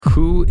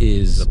Who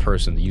is the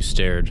person that you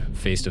stared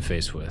face to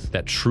face with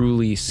that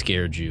truly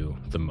scared you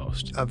the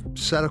most? I've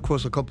sat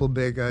across a couple of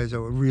bad guys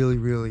that were really,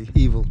 really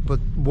evil. But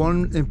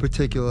one in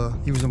particular,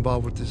 he was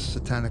involved with this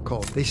satanic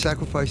cult. They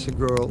sacrificed a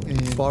girl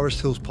in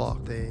Forest Hills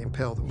Park. They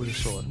impaled her with a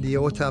sword. The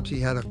autopsy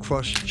had a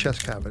crushed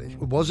chest cavity.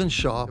 It wasn't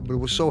sharp, but it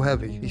was so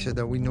heavy, he said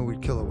that we knew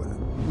we'd kill her with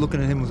it.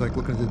 Looking at him was like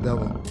looking at the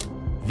devil.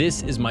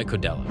 This is Mike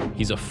Codella.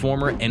 He's a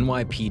former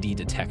NYPD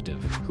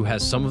detective who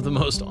has some of the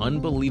most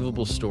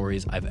unbelievable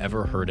stories I've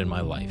ever heard in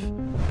my life,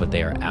 but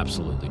they are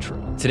absolutely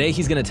true. Today,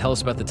 he's going to tell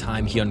us about the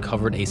time he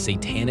uncovered a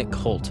satanic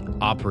cult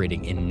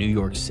operating in New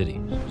York City.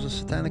 It was a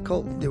satanic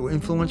cult. They were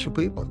influential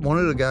people. One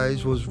of the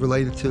guys was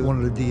related to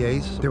one of the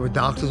DAs. There were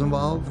doctors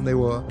involved, and they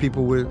were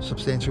people with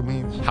substantial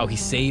means. How he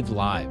saved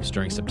lives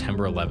during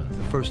September 11th.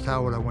 The first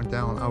tower that went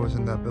down, I was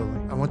in that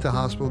building. I went to the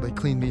hospital, they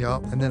cleaned me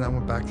up, and then I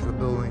went back to the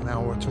building an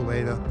hour or two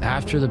later.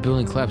 After the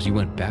building collapsed, you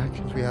went back?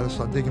 We had to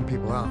start digging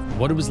people out.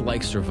 What it was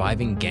like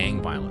surviving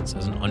gang violence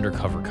as an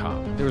undercover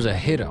cop. There was a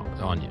hit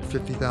on you.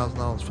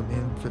 $50,000 for me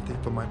and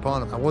 $50,000 for my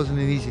partner. I wasn't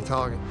an easy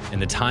target.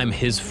 And the time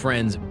his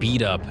friends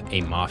beat up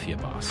a mafia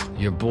boss.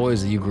 Your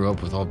boys that you grew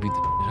up with all beat the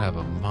shit out of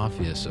a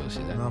mafia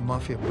associate.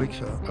 Mafia big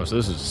shot. Oh, so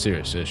this is a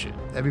serious issue.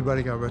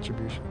 Everybody got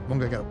retribution. One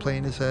guy got a plane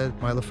in his head.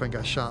 My other friend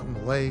got shot in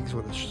the legs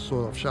with a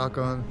sawed-off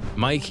shotgun.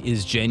 Mike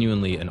is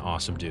genuinely an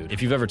awesome dude.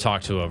 If you've ever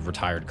talked to a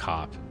retired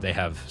cop, they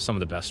have some of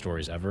the best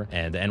stories ever,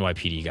 and the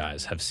NYPD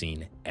guys have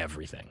seen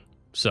everything.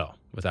 So,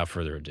 without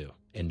further ado,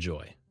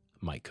 enjoy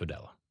Mike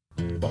Codella.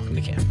 Welcome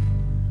to camp.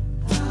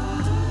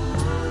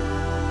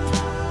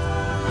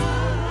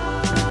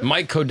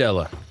 Mike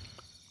Codella.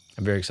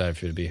 I'm very excited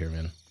for you to be here,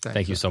 man.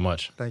 Thank you so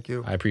much. Thank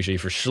you. I appreciate you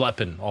for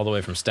schlepping all the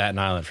way from Staten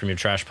Island, from your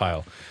trash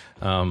pile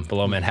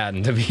below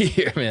Manhattan to be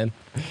here, man.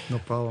 No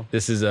problem.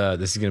 This is going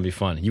to be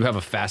fun. You have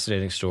a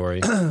fascinating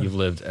story. You've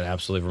lived an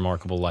absolutely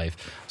remarkable life.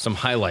 Some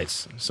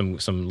highlights, some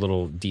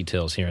little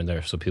details here and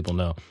there so people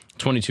know.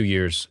 22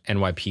 years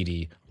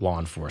NYPD law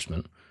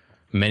enforcement.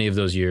 Many of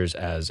those years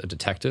as a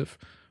detective.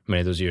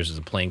 Many of those years as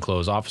a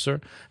plainclothes officer.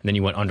 And then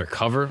you went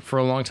undercover for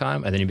a long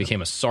time. And then you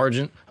became a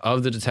sergeant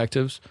of the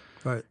detectives.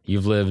 Right.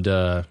 You've lived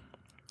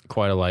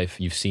quite a life.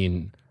 You've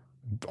seen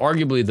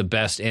arguably the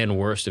best and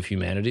worst of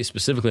humanity,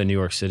 specifically in New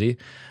York City,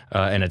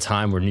 in a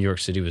time where New York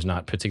City was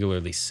not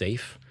particularly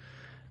safe.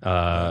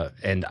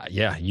 And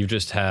yeah, you've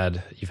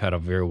had a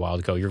very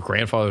wild go. Your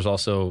grandfather's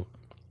also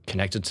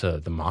connected to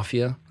the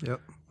mafia,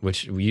 yep,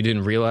 which you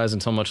didn't realize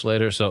until much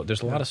later. So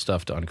there's a lot of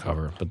stuff to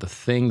uncover. But the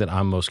thing that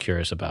I'm most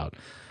curious about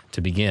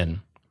to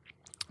begin,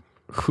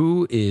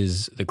 who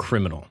is the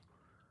criminal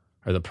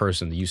or the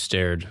person that you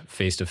stared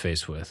face to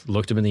face with,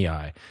 looked him in the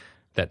eye,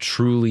 that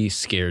truly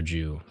scared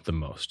you the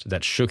most,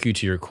 that shook you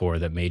to your core,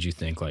 that made you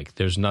think, like,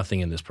 there's nothing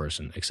in this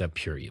person except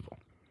pure evil?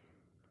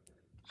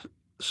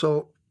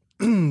 So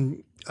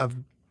I've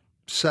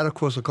sat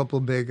across a couple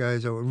of bad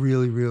guys that were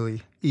really,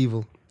 really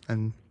evil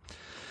and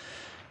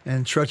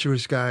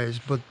treacherous guys.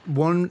 But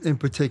one in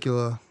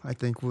particular, I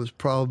think, was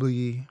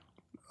probably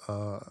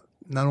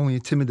not only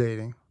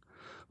intimidating,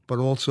 but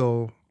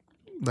also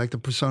like the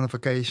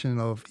personification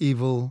of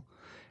evil,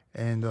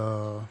 and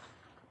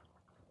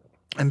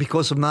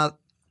because of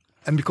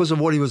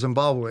what he was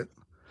involved with,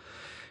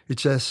 it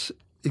just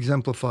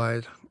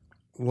exemplified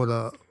what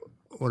a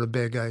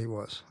bad guy he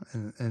was.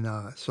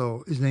 And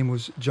so his name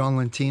was John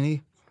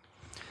Lentini.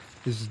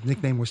 His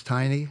nickname was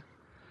Tiny.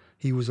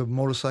 He was a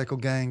motorcycle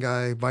gang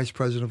guy, vice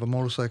president of a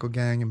motorcycle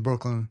gang in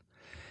Brooklyn,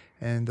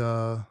 and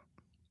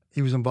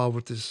he was involved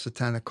with this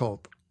satanic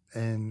cult.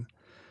 And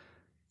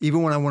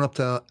even when I went up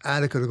to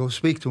Attica to go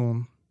speak to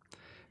him,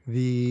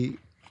 the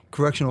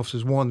correction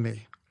officers warned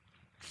me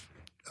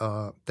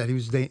that he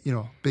was,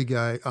 big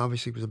guy.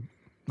 Obviously,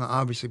 not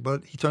obviously,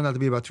 but he turned out to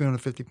be about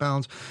 350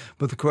 pounds.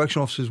 But the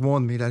correction officers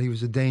warned me that he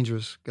was a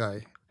dangerous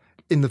guy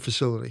in the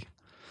facility,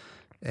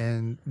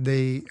 and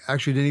they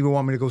actually didn't even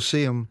want me to go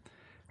see him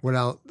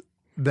without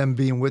them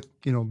being with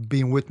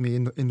me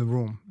in the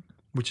room,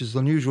 which is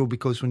unusual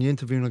because when you're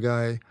interviewing a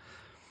guy,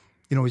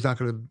 he's not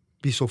going to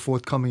be so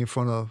forthcoming in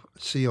front of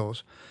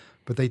COs.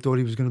 But they thought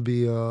he was going to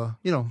be,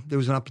 there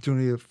was an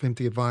opportunity for him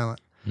to get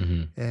violent.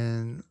 Mm-hmm.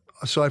 And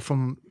aside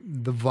from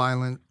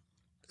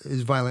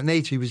his violent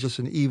nature, he was just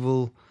an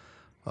evil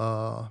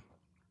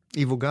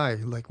guy.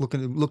 Like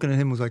looking at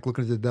him was like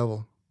looking at the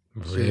devil.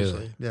 Really?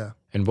 Seriously, yeah.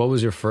 And what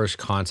was your first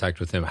contact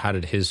with him? How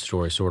did his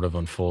story sort of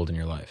unfold in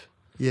your life?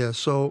 Yeah,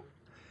 so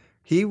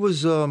he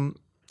was in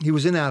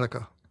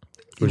Attica.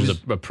 Which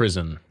is a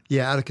prison.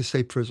 Yeah, Attica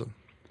State Prison.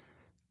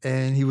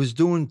 And he was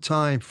doing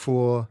time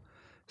for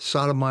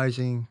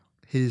sodomizing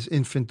his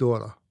infant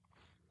daughter.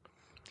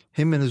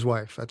 Him and his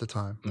wife at the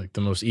time. Like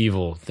the most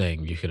evil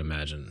thing you could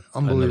imagine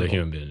Unbelievable. Another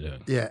human being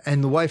doing. Yeah,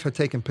 and the wife had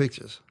taken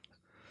pictures.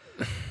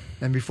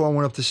 And before I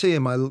went up to see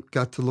him, I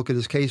got to look at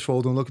his case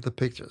folder and look at the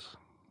pictures.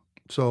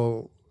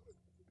 So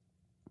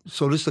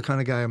this is the kind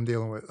of guy I'm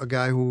dealing with. A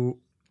guy who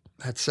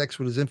had sex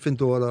with his infant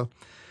daughter.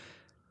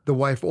 The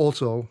wife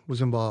also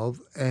was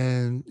involved,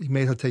 and he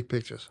made her take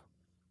pictures.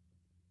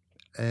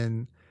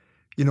 And,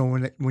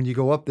 when you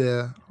go up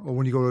there, or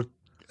when you go to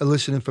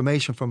elicit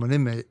information from an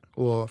inmate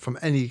or from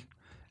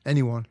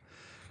anyone,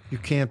 you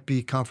can't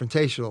be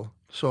confrontational.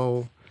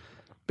 So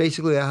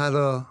basically, I had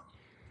to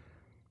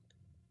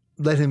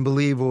let him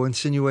believe or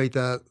insinuate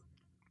that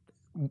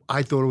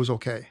I thought it was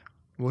okay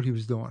what he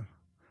was doing.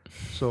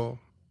 So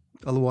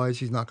otherwise,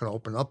 he's not going to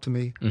open up to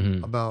me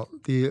about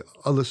the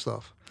other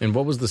stuff. And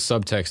what was the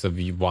subtext of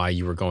why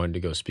you were going to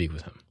go speak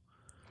with him?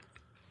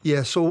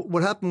 Yeah. So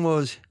what happened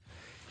was,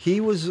 he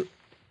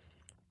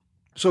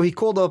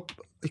called up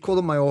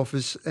my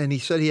office and he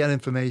said he had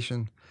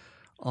information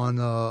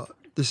on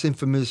this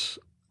infamous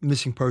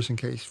missing person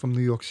case from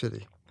New York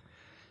City.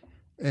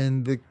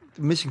 And the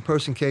missing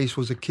person case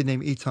was a kid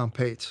named Eton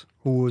Pates,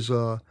 who was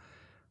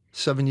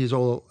 7 years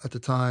old at the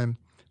time,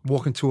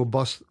 walking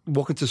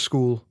to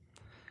school.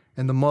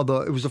 And the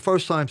mother, it was the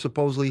first time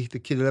supposedly the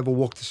kid had ever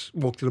walked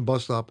to the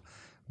bus stop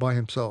by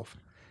himself.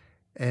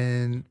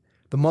 And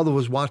the mother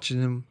was watching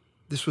him.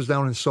 This was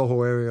down in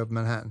Soho area of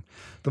Manhattan.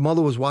 The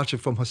mother was watching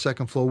from her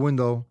second floor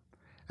window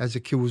as the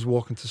kid was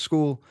walking to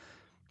school.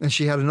 And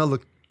she had other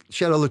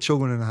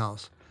children in the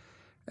house.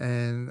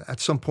 And at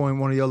some point,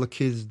 one of the other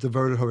kids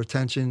diverted her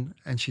attention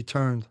and she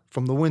turned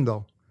from the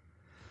window.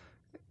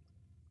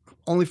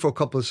 Only for a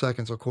couple of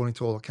seconds, according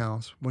to all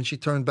accounts. When she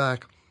turned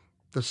back,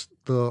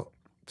 the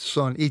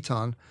son,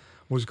 Eton,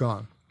 was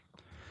gone.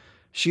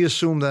 She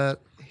assumed that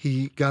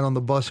he got on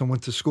the bus and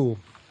went to school.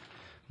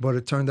 But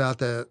it turned out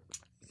that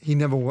he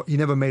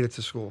never made it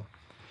to school.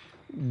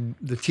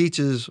 The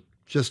teachers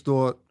just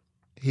thought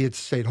he had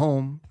stayed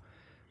home,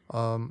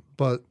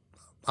 but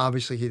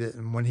obviously he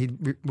didn't. When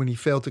he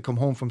failed to come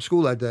home from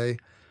school that day,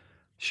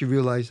 she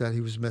realized that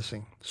he was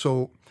missing.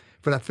 So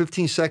for that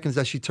 15 seconds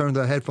that she turned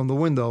her head from the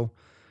window,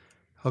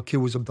 her kid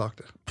was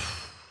abducted.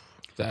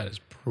 That is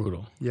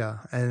brutal. Yeah,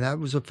 and that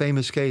was a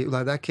famous case.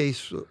 Like, that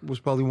case was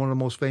probably one of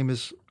the most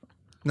famous,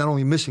 not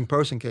only missing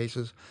person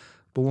cases,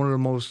 but one of the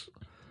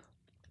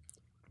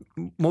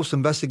most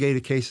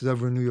investigated cases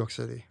ever in New York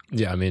City.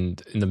 Yeah, I mean,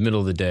 in the middle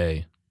of the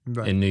day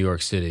in New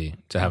York City,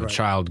 to have a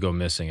child go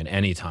missing at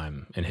any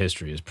time in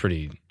history is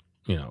pretty,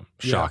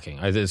 shocking.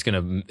 Yeah. It's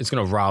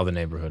gonna rile the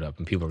neighborhood up,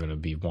 and people are gonna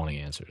be wanting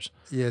answers.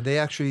 Yeah,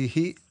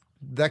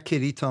 that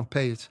kid Eton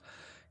Pates,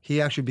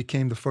 he actually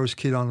became the first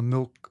kid on the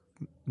milk,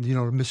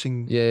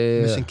 missing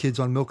kids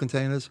on milk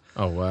containers.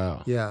 Oh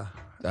wow. Yeah.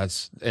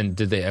 And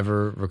did they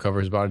ever recover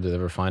his body? Did they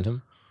ever find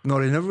him? No,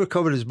 they never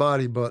recovered his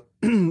body. But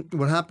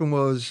what happened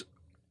was,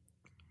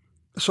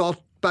 so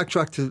I'll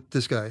backtrack to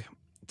this guy,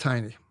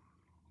 Tiny.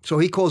 So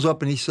he calls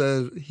up and he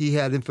said he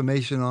had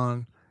information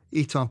on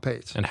Eton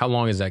Pates. And how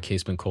long has that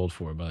case been cold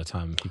for by the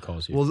time he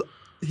calls you? Well,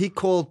 he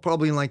called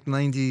probably in like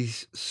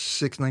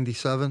 96,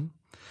 97.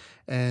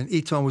 And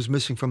Eton was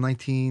missing from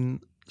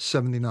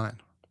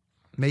 1979.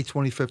 May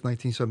 25th,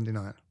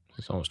 1979.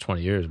 It's almost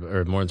 20 years,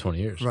 or more than 20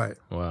 years. Right.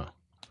 Wow.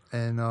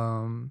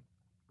 And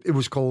it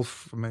was cold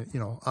for me,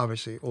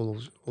 obviously all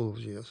those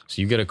years.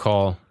 So you get a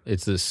call.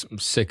 It's this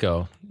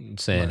sicko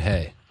saying,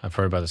 "Hey, I've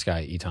heard about this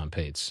guy, Eton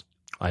Pates.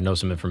 I know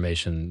some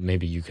information.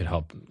 Maybe you could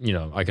help.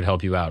 I could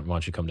help you out. Why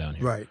don't you come down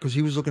here?" Right, because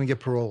he was looking to get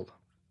paroled.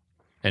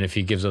 And if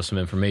he gives us some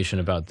information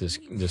about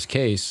this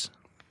case,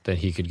 then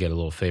he could get a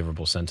little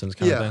favorable sentence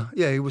kind of thing?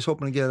 Yeah, he was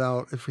hoping to get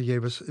out if he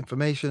gave us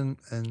information.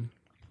 And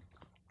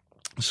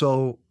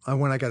so I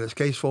got his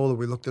case folder,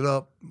 we looked it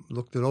up,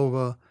 looked it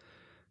over.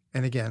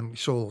 And again, we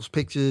saw those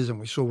pictures and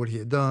we saw what he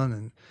had done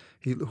and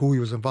who he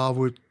was involved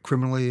with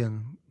criminally.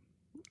 And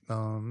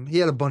he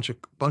had a bunch of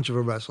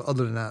arrests.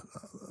 Other than that,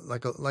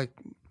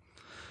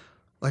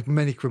 like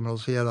many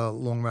criminals, he had a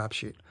long rap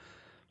sheet.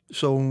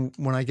 So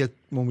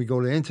when we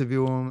go to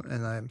interview him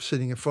and I'm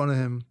sitting in front of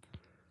him,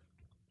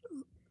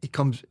 he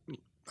comes.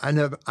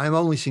 I've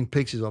only seen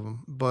pictures of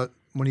him, but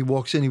when he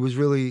walks in, he was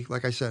really,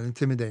 like I said,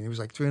 intimidating. He was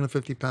like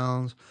 350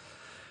 pounds.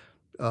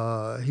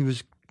 He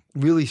was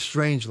really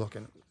strange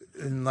looking,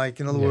 and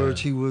in other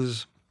words, he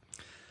was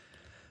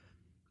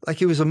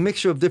a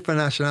mixture of different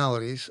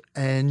nationalities,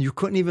 and you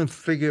couldn't even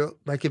figure.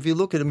 Like, if you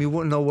look at him, you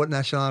wouldn't know what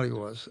nationality he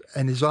was.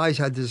 And his eyes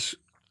had this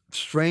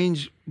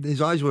strange.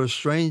 His eyes were a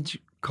strange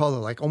color,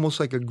 like almost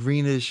like a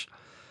greenish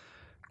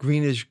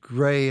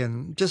gray,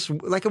 and just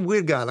like a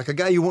weird guy, like a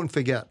guy you wouldn't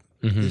forget.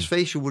 Mm-hmm. His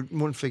face you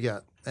wouldn't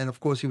forget. And of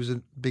course, he was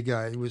a big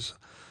guy. He was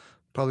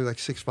probably like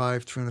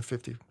 6'5",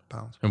 350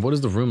 pounds. And what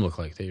does the room look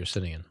like that you're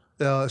sitting in?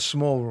 A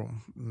small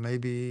room,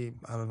 maybe,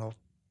 I don't know,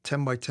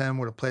 10 by 10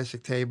 with a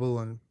plastic table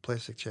and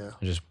plastic chair.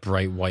 And just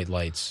bright white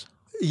lights.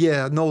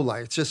 Yeah, no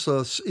lights, just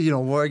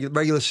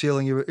regular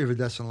ceiling,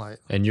 iridescent light.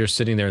 And you're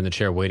sitting there in the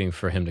chair waiting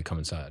for him to come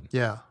inside.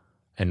 Yeah.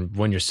 And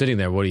when you're sitting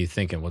there, what are you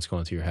thinking? What's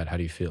going through your head? How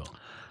do you feel?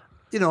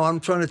 I'm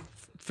trying to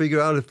figure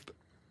out if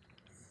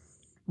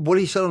what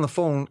he said on the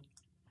phone,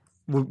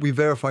 we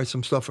verified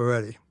some stuff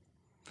already.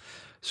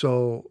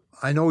 So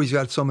I know he's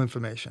got some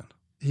information.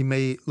 He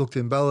may look to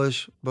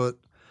embellish, but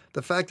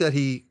the fact that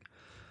he,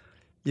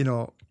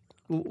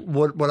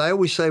 what I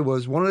always say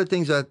was, one of the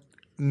things that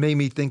made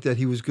me think that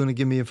he was going to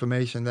give me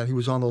information, that he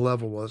was on the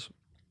level, was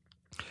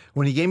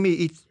when he gave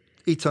me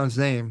Eton's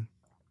name,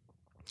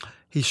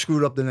 he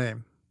screwed up the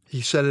name.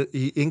 He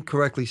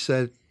incorrectly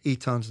said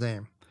Eton's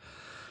name.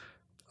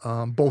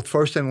 both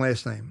first and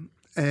last name.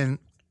 And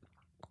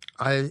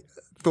I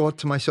thought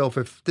to myself,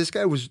 if this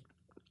guy was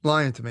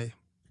lying to me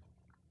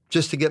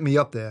just to get me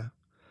up there,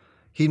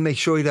 he'd make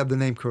sure he'd have the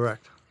name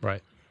correct.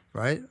 Right.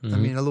 Right? I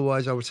mean,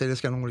 otherwise I would say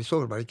this guy don't know what he's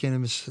talking about. He can't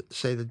even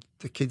say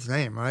the kid's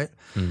name, right?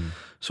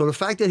 So the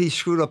fact that he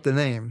screwed up the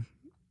name,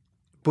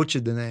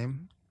 butchered the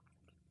name,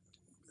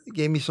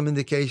 gave me some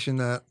indication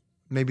that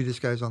maybe this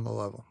guy's on the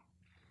level.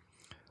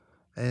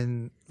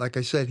 And like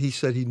I said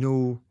he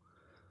knew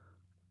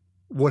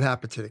what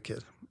happened to the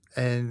kid.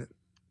 And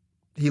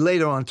he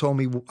later on told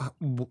me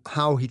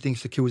how he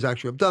thinks the kid was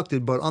actually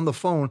abducted, but on the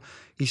phone,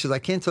 he says, I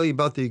can't tell you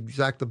about the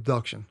exact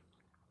abduction.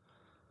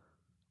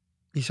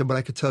 He said, but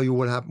I could tell you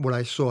what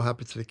I saw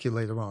happen to the kid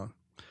later on.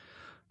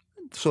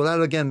 So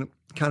that, again,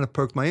 kind of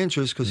perked my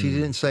interest because he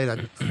didn't say that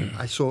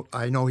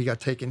I know he got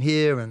taken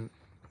here and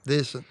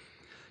this. And,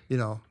 you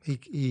know,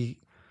 he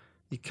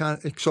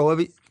kind of,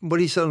 so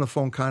what he said on the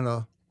phone kind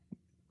of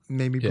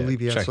made me believe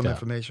he had some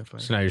information for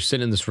me. So now you're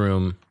sitting in this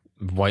room,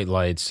 white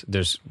lights,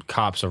 there's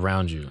cops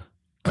around you,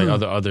 like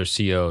other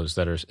COs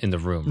that are in the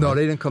room. No, right?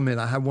 they didn't come in.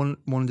 I had one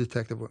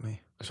detective with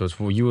me. So it's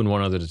you and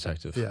one other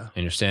detective. Yeah.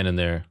 And you're standing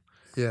there.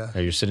 Yeah.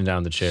 Or you're sitting down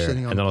in the chair,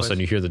 and then all of a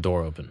sudden you hear the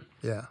door open.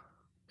 Yeah.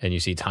 And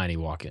you see Tiny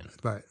walk in.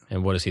 Right.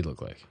 And what does he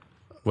look like?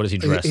 What does he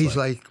dress he's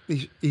like?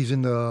 He's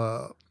in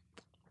the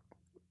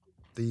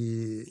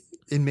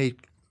inmate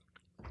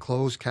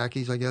clothes,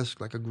 khakis, I guess,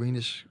 like a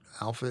greenish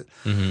outfit.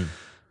 He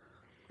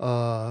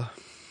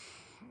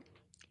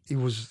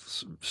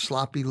was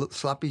sloppy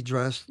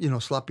dressed, you know,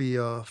 sloppy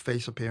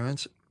face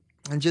appearance,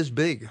 and just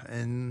big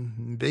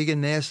and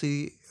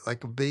nasty,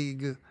 like a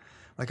big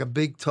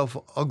tough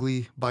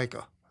ugly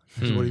biker.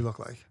 Is what he looked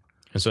like.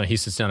 And so he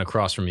sits down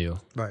across from you.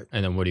 Right.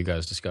 And then what do you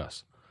guys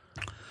discuss?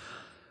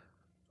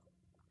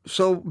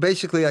 So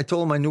basically, I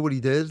told him I knew what he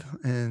did,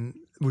 and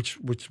which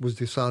was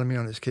the sodomy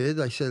on his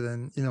kid. I said,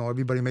 and you know,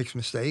 everybody makes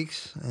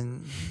mistakes,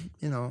 and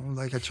you know,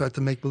 like I tried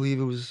to make believe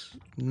it was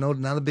not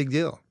a big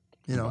deal.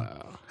 You know,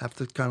 have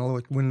to kind of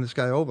like win this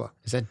guy over.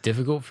 Is that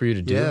difficult for you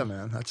to do? Yeah,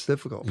 man, that's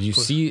difficult.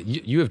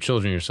 You have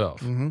children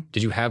yourself.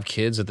 Did you have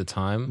kids at the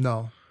time?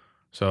 No.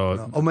 So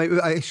no.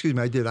 Oh, excuse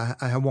me, I did. I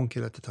had one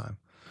kid at the time.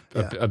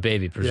 A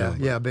baby,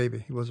 presumably. Yeah, a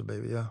baby. He was a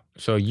baby, yeah.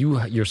 So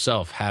you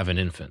yourself have an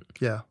infant.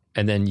 Yeah.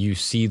 And then you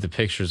see the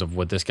pictures of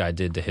what this guy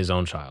did to his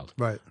own child.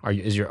 Right. Are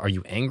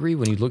you angry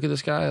when you look at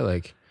this guy?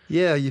 Like,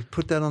 yeah, you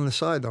put that on the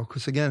side though,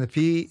 because again, if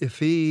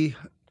he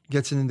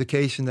gets an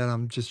indication that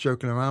I'm just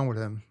joking around with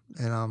him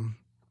and I'm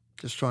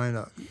just trying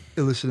to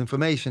elicit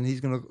information, he's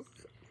gonna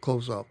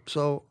close up.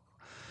 So,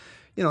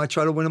 you know, I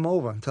try to win him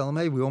over and tell him,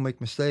 hey, we all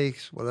make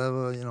mistakes,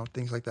 whatever, you know,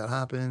 things like that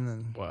happen,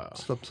 and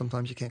stuff.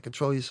 Sometimes you can't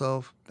control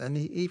yourself. And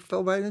he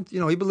fell right into,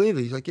 you know, he believed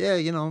it. He's like, yeah,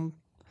 you know,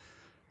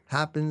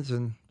 happens,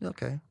 and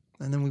okay.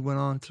 And then we went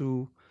on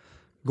to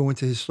go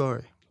into his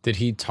story. Did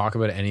he talk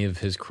about any of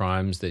his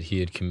crimes that he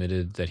had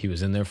committed that he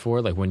was in there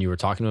for? Like when you were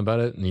talking about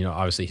it, and, you know,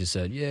 obviously he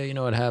said, yeah, you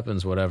know, it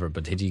happens, whatever.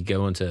 But did he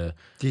go into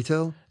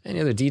detail?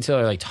 Any other detail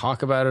or like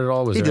talk about it at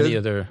all? Was there any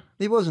other?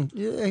 He wasn't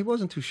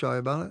too shy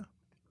about it.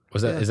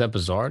 Is that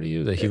bizarre to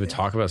you that he would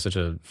talk about such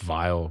a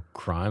vile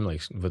crime,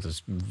 like with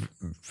this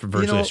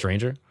virtually a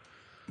stranger?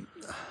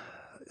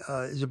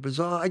 Is it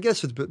bizarre? I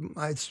guess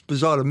it's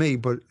bizarre to me.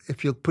 But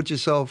if you put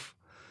yourself,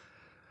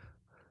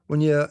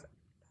 when you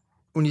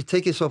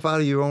take yourself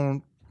out of your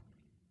own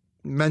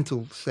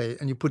mental state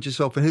and you put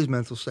yourself in his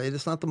mental state,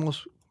 it's not the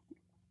most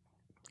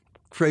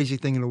crazy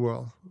thing in the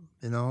world.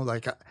 You know,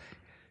 like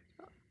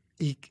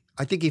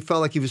I think he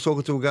felt like he was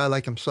talking to a guy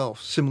like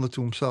himself, similar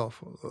to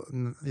himself.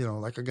 You know,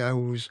 like a guy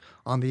who was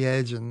on the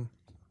edge and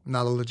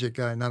not a legit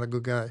guy, not a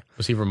good guy.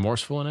 Was he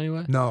remorseful in any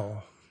way?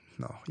 No.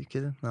 You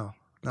kidding? No,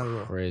 not at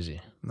all.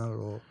 Crazy. Not at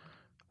all.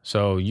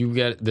 So you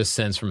get this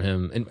sense from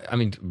him, and I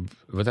mean,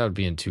 without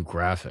being too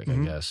graphic, I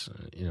guess,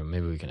 you know,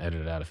 maybe we can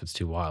edit it out if it's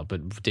too wild,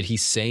 but did he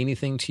say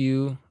anything to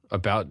you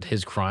about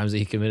his crimes that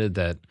he committed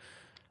that,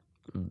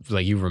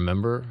 like, you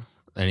remember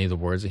any of the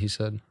words that he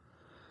said?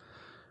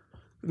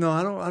 No,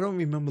 I don't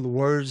remember the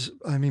words.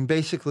 I mean,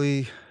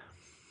 basically,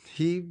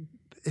 he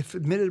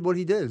admitted what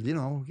he did. You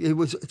know,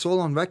 it's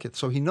all on record,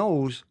 so he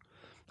knows.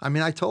 I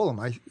mean, I told him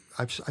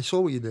I saw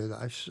what you did.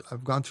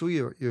 I've gone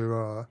through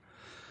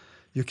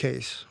your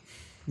case.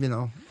 You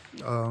know,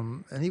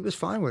 and he was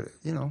fine with it.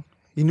 You know,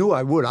 he knew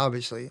I would,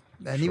 obviously,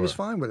 and he was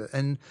fine with it.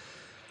 And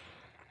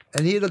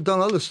he had done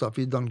other stuff.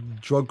 He had done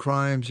drug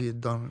crimes. He had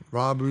done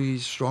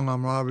robberies, strong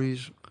arm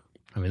robberies.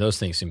 I mean, those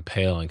things seem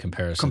pale in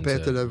comparison.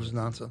 Compared to that was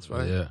nonsense,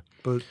 right? Yeah.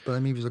 But I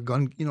mean, he was a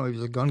gun. You know, he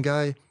was a gun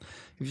guy.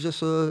 He was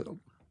just a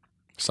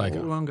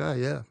psycho, all-around guy.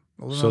 Yeah.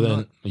 So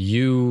then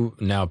you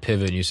now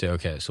pivot and you say,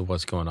 okay, so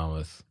what's going on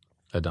with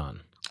Adon?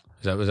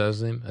 Was that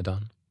his name?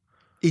 Adon?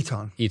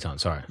 Eton,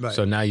 sorry. Right.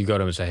 So now you go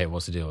to him and say, hey,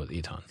 what's the deal with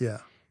Eton? Yeah.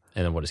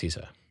 And then what does he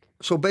say?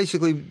 So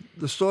basically,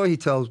 the story he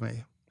tells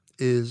me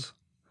is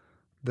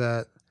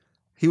that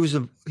he was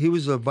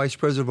a vice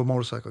president of a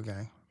motorcycle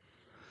gang.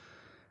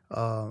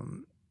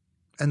 And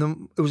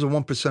it was a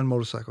 1%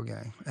 motorcycle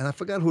gang. And I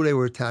forgot who they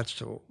were attached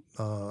to,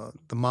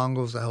 the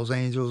Mongols, the Hells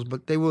Angels,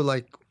 but they were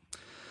like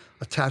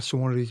attached to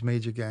one of these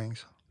major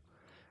gangs.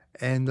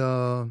 And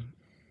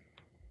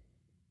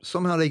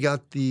somehow they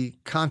got the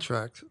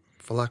contract,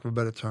 for lack of a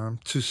better term,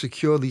 to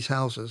secure these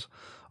houses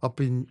up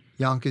in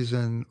Yonkers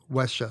and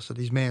Westchester,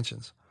 these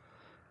mansions.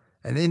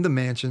 And in the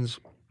mansions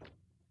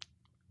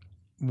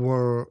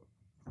what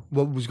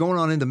was going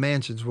on in the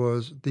mansions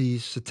was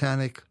these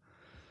satanic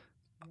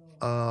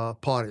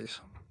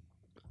parties,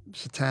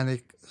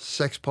 satanic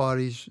sex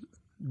parties,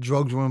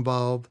 drugs were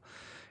involved,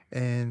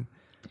 and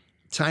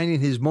Tiny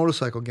and his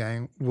motorcycle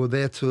gang were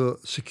there to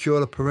secure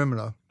the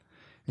perimeter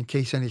in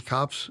case any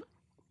cops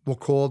were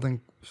called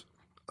and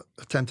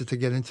attempted to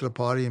get into the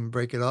party and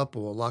break it up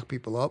or lock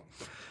people up,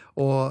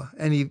 or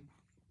any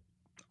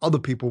other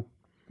people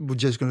were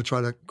just going to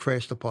try to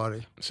crash the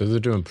party. So they're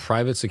doing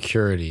private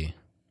security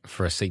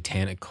for a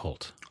satanic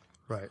cult.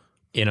 Right.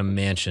 In a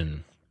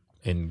mansion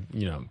in,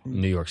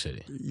 New York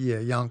City. Yeah,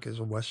 Yonkers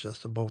or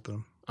Westchester, both of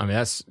them. I mean,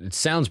 it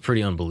sounds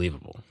pretty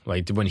unbelievable.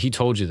 Like, when he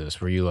told you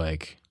this, were you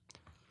like,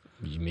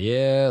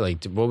 yeah?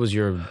 Like, what was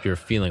your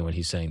feeling when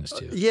he's saying this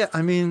to you? Yeah,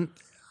 I mean,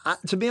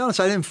 to be honest,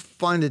 I didn't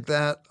find it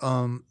that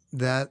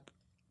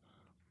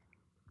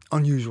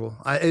unusual.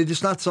 It's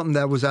just not something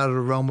that was out of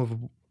the realm of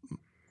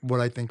what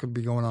I think could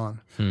be going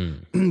on.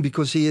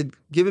 Because he had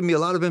given me a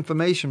lot of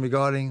information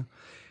regarding,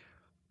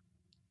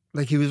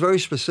 like, he was very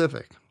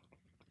specific.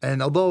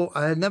 And although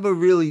I had never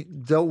really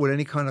dealt with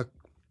any kind of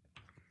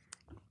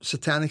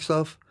satanic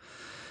stuff,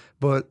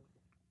 but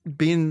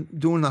doing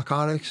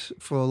narcotics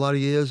for a lot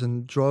of years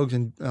and drugs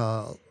and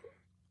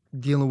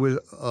dealing with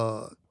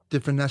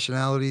different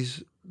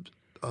nationalities,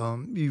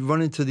 you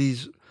run into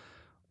these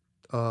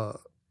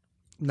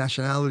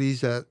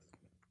nationalities that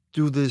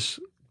do this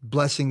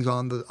blessings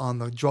on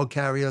the drug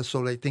carrier,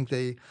 so they think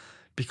they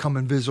become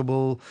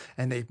invisible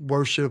and they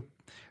worship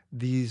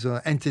these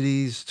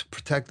entities to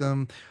protect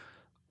them.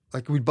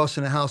 Like, we'd bust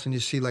in a house and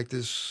you see like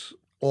this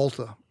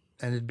altar,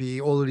 and it'd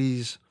be all of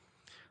these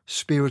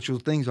spiritual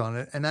things on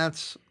it, and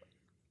that's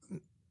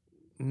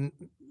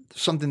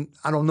something,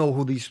 I don't know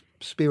who these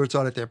spirits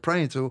are that they're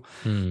praying to,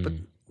 but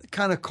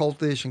kind of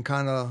cultish and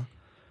kind of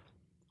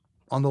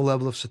on the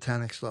level of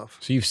satanic stuff.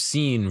 So you've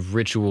seen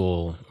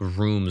ritual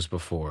rooms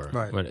before,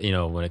 right?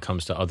 When it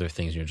comes to other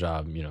things in your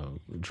job,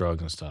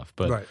 drugs and stuff.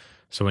 But right.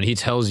 So when he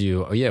tells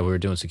you, oh yeah, we were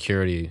doing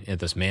security at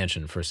this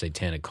mansion for a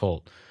satanic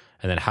cult,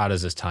 and then how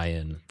does this tie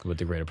in with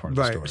the greater part of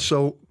the story? Right.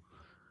 So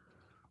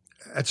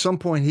at some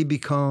point he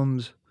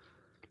becomes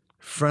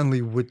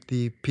friendly with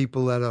the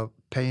people that are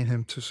paying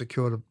him to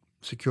secure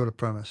the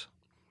premise.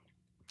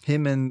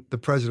 Him and the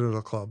president of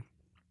the club.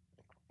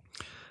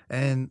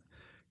 And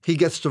he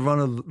gets to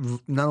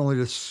not only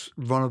the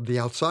run of the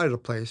outside of the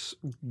place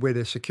where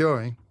they're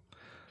securing,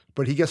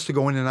 but he gets to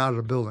go in and out of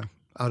the building,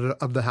 out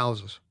of the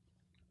houses,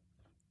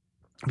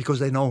 because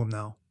they know him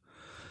now.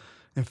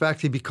 In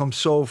fact, he becomes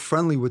so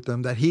friendly with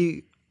them that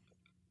he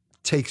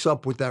takes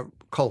up with that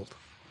cult,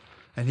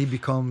 and he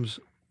becomes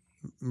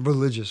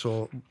religious,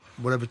 or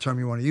whatever term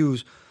you want to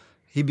use.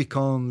 He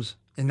becomes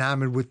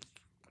enamored with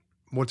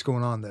what's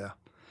going on there.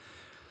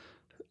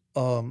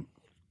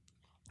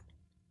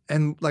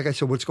 And like I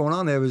said, what's going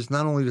on there is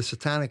not only the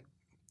satanic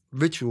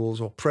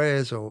rituals or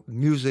prayers or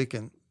music,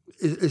 and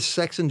it's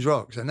sex and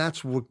drugs. And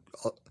that's what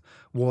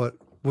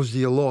was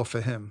the allure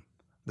for him,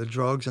 the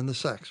drugs and the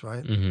sex,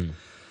 right? Mm-hmm.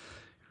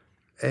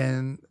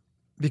 And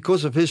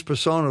because of his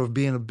persona of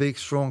being a big,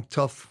 strong,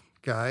 tough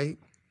guy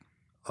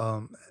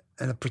and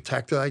a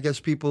protector, I guess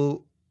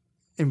people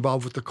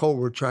involved with the cult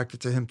were attracted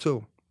to him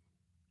too.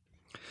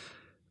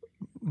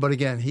 But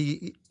again,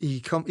 he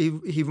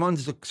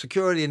runs the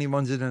security and he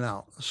runs in and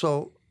out.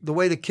 So the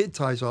way the kid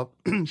ties up,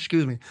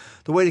 the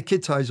way the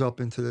kid ties up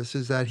into this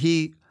is that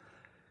he,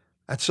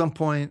 at some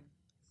point,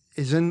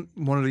 is in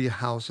one of the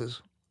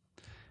houses,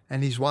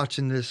 and he's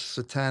watching this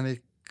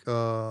satanic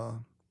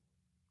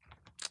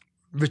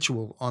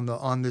ritual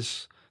on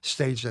this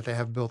stage that they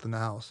have built in the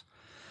house,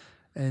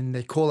 and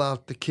they call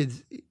out the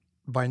kid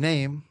by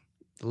name,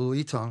 the little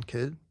Eton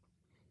kid.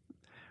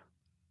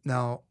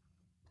 Now,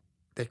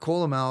 they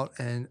call him out,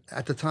 and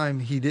at the time,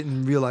 he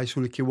didn't realize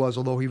who the kid was,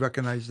 although he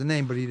recognized the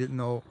name, but he didn't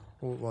know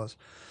who it was.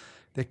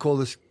 They call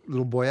this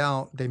little boy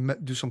out. They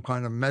do some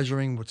kind of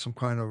measuring with some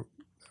kind of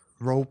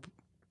rope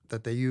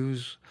that they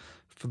use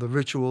for the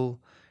ritual,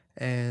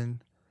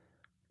 and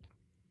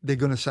they're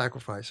going to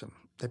sacrifice him.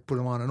 They put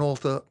him on an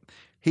altar.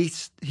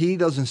 He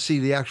doesn't see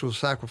the actual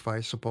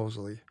sacrifice,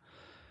 supposedly.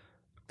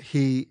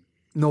 He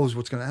knows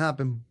what's going to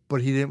happen,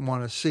 but he didn't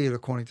want to see it,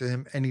 according to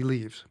him, and he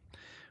leaves.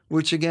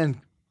 Which,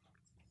 again,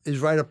 is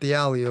right up the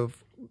alley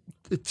of,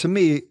 to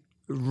me,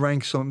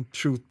 ranks some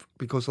truth,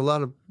 because a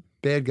lot of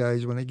bad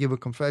guys, when they give a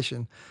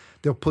confession,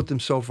 they'll put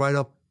themselves right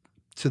up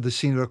to the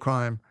scene of the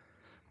crime,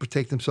 but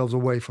take themselves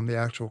away from the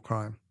actual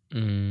crime.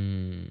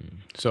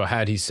 So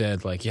had he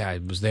said, like, yeah, I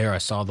was there, I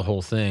saw the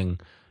whole thing,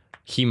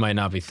 he might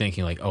not be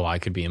thinking, like, oh, I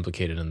could be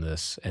implicated in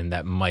this, and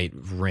that might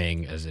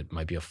ring as it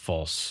might be a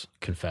false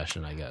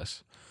confession, I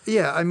guess.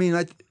 Yeah, I mean,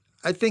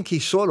 I think he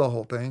saw the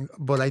whole thing,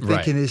 but I think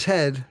Right. in his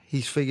head,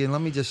 he's figuring,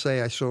 let me just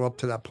say I saw up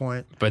to that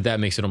point. But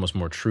that makes it almost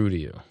more true to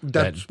you.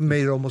 That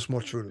made it almost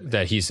more true to me.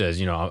 That he says,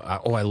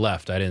 I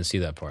left. I didn't see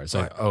that part. It's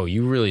like, oh,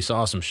 you really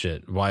saw some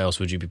shit. Why else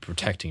would you be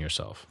protecting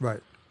yourself? Right.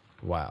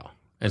 Wow.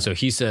 And so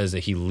he says that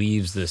he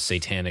leaves this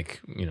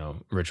satanic,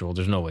 ritual.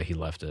 There's no way he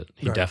left it.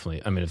 He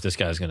definitely, if this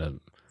guy's going to.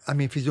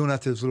 If he's doing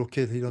that to his little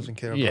kid, he doesn't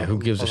care about Yeah, who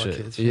gives a shit?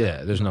 kids.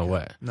 Yeah, there's no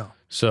way. No.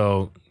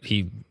 So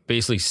he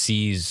basically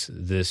sees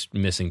this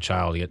missing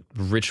child get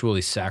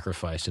ritually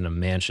sacrificed in a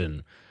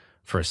mansion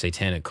for a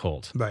satanic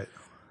cult. Right.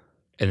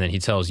 And then he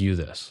tells you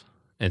this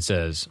and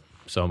says,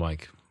 so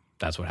Mike,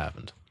 that's what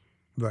happened.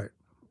 Right.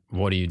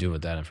 What do you do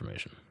with that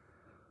information?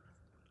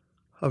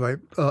 All right.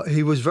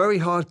 He was very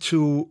hard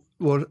to,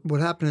 what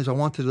happened is I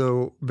wanted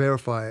to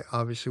verify,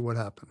 obviously, what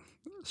happened.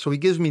 So he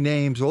gives me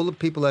names. All the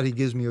people that he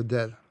gives me are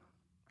dead.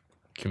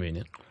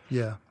 Convenient.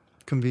 Yeah,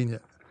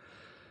 convenient.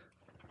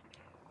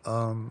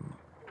 And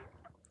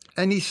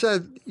he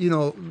said,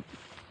 a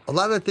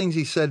lot of the things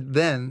he said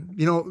then,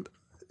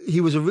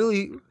 he was a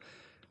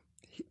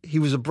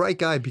bright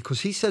guy because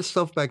he said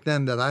stuff back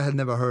then that I had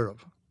never heard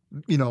of,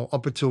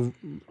 up until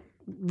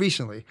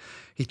recently.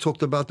 He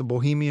talked about the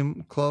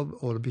Bohemian Club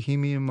or the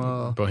Bohemian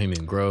Grove.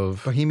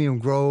 Bohemian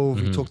Grove.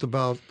 He talked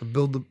about the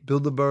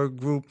Bilderberg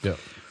group. Yeah.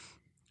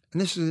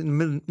 And this is in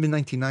the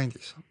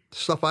mid-1990s.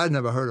 Stuff I had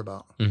never heard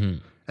about. Mm-hmm.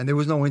 And there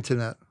was no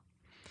internet.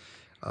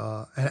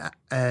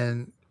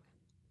 And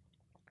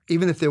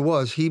even if there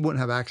was, he wouldn't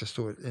have access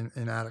to it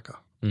in Attica,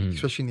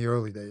 especially in the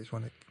early days.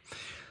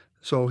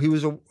 So he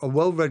was a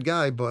well-read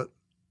guy, but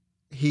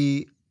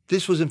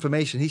this was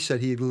information he said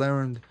he had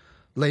learned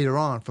later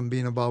on from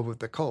being involved with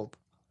the cult.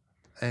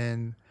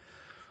 And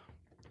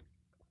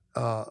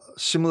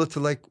similar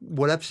to like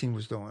what Epstein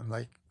was doing,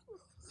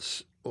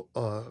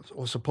 or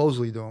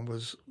supposedly doing,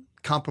 was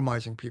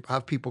compromising people,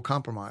 have people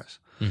compromise.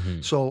 Mm-hmm.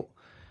 So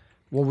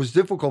what was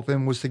difficult for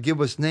him was to give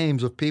us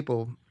names of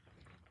people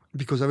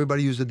because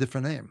everybody used a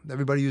different name.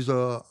 Everybody used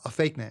a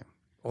fake name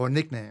or a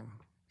nickname.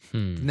 The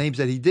names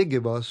that he did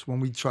give us, when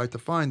we tried to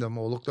find them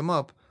or look them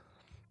up,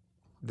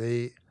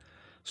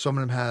 some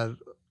of them had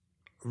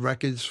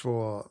records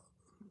for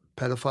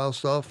pedophile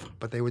stuff,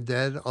 but they were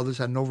dead. Others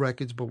had no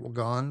records but were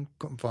gone,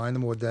 couldn't find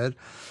them, or dead.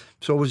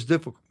 So it was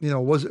difficult. It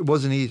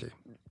wasn't easy.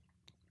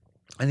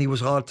 And it was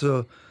hard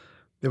to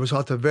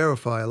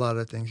verify a lot of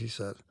the things he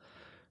said.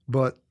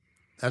 But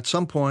at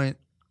some point,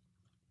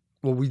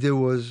 what we did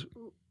was,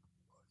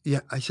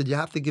 I said, you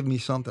have to give me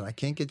something. I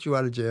can't get you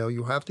out of jail.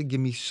 You have to give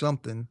me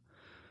something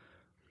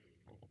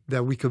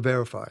that we could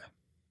verify.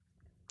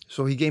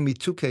 So he gave me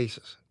 2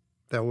 cases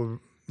that were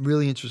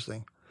really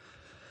interesting.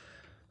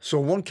 So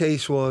one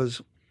case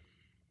was,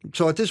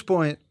 at this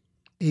point,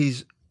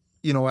 he's,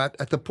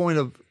 at the point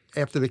of,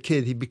 after the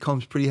kid, he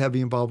becomes pretty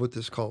heavy involved with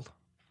this cult.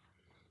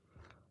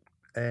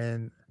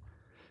 And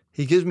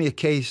he gives me a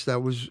case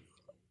that was,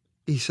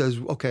 he says,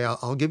 okay,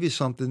 I'll give you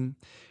something.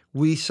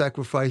 We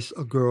sacrificed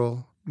a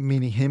girl,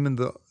 meaning him and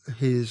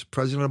his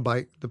president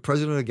of the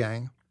president of the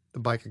gang, the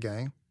biker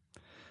gang,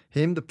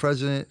 him, the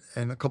president,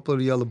 and a couple of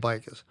the other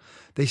bikers.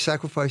 They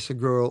sacrificed a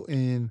girl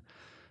in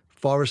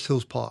Forest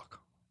Hills Park,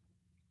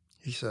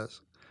 he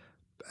says.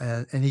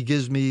 And he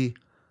gives me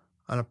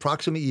an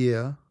approximate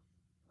year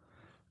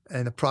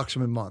and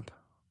approximate month.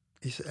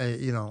 He said,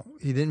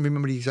 he didn't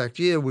remember the exact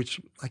year, which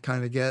I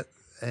kind of get,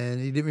 and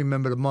he didn't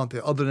remember the month,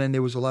 other than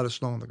there was a lot of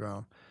snow on the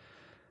ground.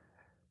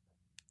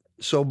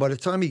 So by the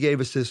time he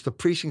gave us this, the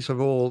precincts have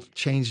all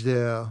changed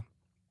their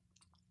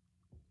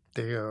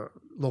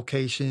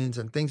locations,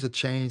 and things have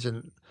changed.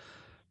 And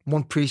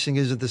one precinct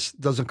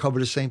doesn't cover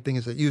the same thing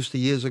as it used to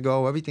years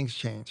ago. Everything's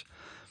changed,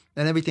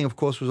 and everything, of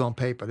course, was on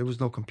paper. There was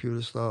no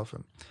computer stuff,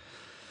 and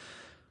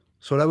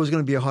so that was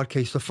going to be a hard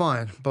case to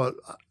find. But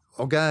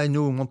a guy I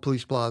knew in one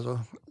police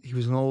plaza, he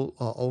was an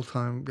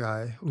old-time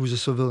guy who was a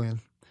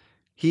civilian.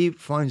 He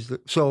finds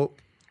so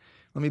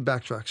let me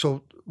backtrack.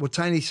 So what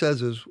Tiny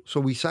says is,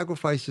 so we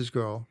sacrificed this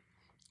girl.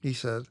 He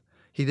said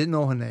he didn't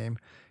know her name.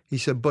 He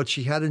said, but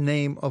she had a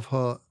name of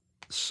her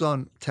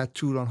son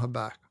tattooed on her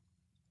back.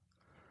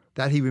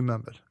 That he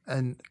remembered.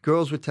 And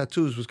girls with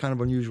tattoos was kind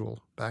of unusual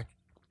back.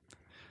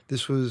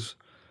 This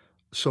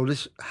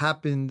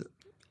happened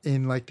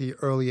in like the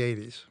early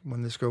 80s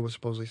when this girl was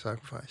supposedly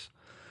sacrificed.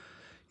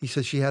 He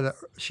said she had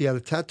a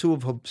tattoo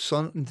of her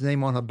son's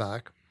name on her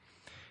back.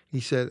 He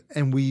said,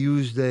 and we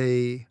used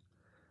a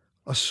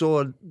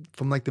sword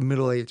from like the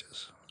Middle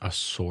Ages. A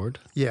sword?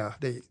 Yeah,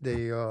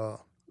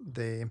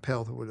 they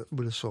impaled her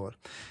with a sword.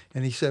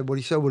 And he said, what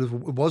he said was, it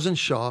wasn't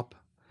sharp.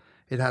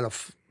 It had a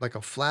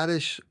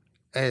flattish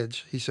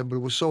edge. He said, but it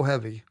was so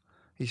heavy.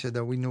 He said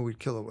that we knew we'd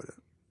kill her with it.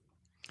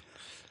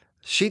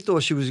 She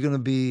thought she was going to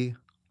be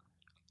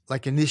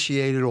like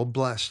initiated or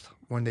blessed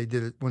when they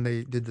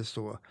did this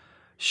to her.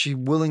 She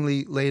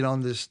willingly laid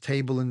on this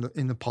table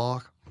in the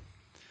park,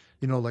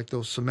 like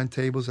those cement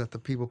tables that the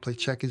people play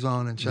checkers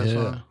on and chess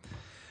on.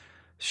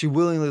 She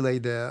willingly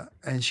laid there,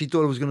 and she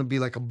thought it was going to be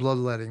like a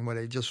bloodletting where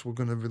they just were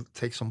going to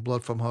take some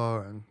blood from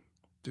her and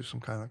do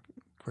some kind of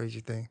crazy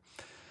thing.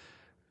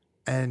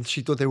 And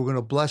she thought they were going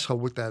to bless her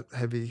with that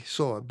heavy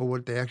sword. But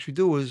what they actually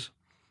do is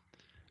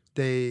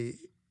they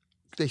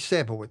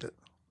stab her with it.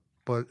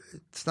 But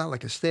it's not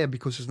like a stab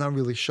because it's not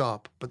really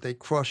sharp. But they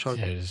crush her.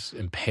 Yeah, just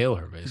impale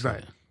her, basically.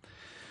 Right.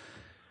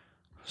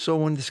 So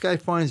when this guy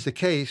finds the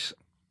case,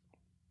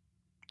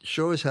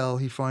 sure as hell,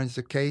 he finds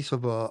the case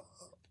of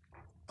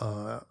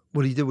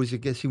what he did was, I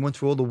guess he went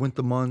through all the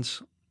winter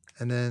months,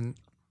 and then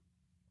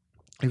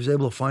he was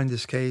able to find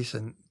this case,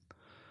 and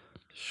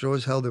sure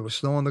as hell there was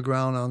snow on the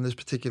ground on this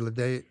particular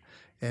date,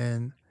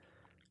 and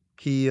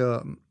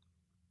the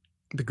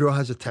girl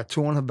has a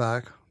tattoo on her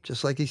back,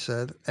 just like he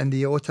said, and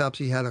the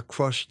autopsy had a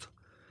crushed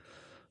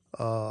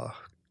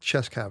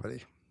chest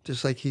cavity,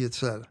 just like he had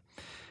said.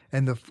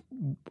 And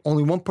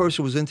only one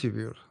person was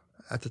interviewed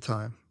at the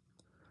time,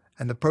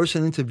 and the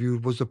person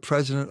interviewed was the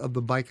president of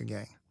the biker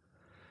gang.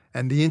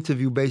 And the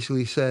interview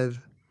basically said,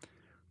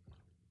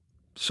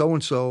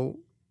 so-and-so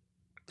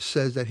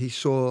says that he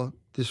saw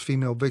this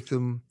female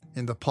victim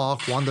in the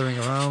park wandering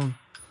around.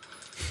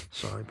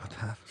 Sorry about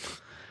that.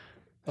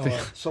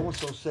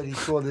 So-and-so said he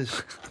saw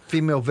this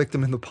female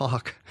victim in the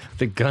park.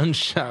 The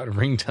gunshot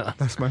ringtone.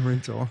 That's my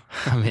ringtone.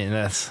 I mean,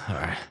 that's all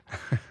right.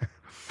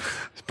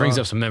 This brings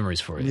up some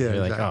memories for you. Yeah,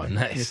 You're exactly. like, oh,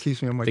 nice. It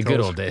keeps me on my the toes.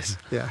 good old days.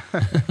 Yeah.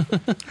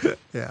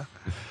 Yeah.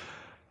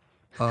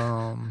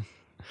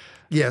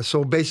 Yeah,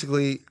 so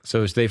basically...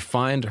 So they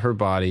find her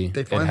body.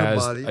 They find her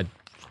body. A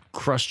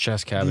crushed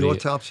chest cavity. The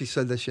autopsy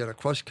said that she had a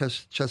crushed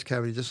chest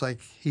cavity, just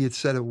like he had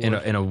said it would.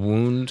 In a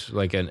wound,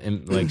 like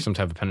some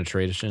type of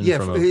penetration. Yeah,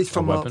 from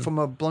from a weapon? from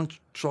a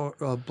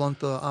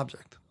blunt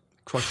object,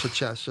 crushed the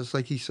chest, just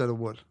like he said it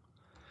would.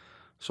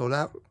 So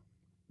that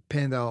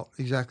panned out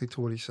exactly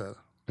to what he said.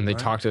 And they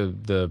talked to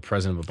the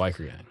president of a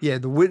biker gang. Yeah,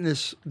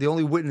 the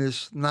only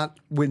witness, not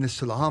witness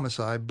to the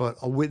homicide, but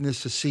a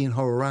witness to seeing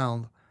her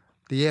around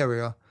the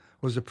area,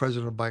 was the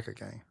president of the biker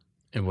gang.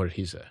 And what did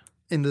he say?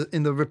 In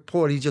the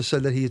report, he just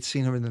said that he had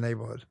seen her in the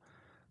neighborhood,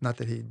 not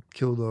that he'd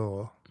killed her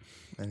or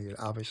anything,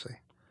 obviously.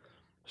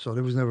 So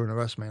there was never an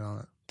arrest made on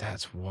it.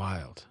 That's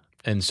wild.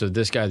 And so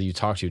this guy that you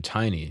talked to,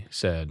 Tiny,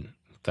 said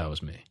that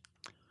was me.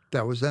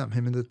 That was them,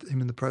 him and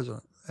the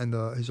president and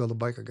his other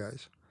biker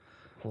guys.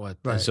 What?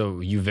 Right. And so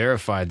you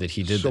verified that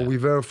he did that. So we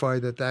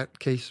verified that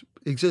case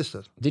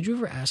existed. Did you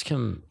ever ask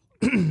him,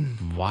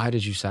 why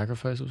did you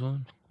sacrifice this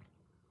woman?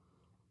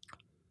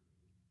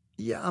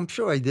 Yeah, I'm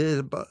sure I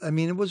did, but I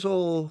mean, it was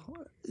all,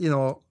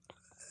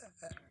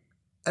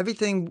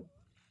 everything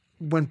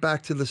went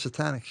back to the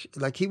Satanic.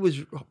 Like he was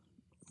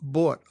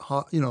bought,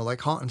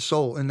 like heart and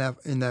soul in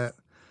that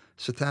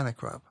Satanic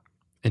crap.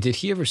 And did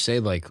he ever say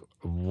like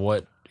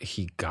what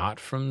he got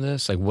from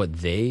this, like what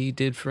they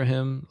did for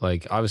him?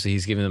 Like obviously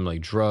he's giving them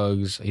like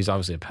drugs. He's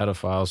obviously a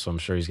pedophile, so I'm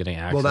sure he's getting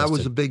access. Well, that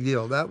was a big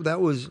deal.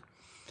 That was,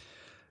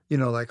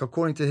 like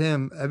according to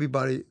him,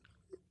 everybody.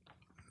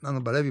 I don't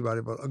know about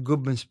everybody, but a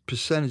good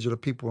percentage of the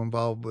people were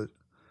involved with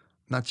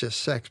not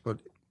just sex, but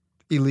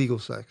illegal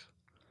sex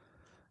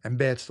and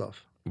bad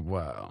stuff.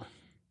 Wow.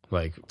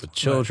 Like with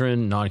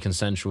children,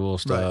 non-consensual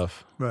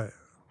stuff. Right.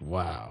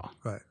 Wow.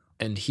 Right.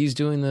 And he's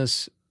doing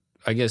this,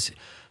 I guess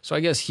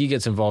he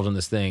gets involved in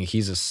this thing.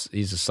 He's a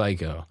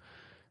psycho,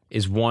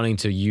 is wanting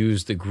to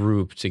use the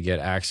group to get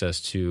access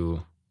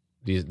to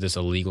this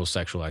illegal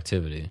sexual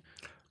activity.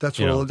 That's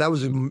what that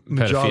was a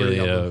majority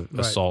pedophilia, of them.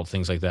 assault,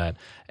 things like that.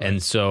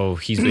 And so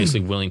he's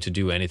basically willing to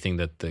do anything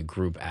that the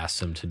group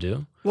asks him to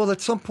do. Well, at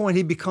some point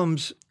he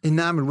becomes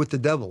enamored with the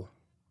devil,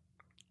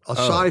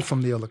 aside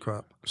from the other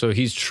crap. So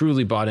he's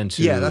truly bought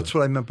into... Yeah, that's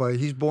what I meant by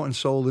he's bought and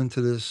sold into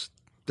this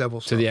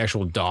devil stuff. To the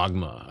actual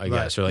dogma, I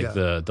guess, or like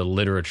the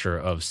literature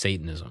of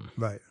Satanism.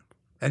 Right.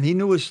 And he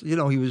knew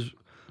he was,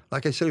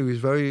 like I said, he was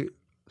very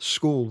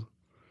schooled.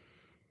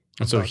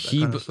 And so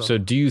so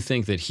do you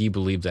think that he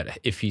believed that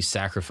if he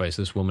sacrificed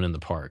this woman in the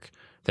park,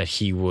 that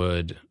he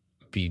would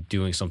be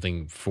doing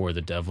something for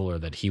the devil, or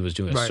that he was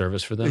doing a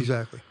service for them?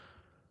 Exactly.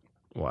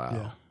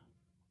 Wow.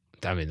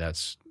 Yeah. I mean,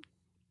 it's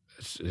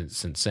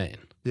insane.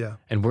 Yeah.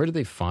 And where did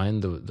they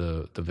find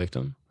the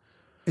victim?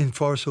 In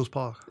Forest Hills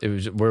Park.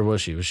 Where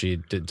was she?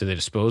 Did they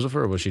dispose of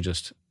her, or was she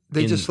just...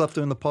 They just left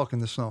her in the park in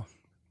the snow.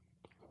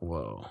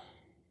 Whoa.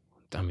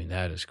 I mean,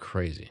 that is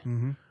crazy.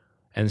 Mm-hmm.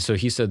 And so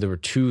he said there were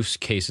 2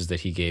 cases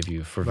that he gave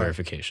you for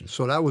verification.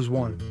 So that was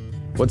one.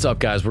 What's up,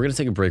 guys? We're going to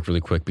take a break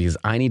really quick because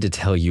I need to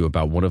tell you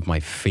about one of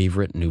my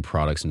favorite new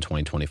products in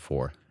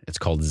 2024. It's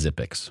called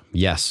Zippex.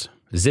 Yes,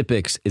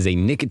 Zippex is a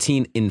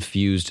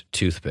nicotine-infused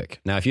toothpick.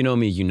 Now, if you know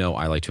me, you know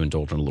I like to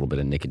indulge in a little bit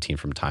of nicotine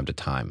from time to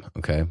time,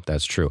 okay?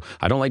 That's true.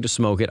 I don't like to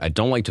smoke it. I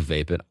don't like to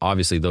vape it.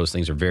 Obviously, those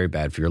things are very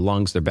bad for your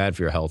lungs. They're bad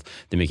for your health.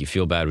 They make you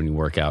feel bad when you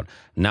work out.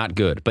 Not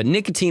good. But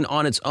nicotine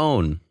on its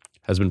own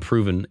has been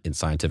proven in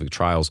scientific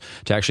trials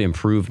to actually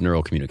improve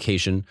neural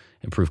communication,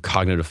 improve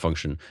cognitive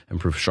function,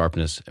 improve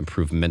sharpness,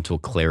 improve mental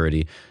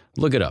clarity.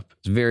 Look it up.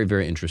 It's very,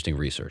 very interesting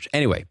research.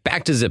 Anyway,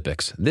 back to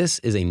Zippex. This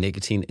is a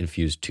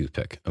nicotine-infused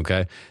toothpick,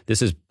 okay?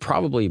 This is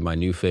probably my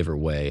new favorite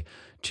way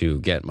to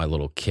get my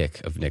little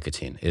kick of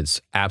nicotine.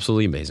 It's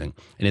absolutely amazing,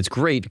 and it's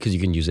great because you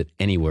can use it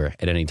anywhere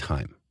at any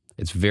time.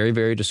 It's very,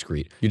 very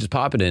discreet. You just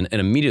pop it in and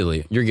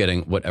immediately you're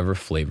getting whatever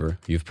flavor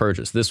you've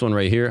purchased. This one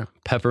right here,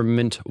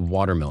 peppermint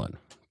watermelon.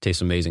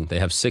 Tastes amazing. They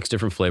have 6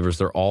 different flavors.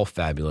 They're all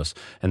fabulous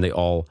and they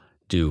all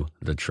do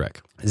the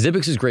trick.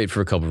 Zippex is great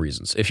for a couple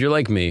reasons. If you're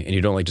like me and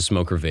you don't like to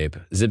smoke or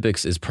vape,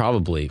 Zippex is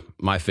probably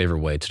my favorite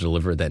way to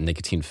deliver that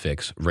nicotine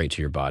fix right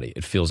to your body.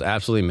 It feels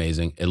absolutely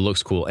amazing. It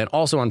looks cool. And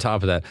also on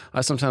top of that,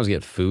 I sometimes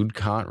get food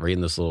caught right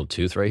in this little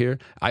tooth right here.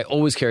 I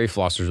always carry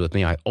flossers with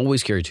me. I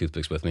always carry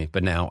toothpicks with me.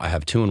 But now I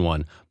have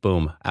 2-in-1.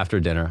 Boom. After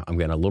dinner, I'm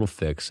getting a little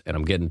fix and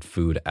I'm getting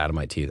food out of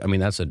my teeth. I mean,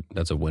 that's a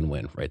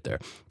win-win right there.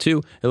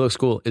 2, it looks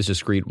cool. It's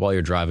discreet. While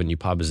you're driving, you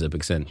pop a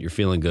Zippex in. You're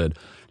feeling good.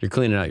 You're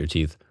cleaning out your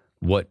teeth.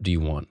 What do you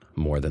want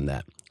more than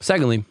that?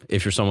 Secondly,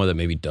 if you're someone that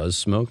maybe does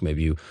smoke,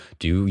 maybe you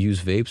do use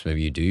vapes,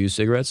 maybe you do use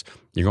cigarettes,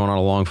 you're going on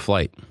a long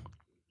flight.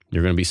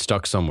 You're going to be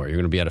stuck somewhere. You're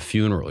going to be at a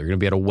funeral. You're going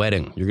to be at a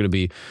wedding. You're going to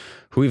be,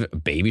 a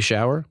baby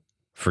shower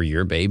for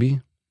your baby?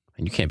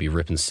 And you can't be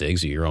ripping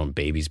cigs at your own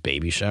baby's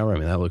baby shower. I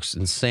mean, that looks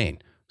insane.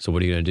 So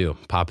what are you going to do?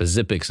 Pop a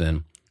Zippex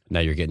in.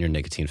 Now you're getting your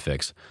nicotine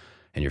fix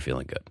and you're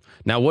feeling good.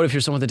 Now, what if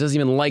you're someone that doesn't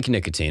even like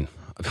nicotine?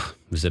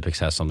 Zippex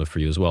has something for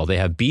you as well. They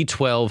have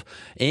B12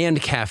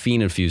 and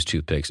caffeine-infused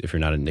toothpicks if you're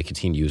not a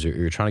nicotine user or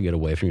you're trying to get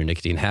away from your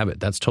nicotine habit.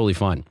 That's totally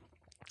fine.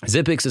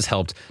 Zippex has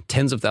helped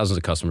tens of thousands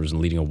of customers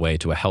in leading a way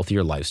to a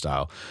healthier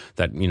lifestyle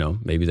that,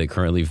 maybe they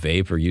currently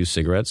vape or use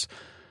cigarettes,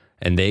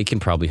 and they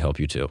can probably help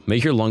you too.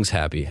 Make your lungs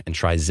happy and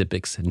try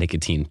Zippex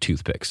nicotine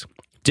toothpicks.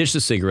 Ditch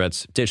the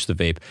cigarettes, ditch the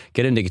vape,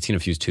 get a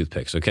nicotine-infused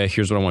toothpicks, okay?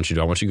 Here's what I want you to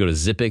do. I want you to go to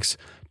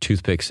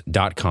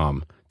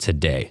zippextoothpicks.com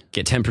today.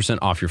 Get 10%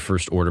 off your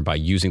first order by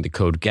using the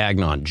code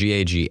GAGNON,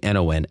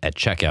 Gagnon, at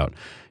checkout.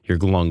 Your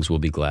lungs will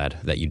be glad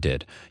that you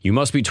did. You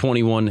must be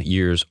 21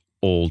 years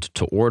old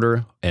to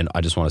order, and I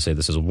just want to say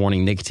this as a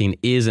warning, nicotine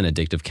is an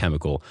addictive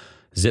chemical.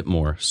 Zip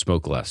more,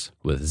 smoke less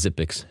with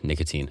Zippex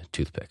nicotine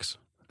toothpicks.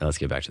 Now let's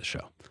get back to the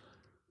show.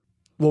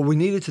 What we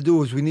needed to do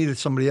was we needed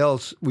somebody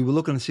else. We were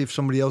looking to see if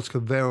somebody else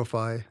could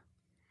verify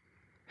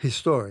his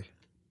story.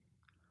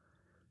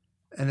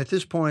 And at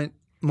this point,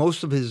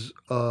 most of his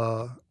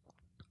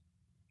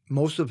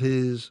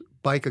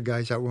biker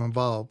guys that were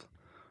involved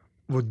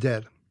were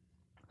dead.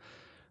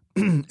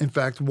 In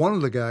fact, one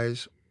of the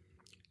guys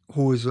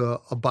who was a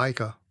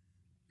biker,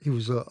 he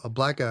was a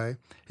black guy.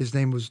 His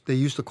name was,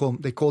 they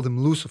called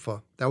him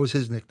Lucifer. That was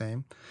his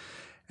nickname.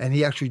 And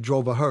he actually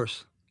drove a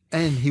hearse.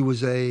 And he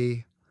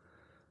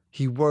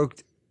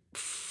worked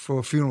for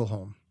a funeral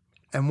home.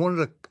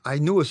 And I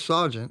knew a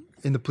sergeant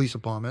in the police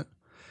department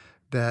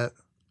that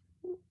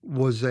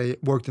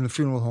worked in a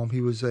funeral home.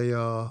 He was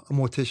a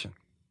mortician.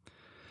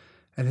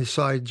 And his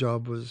side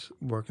job was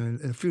working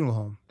in a funeral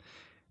home.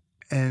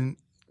 And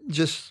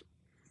just,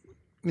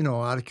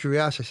 out of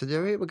curiosity, I said,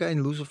 "Yeah, we have a guy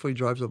named Lucifer. He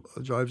drives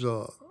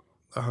a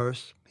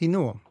hearse." He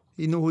knew him.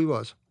 He knew who he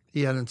was.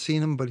 He hadn't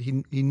seen him, but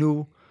he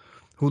knew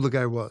who the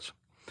guy was.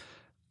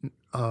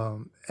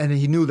 And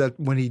he knew that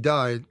when he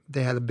died,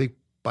 they had a big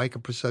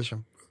biker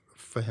procession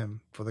for him,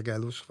 for the guy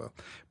Lucifer.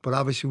 But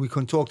obviously, we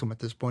couldn't talk to him at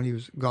this point. He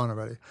was gone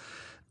already.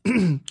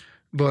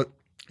 But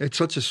it's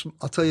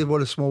I'll tell you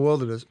what a small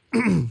world it is.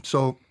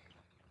 So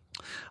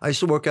I used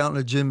to work out in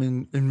a gym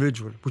in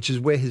Ridgewood, which is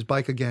where his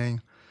biker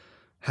gang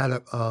had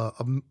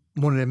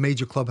one of their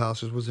major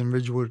clubhouses was in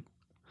Ridgewood.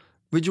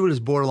 Ridgewood is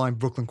borderline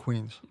Brooklyn,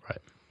 Queens.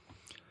 Right.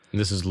 And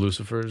this is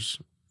Lucifer's?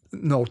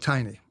 No,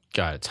 Tiny.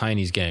 Got it.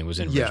 Tiny's gang was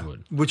in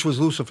Ridgewood. Which was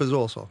Lucifer's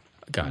also.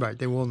 Got it. Right,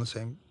 they were all in the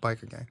same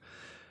biker gang.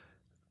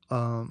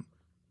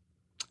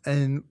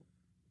 And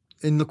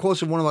in the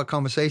course of one of our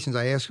conversations,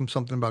 I asked him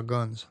something about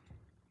guns.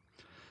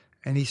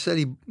 And he said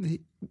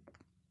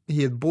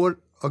he had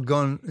bought a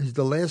gun,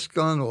 the last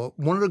gun, or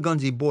one of the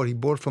guns he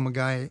bought from a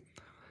guy,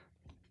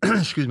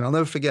 excuse me, I'll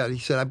never forget. He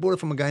said, I bought it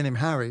from a guy named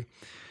Harry,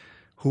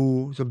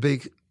 who's a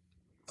big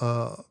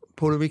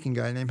Puerto Rican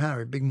guy named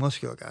Harry, big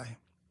muscular guy.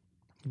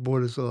 He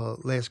bought his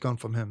last gun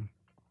from him.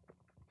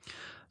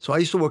 So I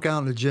used to work out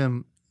in the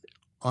gym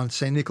on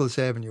St. Nicholas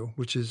Avenue,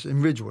 which is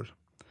in Ridgewood.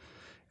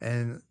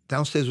 And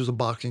downstairs was a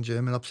boxing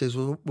gym, and upstairs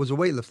was a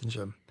weightlifting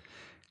gym.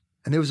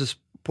 And there was this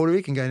Puerto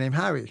Rican guy named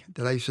Harry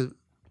that I used to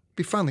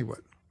be friendly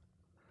with.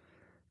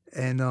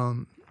 And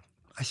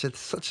I said, it's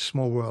such a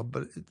small world,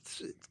 but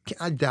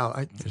I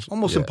doubt. It's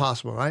almost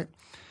impossible, right?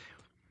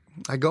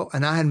 I go,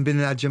 and I hadn't been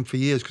in that gym for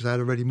years because I had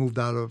already moved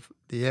out of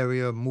the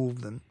area,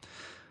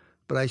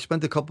 but I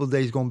spent a couple of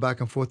days going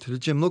back and forth to the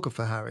gym looking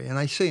for Harry, and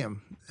I see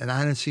him. And I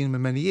hadn't seen him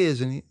in many years,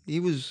 and he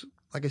was,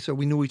 like I said,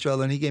 we knew each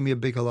other, and he gave me a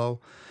big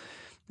hello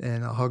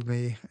and hugged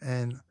me.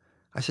 And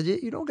I said,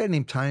 you don't got a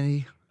name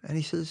Tiny? And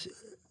he says,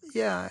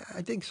 yeah,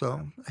 I think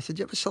so. I said,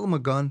 you ever sell him a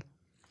gun?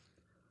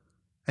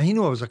 And he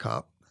knew I was a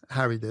cop.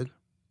 Harry did.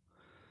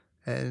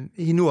 And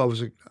he knew I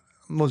wasn't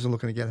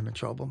looking to get him in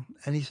trouble.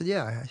 And he said,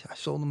 yeah, I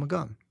sold him a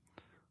gun.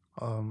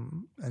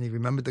 And he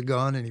remembered the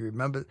gun, and he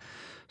remembered.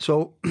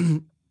 So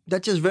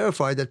that just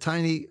verified that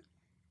Tiny,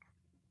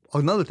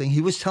 another thing, he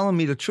was telling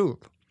me the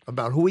truth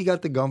about who he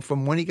got the gun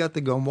from, when he got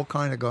the gun, what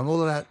kind of gun, all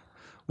of that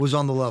was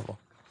on the level.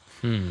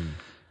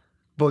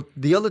 But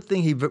the other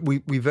thing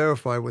we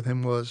verified with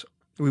him was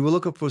we were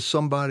looking for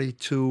somebody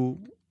to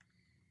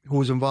who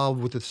was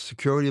involved with the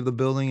security of the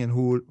building and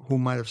who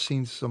might have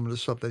seen some of the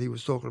stuff that he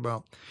was talking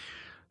about.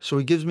 So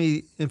he gives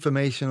me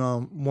information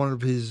on one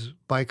of his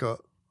biker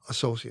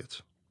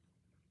associates.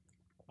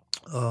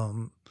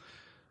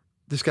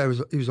 This guy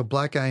he was a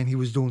black guy, and he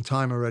was doing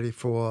time already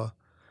for,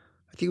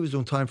 I think he was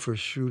doing time for a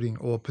shooting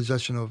or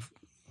possession of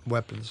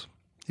weapons.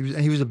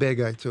 He was a bad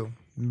guy too,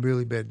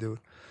 really bad dude.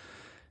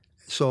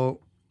 So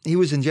he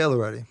was in jail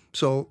already.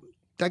 So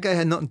that guy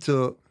had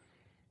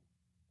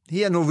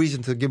he had no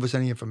reason to give us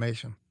any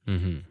information.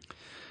 Mm-hmm.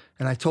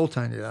 And I told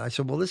Tiny that. I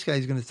said, well, this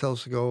guy's going to tell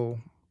us to go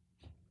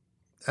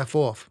F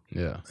off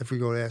if we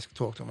go to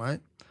talk to him, right?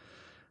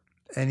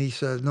 And he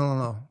said,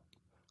 no.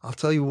 I'll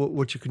tell you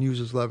what you can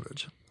use as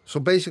leverage. So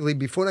basically,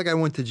 before that guy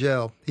went to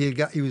jail,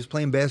 he was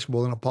playing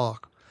basketball in a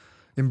park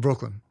in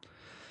Brooklyn.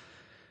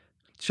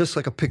 Just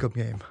like a pickup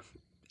game.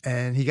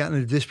 And he got in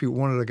a dispute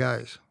with one of the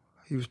guys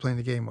he was playing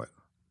the game with.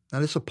 Now,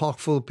 this is a park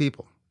full of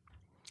people.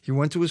 He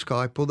went to his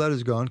car, pulled out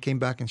his gun, came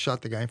back and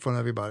shot the guy in front of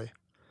everybody.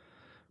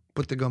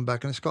 Put the gun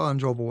back in his car and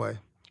drove away.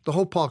 The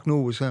whole park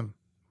knew it was him,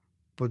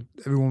 but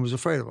everyone was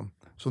afraid of him.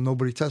 So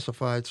nobody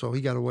testified, so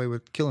he got away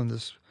with killing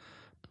this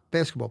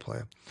basketball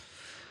player.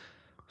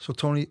 So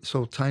Tiny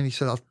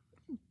said,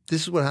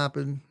 this is what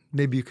happened.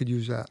 Maybe you could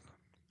use that.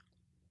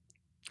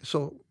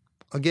 So,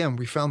 again,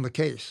 we found the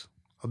case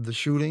of the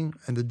shooting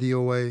and the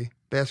DOA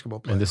basketball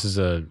player. And this is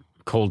a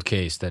cold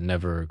case that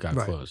never got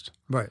closed.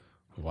 Right.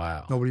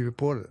 Wow. Nobody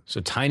reported it.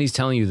 So Tiny's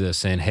telling you this,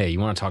 saying, hey, you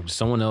want to talk to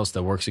someone else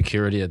that works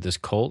security at this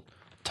cult?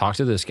 Talk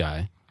to this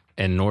guy.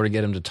 And in order to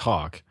get him to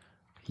talk,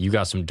 you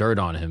got some dirt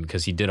on him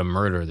because he did a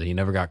murder that he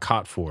never got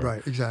caught for.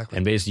 Right, exactly.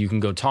 And basically you can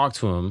go talk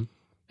to him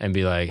and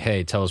be like,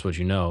 hey, tell us what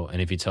you know.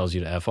 And if he tells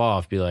you to F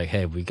off, be like,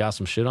 hey, we got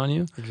some shit on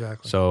you.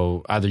 Exactly.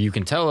 So either you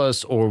can tell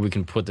us or we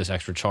can put this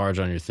extra charge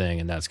on your thing,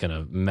 and that's going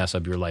to mess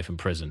up your life in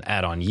prison.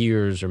 Add on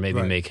years or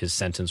maybe make his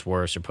sentence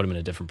worse or put him in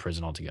a different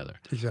prison altogether.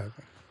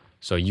 Exactly.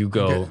 So you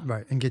go...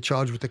 And get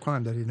charged with the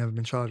crime that he'd never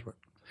been charged with.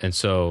 And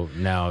so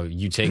now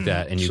you take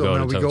that and you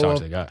go to talk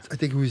to the guy. I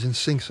think he was in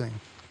Sing Sing,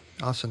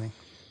 Ossining.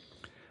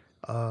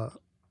 I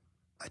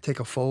take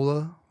a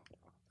folder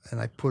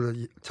and I put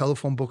a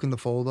telephone book in the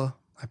folder.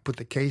 I put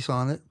the case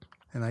on it,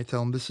 and I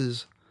tell him, this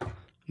is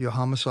your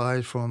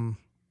homicide from,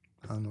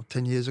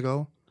 10 years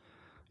ago.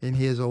 And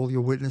here's all your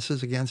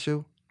witnesses against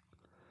you.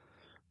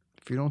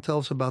 If you don't tell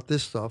us about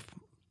this stuff,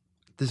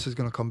 this is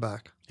going to come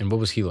back. And what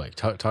was he like?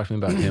 Talk to me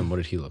about him. What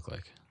did he look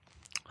like?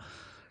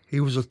 He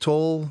was a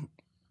tall,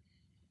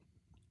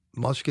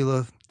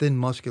 thin,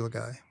 muscular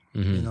guy.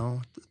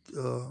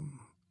 Mm-hmm.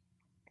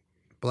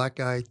 Black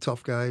guy,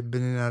 tough guy,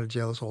 been in and out of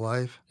jail his whole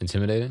life.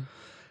 Intimidating?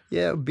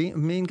 Yeah,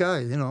 mean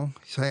guy,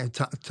 He's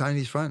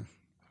Tiny's friend.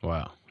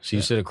 Wow. So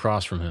you sit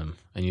across from him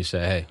and you say,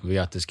 hey, we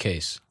got this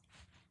case.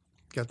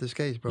 Got this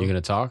case, bro. You going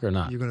to talk or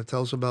not? You're going to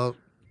tell us about,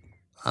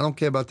 I don't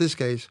care about this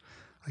case.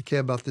 I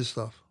care about this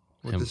stuff,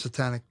 the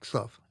satanic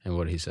stuff. And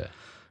what did he say?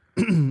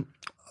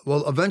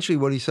 Well, eventually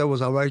what he said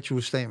was, I'll write you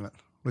a statement,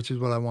 which is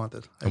what I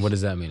wanted. And what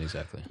does that mean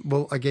exactly?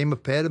 Well, I gave him a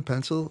pad and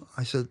pencil.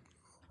 I said,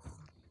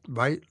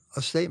 write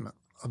a statement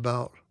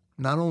about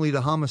not only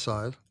the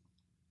homicide,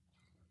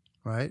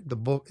 right? The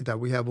book that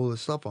we have all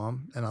this stuff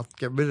on, and I'll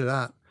get rid of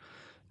that,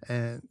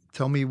 and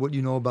tell me what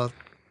you know about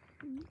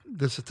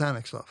the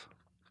satanic stuff.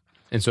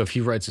 And so if he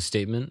writes a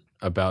statement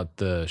about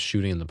the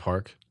shooting in the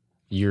park,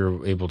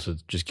 you're able to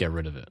just get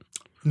rid of it?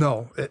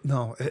 No.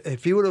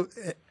 If he would have,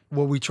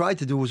 what we tried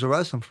to do was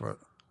arrest him for it.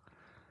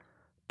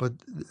 But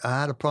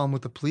I had a problem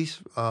with the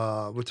police,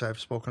 which I've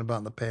spoken about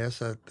in the past,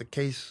 that the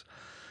case,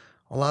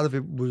 a lot of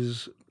it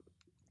was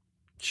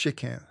shit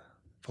can,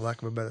 for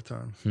lack of a better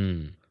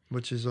term.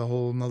 Which is a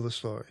whole nother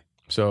story.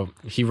 So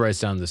he writes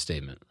down the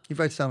statement. He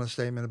writes down a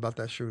statement about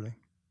that shooting.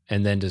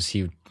 And then does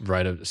he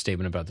write a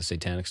statement about the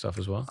satanic stuff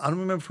as well? I don't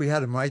remember if we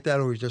had him write that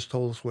or he just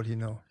told us what he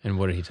knew. And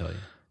what did he tell you?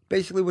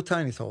 Basically what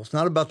Tiny told us.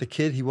 Not about the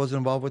kid. He wasn't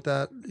involved with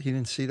that. He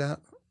didn't see that.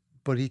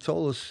 But he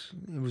told us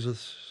it was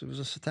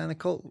a satanic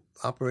cult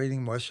operating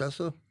in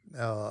Westchester.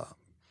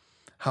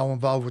 How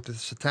involved with the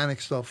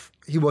satanic stuff.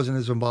 He wasn't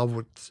as involved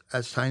with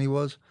as Tiny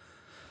was.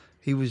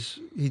 He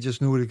just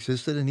knew it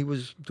existed, and he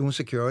was doing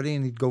security,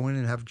 and he'd go in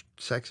and have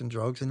sex and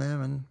drugs in there,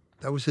 and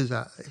that was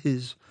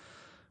his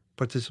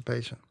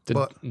participation.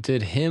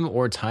 Did him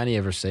or Tiny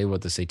ever say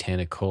what the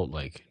satanic cult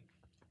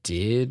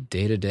did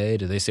day to day?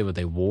 Did they say what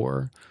they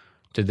wore?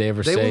 Did they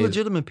ever say they were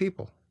legitimate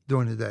people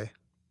during the day?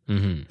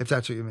 Mm-hmm. If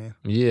that's what you mean.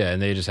 Yeah,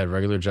 and they just had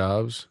regular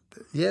jobs.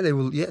 Yeah, they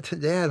were. Yeah,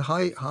 they had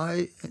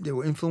high. They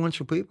were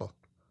influential people.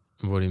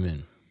 What do you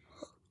mean?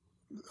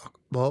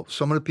 Well,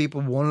 some of the people,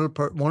 one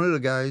of the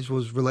guys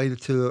was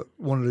related to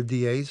one of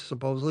the DAs,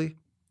 supposedly,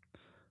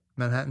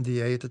 Manhattan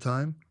DA at the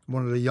time.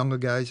 One of the younger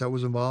guys that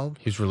was involved.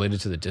 He was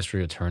related to the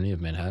district attorney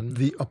of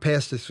Manhattan? A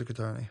past district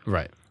attorney.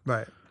 Right.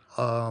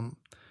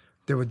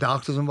 There were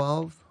doctors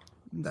involved.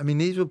 I mean,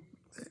 these were,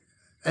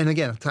 and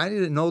again, Tiny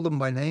didn't know them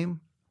by name,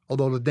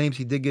 although the names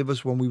he did give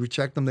us when we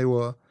checked them, they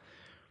were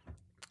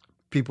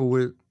people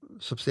with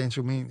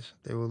substantial means.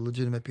 They were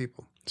legitimate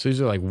people. So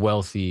these are like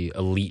wealthy,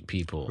 elite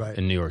people Right.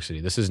 in New York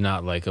City. This is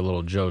not like a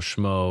little Joe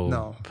Schmo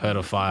No.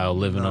 pedophile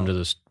living No. under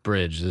this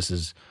bridge. This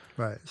is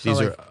Right. It's these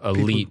not are like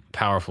elite, people,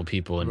 powerful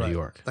people in New right.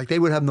 York. Like they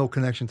would have no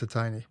connection to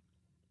Tiny,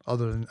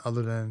 other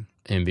than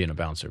Him being a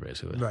bouncer,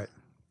 basically. right.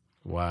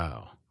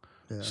 Wow.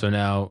 Yeah. So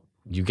now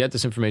you get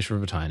this information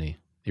from Tiny.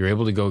 You're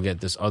able to go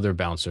get this other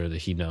bouncer that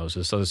he knows,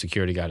 this other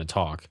security guy to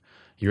talk.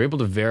 You're able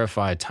to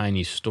verify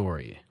Tiny's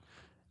story.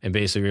 And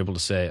basically you're able to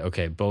say,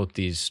 okay, both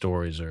these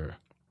stories or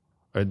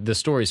the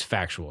story's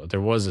factual. There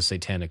was a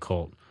satanic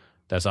cult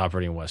that's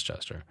operating in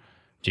Westchester.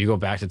 Do you go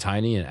back to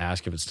Tiny and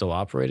ask if it's still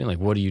operating? Like,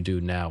 what do you do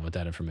now with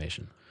that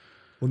information?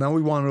 Well, now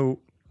what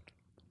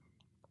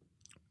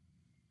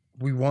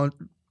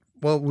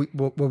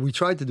we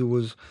tried to do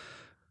was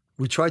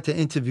we tried to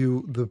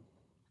interview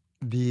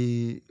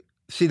the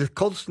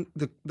cult.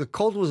 The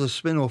cult was a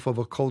spinoff of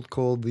a cult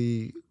called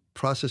the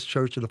Process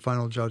Church of the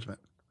Final Judgment.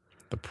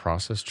 The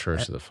Process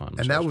Church of the Final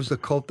And that was the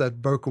cult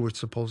that Berkowitz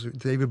supposedly,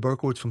 David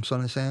Berkowitz from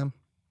Son of Sam,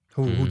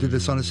 who did the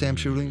Son of Sam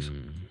shootings.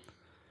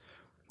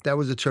 That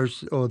was the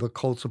church or the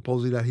cult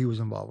supposedly that he was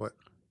involved with.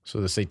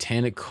 So the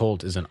satanic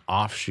cult is an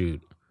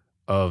offshoot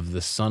of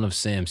the Son of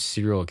Sam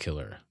serial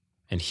killer,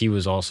 and he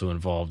was also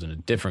involved in a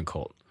different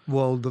cult.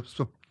 Well,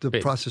 the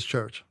Process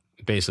Church.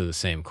 Basically the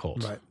same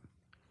cult. Right.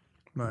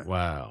 Right.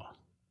 Wow.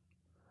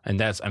 And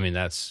that's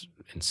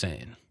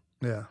insane.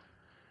 Yeah.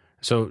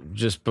 So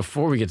just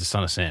before we get to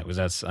Son of Sam, because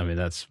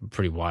that's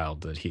pretty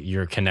wild that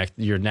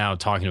you're now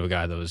talking to a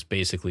guy that was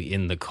basically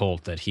in the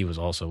cult that he was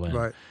also in.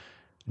 Right.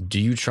 Do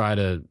you try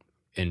to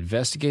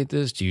investigate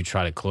this? Do you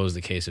try to close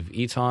the case of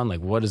Eton? Like,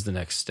 what is the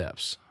next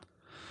steps?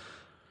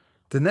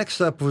 The next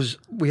step was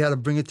we had to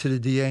bring it to the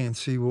DA and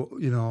see what,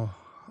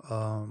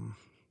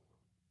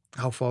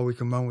 how far we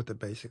can run with it,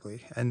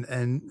 basically.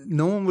 And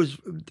no one was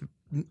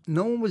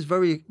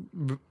very,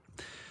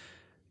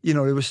 it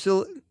was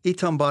still,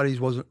 Eton bodies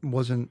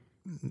wasn't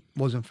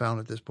found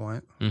at this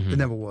point. Mm-hmm. It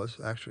never was,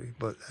 actually,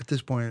 but at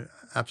this point, it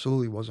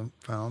absolutely wasn't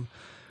found.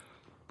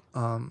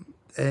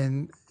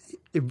 And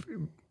it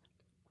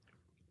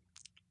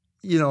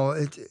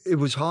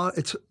was hard.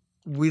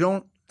 We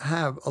don't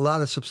have a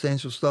lot of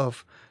substantial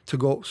stuff to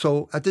go.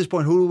 So at this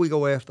point, who do we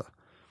go after?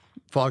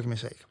 For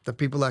argument's sake, the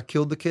people that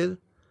killed the kid,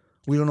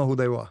 we don't know who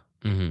they were,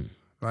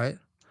 right?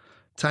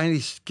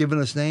 Tiny's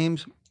giving us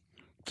names.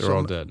 They're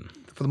all dead.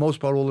 For the most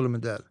part, all of them are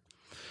dead.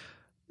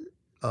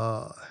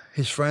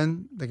 His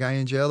friend, the guy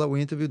in jail that we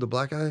interviewed, the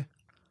black guy,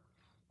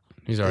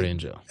 he's already in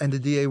jail. And the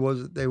DA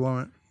they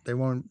weren't,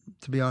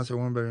 to be honest, they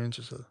weren't very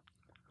interested.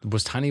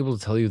 Was Tiny able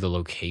to tell you the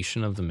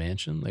location of the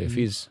mansion? Like if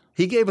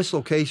he gave us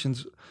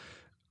locations,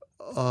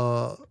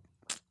 not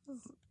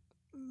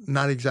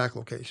exact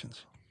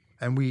locations,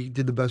 and we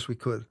did the best we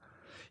could.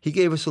 He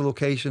gave us a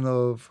location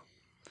of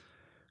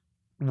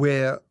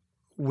where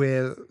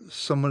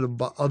some of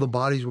the other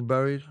bodies were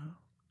buried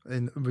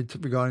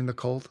regarding the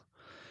cult,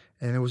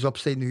 and it was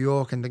upstate New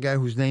York. And the guy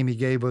whose name he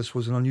gave us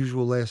was an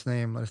unusual last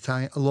name,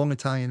 a long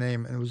Italian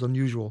name, and it was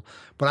unusual.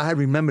 But I had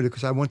remembered it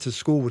because I went to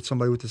school with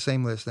somebody with the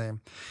same last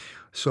name.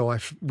 So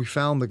we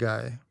found the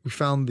guy. We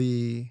found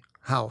the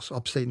house,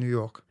 upstate New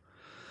York,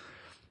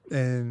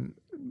 and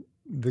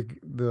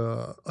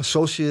the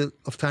associate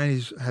of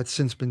Tiny's had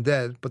since been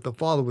dead, but the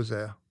father was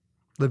there,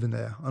 living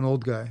there, an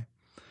old guy.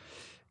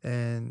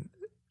 And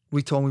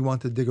we told him we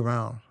wanted to dig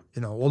around,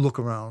 or look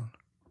around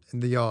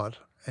in the yard,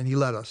 and he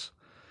let us.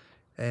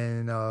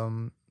 And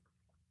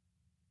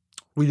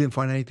we didn't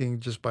find anything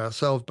just by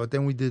ourselves, but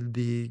then we did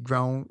the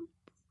ground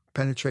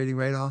penetrating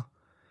radar,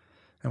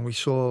 and we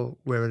saw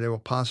where there were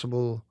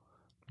possible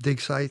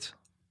dig sites,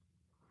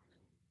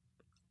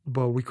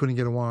 but we couldn't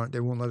get a warrant.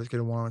 They wouldn't let us get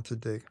a warrant to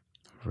dig.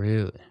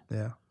 Really?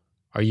 Yeah.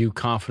 Are you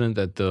confident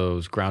that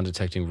those ground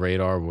detecting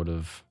radar would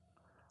have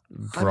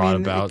brought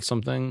about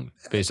something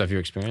based off your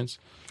experience?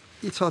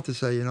 It's hard to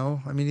say,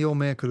 the old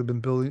man could have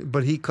been building,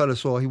 but he cut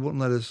us off. He wouldn't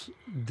let us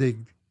dig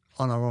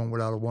on our own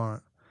without a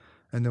warrant,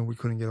 and then we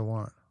couldn't get a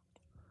warrant.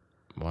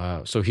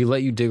 Wow. So he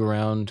let you dig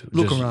around? He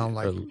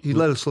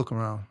let us look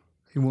around.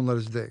 He wouldn't let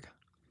us dig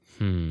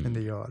in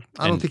the yard.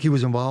 I don't think he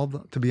was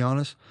involved, to be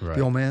honest, the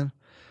old man.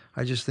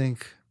 I just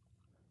think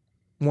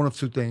one of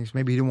two things.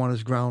 Maybe he didn't want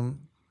his ground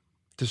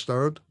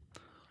disturbed,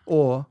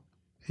 or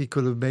he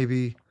could have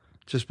maybe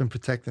just been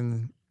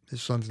protecting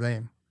his son's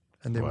name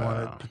and didn't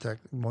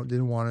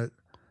want it,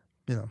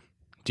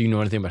 Do you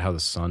know anything about how the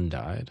son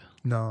died?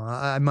 No,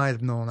 I might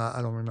have known.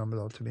 I don't remember,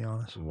 though, to be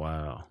honest.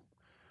 Wow.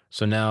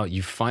 So now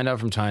you find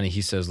out from Tiny,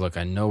 he says, look,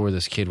 I know where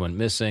this kid went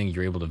missing.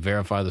 You're able to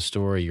verify the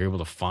story. You're able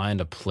to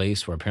find a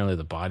place where apparently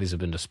the bodies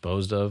have been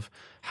disposed of.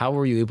 How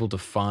were you able to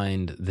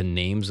find the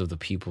names of the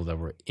people that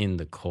were in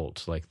the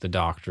cult, like the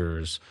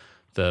doctors,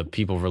 the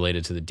people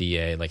related to the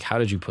DA? Like, how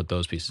did you put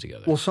those pieces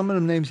together? Well, some of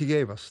the names he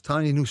gave us.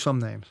 Tiny knew some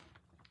names.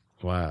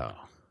 Wow.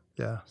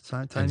 Yeah.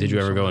 Tiny and did you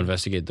ever go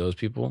investigate those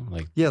people?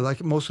 Yeah,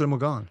 like most of them were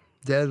gone.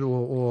 Dead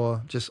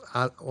or just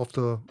out, off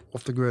the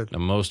grid. Now,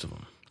 most of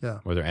them. Yeah.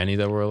 Were there any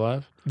that were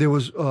alive? There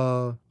was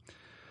a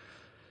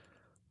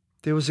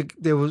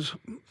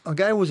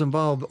guy who was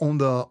involved,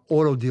 owned the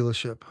auto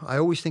dealership. I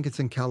always think it's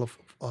in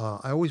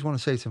I always want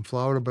to say it's in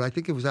Florida, but I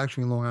think it was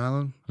actually in Long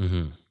Island.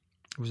 Mm-hmm.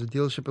 It was a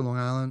dealership in Long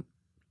Island,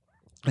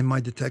 and my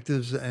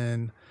detectives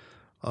went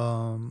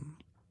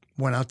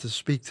out to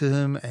speak to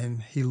him,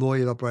 and he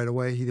lawyered up right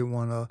away. He didn't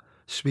want to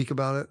speak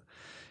about it,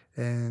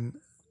 and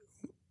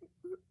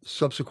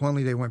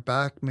subsequently they went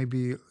back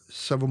maybe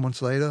several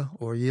months later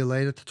or a year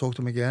later to talk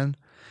to him again,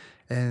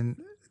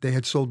 and they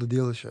had sold the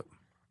dealership.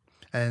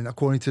 And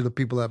according to the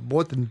people that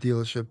bought the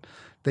dealership,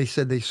 they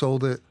said they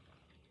sold it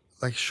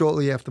like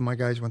shortly after my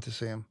guys went to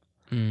see him.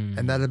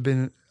 And that had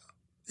been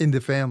in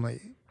the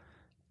family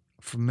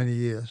for many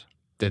years.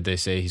 Did they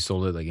say he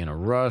sold it like in a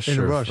rush? In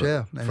a rush, for,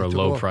 yeah. And for a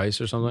low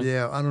price or something?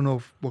 Yeah, I don't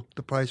know what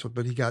the price was,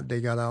 but they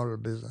got out of the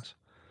business.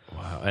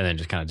 Wow. And then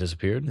just kind of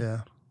disappeared?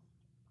 Yeah.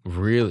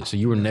 Really? So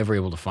you were never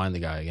able to find the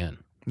guy again?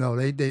 No,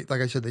 they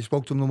like I said, they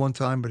spoke to him the one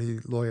time, but he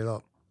lawyered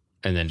up.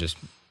 And then just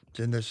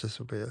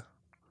disappeared.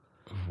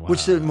 Wow.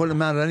 Which wouldn't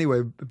matter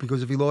anyway,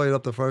 because if he lawyered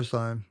up the first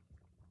time,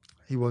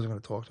 he wasn't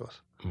going to talk to us.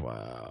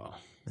 Wow.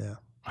 Yeah.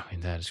 I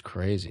mean, that is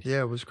crazy.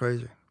 Yeah, it was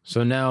crazy.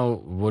 So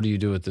now, what do you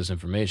do with this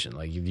information?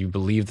 Like, you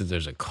believe that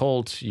there's a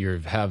cult. You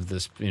have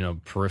this,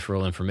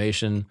 peripheral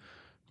information.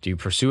 Do you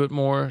pursue it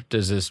more?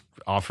 Does this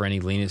offer any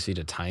leniency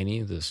to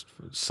Tiny, this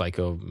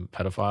psycho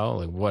pedophile?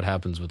 Like, what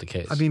happens with the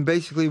case? I mean,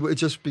 basically, it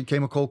just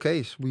became a cold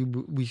case. We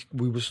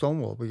were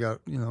stonewalled. We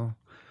got,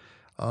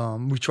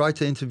 we tried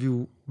to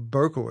interview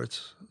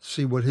Berkowitz,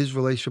 see what his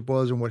relationship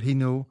was and what he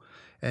knew,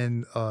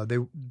 and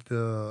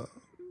the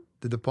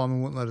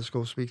department wouldn't let us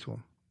go speak to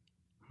him.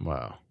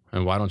 Wow.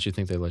 And why don't you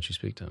think they let you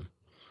speak to him?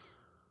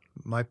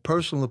 My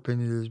personal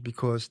opinion is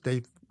because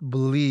they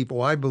believe,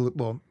 I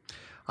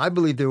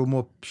believe there were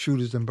more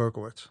shooters than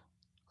Berkowitz.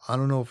 I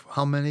don't know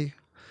how many,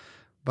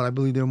 but I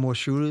believe there were more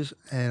shooters,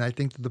 and I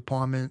think the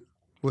department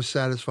was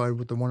satisfied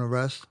with the one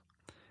arrest,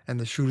 and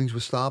the shootings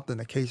were stopped, and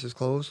the case is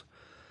closed.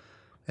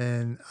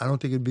 And I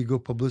don't think it'd be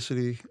good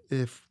publicity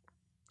if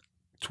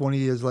 20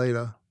 years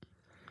later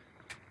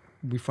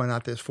we find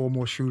out there's 4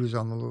 more shooters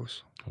on the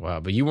loose.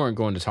 Wow, but you weren't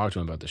going to talk to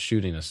him about the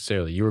shooting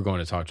necessarily. You were going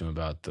to talk to him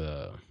about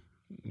the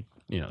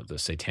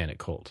satanic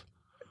cult.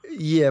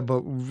 Yeah, but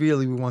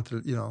really we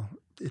wanted to,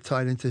 it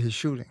tied into his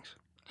shootings.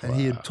 And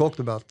he had talked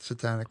about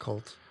satanic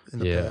cults in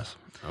the past.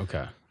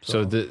 Okay.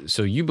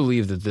 So you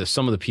believe that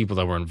some of the people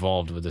that were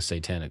involved with the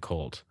satanic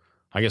cult,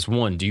 I guess,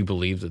 one, do you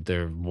believe that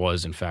there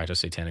was, in fact, a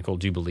satanic cult?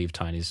 Do you believe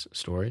Tiny's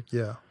story?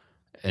 Yeah.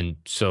 And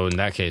so in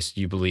that case,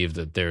 you believe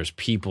that there's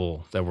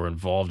people that were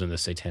involved in the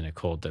satanic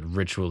cult that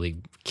ritually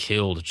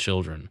killed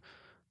children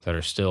that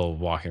are still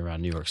walking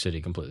around New York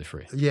City completely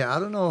free. Yeah, I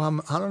don't know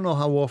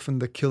how often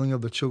the killing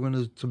of the children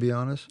is, to be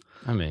honest.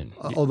 I mean,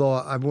 although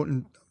I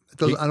wouldn't,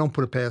 I don't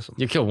put it past them.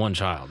 You kill one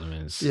child. I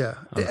mean, yeah.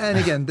 And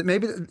again,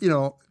 maybe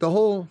the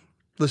whole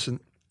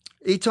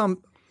Eton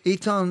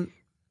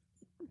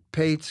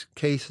Pate's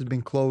case has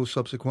been closed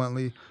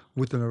subsequently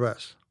with an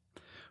arrest.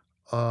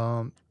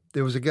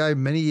 There was a guy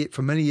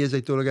for many years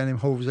they thought a guy named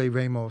Jose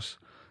Ramos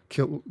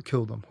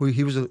killed him.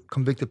 He was a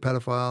convicted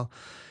pedophile.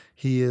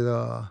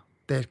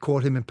 They had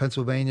caught him in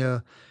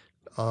Pennsylvania,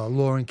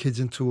 luring kids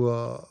into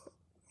a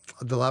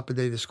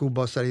dilapidated school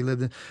bus that he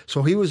lived in.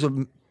 So his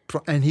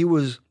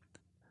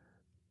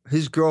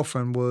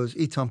girlfriend was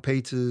Eton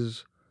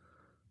Pate's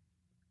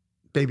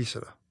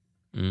babysitter.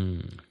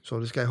 So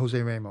this guy,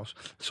 Jose Ramos.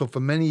 So for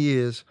many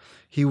years,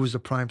 he was the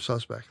prime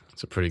suspect.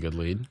 It's a pretty good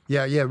lead.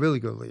 Yeah, really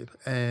good lead.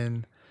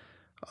 And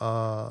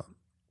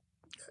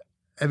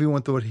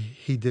everyone thought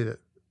he did it.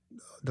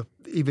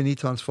 Even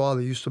Eton's father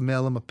used to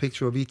mail him a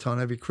picture of Eton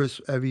every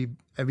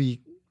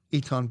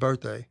Eton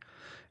birthday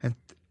and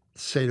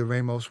say to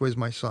Ramos, "Where's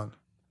my son?"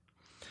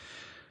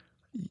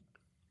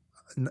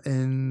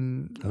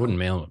 And I wouldn't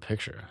mail him a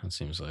picture. That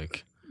seems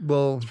like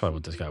that's probably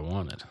what this guy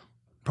wanted.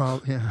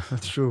 Probably, yeah,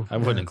 that's true. I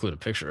wouldn't include a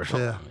picture at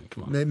all. Yeah, I mean,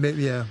 come on.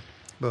 Maybe, yeah,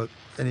 but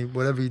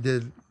whatever he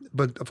did,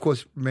 but of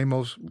course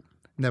Ramos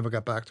never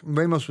got back to him.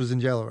 Ramos was in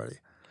jail already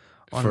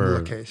on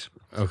another case,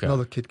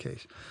 another kid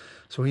case.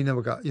 So he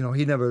never got, and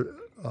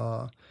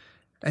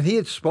he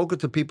had spoken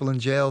to people in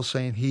jail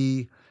saying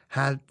he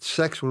had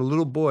sex with a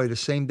little boy the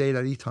same day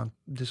that Eton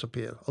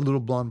disappeared, a little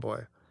blonde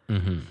boy.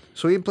 Mm-hmm.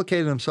 So he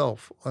implicated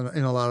himself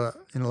in a lot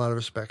of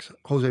respects.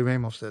 Jose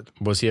Ramos did.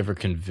 Was he ever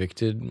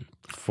convicted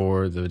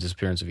for the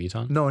disappearance of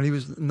Eton? No, and he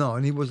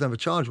was never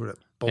charged with it.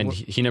 But and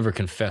he never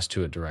confessed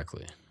to it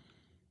directly.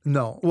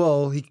 No,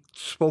 well, he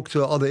spoke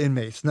to other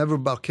inmates, never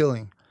about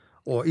killing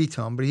or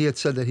Eton, but he had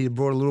said that he had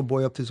brought a little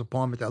boy up to his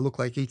apartment that looked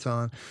like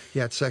Eton. He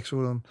had sex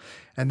with him,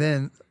 and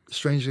then,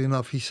 strangely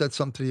enough, he said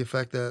something to the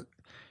effect that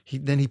he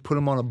put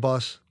him on a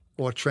bus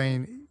or a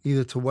train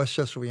either to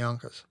Westchester or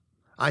Yonkers.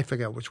 I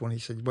forget which one he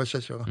said,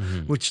 Westchester,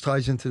 which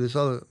ties into this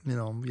other,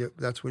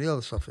 that's where the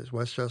other stuff is,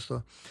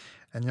 Westchester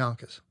and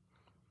Yonkers.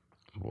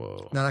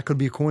 Whoa. Now, that could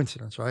be a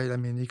coincidence, right? I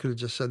mean, he could have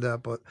just said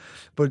that, but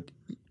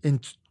in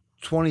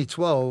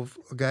 2012,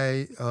 a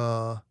guy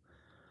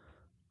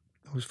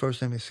whose first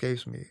name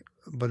escapes me,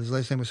 but his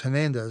last name was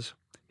Hernandez,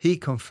 he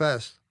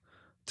confessed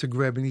to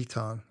grabbing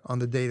Eton on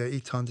the day that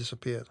Eton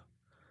disappeared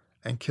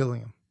and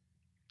killing him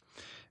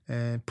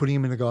and putting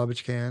him in a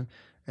garbage can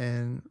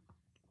and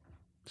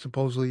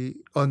supposedly,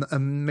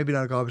 maybe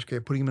not a garbage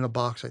can, putting him in a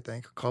box, I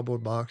think, a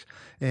cardboard box.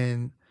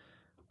 And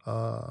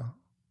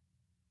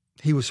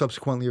he was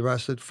subsequently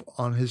arrested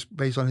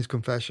based on his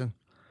confession.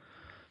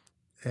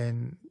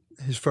 And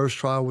his first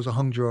trial was a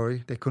hung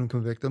jury. They couldn't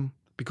convict him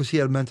because he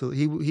had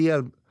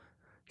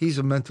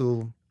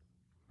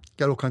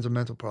got all kinds of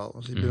mental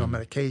problems. He's been on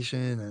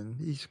medication, and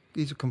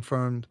he's a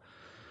confirmed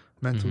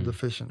mental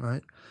deficient,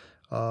 right?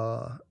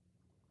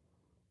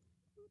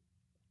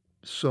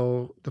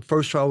 So the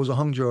first trial was a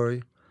hung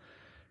jury,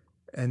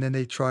 and then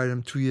they tried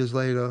him 2 years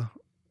later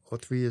or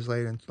 3 years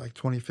later in like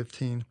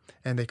 2015,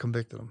 and they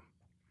convicted him.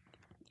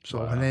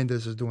 So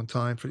Hernandez is doing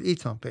time for the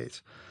Eton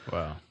Pates.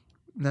 Wow.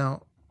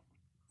 Now,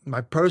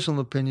 my personal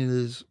opinion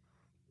is,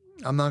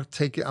 I'm not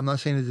saying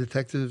the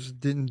detectives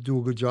didn't do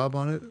a good job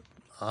on it.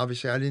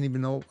 Obviously, I didn't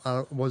even know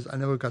I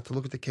never got to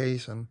look at the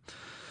case, and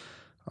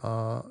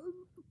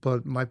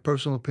but my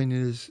personal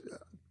opinion is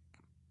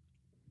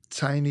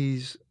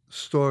Tiny's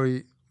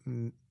story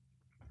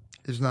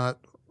is not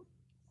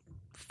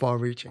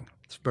far-reaching.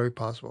 It's very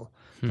possible.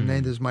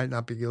 Hernandez might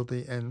not be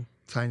guilty, and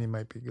Tiny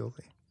might be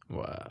guilty.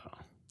 Wow.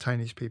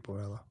 Tiny's people,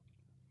 rather.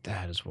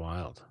 That is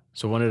wild.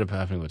 So what ended up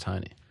happening with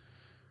Tiny?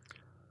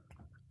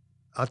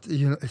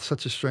 It's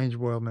such a strange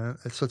world, man.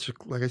 It's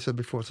like I said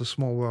before, it's a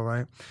small world,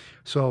 right?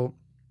 So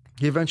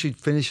he eventually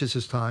finishes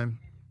his time,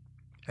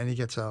 and he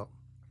gets out.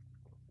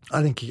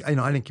 I didn't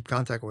keep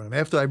contact with him.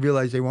 After I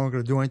realized they weren't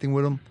going to do anything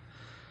with him,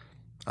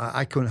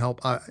 I couldn't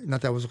help.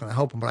 Not that I was going to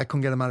help him, but I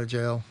couldn't get him out of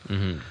jail.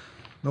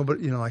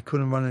 Nobody, I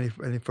couldn't run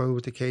any further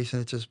with the case,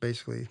 and it just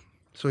basically.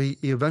 So he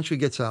eventually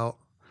gets out,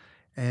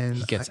 and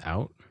he gets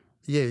out.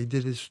 Yeah, he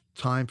did his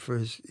time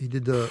he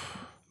did the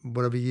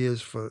whatever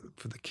years for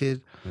the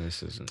kid.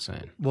 This is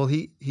insane. Well,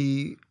 he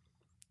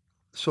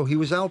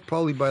was out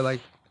probably by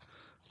like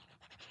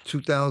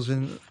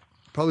 2000,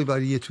 probably by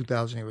the year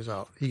 2000 he was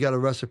out. He got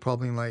arrested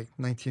probably in like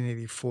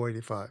 1984,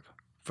 85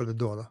 for the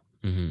daughter.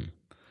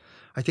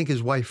 I think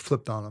his wife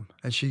flipped on him,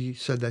 and she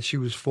said that she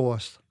was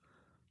forced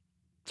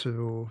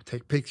to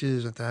take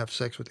pictures and to have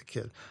sex with the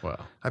kid.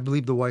 Wow. I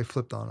believe the wife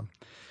flipped on him.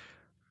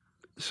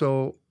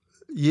 So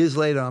years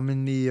later, I'm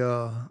in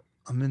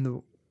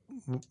the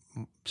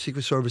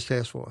Secret Service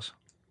task force.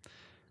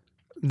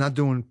 Not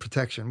doing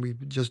protection, we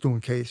just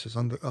doing cases,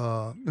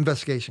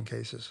 investigation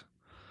cases.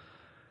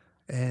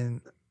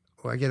 And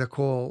I get a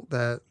call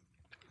that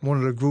one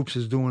of the groups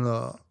is doing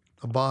a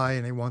buy,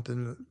 and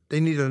they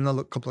needed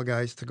another couple of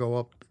guys to go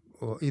up,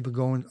 or either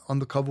going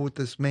undercover with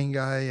this main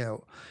guy.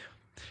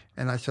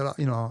 And I said,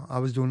 I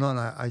was doing nothing.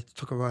 I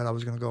took a ride. I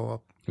was going to go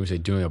up. When you say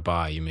doing a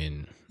buy, you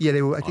mean? Yeah,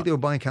 I think they were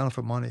buying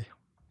counterfeit money.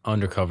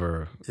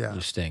 Undercover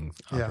sting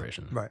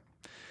operation. Yeah, right.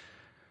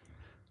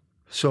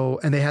 So,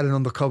 and they had an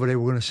undercover they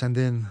were going to send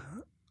in.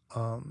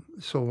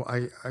 So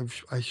I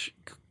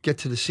get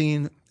to the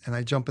scene, and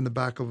I jump in the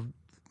back of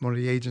one of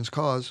the agent's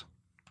cars,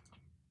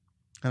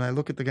 and I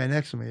look at the guy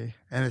next to me,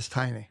 and it's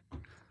Tiny.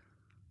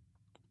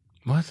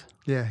 What?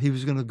 Yeah, he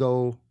was going to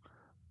go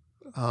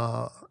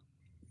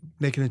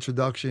make an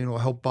introduction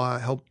or help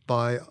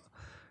buy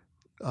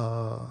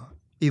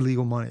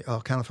illegal money,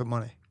 counterfeit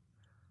money.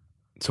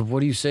 So what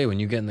do you say when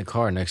you get in the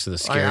car next to the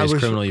scariest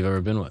criminal you've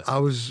ever been with?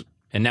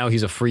 And now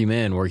he's a free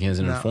man working as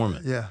an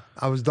informant. Yeah,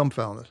 I was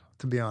dumbfounded,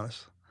 to be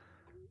honest.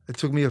 It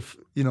took me a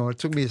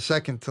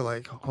second to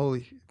like,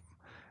 holy.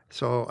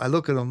 So I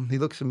look at him, he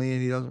looks at me,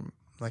 and he doesn't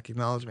like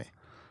acknowledge me.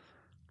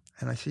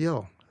 And I say,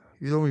 yo,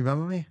 you don't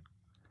remember me?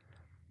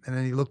 And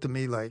then he looked at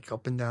me like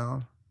up and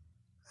down.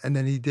 And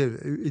then he did.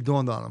 It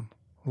dawned on him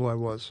who I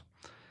was.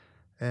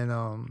 And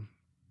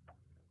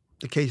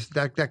the case,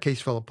 that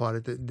case fell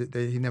apart.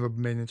 He never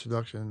made an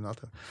introduction and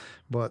nothing.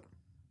 But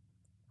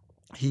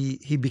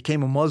he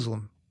became a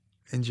Muslim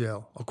in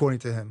jail, according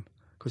to him,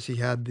 because he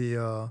had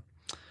the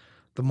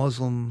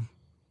Muslim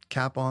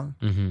cap on.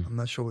 I'm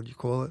not sure what you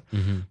call it.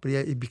 But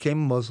he became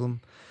a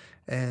Muslim,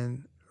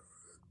 and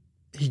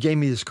he gave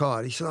me his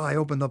card. He said, I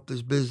opened up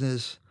this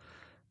business,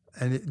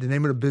 and the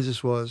name of the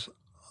business was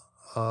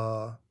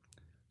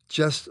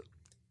Just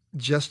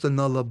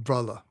Another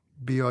Brother,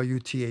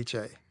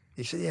 Brutha.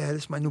 He said, yeah,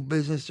 this is my new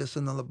business, Just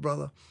Another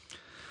Brother.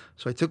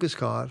 So I took his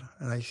card,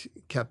 and I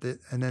kept it,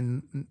 and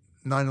then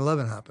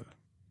 9/11 happened.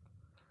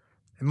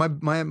 And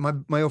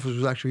my office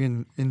was actually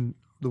in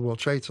the World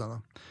Trade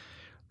Center.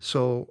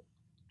 So,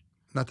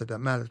 not that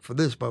mattered for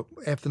this, but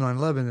after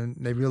 9/11, and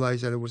they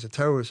realized that it was a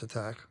terrorist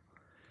attack,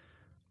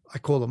 I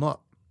called them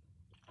up.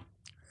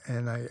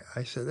 And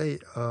I said, hey,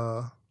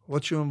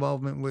 what's your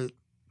involvement with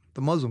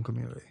the Muslim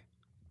community?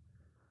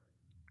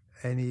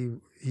 And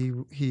he's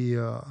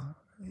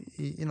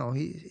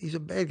a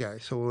bad guy.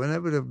 So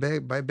whenever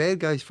bad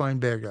guys find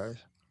bad guys,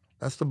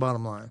 that's the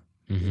bottom line.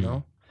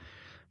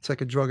 It's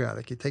like a drug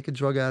addict. You take a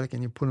drug addict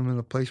and you put him in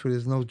a place where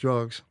there's no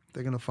drugs,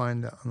 they're gonna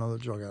find another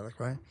drug addict,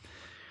 right?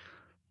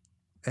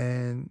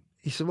 And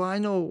he said, well, I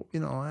know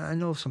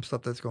some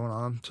stuff that's going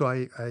on. So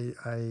I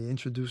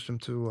introduced him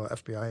to an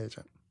FBI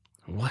agent.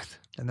 What?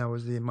 And that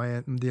was the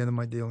end of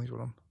my dealings with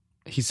him.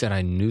 He said,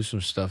 I knew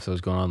some stuff that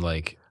was going on,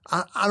 like...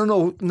 I don't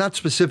know, not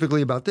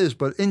specifically about this,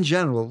 but in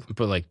general.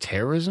 But like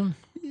terrorism?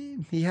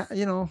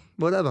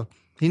 whatever.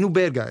 He knew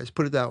bad guys,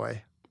 put it that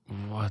way.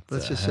 What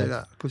Let's just say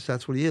that, because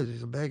that's what he is.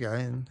 He's a bad guy,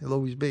 and he'll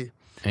always be.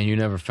 And you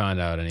never found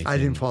out anything? I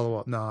didn't follow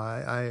up.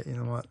 No, you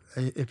know what?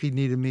 If he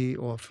needed me,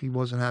 or if he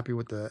wasn't happy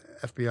with the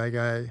FBI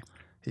guy,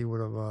 he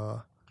would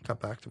have got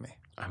back to me.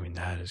 I mean,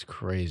 that is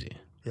crazy.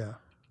 Yeah.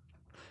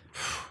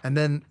 And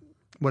then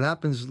what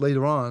happens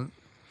later on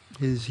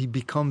is he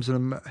becomes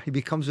an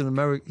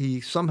American.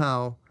 He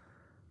somehow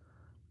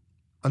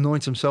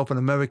anoints himself an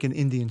American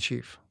Indian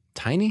chief.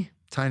 Tiny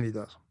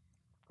does.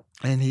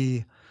 And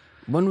he...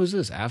 When was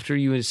this? After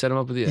you set him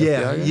up with the FBI?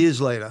 Yeah,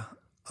 years later.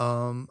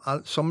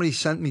 Somebody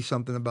sent me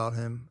something about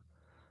him,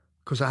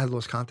 because I had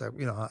lost contact.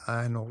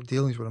 I had no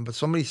dealings with him, but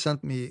somebody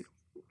sent me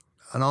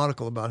an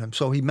article about him.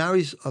 So he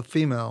marries a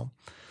female,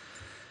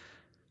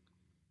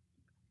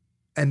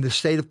 and the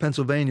state of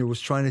Pennsylvania was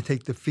trying to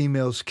take the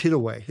female's kid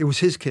away. It was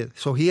his kid.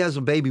 So he has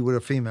a baby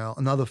with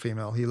another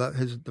female.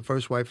 The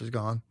first wife is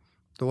gone,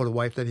 the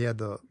wife that he had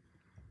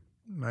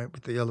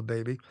with the other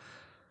baby.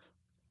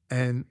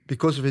 And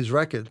because of his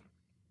record,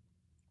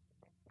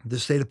 the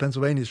state of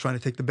Pennsylvania is trying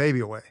to take the baby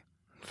away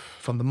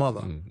from the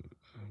mother.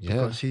 Yeah.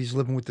 Because he's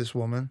living with this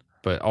woman.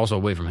 But also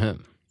away from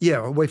him. Yeah,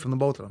 away from the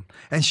both of them.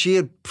 And she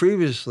had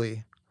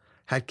previously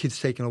had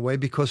kids taken away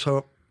because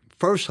her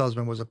first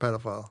husband was a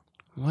pedophile.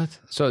 What?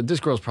 So this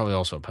girl's probably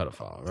also a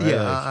pedophile, right?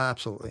 Yeah,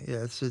 absolutely.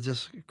 Yeah, it's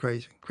just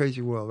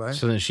crazy world, right?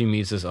 So then she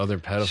meets this other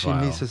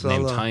pedophile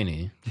named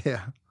Tiny.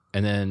 Yeah.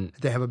 And then...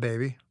 They have a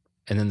baby.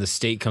 And then the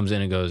state comes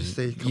in and goes,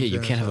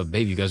 you can't have a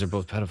baby. You guys are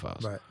both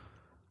pedophiles. Right.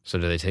 So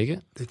did they take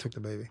it? They took the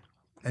baby.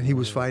 And he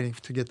was fighting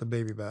to get the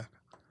baby back.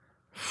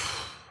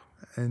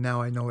 And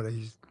now I know that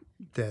he's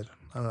dead.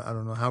 I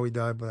don't know how he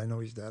died, but I know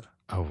he's dead.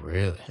 Oh,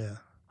 really? Yeah.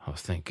 Oh,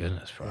 thank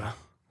goodness, bro. Yeah.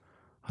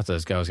 I thought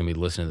this guy was going to be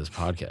listening to this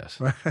podcast.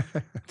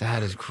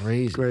 That is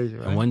crazy. Crazy,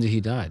 right? And when did he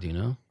die? Do you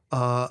know?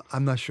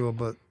 I'm not sure,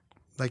 but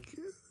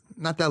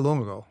not that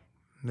long ago.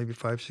 Maybe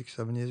 5, 6,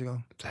 7 years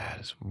ago. That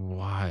is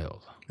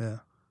wild. Yeah.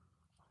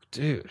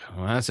 Dude,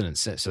 well, that's an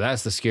insane. So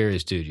that's the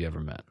scariest dude you ever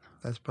met.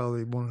 That's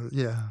probably one of the,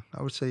 yeah,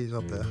 I would say he's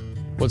up there.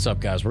 What's up,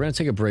 guys? We're going to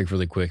take a break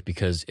really quick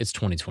because it's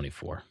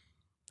 2024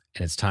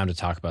 and it's time to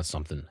talk about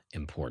something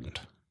important.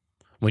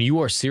 When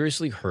you are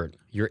seriously hurt,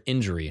 your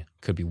injury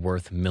could be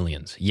worth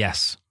millions.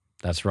 Yes,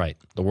 that's right.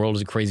 The world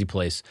is a crazy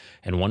place,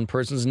 and one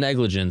person's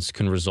negligence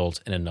can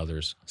result in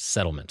another's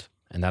settlement.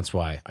 And that's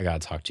why I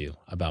got to talk to you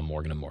about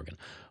Morgan & Morgan.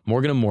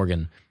 Morgan &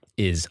 Morgan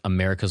is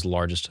America's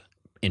largest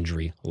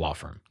injury law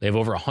firm. They have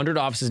over 100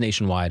 offices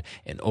nationwide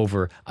and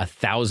over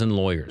 1,000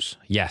 lawyers.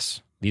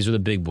 Yes, these are the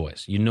big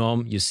boys. You know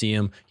them, you see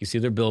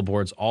their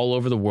billboards all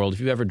over the world. If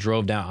you ever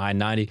drove down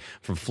I-90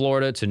 from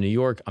Florida to New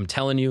York, I'm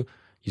telling you,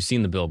 you've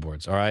seen the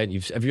billboards, all right?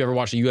 Have you ever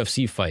watched a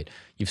UFC fight?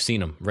 You've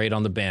seen them right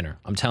on the banner.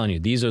 I'm telling you,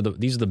 these are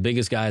the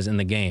biggest guys in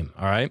the game,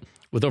 all right?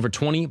 With over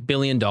 $20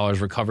 billion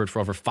recovered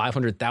for over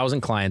 500,000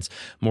 clients,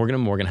 Morgan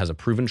 & Morgan has a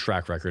proven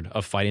track record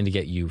of fighting to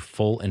get you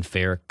full and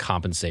fair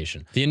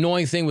compensation. The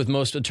annoying thing with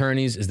most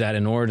attorneys is that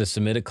in order to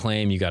submit a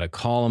claim, you got to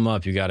call them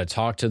up, you got to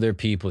talk to their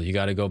people, you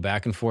got to go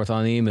back and forth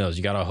on emails,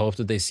 you got to hope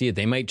that they see it.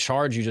 They might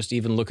charge you just to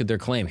even look at their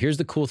claim. Here's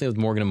the cool thing with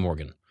Morgan &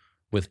 Morgan.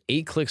 With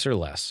 8 clicks or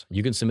less,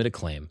 you can submit a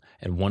claim,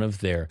 and one of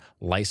their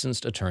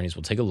licensed attorneys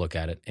will take a look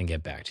at it and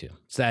get back to you.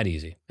 It's that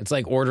easy. It's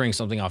like ordering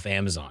something off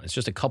Amazon. It's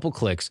just a couple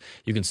clicks.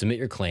 You can submit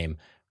your claim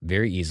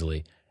very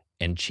easily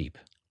and cheap.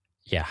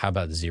 Yeah, how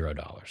about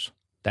 $0?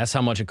 That's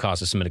how much it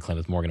costs to submit a claim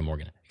with Morgan &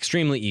 Morgan.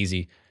 Extremely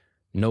easy,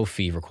 no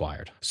fee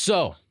required.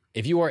 So,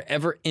 if you are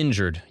ever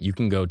injured, you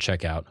can go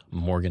check out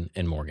Morgan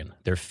 & Morgan.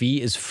 Their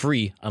fee is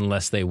free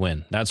unless they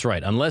win. That's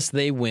right, unless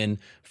they win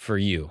for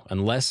you.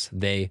 Unless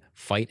they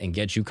fight and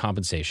get you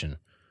compensation,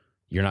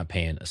 you're not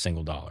paying a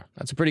single dollar.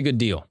 That's a pretty good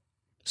deal.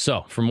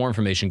 So, for more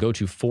information, go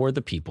to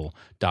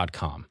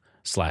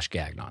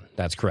forthepeople.com/Gagnon.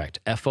 That's correct,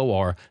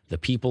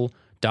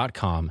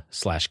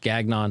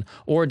 forthepeople.com/Gagnon,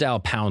 or dial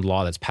pound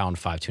law, that's pound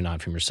 529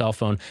 from your cell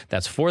phone.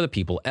 That's for the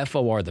people,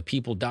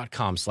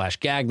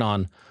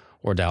 forthepeople.com/Gagnon,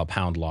 or dial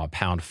pound law,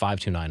 pound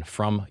 529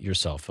 from your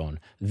cell phone.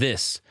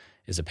 This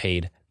is a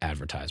paid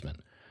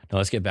advertisement. Now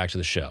let's get back to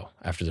the show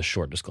after this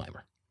short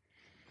disclaimer.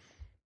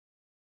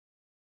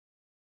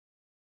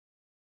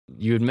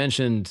 You had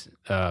mentioned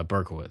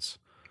Berkowitz,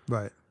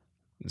 Right.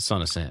 the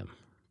son of Sam.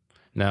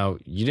 Now,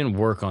 you didn't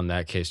work on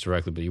that case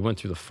directly, but you went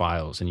through the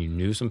files and you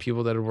knew some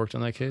people that had worked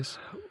on that case?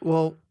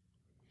 Well,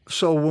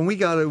 so when we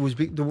got it, was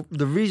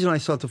the reason I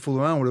started to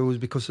fool around with it was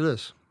because of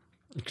this.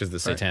 Because of the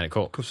Satanic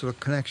cult. Because of the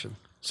connection.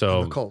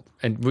 So, the cult.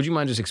 And would you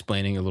mind just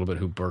explaining a little bit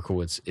who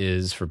Berkowitz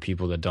is for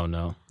people that don't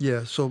know?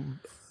 Yeah, so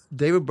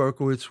David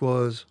Berkowitz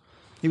was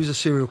a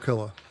serial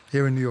killer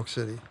here in New York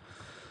City.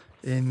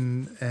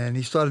 And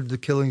he started the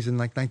killings in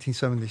like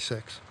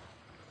 1976.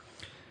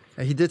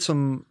 And he did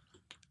some,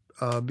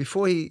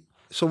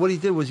 so what he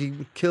did was he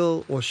would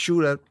kill or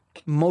shoot at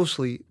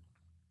mostly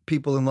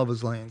people in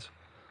lovers' lanes.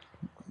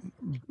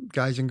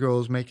 Guys and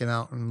girls making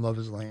out in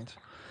lovers' lanes.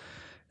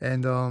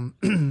 And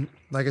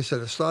like I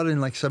said, it started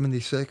in like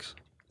 76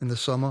 in the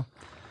summer.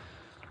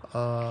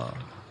 That's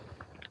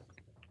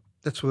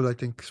what I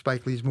think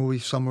Spike Lee's movie,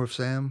 Summer of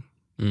Sam,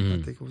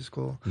 I think it was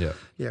called. Yeah.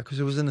 Yeah, because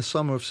it was in the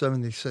summer of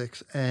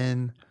 '76,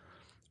 and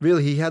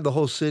really he had the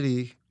whole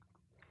city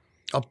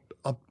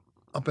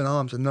up in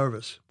arms and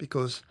nervous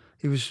because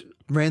he was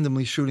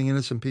randomly shooting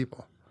innocent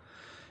people,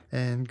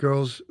 and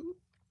girls.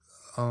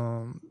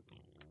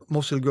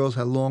 Most of the girls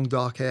had long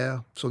dark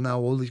hair, so now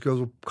all these girls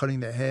were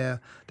cutting their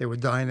hair. They were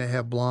dyeing their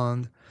hair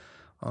blonde,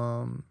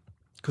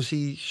 because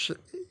he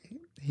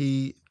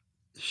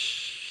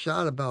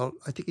shot about,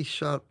 I think he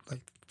shot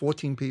like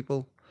 14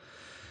 people,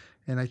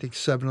 and I think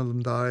 7 of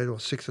them died or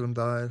 6 of them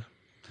died.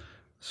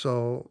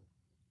 So,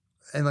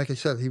 and like I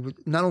said, he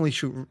would not only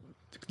shoot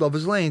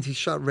Lover's Lanes, he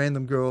shot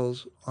random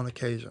girls on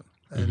occasion,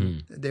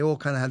 and they all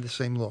kind of had the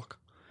same look.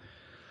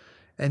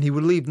 And he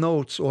would leave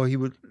notes, or he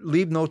would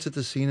leave notes at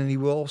the scene, and he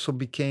would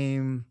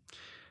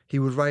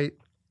write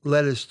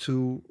letters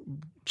to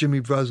Jimmy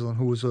Breslin,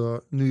 who was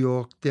a New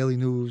York Daily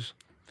News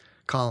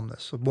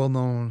columnist, a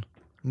well-known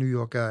New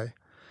York guy.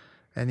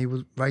 And he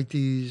would write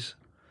these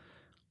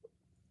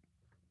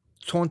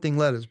taunting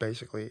letters,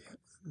 basically,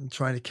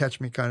 trying to catch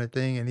me kind of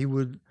thing. And he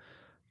would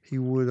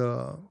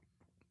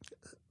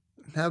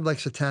have like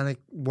satanic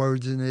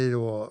words in it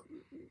or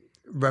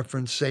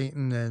reference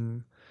Satan,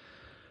 and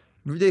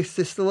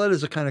the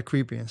letters are kind of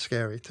creepy and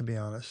scary, to be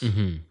honest.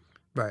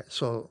 Right.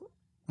 So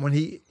when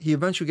he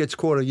eventually gets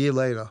caught a year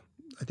later,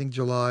 I think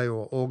July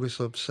or August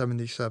of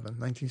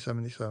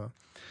 1977,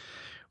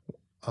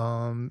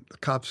 the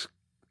cops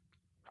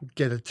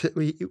get a tip.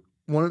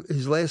 One of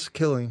his last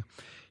killing,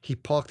 he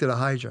parked at a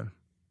hydrant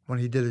when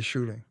he did his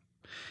shooting,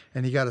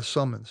 and he got a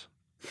summons.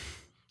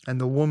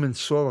 And the woman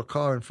saw a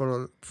car in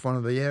front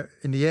of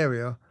in the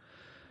area,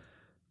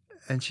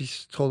 and she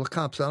told the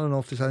cops, I don't know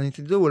if this had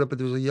anything to do with it, but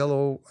there was a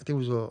yellow, I think it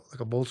was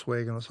like a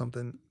Volkswagen or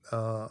something,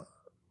 and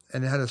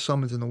it had a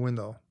summons in the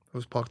window. It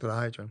was parked at a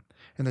hydrant.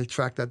 And they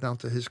tracked that down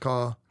to his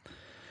car.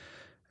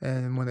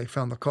 And when they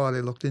found the car,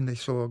 they looked in, they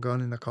saw a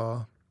gun in the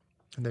car,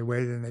 and they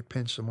waited and they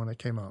pinched him when they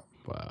came out.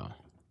 Wow.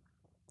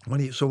 When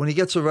he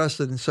gets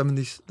arrested in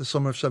the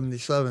summer of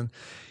 '77,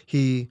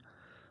 he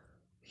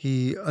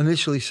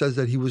initially says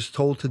that he was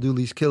told to do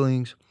these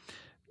killings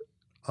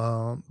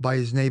by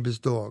his neighbor's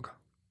dog.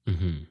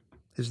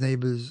 His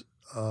neighbor's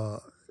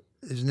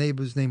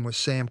name was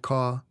Sam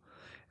Carr,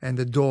 and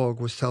the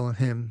dog was telling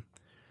him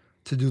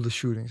to do the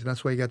shootings. And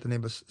that's why he got the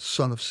name of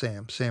Son of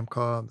Sam, Sam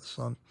Carr, the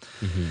son.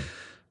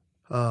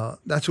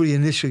 That's what he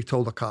initially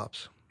told the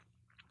cops.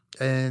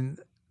 And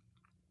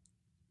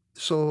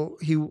so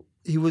he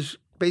was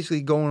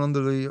basically going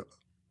under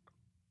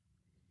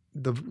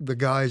the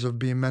guise of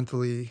being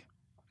mentally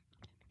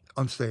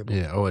unstable.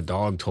 Yeah. Oh, a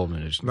dog told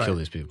me to kill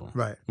these people.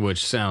 Right.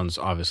 Which sounds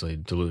obviously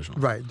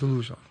delusional. Right,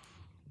 delusional.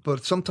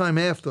 But sometime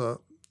after,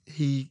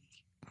 he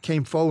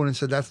came forward and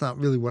said, that's not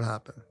really what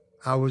happened.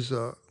 I was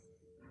to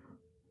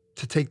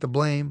take the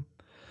blame.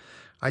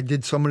 I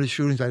did some of the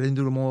shootings. I didn't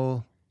do them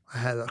all. I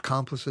had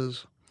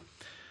accomplices.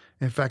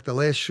 In fact, the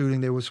last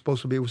shooting, it was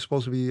supposed to be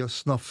a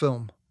snuff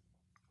film.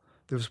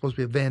 There was supposed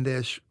to be a Van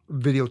Dash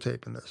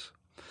videotape in this.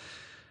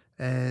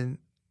 And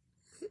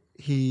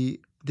he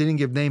didn't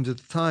give names at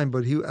the time,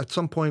 but he at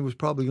some point was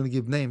probably going to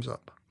give names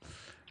up.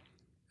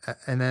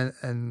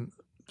 And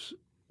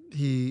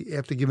he,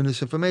 after giving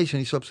this information,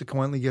 he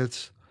subsequently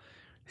gets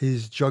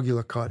his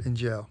jugular cut in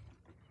jail.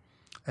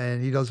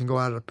 And he doesn't go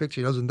out of the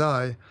picture. He doesn't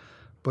die,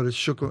 but it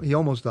shook him. He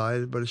almost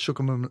died, but it shook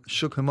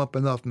him up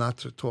enough not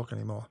to talk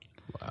anymore.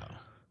 Wow.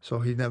 So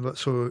he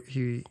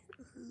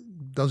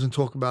doesn't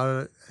talk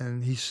about it,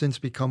 and he's since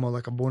become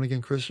like a born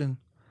again Christian.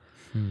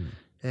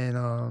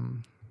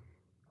 And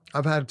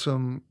I've had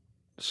some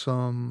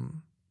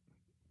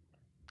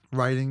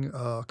writing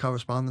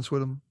correspondence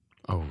with him.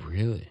 Oh,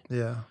 really?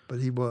 Yeah, but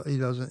he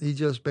doesn't. He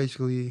just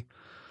basically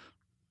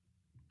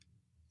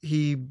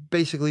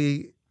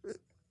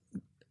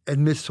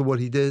admits to what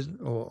he did,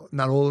 or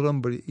not all of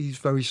them, but he's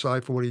very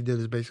sorry for what he did.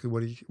 Is basically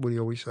what he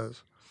always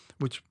says,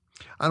 which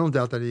I don't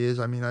doubt that he is.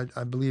 I mean,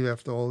 I believe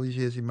after all these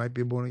years he might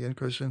be a born again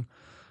Christian.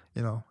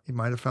 You know, he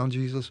might have found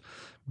Jesus,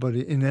 but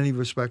in any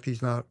respect,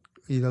 he's not.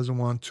 He doesn't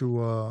want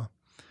to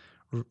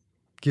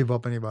give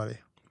up anybody.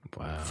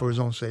 Wow. For his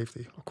own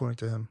safety, according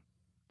to him.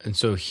 And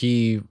so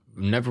he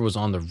never was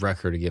on the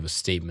record to give a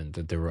statement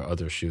that there were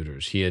other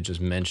shooters. He had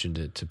just mentioned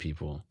it to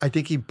people. I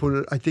think he put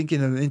it,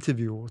 in an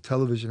interview, a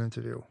television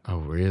interview. Oh,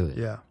 really?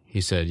 Yeah.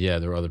 He said, yeah,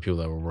 there were other people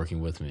that were working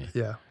with me.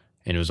 Yeah.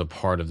 And it was a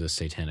part of this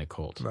satanic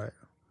cult. Right.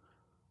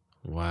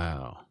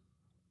 Wow.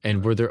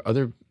 And were there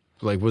other,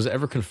 was it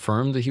ever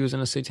confirmed that he was in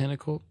a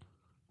satanic cult?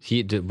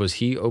 Was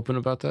he open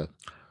about that?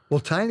 Well,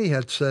 Tiny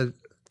had said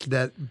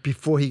that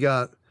before he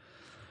got,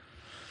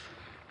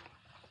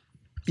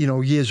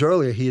 years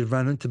earlier, he had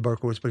run into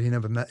Berkowitz, but he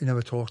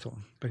never talked to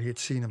him. But he had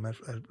seen him at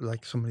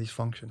like some of these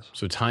functions.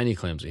 So Tiny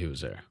claims that he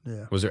was there.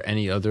 Yeah. Was there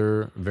any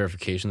other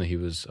verification that he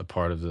was a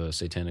part of the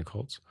satanic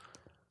cults?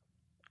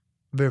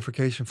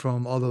 Verification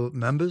from other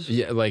members?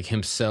 Yeah, like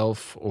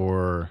himself,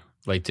 or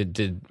like did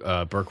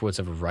Berkowitz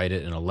ever write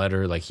it in a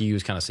letter? Like he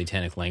used kind of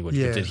satanic language,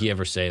 yeah. But did he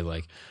ever say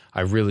like,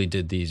 I really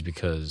did these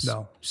because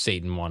no.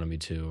 Satan wanted me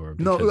to? Or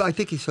because... No, I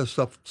think he says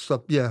stuff.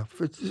 Yeah,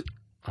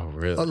 Oh,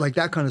 really? Like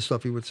that kind of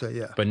stuff, he would say,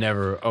 yeah. But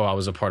never, oh, I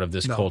was a part of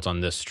this No. cult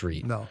on this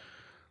street. No.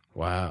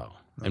 Wow.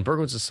 And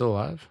Berkowitz is still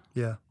alive?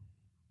 Yeah.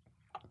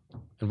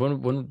 And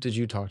when did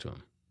you talk to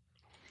him?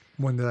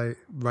 When did I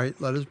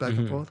write letters back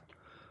and forth?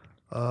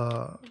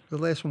 The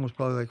last one was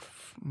probably like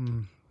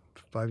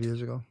 5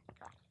 years ago.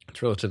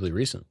 It's relatively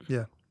recent.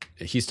 Yeah.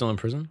 He's still in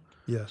prison?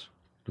 Yes.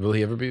 Will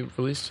he ever be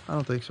released? I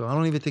don't think so. I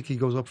don't even think he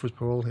goes up for his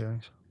parole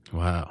hearings.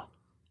 Wow.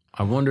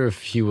 I wonder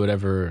if he would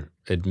ever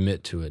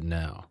admit to it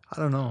now.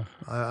 I don't know.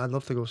 I'd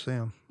love to go see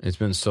him. It's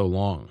been so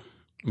long.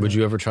 Would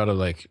you ever try to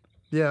like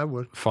Yeah, I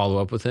would. follow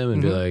up with him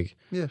and be like,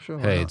 Yeah, sure.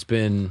 why hey, not? it's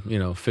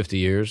been, 50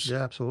 years.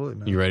 Yeah, absolutely,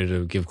 man. You ready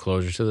to give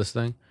closure to this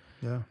thing?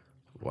 Yeah.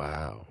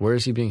 Wow. Where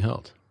is he being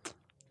held?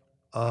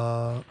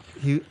 I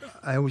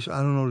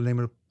don't know the name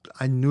of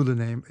I knew the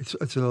name. It's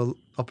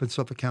up in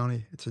Suffolk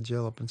County. It's a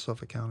jail up in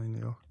Suffolk County, New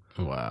York.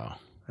 Wow.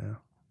 Yeah.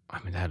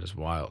 I mean, that is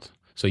wild.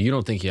 So you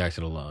don't think he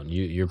acted alone?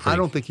 You're pretty... I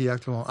don't think he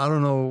acted alone. I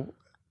don't know.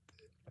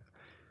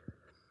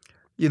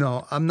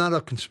 I'm not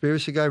a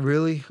conspiracy guy,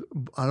 really.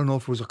 I don't know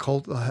if it was a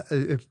cult,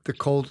 if the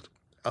cult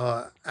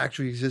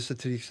actually existed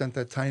to the extent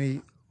that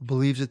Tiny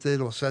believes it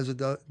did or says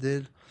it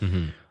did.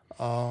 Mm-hmm.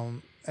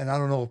 And I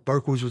don't know if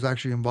Berkowitz was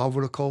actually involved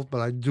with a cult,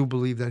 but I do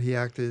believe that he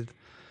acted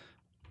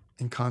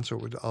in concert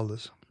with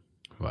others.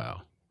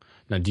 Wow.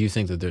 Now, do you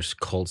think that there's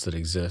cults that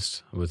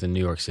exist within New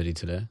York City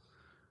today?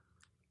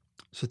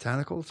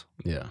 Satanic cults?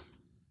 Yeah.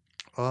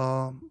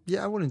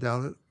 Yeah, I wouldn't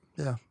doubt it.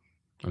 Yeah.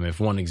 I mean, if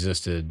one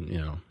existed,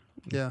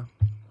 Yeah.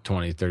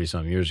 20,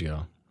 30-some years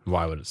ago,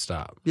 why would it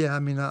stop? Yeah, I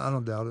mean, I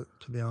don't doubt it,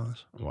 to be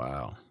honest.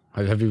 Wow.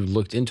 Have you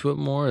looked into it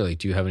more? Like,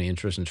 do you have any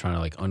interest in trying to,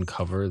 like,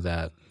 uncover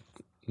that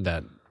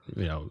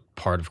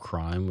part of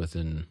crime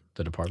within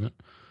the department?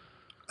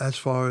 As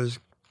far as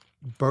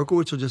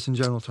Berkowitz or just in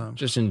general terms?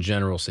 Just in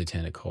general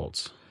satanic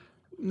cults.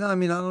 No, I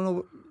mean, I don't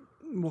know.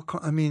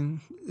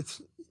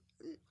 It's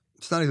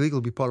not illegal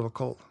to be part of a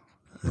cult.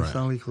 It's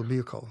not illegal to be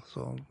a cult.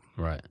 So,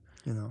 right.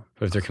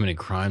 But if they're committing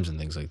crimes and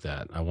things like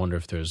that, I wonder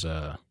if there's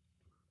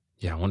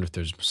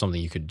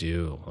something you could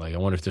do. Like, I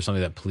wonder if there's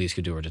something that police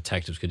could do or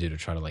detectives could do to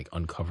try to, like,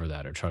 uncover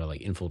that or try to,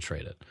 like,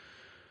 infiltrate it.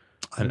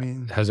 I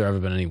mean, has there ever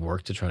been any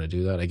work to try to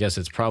do that? I guess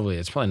it's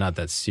probably not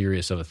that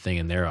serious of a thing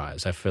in their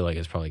eyes. I feel like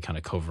it's probably kind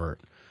of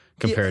covert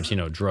compared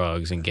to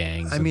drugs and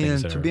gangs. I mean,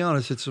 and to be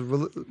honest, it's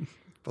for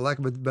lack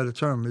of a better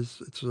term,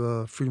 it's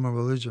a freedom of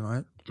religion,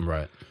 right?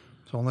 Right.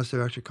 So unless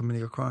they're actually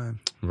committing a crime,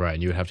 right,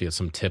 and you would have to get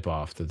some tip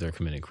off that they're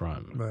committing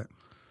crime. Right.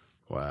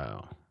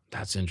 Wow,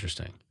 that's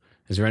interesting.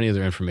 Is there any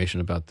other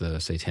information about the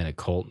satanic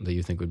cult that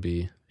you think would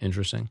be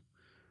interesting?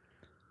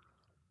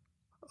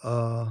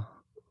 Well,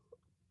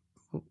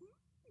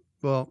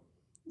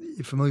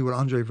 you familiar with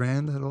Andre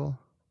Rand at all?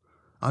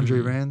 Andre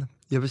Rand?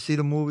 You ever see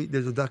the movie?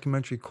 There's a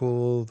documentary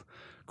called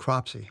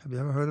Cropsy. Have you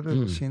ever heard of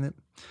it? Seen it?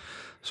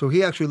 So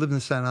he actually lived in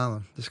Staten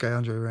Island, this guy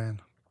Andre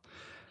Rand.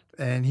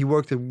 And he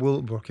worked at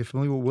Willowbrook. You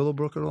familiar with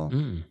Willowbrook at all?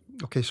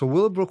 Okay, so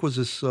Willowbrook was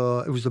this,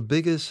 it was the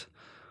biggest,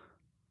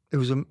 it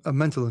was a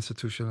mental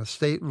institution, a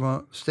state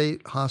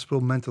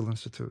hospital mental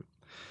institute.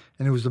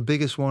 And it was the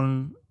biggest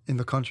one in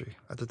the country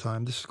at the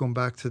time. This is going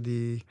back to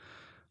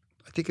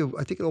I think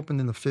it opened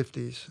in the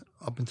 50s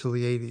up until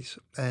the 80s.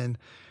 And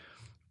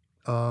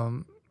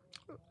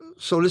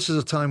so this is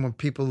a time when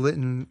people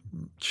didn't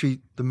treat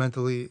the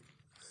mentally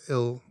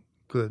ill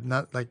good,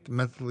 not like the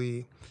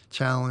mentally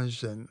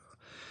challenged and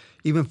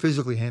even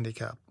physically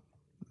handicapped,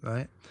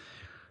 right?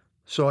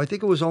 So I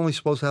think it was only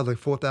supposed to have like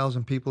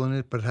 4,000 people in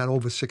it, but it had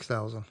over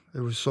 6,000.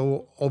 It was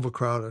so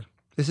overcrowded.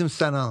 It's in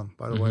Staten Island,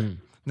 by the way.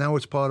 Now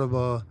it's part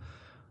of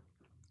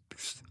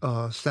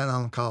Staten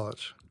Island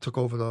College. Took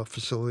over the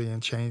facility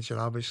and changed it,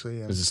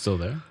 obviously. And is it still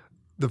there?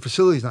 The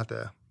facility's not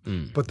there,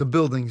 but the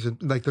buildings,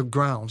 like the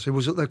grounds, it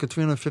was like a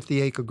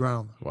 350-acre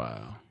ground.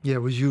 Wow. Yeah,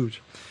 it was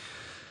huge.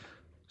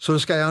 So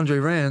this guy, Andre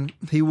Rand,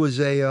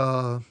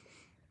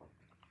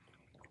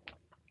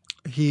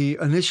 he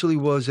initially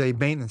was a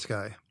maintenance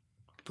guy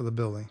for the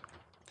building.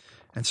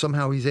 And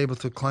somehow he's able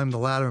to climb the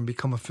ladder and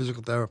become a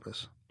physical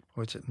therapist,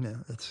 which,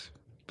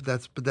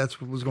 But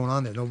that's what was going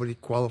on there. Nobody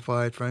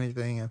qualified for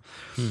anything. And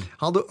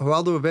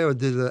Geraldo Rivera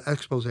did an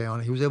expose on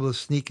it. He was able to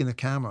sneak in the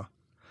camera.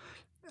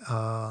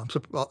 I'm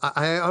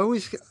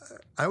always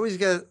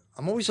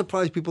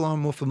surprised people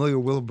aren't more familiar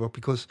with Willowbrook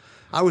because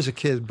I was a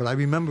kid, but I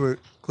remember it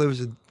clear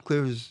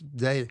as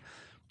day.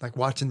 Like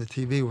watching the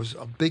TV was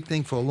a big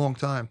thing for a long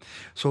time.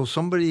 So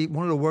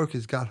one of the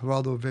workers got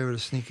Geraldo Rivera to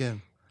sneak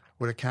in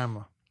with a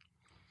camera.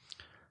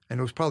 And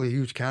it was probably a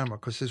huge camera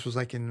because this was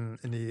like in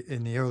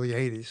the early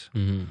 80s.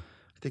 Mm-hmm.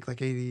 I think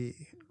like 80,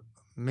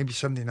 maybe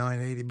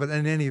 79, 80. But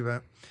in any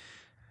event,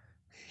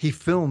 he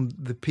filmed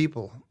the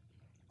people,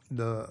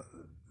 the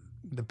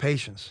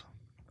patients,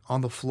 on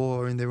the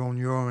floor in their own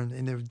urine,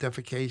 in their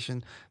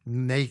defecation,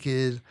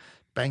 naked,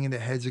 banging their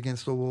heads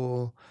against the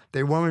wall.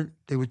 They were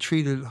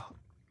treated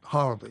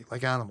horribly,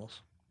 like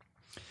animals.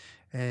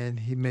 And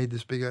he made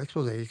this big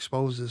expose. He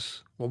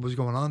exposed what was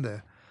going on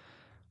there.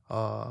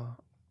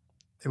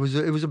 It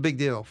was a big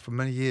deal for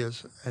many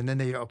years. And then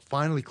they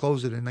finally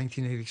closed it in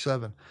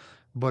 1987.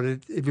 but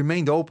it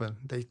remained open.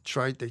 They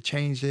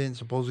changed it, and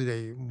supposedly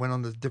they went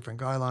under different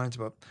guidelines,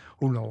 but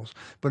who knows?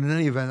 But in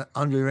any event,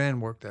 Andre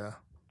Rand worked there,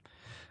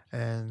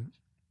 and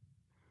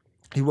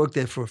he worked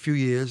there for a few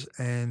years,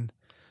 and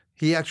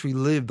he actually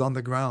lived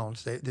underground.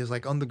 There's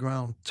like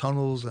underground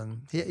tunnels,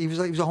 and he was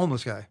a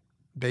homeless guy,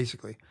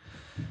 basically,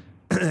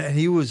 and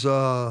he was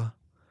a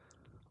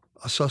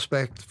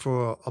suspect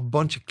for a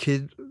bunch of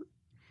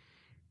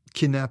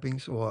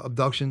kidnappings or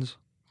abductions.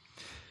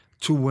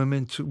 2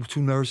 women,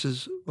 two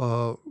nurses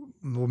were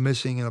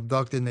missing and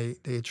abducted, and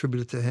they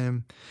attributed it to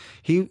him.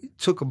 He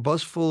took a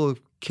bus full of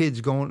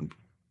kids going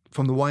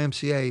from the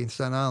YMCA in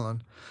Staten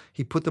Island.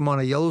 He put them on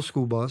a yellow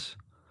school bus,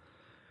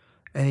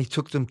 and he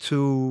took them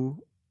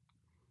to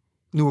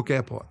Newark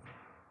Airport.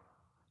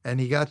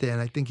 And he got there,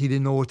 and I think he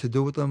didn't know what to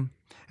do with them.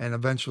 And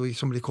eventually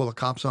somebody called the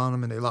cops on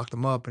him, and they locked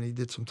him up, and he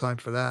did some time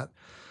for that.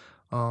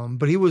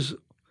 But he was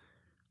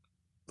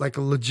like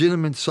a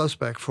legitimate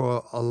suspect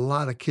for a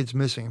lot of kids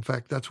missing. In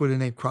fact, that's where the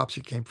name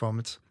Cropsey came from.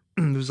 It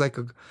was like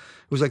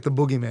the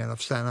boogeyman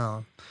of Staten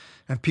Island,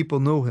 and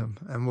people knew him,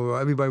 and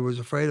everybody was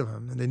afraid of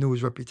him, and they knew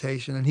his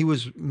reputation, and he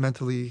was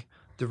mentally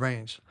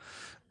deranged.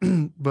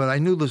 But I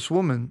knew this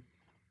woman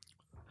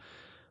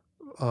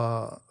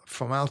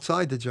from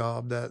outside the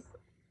job that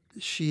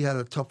she had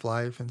a tough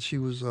life, and she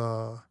was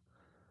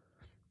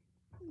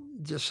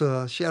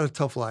she had a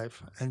tough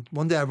life. And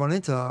one day I run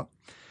into her.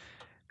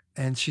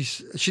 And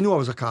she knew I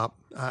was a cop.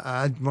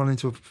 I'd run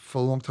into her for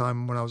a long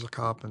time when I was a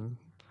cop, and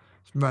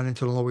ran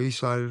into the Lower East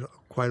Side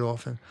quite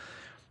often.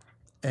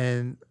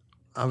 And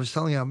I was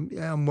telling her,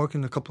 I'm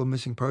working a couple of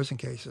missing person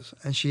cases.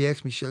 And she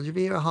asked me, she said, "Did you ever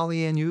hear of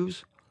Holly Ann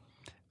Hughes?"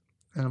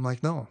 And I'm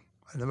like, "No,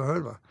 I never heard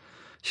of her."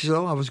 She said,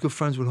 "Oh, I was good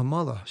friends with her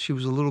mother. She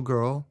was a little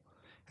girl,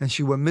 and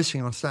she went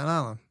missing on Staten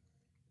Island."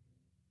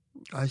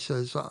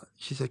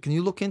 She said, "Can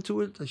you look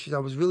into it?" She said, "I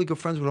was really good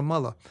friends with her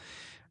mother."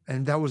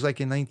 And that was like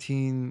in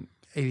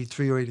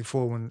 1983 or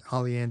 84 when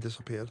Holly Ann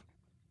disappeared.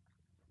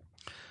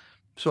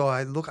 So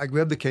I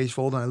grab the case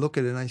folder and I look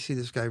at it and I see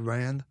this guy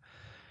Rand.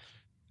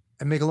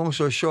 And make a long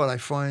story short, I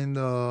find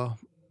the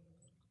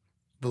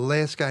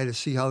last guy to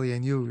see Holly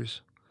Ann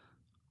Hughes.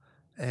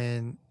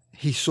 And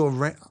he saw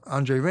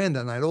Andre Rand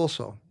that night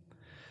also.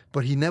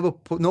 But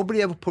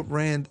nobody ever put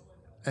Rand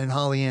and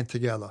Holly Ann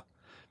together.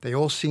 They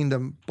all seen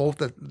them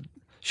both.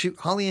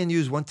 Holly Ann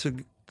Hughes went to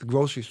the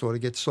grocery store to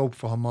get soap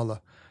for her mother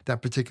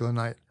that particular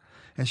night.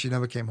 And she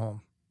never came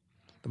home.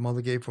 The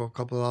mother gave her a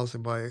couple of dollars to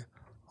buy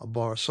a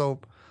bar of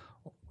soap,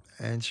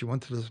 and she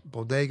went to the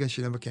bodega, and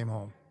she never came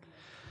home.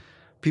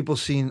 People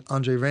seen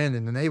Andre Rand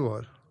in the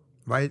neighborhood,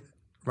 right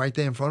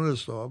there in front of the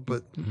store.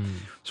 But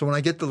so when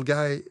I get the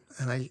guy,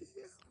 and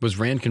was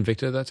Rand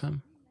convicted at that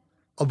time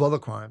of other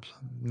crimes,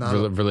 not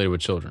related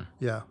with children?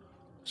 Yeah.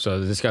 So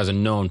this guy's a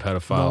known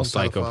pedophile,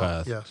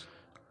 psychopath. Yes.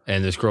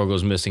 And this girl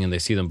goes missing, and they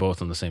see them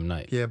both on the same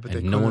night. Yeah, but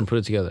and no one put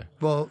it together.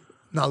 Well,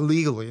 not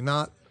legally,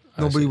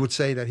 nobody would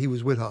say that he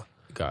was with her.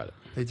 Got it.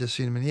 They just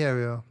seen him in the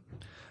area.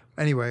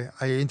 Anyway,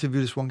 I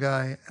interviewed this one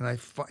guy, and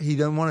he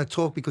didn't want to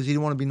talk because he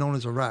didn't want to be known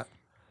as a rat.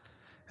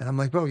 And I'm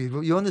like, "Bro,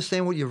 you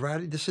understand what you're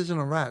rat? This isn't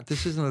a rat.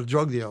 This isn't a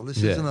drug deal.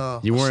 This isn't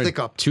a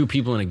stick-up. 2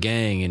 people in a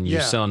gang, and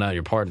you're selling out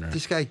your partner.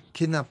 This guy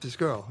kidnapped this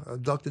girl,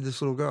 abducted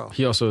this little girl.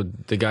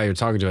 The guy you're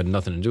talking to had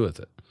nothing to do with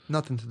it.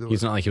 Nothing to do with it.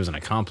 He's not like he was an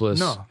accomplice.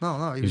 No.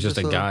 He was just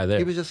a guy there.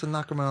 He was just a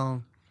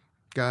knock-around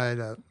guy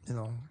that,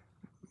 a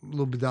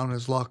little bit down on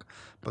his luck.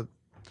 But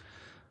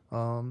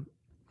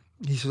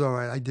he says, "All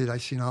right, I did. I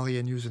seen Holly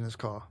Ann using his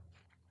car."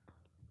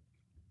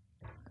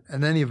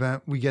 In any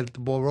event, we get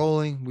the ball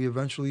rolling. We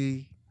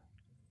eventually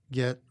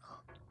get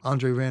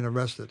Andre Rand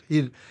arrested.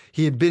 He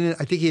had been.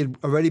 I think he had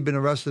already been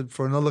arrested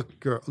for another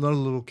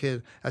little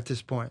kid at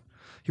this point.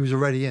 He was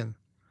already in,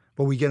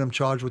 but we get him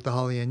charged with the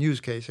Holly Ann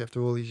Hughes case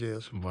after all these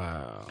years.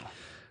 Wow.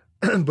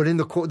 But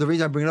the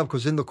reason I bring it up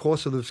because in the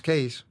course of this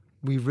case,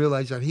 we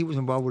realized that he was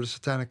involved with a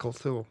satanic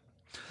cult too.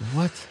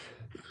 What?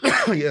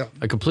 Yeah.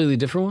 A completely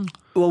different one?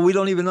 Well, we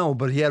don't even know,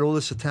 but he had all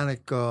the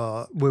satanic,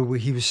 where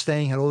he was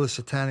staying, had all the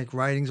satanic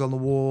writings on the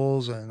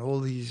walls and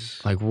all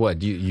these... Like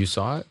what? You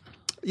saw it?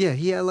 Yeah,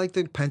 he had like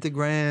the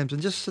pentagrams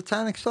and just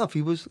satanic stuff.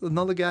 He was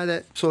another guy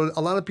that... So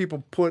a lot of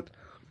people put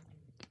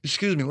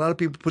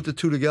the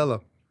two together.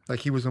 Like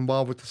he was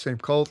involved with the same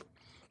cult.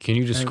 Can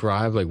you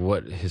describe like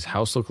what his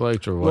house looked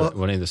like or what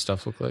any of the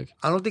stuff looked like?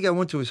 I don't think I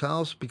went to his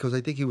house because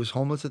I think he was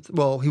homeless.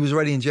 He was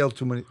already in jail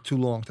too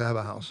long to have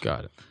a house.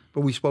 Got it.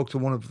 But we spoke to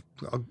one of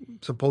a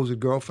supposed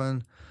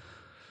girlfriend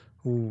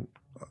who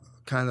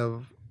kind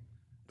of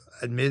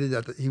admitted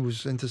that he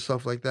was into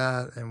stuff like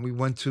that. And we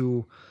went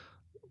to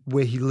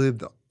where he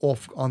lived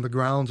off on the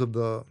grounds of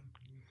the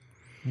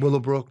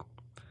Willowbrook.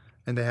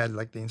 And they had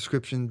like the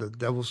inscription, the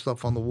devil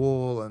stuff on the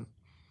wall. And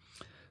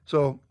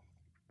so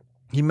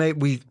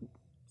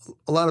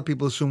a lot of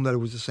people assumed that it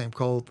was the same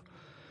cult.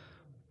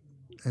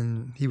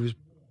 And he was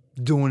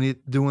doing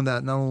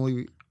that not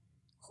only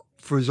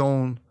for his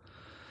own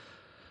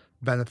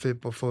benefit,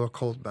 but for a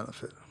cult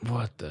benefit.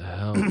 What the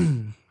hell?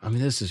 I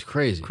mean, this is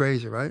crazy.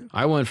 Crazy, right?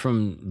 I went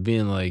from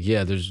being like,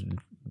 yeah, there's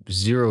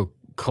zero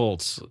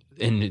cults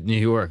in New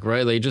York,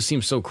 right? Like, it just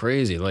seems so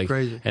crazy. Like,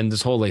 Crazy. And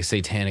this whole like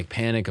satanic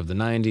panic of the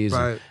 90s.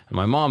 Right. And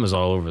my mom is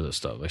all over this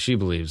stuff. Like, she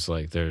believes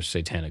like there's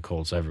satanic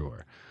cults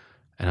everywhere.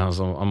 And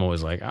I'm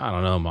always like, I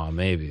don't know, Mom,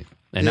 maybe.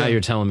 And now Yeah.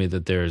 you're telling me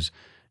that there's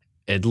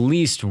at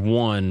least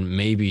one,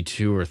 maybe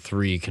 2 or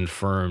 3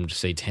 confirmed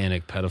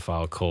satanic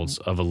pedophile cults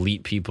of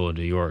elite people in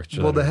New York.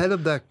 Well, the head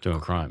of that, doing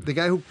crime. the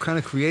guy who kind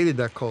of created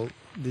that cult,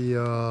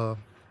 the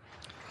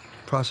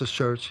Process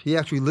Church, he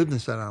actually lived in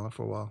Staten Island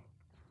for a while,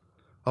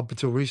 up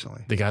until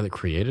recently. The guy that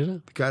created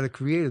it? The guy that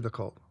created the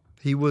cult.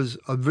 He was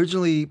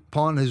originally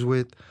partners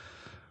with,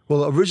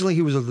 well, originally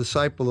he was a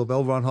disciple of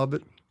L. Ron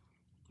Hubbard.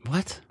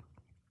 What?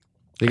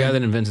 The guy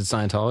that invented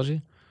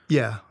Scientology?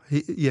 Yeah,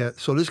 yeah.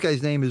 So this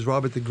guy's name is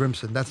Robert de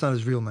Grimson. That's not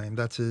his real name.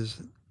 That's his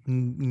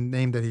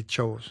name that he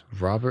chose.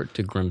 Robert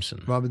de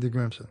Grimson. Robert de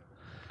Grimson.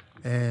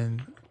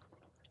 And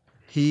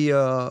he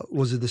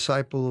was a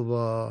disciple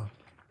of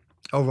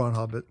L. Ron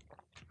Hubbard.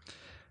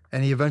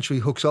 And he eventually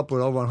hooks up with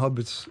L. Ron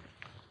Hubbard's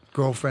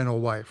girlfriend or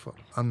wife.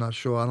 I'm not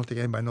sure. I don't think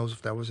anybody knows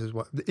if that was his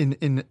wife.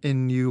 In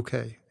the UK,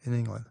 in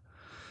England.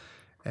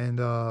 And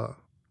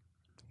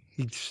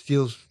he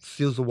steals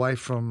the wife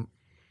from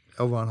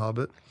L. Ron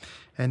Hubbard.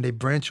 And they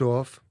branch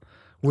off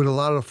with a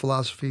lot of the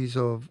philosophies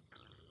of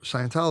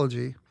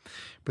Scientology,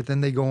 but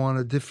then they go on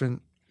a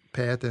different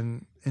path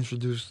and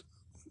introduce.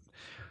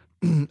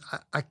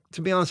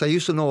 To be honest, I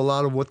used to know a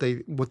lot of what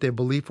their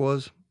belief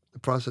was. The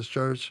Process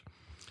Church,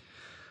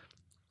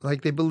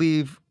 like they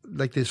believe,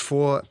 like there's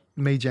 4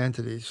 major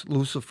entities: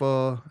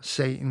 Lucifer,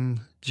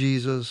 Satan,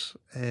 Jesus,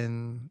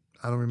 and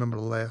I don't remember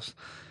the last.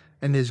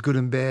 And there's good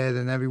and bad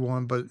and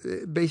everyone, but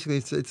basically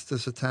it's the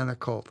Satanic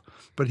cult.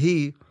 But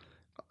he.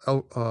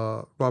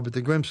 Robert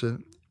de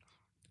Grimson,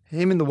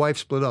 him and the wife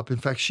split up. In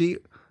fact, I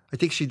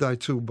think she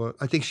died too, but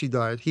I think she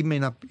died.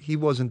 He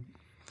wasn't,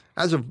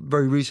 as of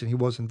very recent, he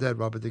wasn't dead,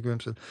 Robert de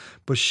Grimson.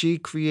 But she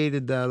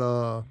created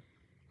that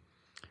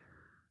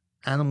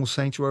animal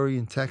sanctuary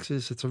in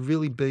Texas. It's a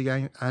really big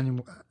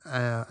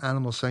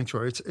animal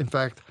sanctuary. It's, in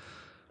fact,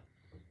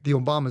 the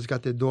Obamas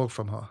got their dog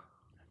from her.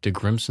 De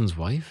Grimson's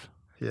wife?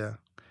 Yeah.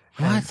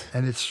 What?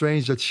 And it's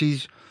strange that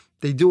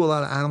they do a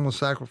lot of animal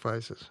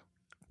sacrifices.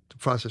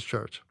 Process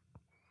Church,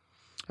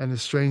 and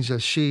it's strange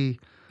that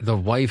the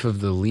wife of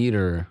the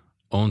leader,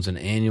 owns an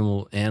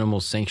animal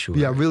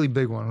sanctuary. Yeah, really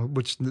big one.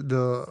 Which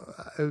the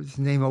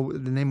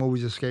name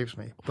always escapes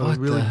me. But What a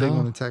really the big hell?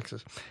 one in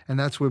Texas, and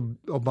that's where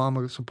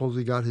Obama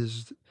supposedly got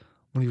his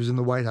when he was in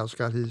the White House.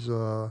 Got his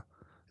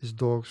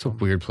dogs. It's a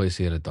weird place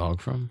he had a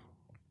dog from.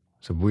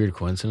 It's a weird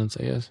coincidence,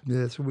 I guess.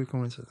 Yeah, it's a weird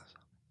coincidence.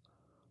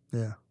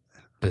 Yeah,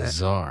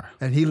 bizarre.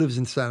 And he lives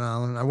in Staten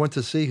Island. I went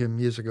to see him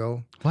years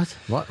ago. What?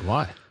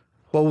 Why?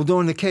 Well,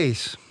 during the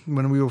case,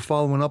 when we were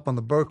following up on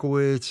the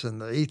Berkowitz and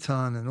the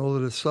Eton and all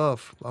of this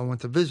stuff, I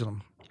went to visit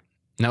him.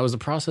 Now, is the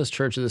Process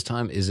Church at this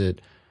time, is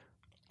it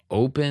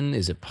open?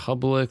 Is it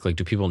public? Like,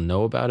 do people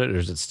know about it? Or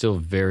is it still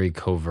very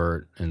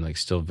covert and, like,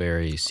 still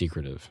very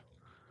secretive?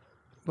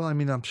 Well, I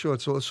mean, I'm sure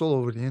it's all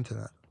over the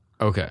internet.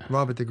 Okay.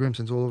 Robert de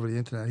Grimson's all over the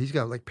internet. He's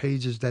got, like,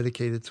 pages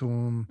dedicated to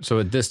him. So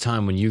at this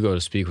time, when you go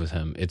to speak with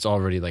him, it's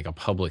already, like, a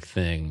public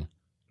thing.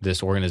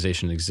 This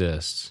organization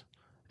exists.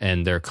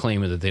 And they're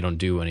claiming that they don't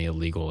do any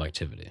illegal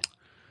activity.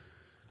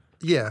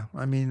 Yeah,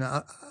 I mean,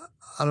 I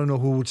don't know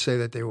who would say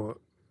that they were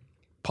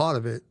part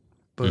of it,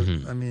 but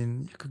I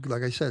mean, you could,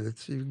 like I said,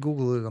 you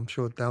Google it, I'm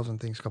sure 1,000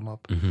 things come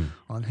up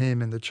on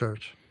him and the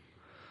church.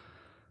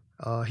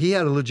 He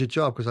had a legit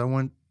job because I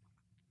went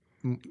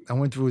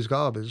through his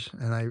garbage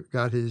and I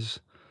got his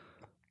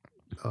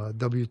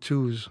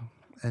W-2s,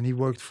 and he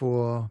worked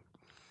for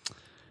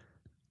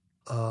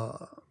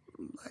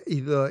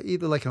either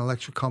like an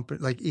electric company,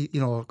 like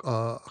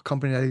a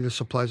company that either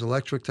supplies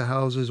electric to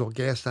houses or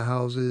gas to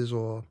houses,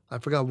 or I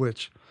forgot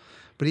which.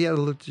 But he had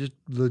a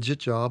legit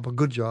job, a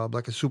good job,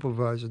 like a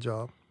supervisor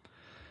job.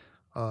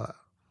 But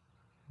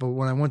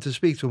when I went to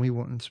speak to him, he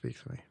wouldn't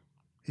speak to me.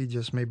 He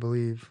just made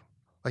believe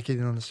like he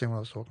didn't understand what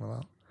I was talking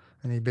about,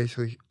 and he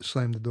basically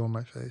slammed the door in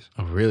my face.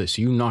 Oh, really?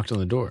 So you knocked on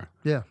the door?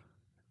 Yeah.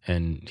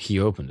 And he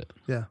opened it?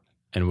 Yeah.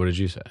 And what did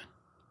you say?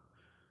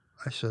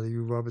 I said, "Are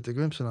you Robert de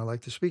Grimson? I'd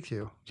like to speak to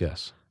you."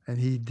 Yes. And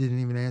he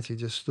didn't even answer. He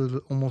just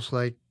stood almost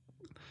like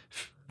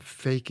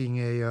faking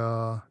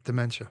a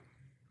dementia.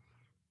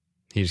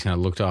 He just kind of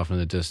looked off in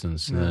the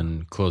distance and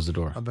then closed the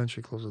door.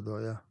 Eventually closed the door,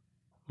 yeah.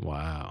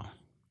 Wow.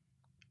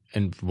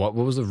 And what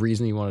was the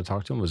reason you wanted to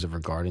talk to him? Was it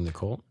regarding the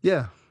cult?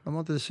 Yeah. I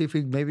wanted to see if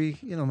maybe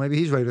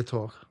he's ready to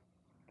talk.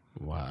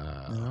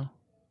 Wow. You know?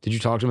 Did you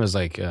talk to him as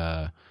like,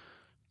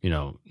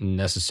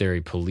 necessary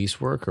police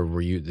work,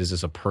 or is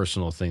this a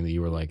personal thing that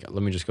you were like,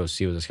 let me just go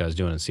see what this guy's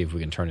doing and see if we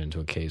can turn it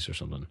into a case or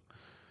something?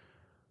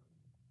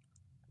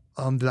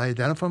 Did I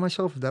identify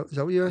myself? Is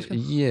that what you're asking?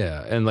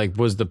 Yeah. And like,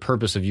 was the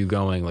purpose of you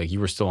going, like you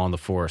were still on the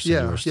force? And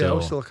Yeah. you were still... Yeah, I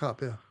was still a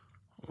cop, yeah.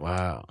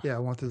 Wow. Yeah, I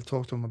wanted to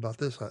talk to him about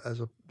this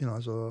as a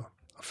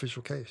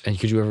official case. And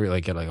could you ever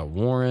like get like a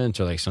warrant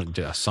or like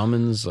a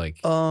summons? Like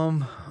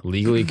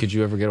legally, could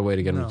you ever get a way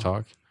to get him to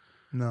talk?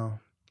 No.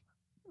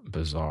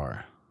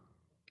 Bizarre.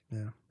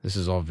 Yeah. This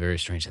is all very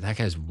strange. That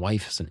guy's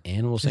wife is an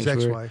animal sanctuary.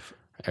 His ex-wife.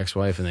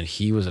 ex-wife, and then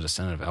he was a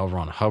descendant of L.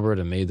 Ron Hubbard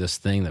and made this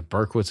thing that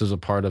Berkowitz was a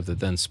part of that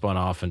then spun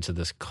off into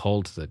this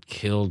cult that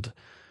killed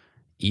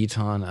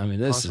Eton. I mean,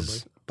 this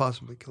is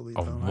possibly killed a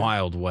Eton,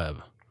 wild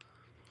web.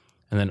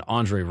 And then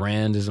Andre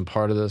Rand isn't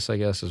part of this, I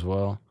guess, as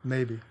well.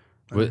 Maybe.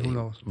 I mean, who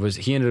knows? Was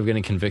he ended up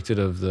getting convicted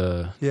of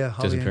the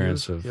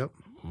disappearance of? Yep.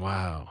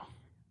 Wow.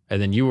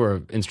 And then you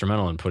were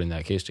instrumental in putting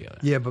that case together.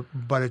 Yeah, but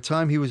by the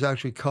time he was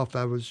actually cuffed,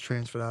 I was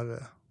transferred out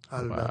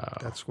of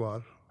that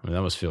squad. I mean,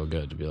 that must feel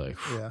good to be like.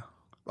 Whew. Yeah.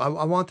 I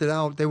wanted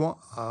out. They want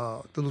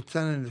the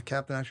lieutenant and the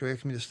captain actually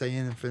asked me to stay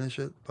in and finish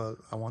it, but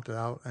I wanted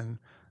out, and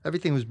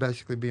everything was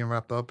basically being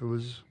wrapped up. It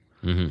was,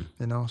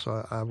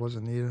 so I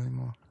wasn't needed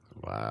anymore.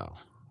 Wow.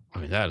 I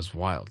mean, that is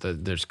wild.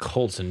 There's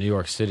cults in New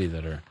York City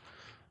that are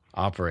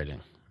operating,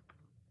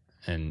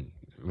 and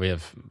we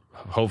have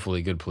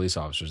hopefully good police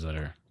officers that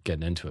are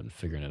getting into it and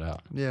figuring it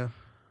out. Yeah.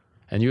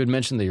 And you had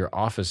mentioned that your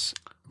office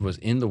was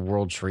in the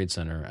World Trade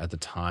Center at the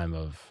time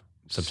of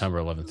September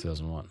 11th,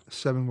 2001.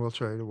 7 World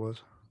Trade it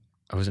was.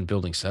 I was in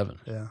Building 7.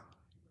 Yeah.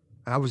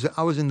 I was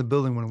in the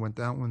building when it went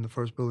down, when the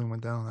first building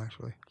went down,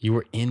 actually. You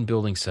were in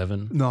Building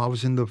 7? No, I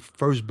was in the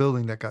first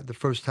building the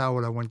first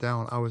tower that went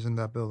down. I was in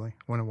that building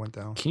when it went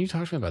down. Can you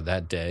talk to me about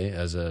that day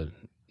as a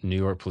New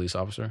York police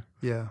officer?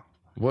 Yeah.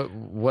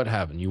 What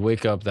happened? You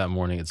wake up that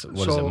morning, is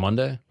it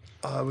Monday?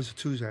 It was a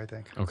Tuesday, I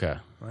think. Okay.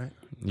 Right?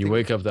 You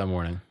wake up that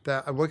morning.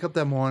 I wake up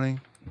that morning,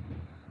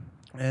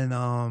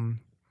 and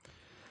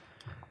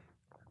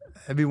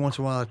every once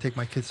in a while I take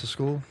my kids to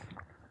school.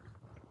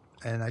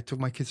 And I took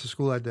my kids to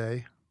school that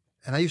day.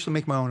 And I used to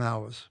make my own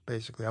hours,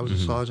 basically. I was a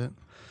sergeant.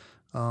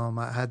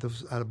 I had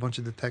a bunch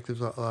of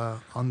detectives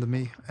under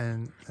me,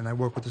 and I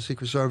worked with the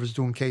Secret Service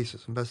doing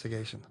cases,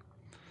 investigation.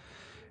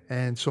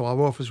 And so our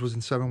office was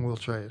in 7 World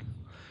Trade.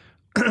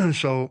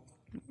 So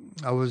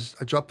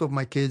I dropped off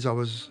my kids. I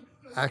was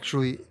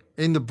actually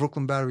in the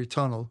Brooklyn Battery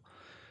Tunnel.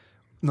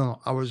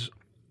 No, I was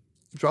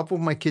dropped off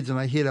my kids, and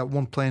I hear that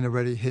one plane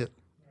already hit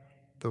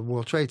the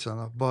World Trade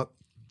Center. But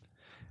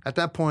at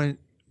that point,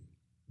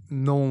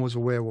 no one was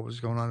aware of what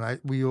was going on.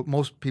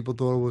 Most people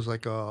thought it was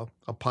like a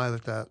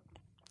pilot that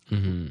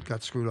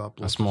got screwed up.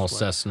 A small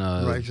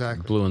Cessna right,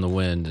 exactly. Blew in the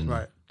wind. And...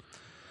 Right.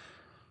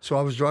 So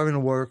I was driving to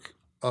work.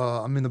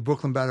 I'm in the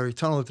Brooklyn Battery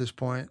Tunnel at this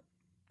point,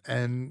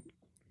 and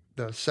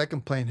the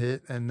second plane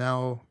hit, and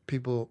now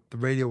the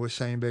radio was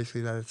saying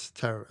basically that it's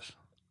terrorists.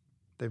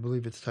 They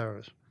believe it's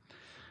terrorists.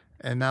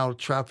 And now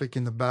traffic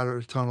in the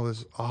Battery Tunnel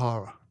is a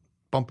horror,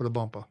 bumper to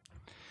bumper.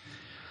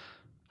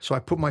 So I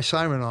put my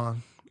siren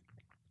on,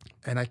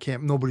 and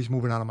nobody's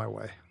moving out of my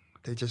way.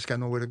 They just got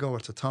nowhere to go.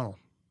 It's a tunnel.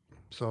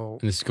 So.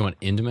 And this is going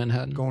into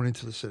Manhattan? Going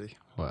into the city.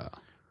 Wow.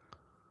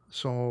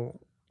 So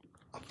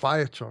a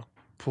fire truck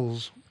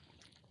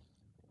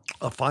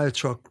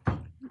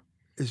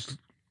is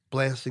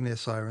blasting their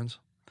sirens.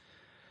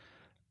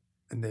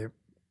 And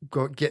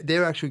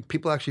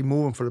people actually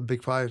moving for the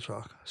big fire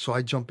truck. So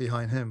I jump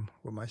behind him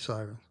with my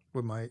siren,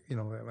 with my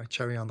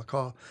cherry on the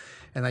car,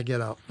 and I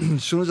get out.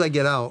 As soon as I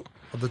get out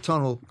of the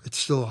tunnel, it's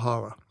still a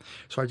horror.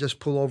 So I just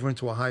pull over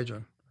into a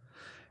hydrant,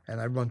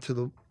 and I run to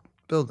the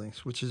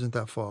buildings, which isn't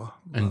that far.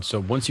 And so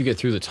once you get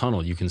through the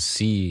tunnel, you can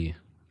see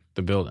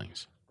the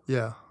buildings.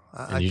 Yeah.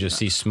 And you just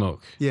see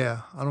smoke.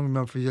 Yeah. I don't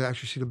remember if you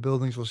actually see the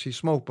buildings or see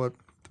smoke, but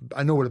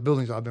I know where the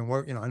buildings are. I've been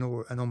working. I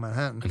know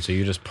Manhattan. And so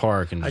you just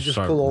park and just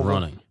start pull over,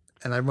 running.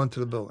 And I run to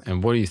the building.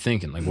 And what are you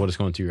thinking? Like, what is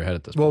going through your head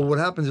at this point? Well, what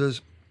happens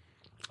is,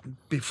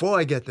 before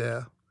I get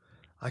there,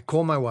 I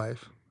call my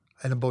wife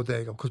at a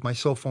bodega because my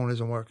cell phone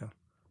isn't working.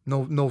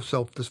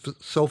 The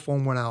cell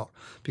phone went out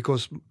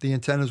because the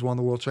antennas were on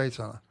the World Trade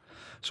Center.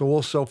 So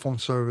all cell phone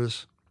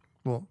service,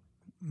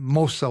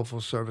 most cell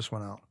phone service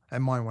went out,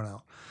 and mine went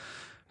out.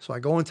 So I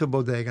go into a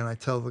bodega and I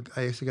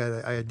ask the guy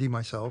that I ID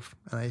myself,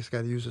 and I ask the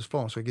guy to use his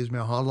phone. So he gives me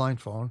a hardline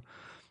phone.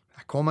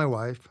 I call my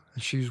wife,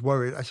 and she's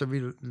worried. I said,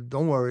 Rita,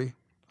 don't worry,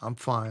 I'm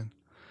fine.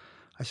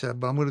 I said,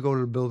 but I'm going to go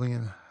to the building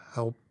and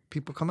help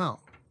people come out.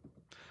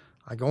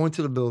 I go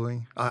into the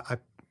building, I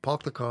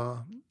park the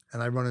car,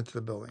 and I run into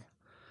the building.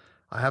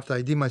 I have to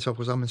ID myself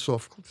because I'm in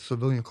soft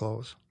civilian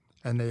clothes,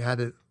 and they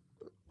had it,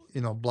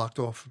 blocked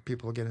off for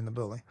people to get in the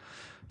building.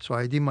 So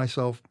I ID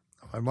myself.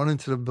 I run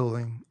into the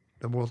building,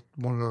 one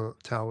of the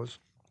towers,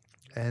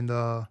 and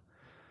I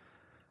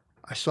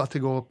start to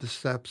go up the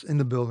steps in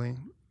the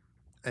building,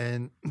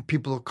 and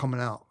people are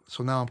coming out.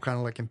 So now I'm kind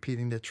of like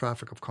impeding their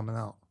traffic of coming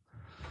out.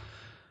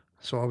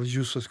 So I was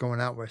useless going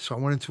that way. So I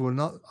went into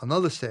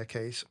another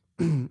staircase,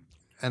 and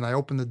I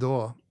opened the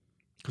door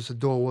because the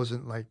door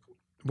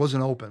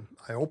wasn't open.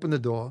 I opened the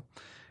door,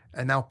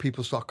 and now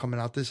people start coming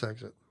out this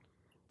exit,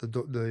 the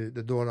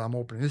door that I'm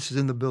opening. This is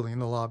in the building, in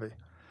the lobby,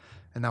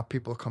 and now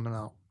people are coming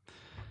out.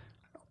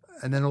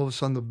 And then all of a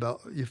sudden,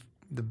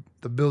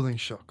 the building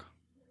shook,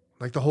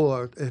 like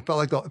it felt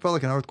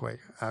like an earthquake.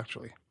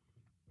 Actually,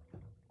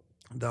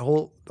 the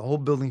whole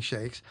building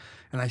shakes,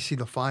 and I see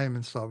the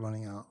firemen start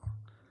running out.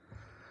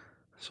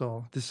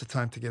 So this is the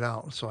time to get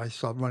out. So I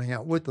start running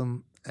out with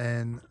them,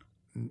 and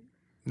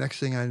next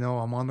thing I know,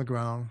 I'm on the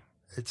ground.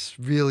 It's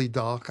really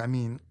dark. I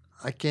mean,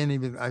 I can't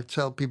even. I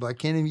tell people I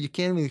can't even. You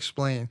can't even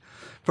explain.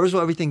 First of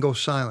all, everything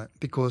goes silent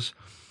because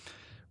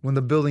when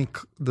the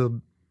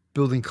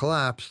building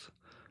collapsed,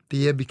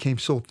 the air became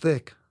so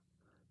thick,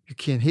 you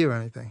can't hear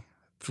anything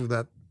through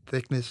that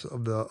thickness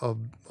of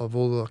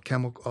all the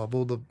chemical of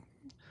all the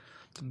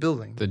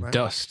building. The right?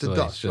 dust. The like,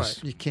 dust. just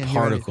Right. You can't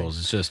particles. hear anything.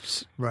 It's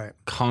just Right.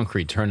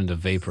 concrete turned into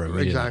vapor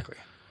immediately. Exactly.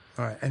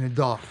 All right, and it's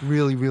dark,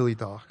 really, really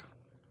dark.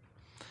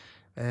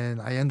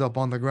 And I end up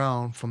on the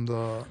ground from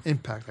the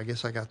impact. I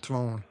guess I got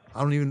thrown.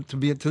 I don't even to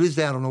this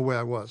day I don't know where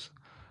I was.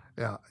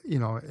 Yeah,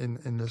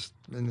 in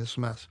this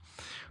mess.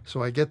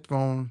 So I get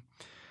thrown,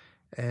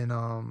 and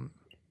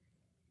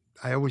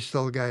I always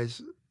tell the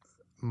guys,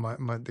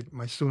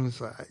 my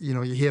students,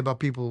 you hear about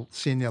people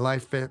seeing their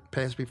life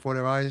pass before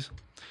their eyes.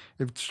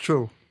 It's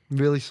true,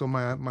 really. So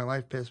my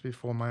life passed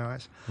before my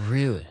eyes.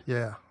 Really?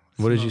 Yeah.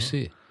 What did you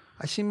see?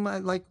 I see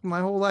my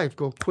whole life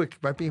go quick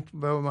right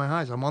before my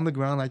eyes. I'm on the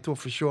ground. I thought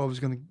for sure I was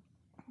going to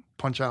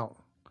punch out.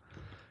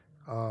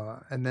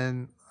 And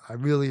then I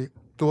really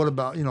thought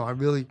about, I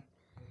really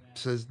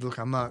says, look,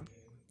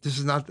 this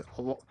is not,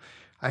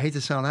 I hate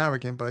to sound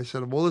arrogant, but I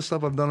said, of all the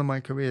stuff I've done in my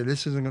career,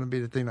 this isn't going to be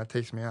the thing that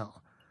takes me out.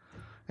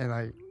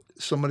 And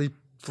somebody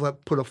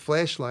put a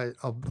flashlight,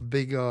 a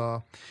big,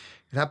 it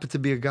happened to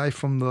be a guy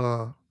from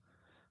the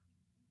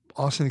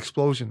arson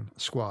explosion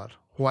squad,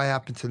 who I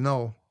happened to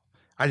know.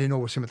 I didn't know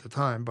it was him at the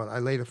time, but I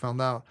later found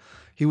out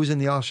he was in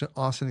the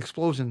arson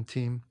explosion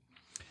team,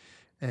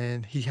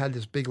 and he had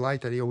this big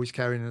light that he always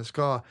carried in his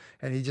car,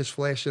 and he just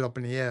flashed it up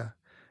in the air.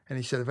 And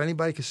he said, if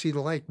anybody can see the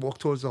light, walk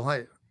towards the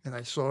light. And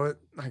I saw it.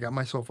 I got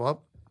myself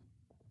up,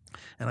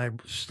 and I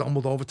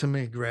stumbled over to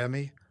me, grabbed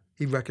me.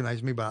 He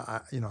recognized me, but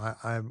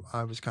I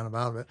was kind of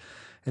out of it.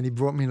 And he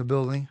brought me in the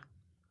building,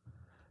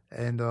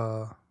 and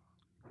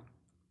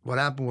what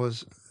happened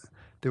was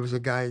there was a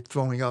guy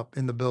throwing up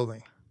in the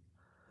building.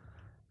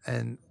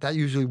 And that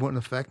usually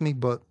wouldn't affect me,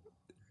 but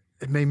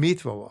it made me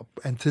throw up.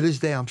 And to this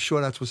day, I'm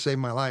sure that's what saved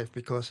my life,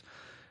 because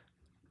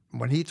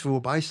when he threw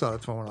up, I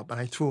started throwing up.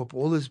 And I threw up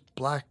all this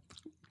black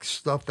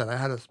stuff that I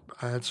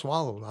had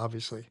swallowed,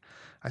 obviously.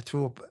 I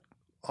threw up.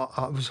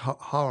 It was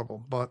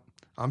horrible, but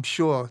I'm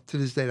sure to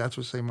this day that's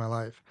what saved my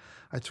life.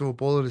 I threw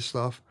up all of this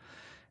stuff.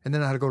 And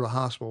then I had to go to the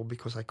hospital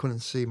because I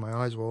couldn't see. My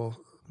eyes were all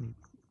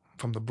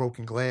from the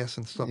broken glass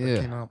and stuff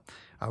that came out.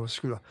 I was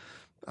screwed up.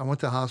 I went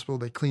to the hospital.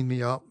 They cleaned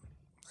me up.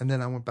 And then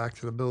I went back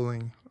to the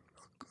building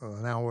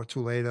an hour or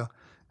two later.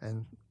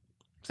 And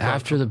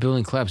after the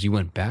building collapsed, you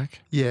went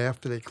back? Yeah,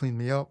 after they cleaned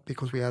me up,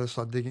 because we had to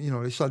start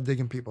digging. They started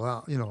digging people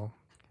out,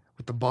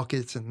 with the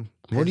buckets and.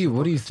 What are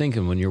you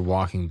thinking when you're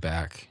walking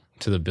back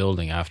to the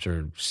building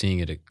after seeing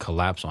it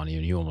collapse on you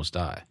and you almost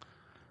die?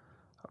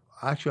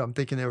 Actually, I'm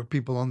thinking there were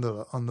people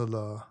under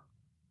the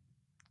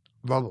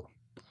rubble.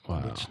 Wow.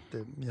 Which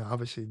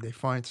obviously they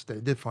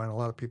did find a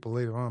lot of people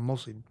later on,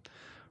 mostly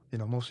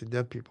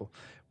dead people.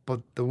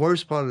 But the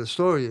worst part of the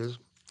story is,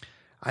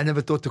 I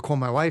never thought to call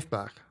my wife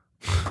back.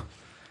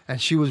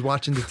 And she was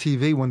watching the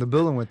TV when the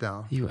building went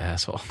down. You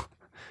asshole.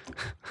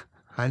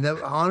 I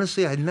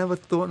never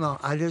thought, no,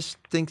 I just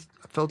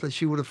felt that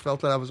she would have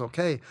felt that I was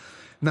okay.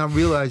 Not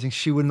realizing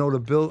she would know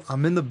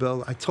I'm in the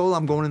building. I told her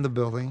I'm going in the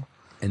building.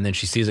 And then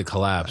she sees it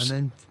collapse.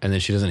 And then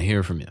she doesn't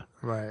hear from you.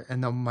 Right.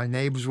 And then my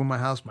neighbors were in my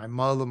house, my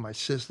mother, my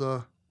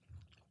sister.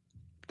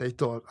 They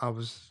thought I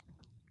was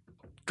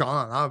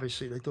gone,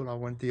 obviously. They thought I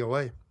went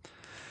DOA.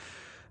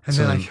 And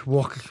then I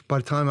walked, by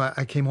the time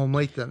I came home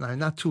late that night,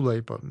 not too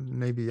late, but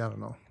maybe, I don't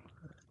know,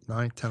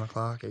 9, 10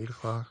 o'clock, 8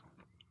 o'clock.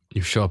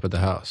 You show up at the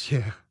house.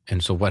 Yeah.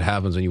 And so what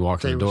happens when you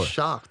walk in the door? They were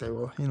shocked. They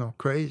were,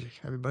 crazy.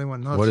 Everybody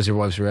went nuts. What is your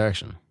wife's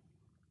reaction?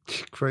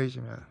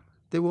 Crazy, man.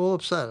 They were all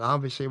upset,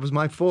 obviously. It was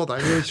my fault. I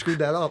really screwed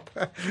that up.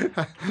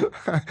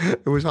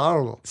 It was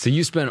horrible. So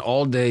you spent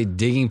all day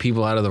digging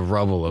people out of the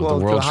rubble of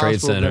the World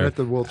Trade Center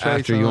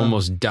after you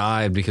almost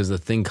died because the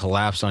thing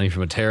collapsed on you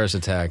from a terrorist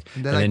attack.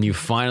 And then you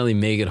finally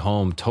make it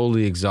home,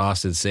 totally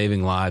exhausted,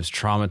 saving lives,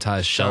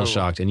 traumatized,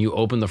 shell-shocked, and you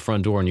open the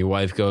front door and your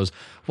wife goes,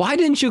 "Why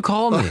didn't you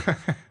call me?"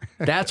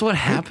 That's what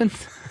happened?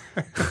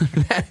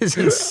 That is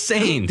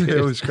insane, dude.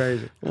 It was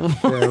crazy. Yeah,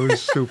 it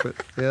was stupid.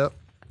 Yep.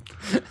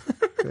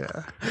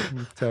 Yeah,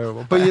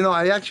 terrible. But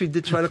I actually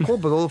did try to call,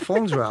 but all the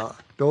phones were out.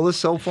 All the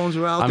cell phones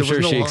were out. I'm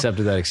sure she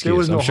accepted that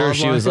excuse. I'm sure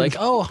she was like,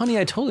 "Oh, honey,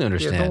 I totally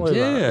understand."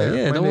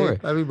 Yeah, don't worry.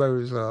 Everybody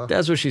was.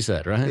 That's what she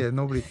said, right? Yeah,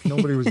 nobody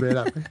was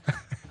there.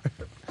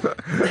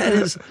 That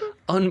is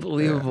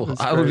unbelievable.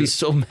 Yeah, I would be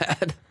so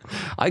mad.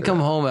 I come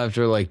home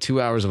after like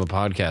 2 hours of a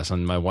podcast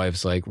and my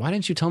wife's like, "Why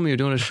didn't you tell me you're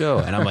doing a show?"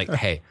 And I'm like,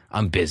 "Hey,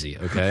 I'm busy,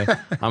 okay?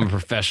 I'm a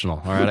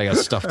professional, all right? I got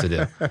stuff to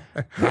do."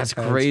 That's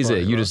crazy.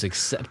 Funny, you just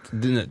accept.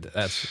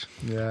 That's.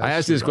 Yeah, I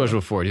asked you this question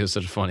before. You have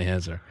such a funny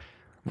answer.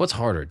 What's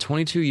harder,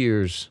 22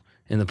 years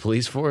in the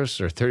police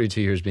force or 32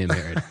 years being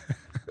married?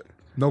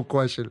 No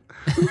question.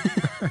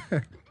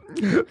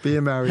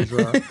 Being married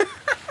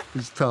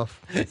is tough.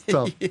 It's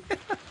tough. Yeah.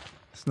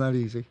 It's not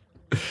easy.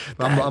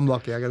 I'm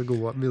lucky. I got a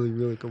really,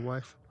 really good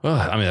wife. Well,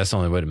 I mean, that's the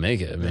only way to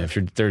make it. I mean, if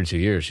you're 32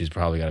 years, she's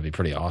probably got to be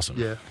pretty awesome.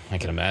 Yeah. I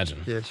can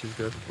imagine. Yeah, she's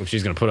good. If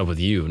she's going to put up with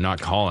you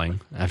not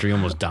calling after you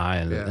almost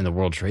die in the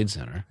World Trade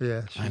Center.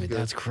 Yeah, she's I mean, good.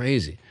 that's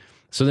crazy.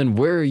 So then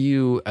where are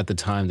you at the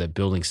time that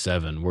Building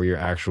 7, where your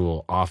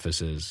actual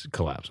office is,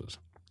 collapses?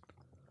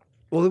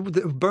 Well,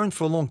 it burned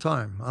for a long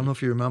time. I don't know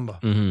if you remember.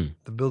 Mm-hmm.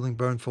 The building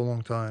burned for a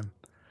long time.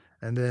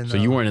 And then... So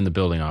you weren't in the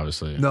building,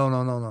 obviously.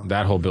 No.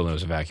 That whole building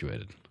was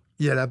evacuated.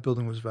 Yeah, that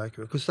building was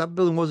evacuated. Because that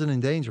building wasn't in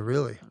danger,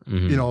 really.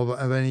 Mm-hmm. You know,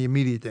 of any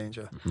immediate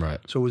danger.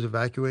 Right. So it was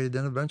evacuated,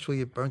 then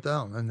eventually it burnt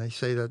down. And they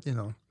say that, you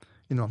know,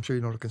 I'm sure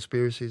you know the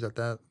conspiracies that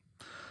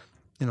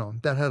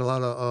had a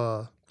lot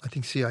of... I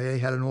think CIA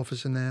had an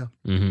office in there.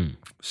 Mm-hmm.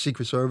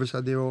 Secret Service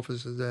had their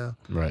offices there.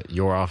 Right.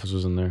 Your office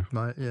was in there?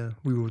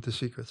 We were with the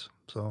secrets.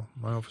 So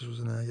my office was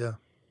in there, yeah.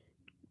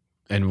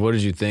 And what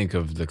did you think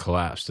of the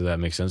collapse? Did that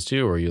make sense to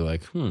you? Or were you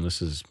like,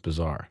 this is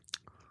bizarre?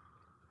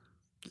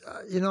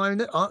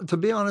 To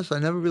be honest, I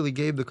never really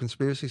gave the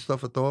conspiracy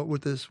stuff a thought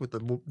with this, with the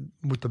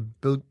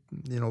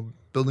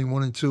building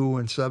 1 and 2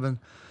 and 7.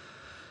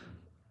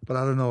 But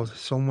I don't know,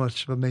 so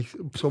much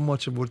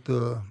of what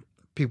the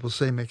people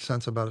say makes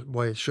sense about it,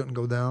 why it shouldn't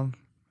go down.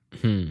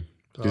 So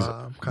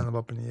I'm kind of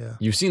up in the air.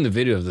 You've seen the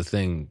video of the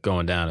thing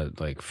going down at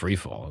like free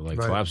fall. It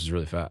collapses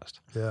really fast.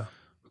 Yeah.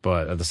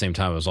 But at the same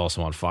time, it was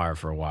also on fire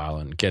for a while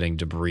and getting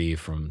debris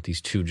from these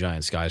 2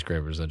 giant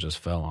skyscrapers that just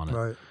fell on it.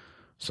 Right.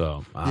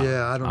 So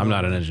I'm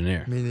not an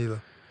engineer. Me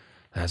neither.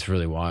 That's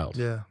really wild.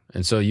 Yeah.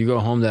 And so you go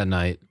home that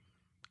night.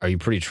 Are you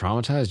pretty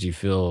traumatized? Do you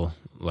feel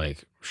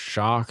like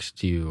shocked?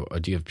 Do you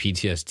have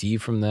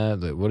PTSD from that?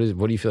 Like, what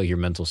do you feel like your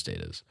mental state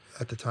is?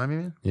 At the time, you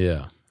mean?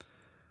 Yeah.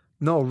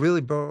 No,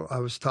 really, bro. I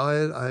was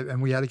tired,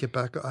 and we had to get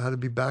back. I had to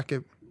be back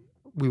at.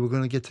 We were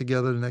going to get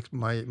together the next.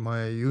 My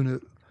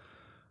unit.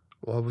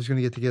 Well, I was going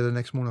to get together the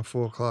next morning at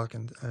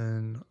 4:00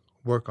 and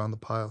work on the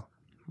pile.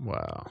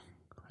 Wow.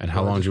 And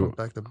how long did you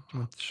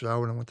went to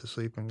shower and went to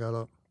sleep and got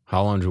up?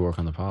 How long did you work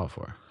on the pile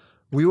for?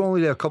 We were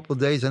only there a couple of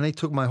days, and they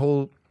took my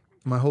whole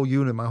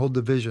unit, my whole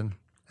division,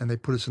 and they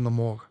put us in the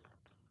morgue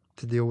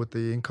to deal with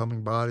the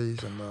incoming bodies,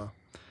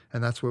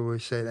 and that's where we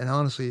stayed. And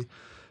honestly,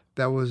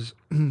 that was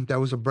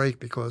a break,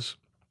 because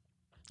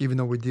even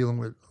though we're dealing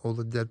with all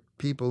the dead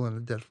people and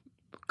the dead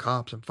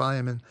cops and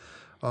firemen,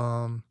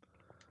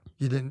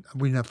 we didn't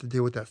have to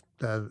deal with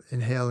that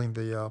inhaling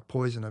the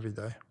poison every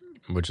day,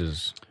 which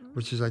is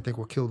I think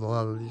what killed a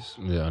lot of these.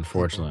 Yeah,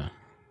 unfortunately.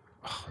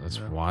 Oh, that's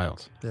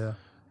wild. Yeah.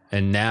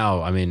 And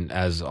now, I mean,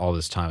 as all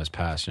this time has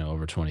passed,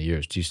 over 20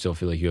 years, do you still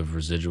feel like you have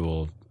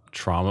residual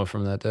trauma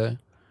from that day?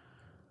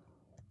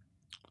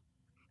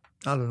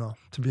 I don't know.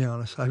 To be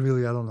honest, I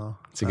don't know.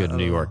 It's a good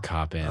New York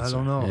cop answer. I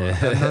don't know.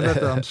 Yeah. Not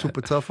that I'm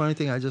super tough or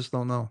anything. I just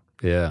don't know.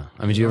 Yeah.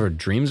 I mean, do you ever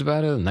dreams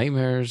about it?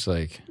 Nightmares?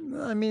 Like?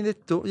 I mean,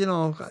 it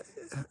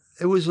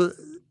was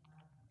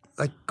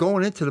like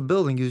going into the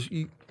building.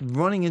 You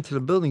running into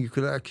the building, you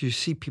could actually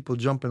see people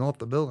jumping off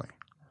the building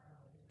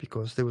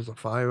because there was a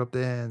fire up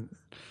there. And,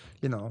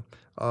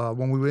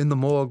 when we were in the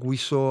morgue, we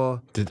saw...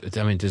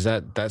 does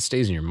that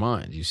stays in your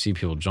mind? You see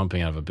people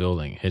jumping out of a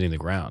building, hitting the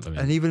ground. I mean,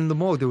 and even in the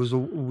morgue,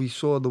 we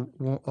saw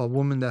a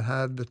woman that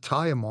had the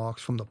tire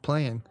marks from the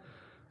plane,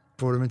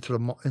 brought her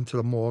into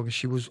the morgue.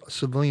 She was a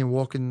civilian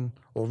walking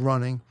or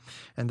running,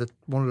 and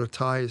one of the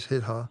tires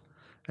hit her,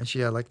 and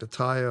she had like the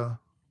tire,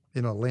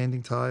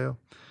 landing tire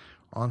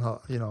on her,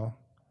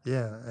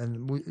 Yeah,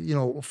 and we,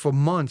 for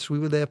months, we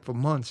were there for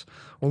months.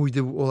 All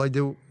I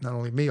did, not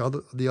only me,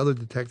 the other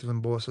detectives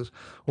and bosses,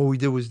 all we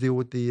did was deal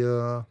with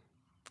the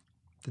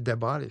dead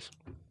bodies,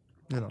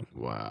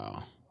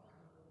 Wow.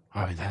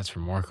 I mean, that's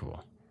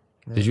remarkable.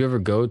 Yeah. Did you ever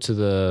go to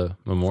the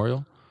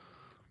memorial?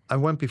 I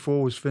went before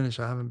it was finished.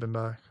 I haven't been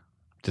back.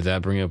 Did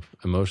that bring up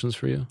emotions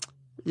for you?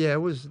 Yeah,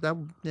 it was that.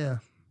 Yeah,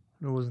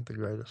 it wasn't the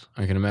greatest.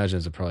 I can imagine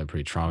it's probably a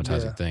pretty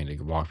traumatizing thing to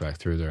walk back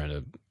through there and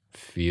to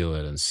feel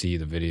it and see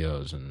the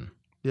videos and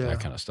that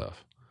kind of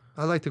stuff.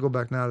 I'd like to go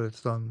back now that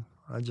it's done.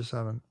 I just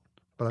haven't,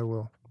 but I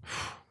will.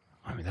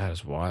 I mean, that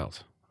is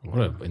wild. What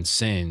an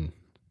insane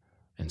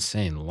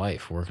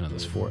life working in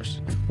this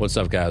force. What's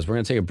up, guys? We're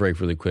going to take a break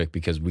really quick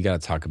because we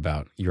got to talk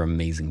about your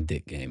amazing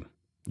dick game.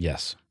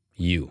 Yes,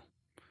 you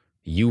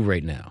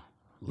right now,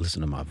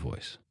 listen to my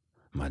voice,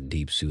 my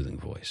deep, soothing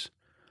voice.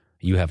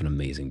 You have an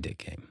amazing dick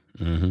game.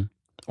 Mm-hmm.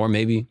 Or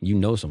maybe you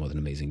know someone with an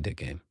amazing dick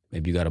game.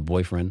 Maybe you got a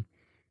boyfriend.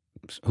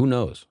 Who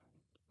knows?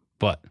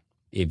 But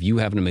if you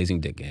have an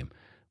amazing dick game,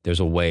 there's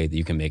a way that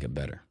you can make it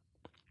better.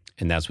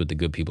 And that's with the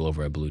good people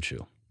over at Blue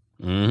Chew.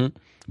 Mm-hmm.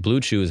 Blue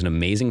Chew is an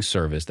amazing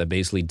service that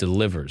basically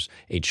delivers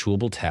a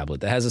chewable tablet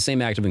that has the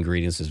same active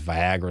ingredients as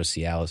Viagra,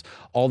 Cialis,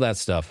 all that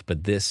stuff,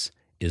 but this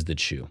is the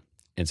chew.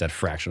 It's at a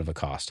fraction of a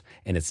cost,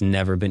 and it's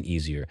never been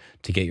easier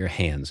to get your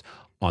hands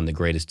on the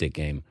greatest dick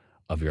game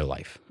of your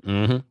life.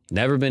 Mm-hmm.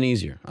 Never been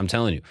easier. I'm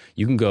telling you.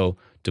 You can go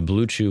to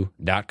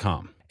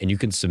bluechew.com and you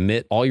can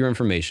submit all your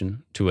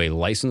information to a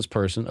licensed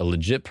person, a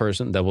legit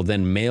person that will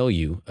then mail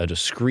you a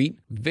discreet,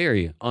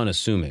 very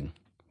unassuming,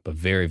 but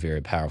very,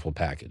 very powerful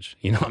package.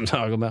 You know what I'm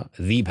talking about?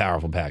 The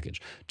powerful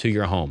package to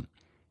your home.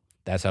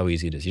 That's how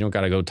easy it is. You don't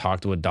got to go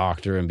talk to a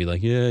doctor and be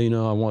like, yeah, you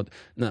know, I want,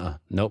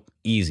 nope,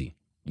 easy.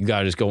 You got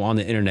to just go on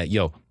the internet.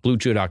 Yo,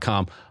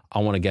 BlueChew.com. I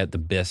want to get the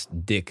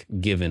best dick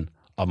given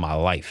of my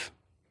life.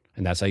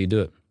 And that's how you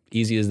do it.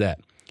 Easy as that.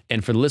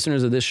 And for the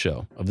listeners of this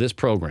show, of this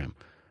program,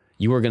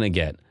 you are going to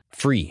get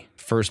free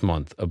first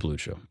month of Blue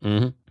Chew.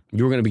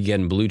 You're going to be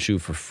getting Blue Chew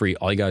for free.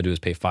 All you got to do is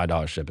pay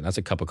 $5 shipping. That's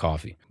a cup of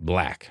coffee.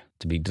 Black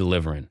to be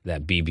delivering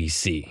that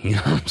BBC. You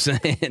know what I'm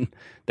saying?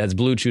 That's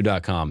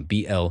BlueChew.com,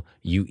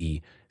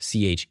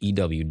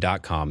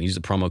 BlueChew.com. Use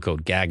the promo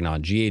code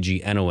GAGNON,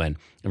 GAGNON,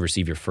 and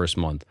receive your first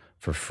month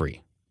for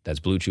free. That's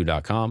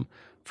BlueChew.com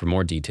for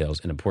more details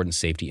and important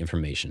safety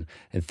information.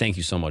 And thank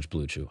you so much,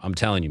 Blue Chew. I'm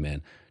telling you,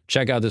 man,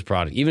 check out this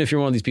product. Even if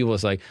you're one of these people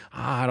that's like,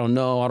 I don't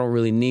know, I don't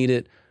really need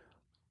it.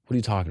 What are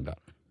you talking about?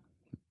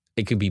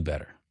 It could be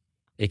better.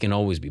 It can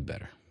always be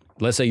better.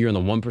 Let's say you're in the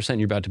 1%,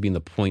 you're about to be in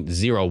the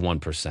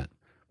 0.01%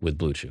 with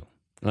Blue Chew.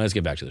 Now let's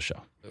get back to the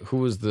show. Who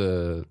was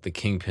the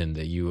kingpin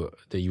that you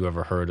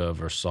ever heard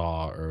of or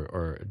saw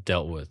or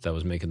dealt with that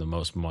was making the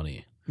most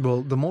money?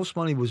 Well, the most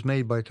money was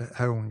made by the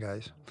heroin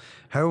guys.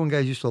 Heroin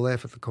guys used to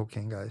laugh at the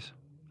cocaine guys.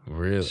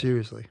 Really?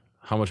 Seriously.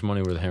 How much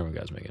money were the heroin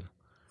guys making?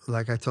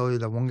 Like I told you,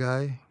 that one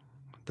guy,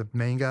 the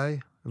main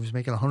guy, was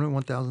making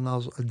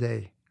 $101,000 a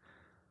day.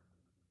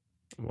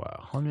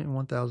 Wow.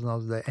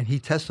 $101,000 a day. And he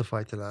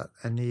testified to that.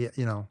 And he,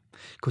 you know,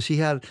 because he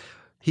had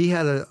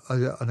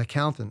an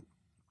accountant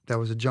that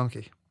was a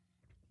junkie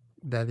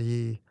that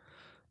he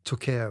took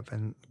care of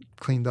and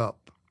cleaned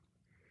up.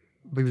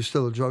 But he was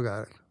still a drug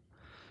addict.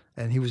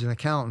 And he was an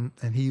accountant,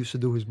 and he used to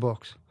do his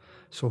books.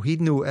 So he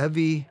knew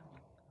every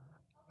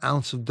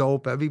ounce of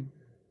dope, every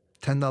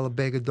 $10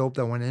 bag of dope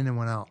that went in and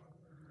went out.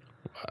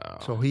 Wow.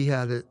 So he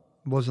had it,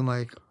 wasn't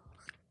like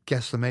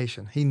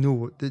guesstimation. He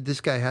knew,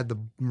 this guy had the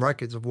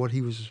records of what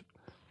he was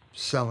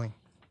selling.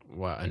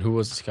 Wow. And who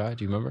was this guy?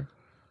 Do you remember?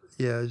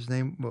 Yeah, his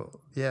name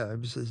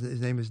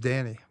is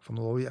Danny from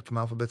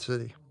Alphabet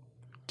City.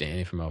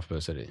 Danny from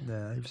Alphabet City.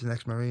 Yeah, he was an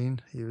ex-Marine.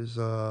 He was,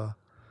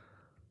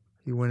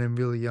 he went in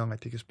really young. I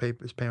think his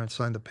parents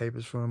signed the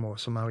papers for him, or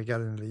somehow he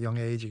got in at a young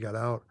age. He got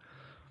out.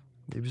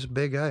 He was a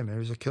big guy, man. He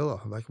was a killer,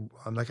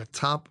 like a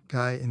top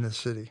guy in the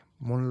city.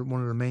 One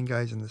of the main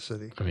guys in the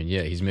city. I mean,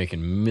 yeah, he's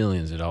making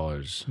millions of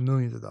dollars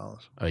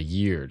a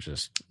year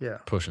just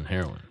pushing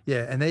heroin.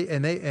 Yeah, and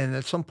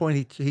at some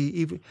point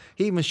he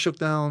even shook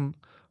down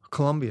a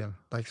Colombian.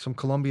 Like some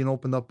Colombian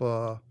opened up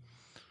was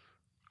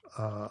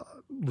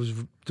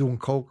doing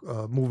coke,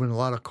 moving a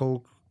lot of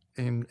coke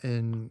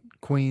in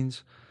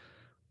Queens,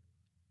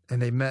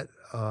 and they met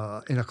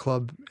in a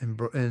club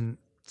in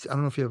I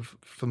don't know if you're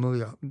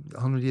familiar.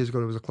 100 years ago,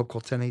 there was a club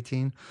called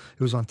 1018.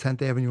 It was on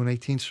 10th Avenue and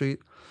 18th Street.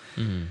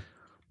 Mm-hmm.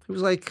 It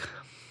was like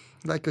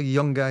a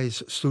young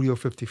guy's Studio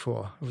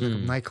 54. It was like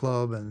a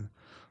nightclub, and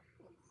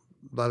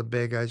a lot of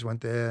bad guys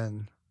went there.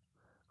 And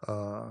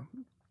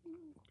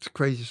it's a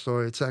crazy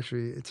story.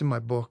 It's in my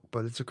book,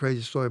 but it's a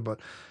crazy story. But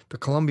the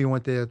Colombian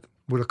went there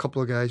with a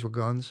couple of guys with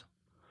guns,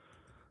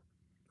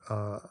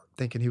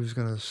 thinking he was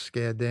going to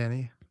scare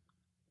Danny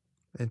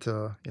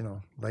into,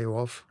 lay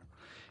off.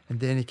 And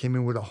Danny came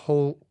in with a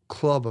whole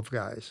club of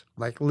guys,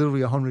 like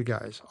literally 100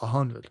 guys,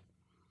 100.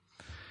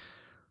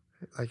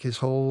 Like his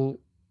whole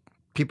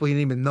people he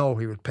didn't even know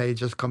he would pay,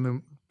 just come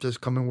in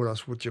with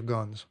us with your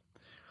guns.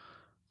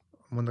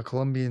 When the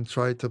Colombian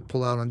tried to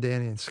pull out on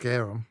Danny and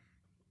scare him,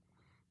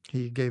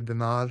 he gave the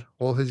nod.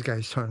 All his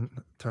guys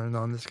turned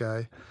on this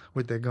guy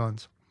with their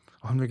guns.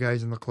 100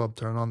 guys in the club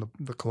turned on the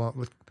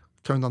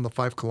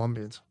 5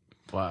 Colombians.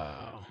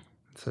 Wow.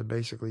 Said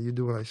basically, you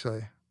do what I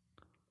say.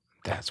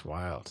 That's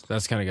wild.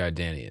 That's the kind of guy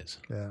Danny is.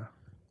 Yeah.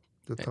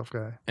 The tough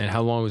guy. And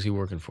how long was he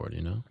working for, do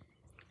you know?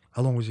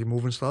 How long was he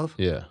moving stuff?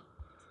 Yeah.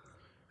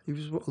 He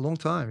was a long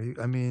time.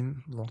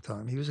 Long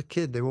time. He was a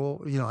kid. They were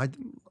all,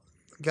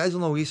 guys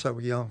on the East Side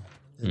were young,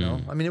 know?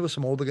 I mean, there were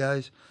some older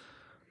guys,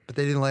 but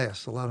they didn't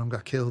last. A lot of them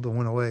got killed or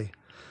went away.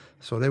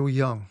 So they were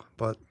young,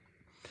 but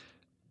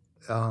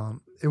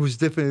it was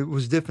different. It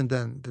was different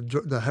then.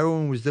 The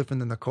heroin was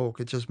different than the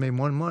coke. It just made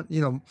more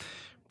money.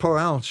 Per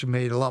ounce, you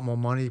made a lot more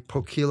money.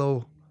 Per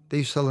kilo, they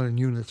used to sell it in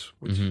units,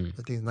 which I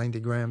think is 90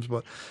 grams.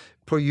 But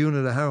per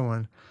unit of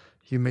heroin,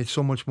 you made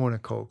so much more than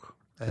coke.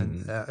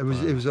 And it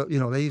was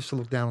they used to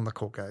look down on the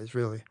coke guys,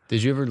 really.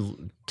 Did you ever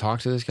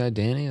talk to this guy,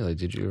 Danny? Like,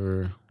 did you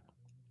ever?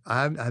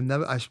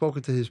 I've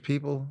spoken to his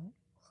people.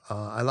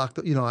 I locked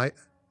up,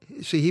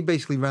 he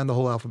basically ran the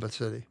whole Alphabet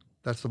City.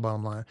 That's the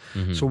bottom line.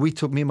 Mm-hmm. So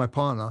me and my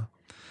partner,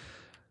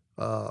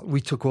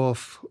 we took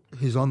off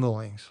his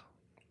underlings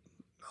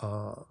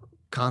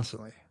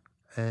constantly.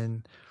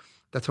 And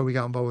that's how we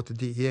got involved with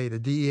the DEA. The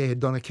DEA had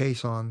done a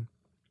case on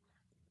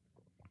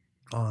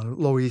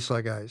Lower East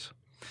Side guys.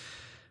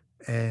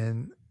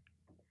 And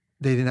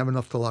they didn't have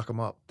enough to lock them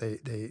up.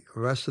 They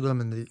arrested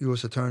them, and the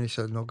U.S. attorney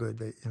said no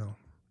good.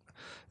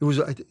 It was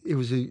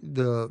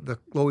the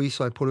Lower East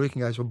Side Puerto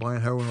Rican guys were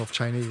buying heroin off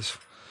Chinese.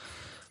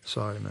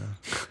 Sorry, man.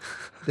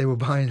 They were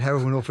buying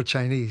heroin off of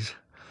Chinese,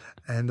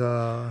 and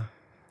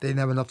they didn't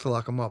have enough to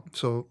lock them up.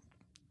 So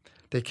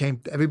they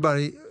came.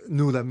 Everybody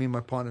knew that me and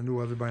my partner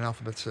knew everybody in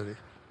Alphabet City.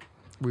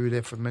 We were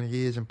there for many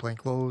years in plain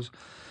clothes.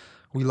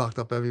 We locked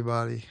up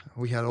everybody.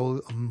 We had all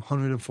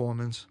 100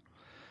 informants.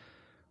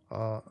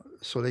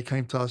 So they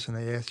came to us and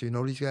they asked, you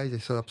know these guys? They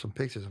set up some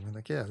pictures. I'm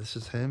like, yeah, this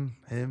is him.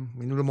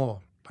 We knew them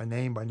all by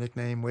name, by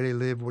nickname, where they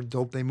live, what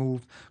dope they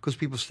moved. Because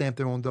people stamp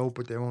their own dope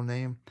with their own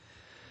name.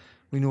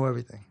 We knew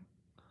everything.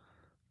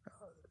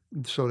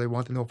 So they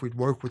wanted to know if we'd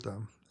work with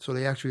them. So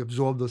they actually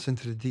absorbed us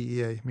into the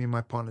DEA, me and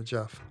my partner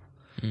Jeff.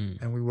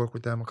 And we worked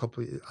with them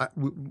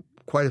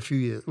quite a few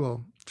years,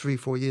 well,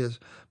 3-4 years.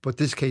 But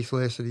this case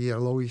lasted a year, a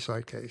Lower East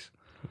Side case.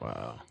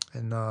 Wow.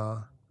 And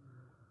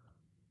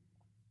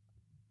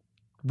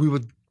we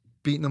were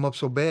beating them up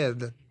so bad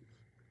that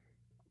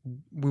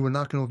we were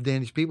knocking off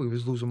Danny's people. He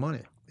was losing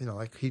money. You know,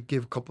 like he'd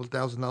give a couple of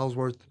 $1,000s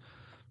worth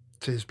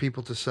to his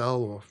people to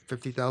sell, or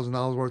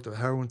 $50,000 worth of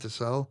heroin to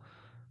sell,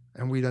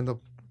 and we'd end up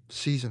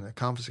seizing it,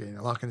 confiscating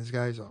it, locking his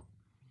guys up.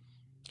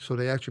 So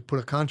they actually put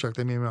a contract,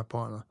 they made me my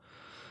partner.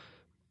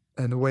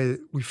 And the way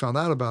we found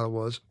out about it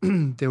was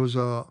there was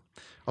a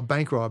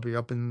bank robbery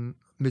up in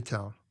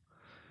Midtown,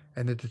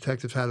 and the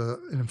detectives had an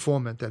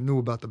informant that knew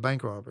about the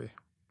bank robbery.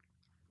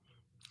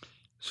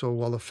 So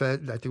while the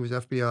Fed, I think it was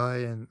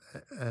FBI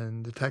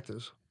and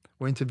detectives,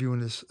 were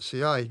interviewing this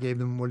CI, he gave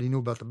them what he knew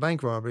about the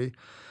bank robbery,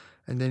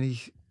 and then he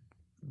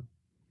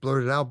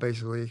blurted out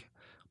basically,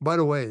 by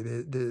the way,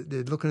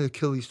 they're looking to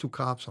kill these 2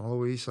 cops on the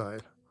Lower East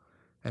Side.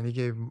 And he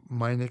gave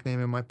my nickname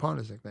and my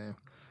partner's nickname.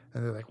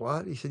 And they're like,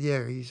 what? He said,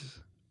 yeah,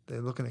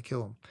 they're looking to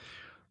kill him.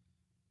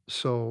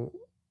 So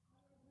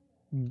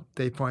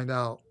they find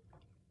out,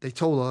 they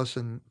told us,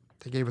 and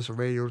they gave us a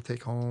radio to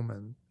take home,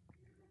 and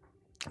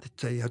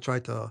they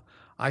tried to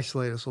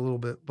isolate us a little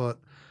bit, but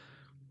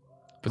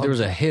there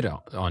was a hit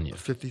on you.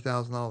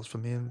 $50,000 for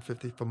me and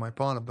 $50 for my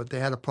partner. But they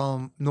had a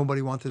problem.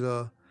 Nobody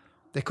wanted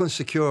they couldn't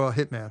secure a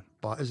hitman,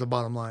 is the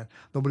bottom line.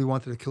 Nobody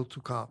wanted to kill 2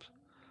 cops.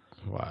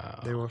 Wow.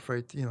 They were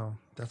afraid,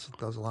 that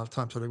was a lot of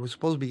time. So they were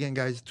supposed to be getting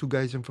 2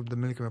 guys in from the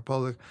Dominican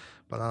Republic,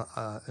 but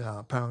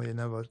apparently it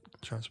never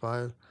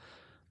transpired.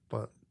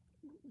 But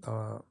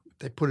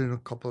they put in a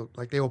couple,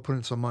 they all put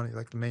in some money,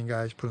 like the main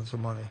guys put in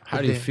some money.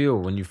 How do you feel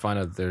when you find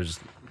out there's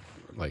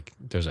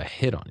a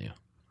hit on you?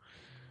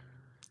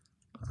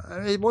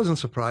 It wasn't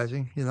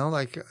surprising,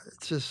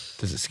 it's just...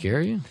 Does it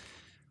scare you?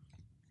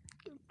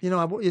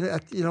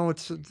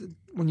 It's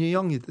when you're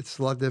young, it's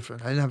a lot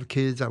different. I didn't have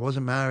kids. I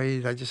wasn't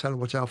married. I just had to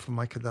watch out for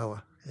Mike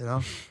Codella.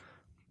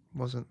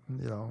 Wasn't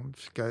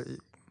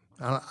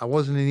I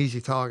wasn't an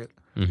easy target.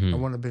 I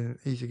wouldn't have been an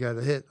easy guy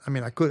to hit. I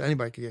mean,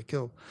 anybody could get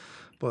killed,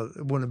 but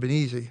it wouldn't have been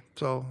easy.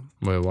 So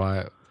wait,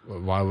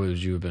 why would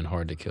you have been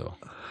hard to kill?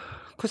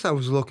 Because I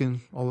was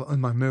looking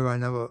in my mirror. I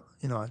never,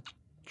 I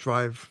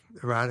drive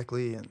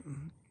erratically,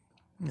 and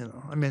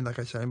like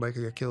I said, anybody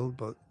could get killed,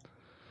 but.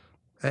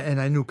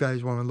 And I knew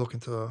guys weren't looking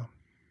to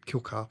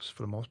kill cops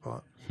for the most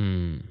part.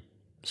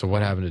 So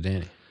what happened to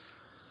Danny?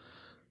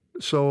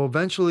 So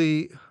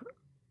eventually,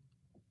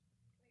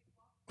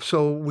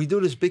 we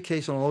do this big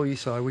case on the Lower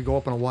East Side. We go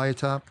up on a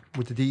wiretap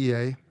with the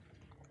DEA.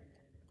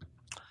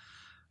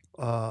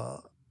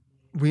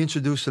 We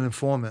introduced an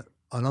informant,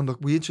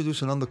 we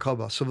introduced an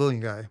undercover civilian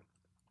guy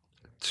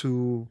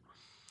to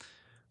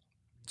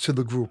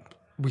the group.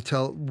 We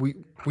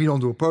don't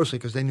do it personally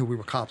because they knew we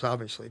were cops,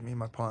 obviously, me and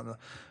my partner.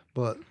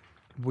 But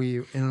we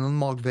in an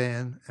unmarked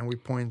van, and we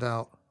pointed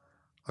out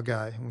a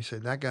guy, and we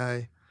said, that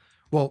guy,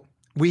 well,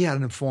 we had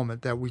an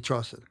informant that we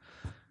trusted,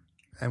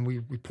 and we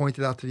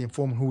pointed out to the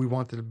informant who we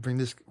wanted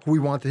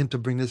him to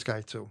bring this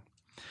guy to.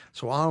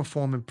 So our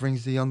informant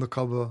brings the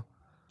undercover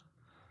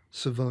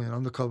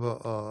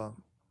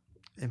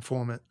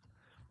informant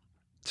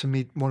to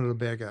meet one of the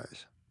bad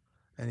guys,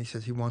 and he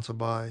says he wants to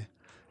buy,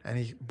 and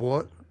he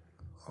bought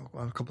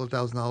a couple of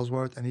 $1,000s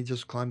worth, and he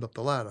just climbed up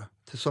the ladder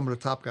to some of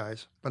the top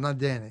guys, but not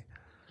Danny.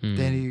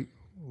 Danny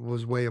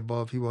was way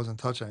above. He wasn't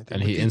touching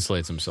anything. And he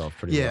insulates himself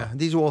pretty well. Yeah,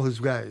 these are all his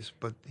guys,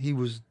 but he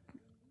was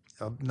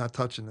not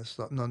touching this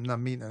stuff, not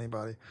meeting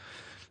anybody.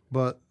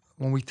 But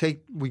when we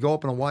go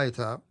up on a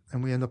wiretap,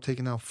 and we end up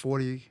taking out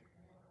 40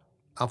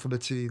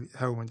 Alphabet City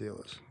heroin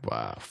dealers.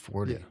 Wow,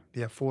 40.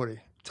 Yeah, 40.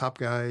 Top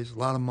guys, a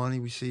lot of money.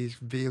 We see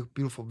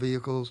beautiful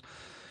vehicles.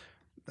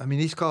 I mean,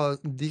 these guys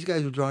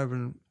were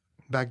driving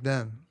back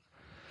then,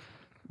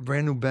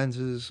 brand new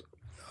Benzes,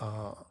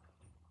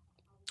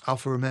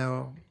 Alfa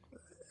Romeo,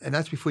 and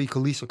that's before you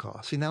could lease a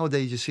car. See,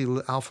 nowadays you see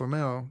Alfa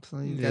Romeo, so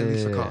you got to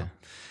lease a car.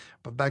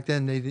 But back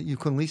then you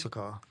couldn't lease a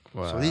car.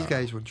 Wow. So these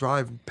guys were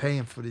driving,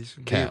 paying for these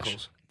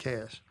vehicles,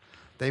 cash.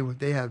 They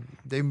had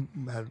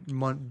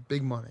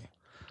big money,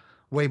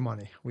 weigh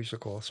money. We used to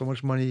call it. So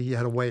much money you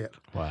had to weigh it.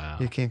 Wow.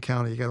 You can't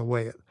count it. You got to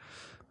weigh it.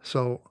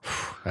 So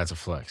that's a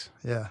flex.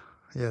 Yeah.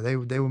 They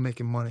were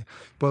making money,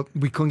 but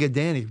we couldn't get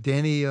Danny.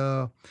 Danny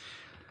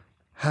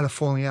had a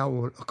falling out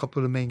with a couple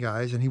of the main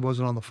guys, and he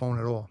wasn't on the phone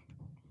at all.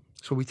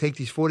 So we take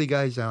these 40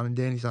 guys down, and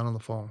Danny's not on the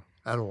phone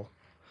at all.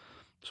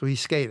 So he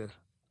skated.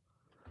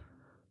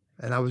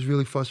 And I was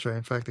really frustrated.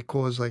 In fact, it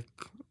caused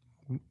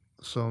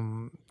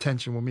some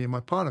tension with me and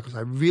my partner because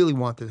I really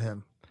wanted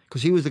him.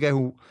 Because he was the guy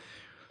who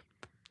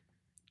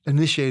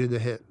initiated the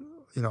hit.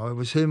 It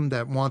was him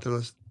that wanted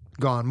us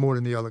gone more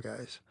than the other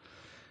guys.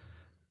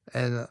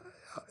 And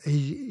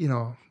he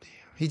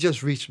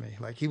just reached me.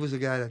 Like, he was a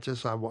guy that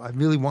just, I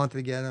really wanted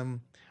to get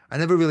him. I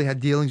never really had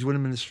dealings with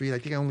him in the street. I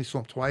think I only saw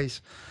him twice,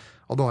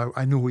 although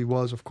I knew who he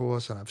was, of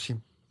course, and I've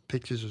seen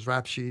pictures of his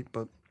rap sheet.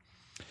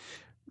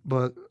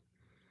 But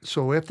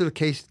so after the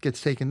case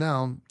gets taken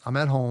down, I'm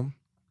at home,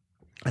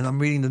 and I'm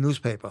reading the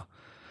newspaper,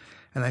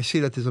 and I see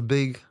that there's a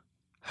big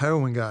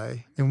heroin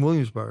guy in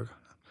Williamsburg,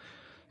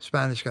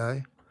 Spanish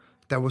guy,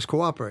 that was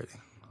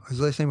cooperating. His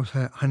last name was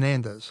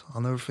Hernandez.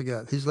 I'll never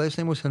forget. His last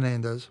name was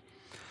Hernandez,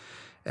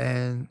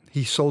 and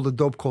he sold a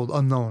dope called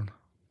Unknown.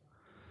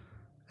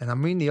 And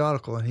I'm reading the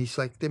article, and he's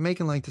like, they're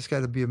making like this guy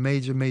to be a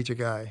major, major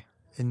guy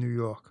in New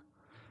York.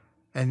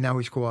 And now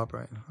he's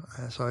cooperating.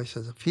 And so I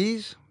says, if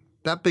he's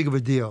that big of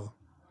a deal,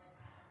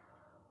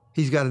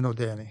 he's got to know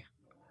Danny.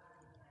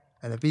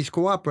 And if he's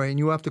cooperating,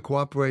 you have to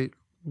cooperate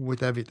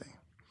with everything.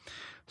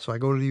 So I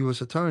go to the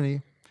U.S.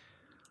 attorney.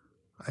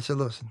 I said,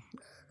 listen,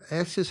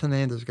 ask this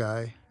Hernandez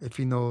guy if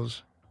he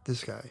knows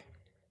this guy.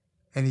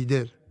 And he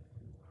did.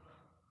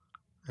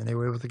 And they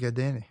were able to get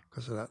Danny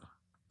because of that.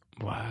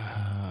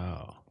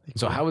 Wow.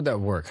 So how would that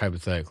work,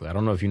 hypothetically? I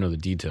don't know if you know the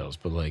details,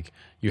 but, like,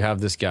 you have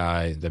this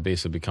guy that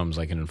basically becomes,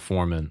 like, an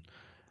informant.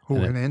 Who,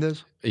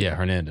 Hernandez? Yeah,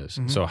 Hernandez.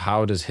 Mm-hmm. So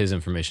how does his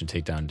information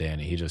take down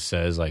Danny? He just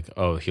says, like,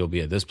 oh, he'll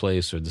be at this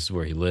place, or this is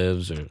where he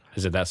lives, or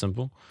is it that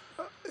simple?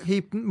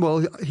 He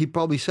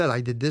probably said,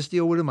 I did this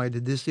deal with him, I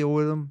did this deal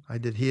with him, I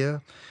did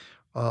here.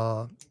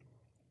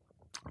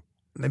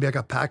 Maybe I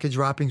got package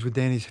wrappings with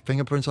Danny's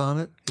fingerprints on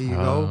it. Here you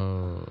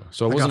go.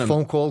 So it I wasn't got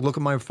phone calls. Look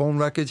at my phone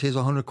records. Here's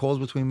 100 calls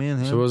between me and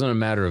him. So it wasn't a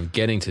matter of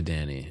getting to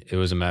Danny. It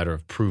was a matter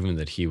of proving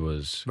that he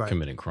was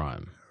committing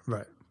crime.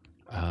 Right.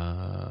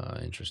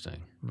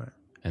 Interesting. Right.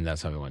 And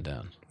that's how it went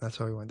down. That's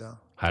how he went down.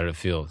 How did it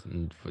feel?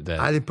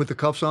 I didn't put the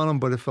cuffs on him,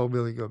 but it felt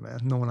really good,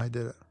 man, knowing I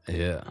did it.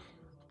 Yeah.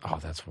 Oh,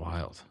 that's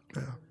wild.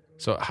 Yeah.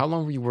 So how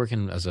long were you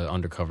working as an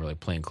undercover, like,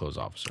 plainclothes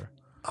officer?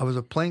 I was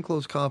a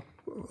plainclothes cop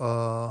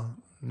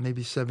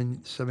maybe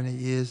 7, 8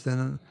 years.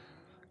 Then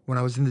when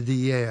I was in the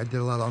DEA, I did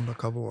a lot of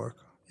undercover work,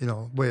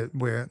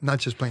 where not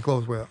just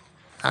plainclothes, where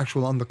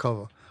actual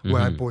undercover,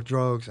 where I bought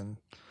drugs and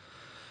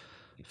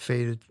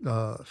fainted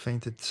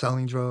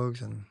selling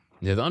drugs. And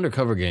yeah, the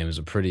undercover game is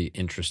a pretty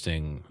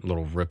interesting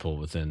little ripple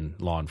within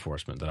law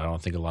enforcement that I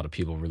don't think a lot of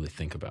people really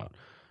think about.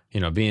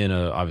 Being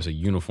obviously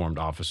uniformed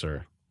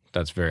officer,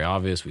 that's very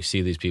obvious. We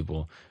see these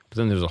people. But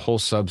then there's a whole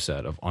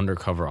subset of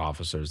undercover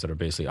officers that are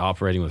basically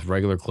operating with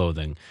regular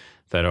clothing,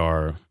 that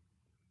are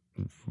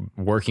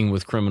working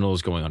with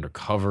criminals, going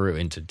undercover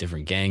into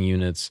different gang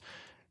units,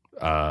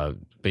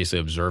 basically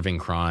observing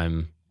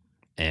crime,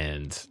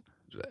 and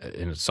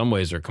in some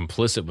ways are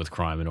complicit with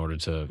crime in order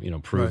to,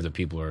 prove that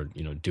people are,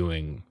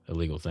 doing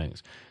illegal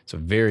things. It's a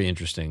very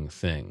interesting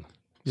thing.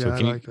 Yeah,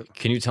 so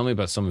can you tell me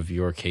about some of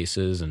your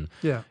cases and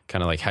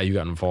kind of like how you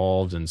got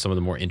involved and some of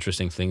the more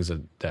interesting things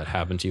that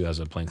happened to you as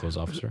a plainclothes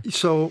officer?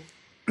 So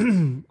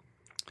when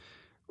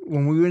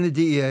we were in the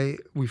DEA,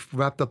 we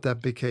wrapped up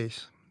that big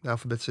case, the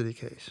Alphabet City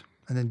case.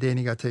 And then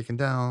Danny got taken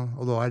down,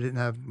 although I didn't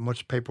have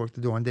much paperwork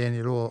to do on Danny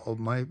at all.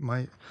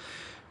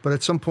 But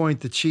at some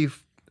point, the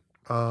chief,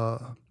 he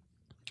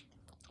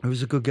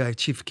was a good guy,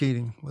 Chief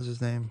Keating was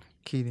his name,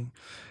 Keating.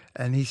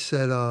 And he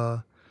said,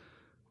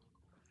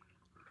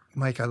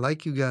 Mike, I'd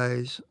like you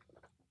guys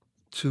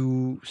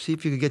to see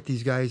if you could get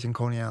these guys in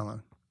Coney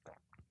Island.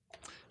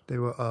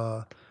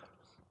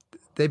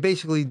 They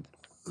basically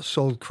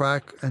sold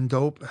crack and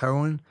dope,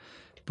 heroin,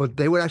 but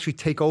they would actually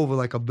take over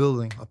like a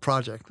building, a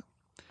project,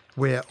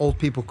 where old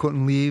people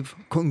couldn't leave,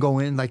 couldn't go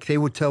in. Like, they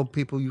would tell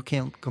people, you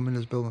can't come in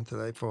this building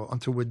today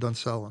until we're done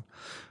selling.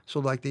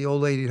 So, like, the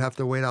old lady'd have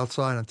to wait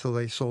outside until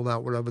they sold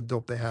out whatever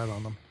dope they had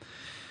on them.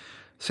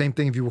 Same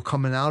thing, if you were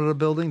coming out of the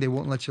building, they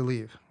wouldn't let you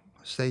leave.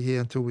 Stay here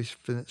until we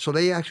finish. So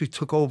they actually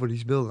took over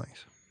these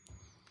buildings.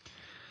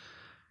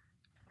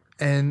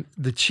 And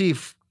the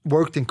chief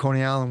worked in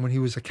Coney Island when he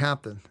was a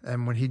captain.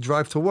 And when he'd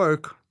drive to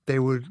work, they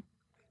would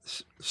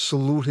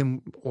salute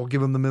him or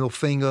give him the middle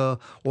finger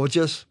or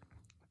just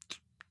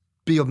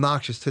be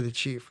obnoxious to the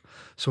chief.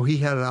 So he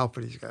had it out for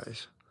these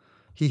guys.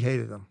 He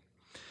hated them.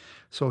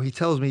 So he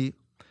tells me,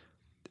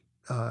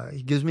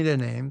 he gives me their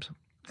names,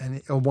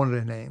 or one of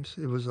their names.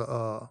 It was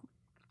a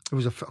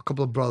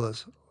couple of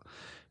brothers.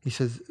 He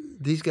says,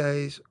 these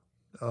guys,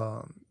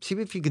 see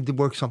if you can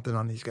work something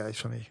on these guys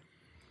for me.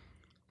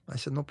 I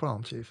said, no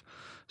problem, Chief.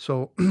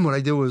 So what I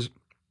did was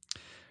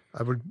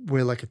I would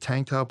wear like a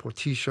tank top or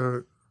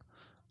T-shirt,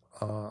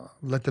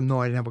 let them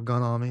know I didn't have a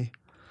gun on me,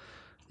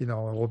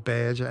 or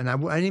badge. And I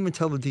didn't even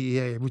tell the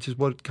DEA, which is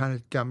what kind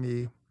of got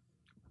me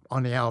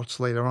on the outs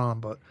later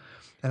on.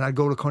 And I'd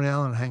go to Coney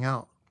Island and hang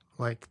out,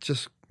 like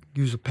just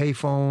use a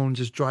payphone,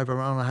 just drive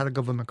around. I had a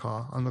government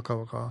car,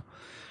 undercover car.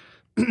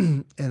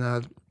 And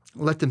I'd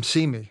let them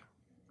see me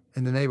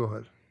in the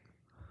neighborhood.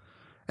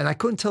 And I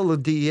couldn't tell the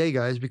DEA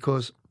guys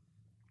because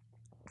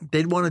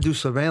they'd want to do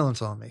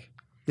surveillance on me.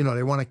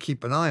 They want to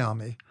keep an eye on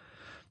me.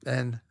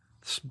 And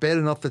it's bad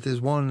enough that there's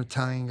one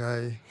Italian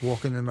guy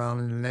walking around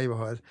in the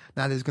neighborhood.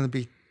 Now there's going to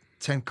be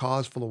 10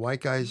 cars full of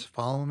white guys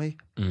following me.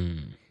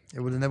 It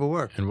would have never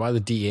worked. And why the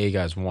DEA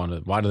guys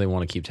why do they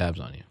want to keep tabs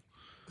on you?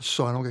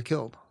 So I don't get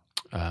killed.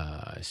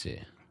 I see.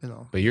 You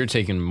know. But you're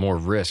taking more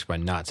risk by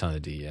not telling the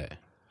DEA.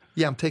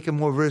 Yeah, I'm taking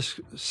more risk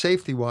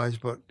safety-wise,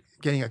 but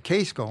getting a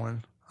case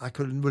going, would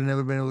have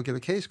never been able to get a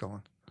case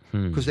going.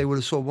 Because they would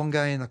have saw one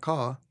guy in a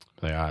car.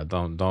 Like,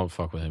 don't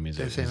fuck with him. He's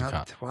a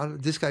cop. Well,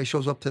 this guy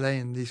shows up today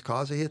and these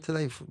cars are here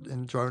today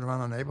and driving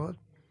around our neighborhood.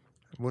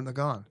 Wouldn't have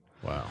gone.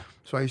 Wow.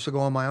 So I used to go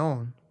on my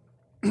own.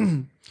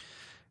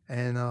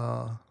 And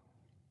I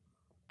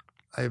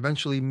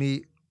eventually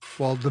meet,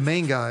 the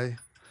main guy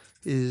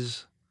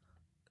is,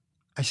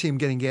 I see him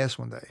getting gas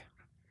one day.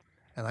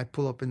 And I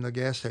pull up in the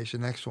gas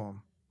station next to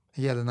him.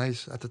 He had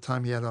at the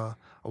time he had a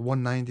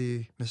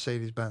 190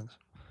 Mercedes-Benz.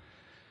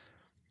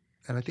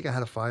 And I think I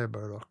had a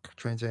Firebird or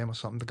Trans Am or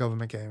something the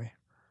government gave me.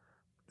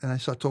 And I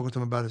start talking to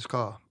him about his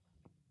car.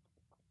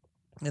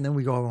 And then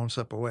we go our own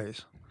separate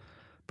ways.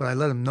 But I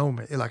let him know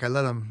me. Like I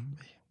let him,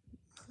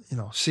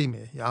 see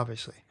me,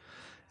 obviously.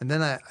 And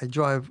then I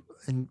drive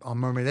on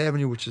Mermaid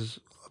Avenue, which is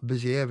a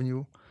busy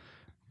avenue,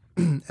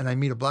 and I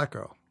meet a black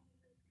girl.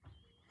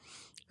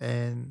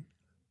 And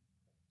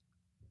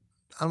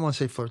I don't want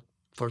to say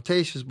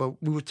flirtatious,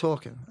 but we were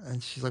talking.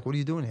 And she's like, what are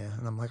you doing here?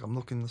 And I'm like, I'm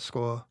looking to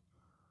score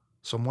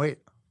some weight.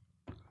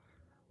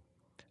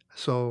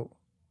 So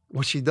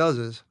what she does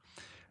is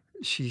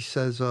she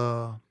says,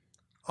 I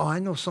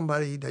know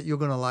somebody that you're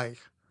going to like.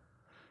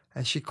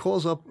 And she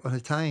calls up an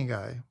Italian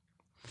guy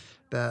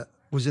that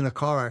was in a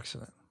car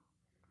accident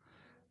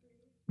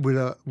with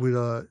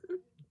a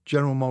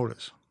General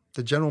Motors.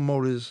 The General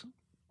Motors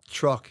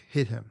truck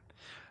hit him.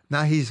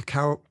 Now he's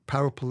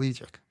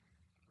paraplegic.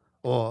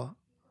 Or,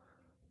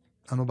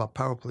 I don't know about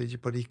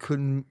paraplegic, but he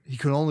could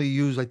only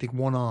use, I think,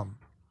 one arm.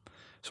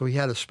 So he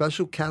had a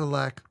special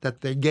Cadillac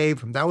that they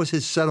gave him. That was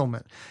his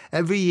settlement.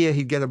 Every year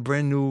he'd get a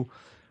brand new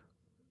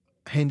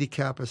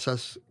handicap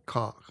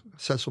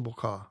accessible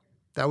car.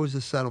 That was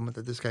the settlement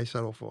that this guy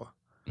settled for.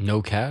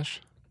 No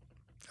cash?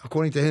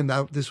 According to him,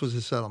 this was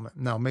his settlement.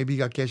 Now, maybe he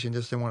got cash and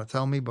just didn't want to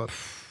tell me, but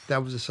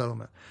that was the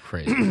settlement.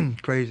 Crazy.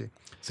 Crazy.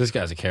 So this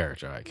guy's a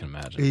character, I can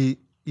imagine.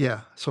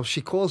 So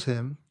she calls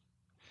him,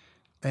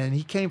 and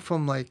he came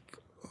from like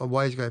a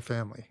wise guy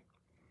family.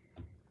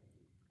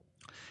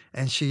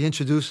 And she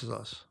introduces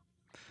us.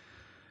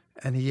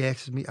 And he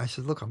asks me, I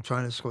said, look, I'm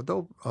trying to score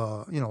dope,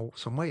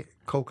 some weight,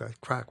 coca,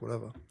 crack,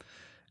 whatever.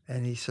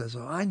 And he says,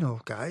 I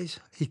know guys.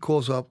 He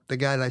calls up the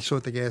guy that I saw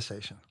at the gas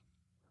station.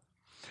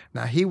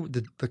 Now,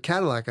 the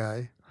Cadillac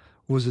guy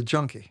was a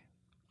junkie.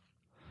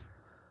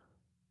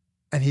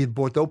 And he had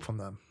bought dope from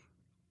them.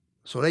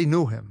 So they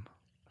knew him.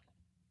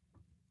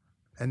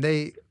 And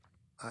they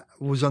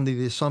was under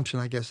the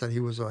assumption, I guess, that he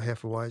was a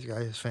half a wise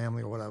guy, his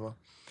family or whatever.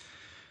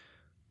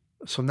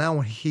 So now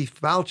when he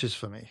vouches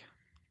for me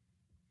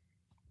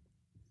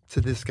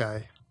to this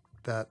guy,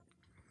 that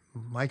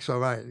Mike's all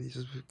right, he's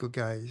a good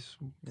guy,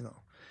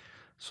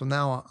 So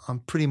now I'm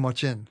pretty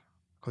much in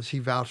because he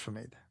vouched for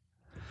me.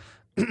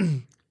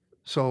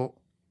 So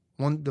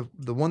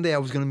the one day I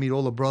was going to meet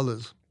all the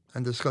brothers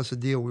and discuss a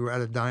deal, we were at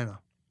a diner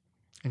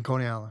in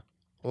Coney Island,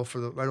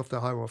 right off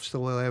the highway, off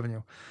Stillwell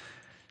Avenue.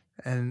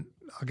 And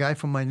a guy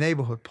from my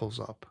neighborhood pulls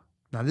up.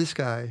 Now this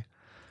guy,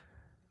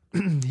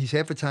 he's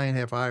half Italian,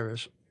 half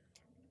Irish.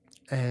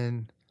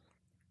 And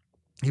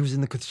he was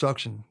in the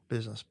construction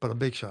business, but a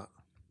big shot.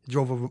 He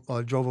drove a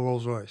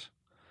Rolls Royce.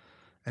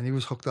 And he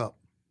was hooked up,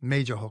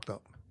 major hooked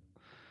up.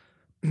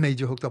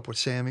 Major hooked up with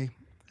Sammy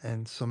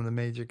and some of the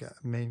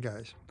main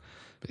guys.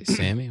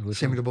 Sammy?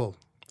 Sammy the Bull.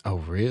 Oh,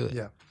 really?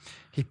 Yeah.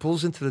 He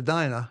pulls into the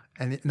diner,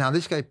 and now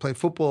this guy played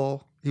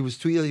football. He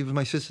was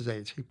my sister's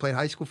age. He played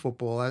high school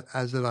football,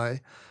 as did I,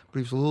 but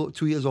he was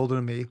 2 years older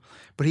than me.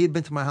 But he had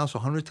been to my house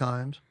 100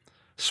 times,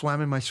 swam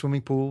in my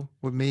swimming pool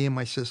with me and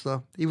my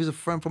sister. He was a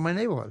friend from my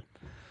neighborhood.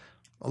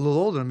 A little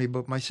older than me,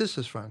 but my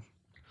sister's friend.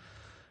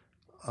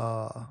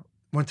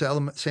 Went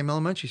to same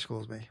elementary school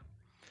as me.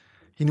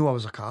 He knew I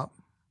was a cop.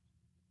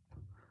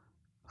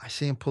 I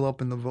see him pull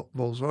up in the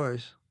Rolls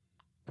Royce.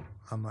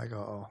 I'm like,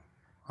 uh-oh,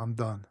 I'm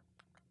done.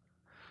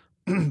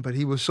 But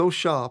he was so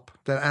sharp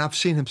that, and I've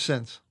seen him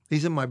since.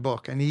 He's in my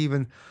book. And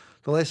the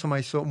last time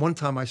one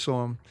time I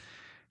saw him,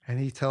 and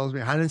he tells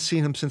me, I hadn't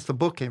seen him since the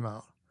book came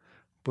out.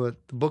 But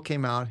the book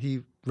came out,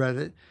 he read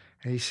it,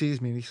 and he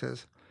sees me, and he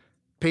says,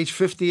 page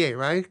 58,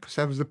 right? Because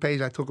that was the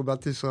page I talk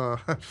about this, that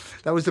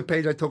was the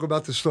page I talk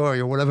about the story,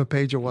 or whatever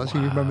page it was.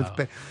 Wow. He remembered the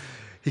page.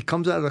 He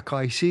comes out of the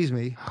car, he sees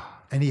me,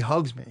 and he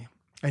hugs me,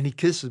 and he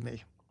kisses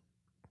me,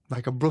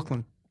 like a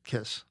Brooklyn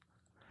kiss.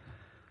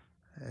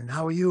 And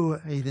how are you?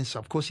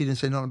 Of course, he didn't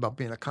say nothing about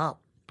being a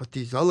cop. But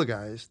these other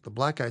guys, the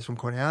black guys from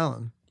Coney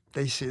Island,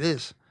 they see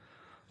this.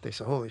 They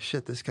say, holy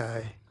shit, this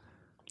guy.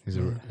 He's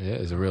a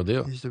real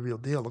deal. He's the real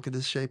deal. Look at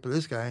this shape of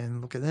this guy,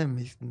 and look at him.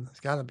 He's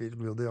got to be the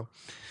real deal.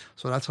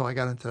 So that's how I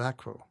got into that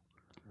crew.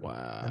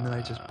 Wow. And then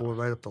I just bored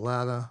right up the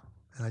ladder.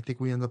 And I think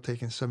we ended up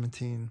taking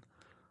 17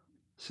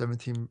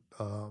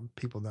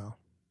 people now.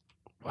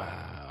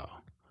 Wow.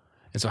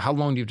 And so how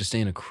long do you have to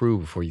stay in a crew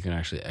before you can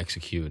actually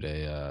execute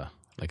an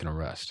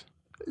arrest?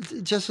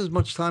 just as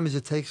much time as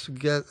it takes to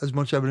get as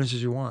much evidence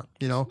as you want.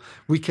 You know,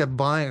 we kept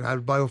buying.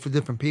 I'd buy off of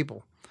different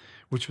people,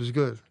 which was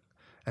good,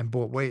 and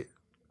bought weight,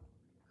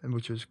 and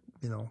which was,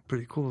 you know,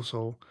 pretty cool.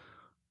 So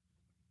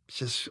it's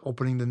just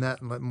opening the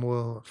net and letting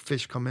more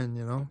fish come in,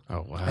 you know.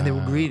 Oh, wow. And they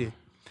were greedy.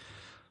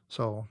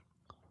 So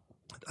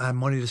I had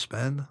money to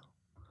spend.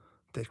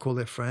 They'd call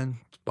their friend,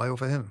 buy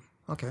off of him.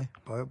 Okay,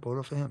 bought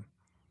off of him.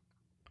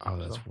 Oh,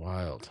 that's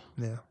wild.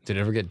 Yeah. Did it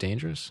ever get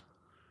dangerous?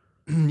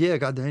 Yeah, it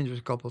got dangerous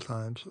a couple of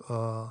times.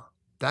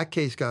 That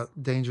case got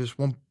dangerous.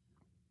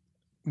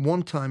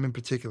 One time in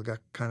particular got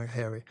kind of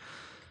hairy.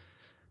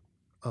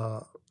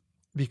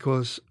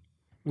 Because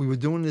we were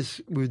doing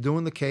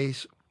the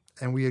case,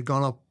 and we had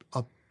gone up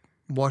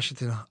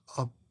Washington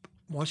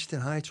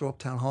Heights or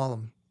uptown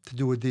Harlem to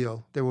do a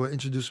deal. They were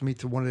introducing me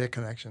to one of their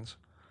connections.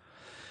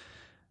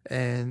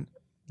 And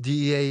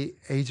DEA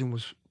agent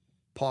was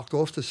parked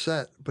off the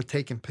set, but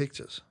taking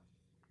pictures.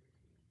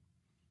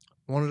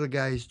 One of the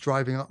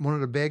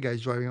bad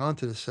guys driving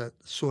onto the set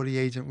saw the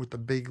agent with the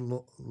big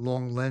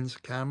long lens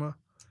camera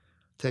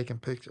taking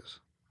pictures.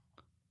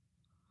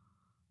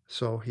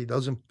 So he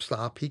doesn't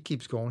stop. He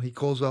keeps going. He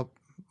calls up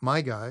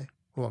my guy,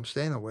 who I'm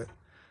staying with,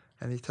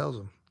 and he tells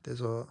him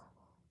there's a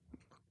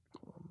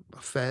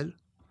Fed,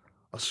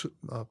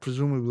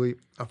 presumably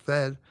a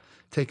Fed,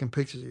 taking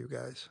pictures of you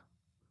guys.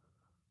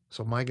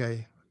 So my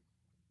guy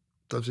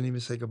doesn't even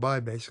say goodbye,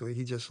 basically.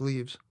 He just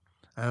leaves.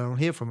 And I don't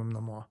hear from him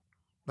no more.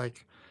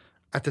 Like,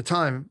 at the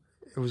time,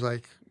 it was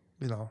like,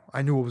 you know,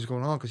 I knew what was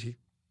going on because he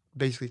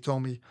basically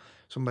told me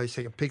somebody's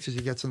taking pictures.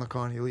 He gets in the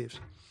car and he leaves.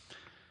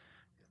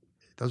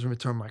 He doesn't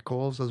return my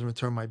calls, doesn't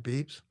return my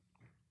beeps.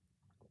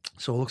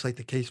 So it looks like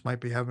the case might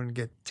be having to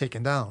get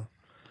taken down.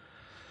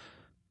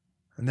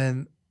 And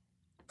then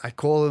I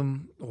call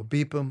him or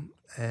beep him,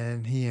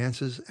 and he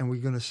answers, and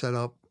we're going to set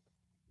up.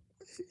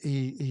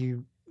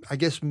 I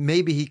guess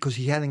maybe because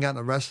he hadn't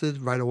gotten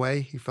arrested right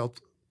away, he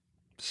felt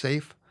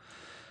safe.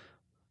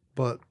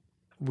 But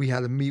we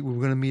had to meet. We were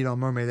going to meet on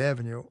Mermaid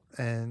Avenue,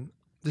 and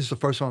this is the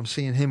first time I'm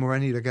seeing him or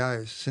any of the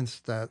guys since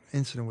that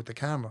incident with the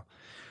camera.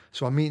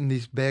 So I'm meeting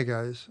these bad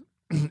guys,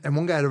 and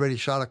one guy had already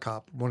shot a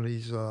cop, one of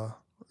these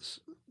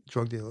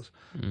drug dealers.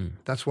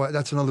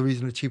 That's another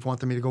reason the chief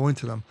wanted me to go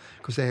into them,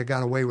 because they had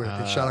got away with it.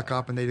 They shot a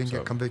cop and they didn't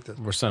get convicted.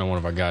 We're sending one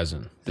of our guys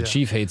in. The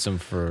chief hates him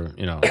for,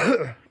 you know,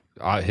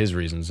 his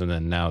reasons, and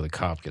then now the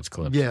cop gets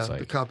clipped. Yeah,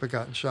 the cop had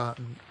gotten shot.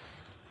 And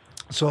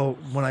so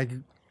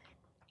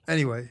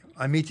anyway,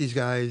 I meet these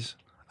guys.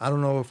 I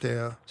don't know if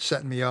they're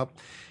setting me up,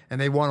 and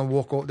they want to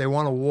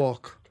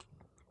walk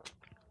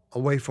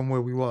away from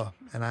where we were,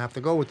 and I have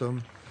to go with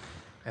them.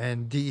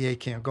 And DEA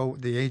can't go.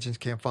 The agents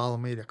can't follow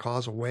me. Their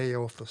cars are way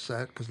off the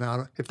set, because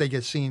now if they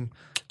get seen,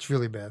 it's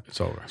really bad.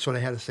 It's over. So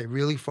they had to stay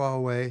really far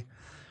away,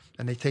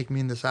 and they take me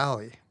in this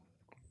alley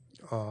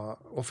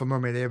off of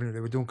Mermaid Avenue.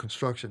 They were doing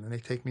construction, and they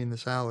take me in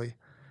this alley.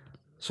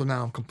 So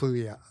now I'm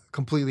completely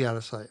out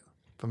of sight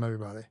from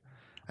everybody.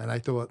 And I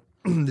thought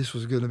this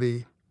was going to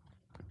be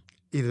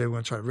either they were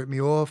going to try to rip me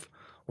off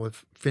or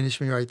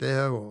finish me right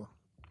there or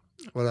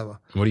whatever.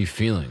 What are you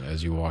feeling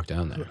as you walk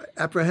down there?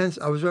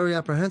 I was very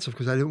apprehensive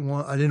because I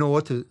didn't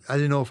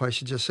know if I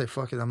should just say,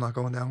 fuck it, I'm not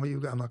going down with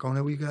you. I'm not going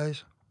there with you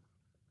guys.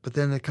 But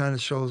then it kind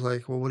of shows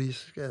like, well, what are you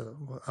scared of?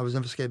 I was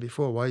never scared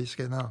before. Why are you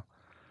scared now?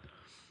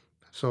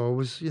 So it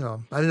was, you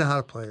know, I didn't know how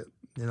to play it,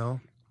 you know.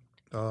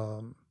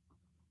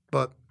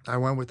 But I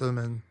went with them,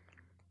 and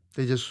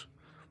they just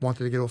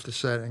wanted to get off the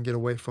set and get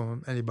away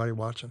from anybody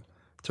watching.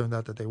 It turned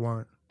out that they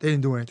weren't. They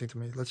didn't do anything to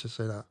me. Let's just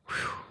say that.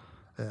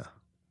 Whew. Yeah.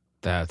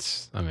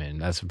 That's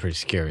a pretty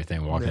scary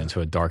thing, walking into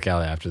a dark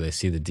alley after they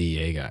see the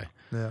DEA guy.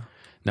 Yeah.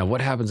 Now,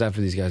 what happens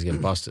after these guys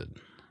get busted?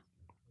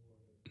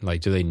 Like,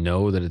 do they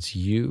know that it's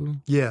you?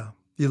 Yeah.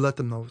 You let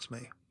them know it's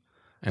me.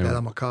 And that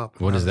I'm a cop.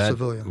 What does that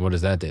civilian. What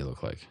does that day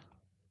look like?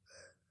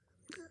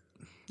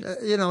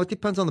 You know, it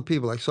depends on the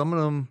people. Like, some of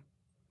them,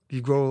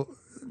 you grow,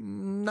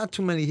 not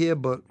too many here,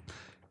 but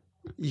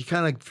you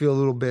kind of feel a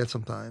little bad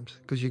sometimes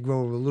because you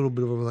grow a little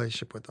bit of a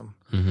relationship with them.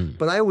 Mm-hmm.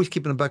 But I always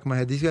keep in the back of my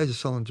head, these guys are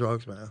selling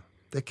drugs, man.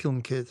 They're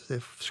killing kids.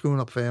 They're screwing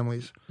up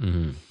families.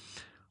 Mm-hmm.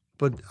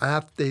 But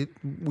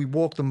we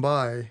walked them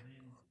by.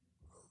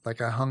 Like,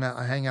 I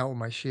hang out with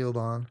my shield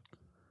on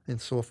in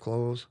soft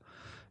clothes,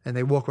 and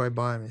they walk right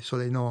by me, so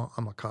they know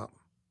I'm a cop.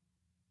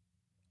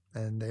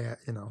 And they,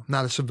 you know,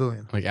 not a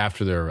civilian. Like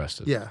after they're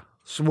arrested? Yeah.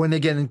 So when they're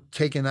getting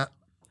taken out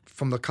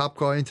from the cop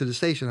car into the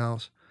station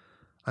house,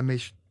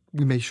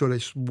 we made sure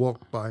they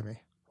walked by me.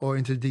 Or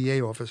into the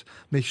DA office,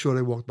 make sure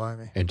they walked by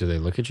me. And do they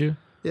look at you?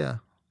 Yeah.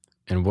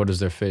 And what does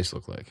their face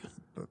look like?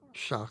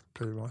 Shocked,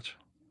 pretty much.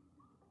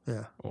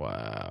 Yeah.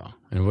 Wow.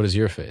 And what is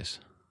your face?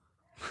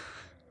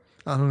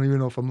 I don't even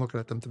know if I'm looking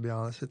at them, to be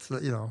honest. It's,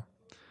 you know.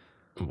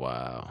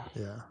 Wow.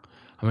 Yeah.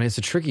 I mean, it's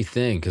a tricky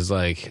thing because,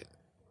 like,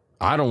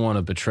 I don't want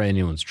to betray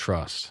anyone's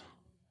trust,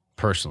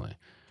 personally.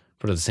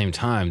 But at the same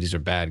time, these are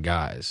bad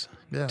guys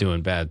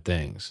doing bad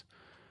things.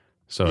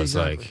 So it's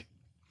like,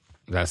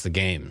 that's the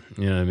game.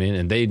 You know what I mean?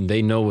 And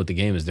they know what the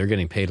game is. They're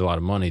getting paid a lot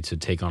of money to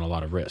take on a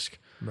lot of risk.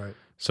 Right.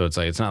 So it's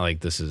like, it's not like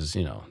this is,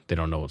 you know, they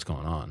don't know what's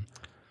going on.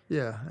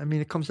 Yeah, I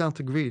mean, it comes down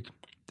to greed.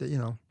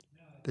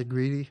 They're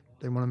greedy.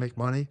 They want to make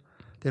money.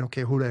 They don't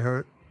care who they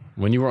hurt.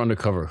 When you were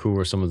undercover, who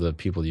were some of the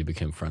people you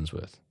became friends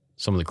with?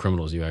 Some of the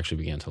criminals you actually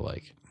began to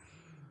like?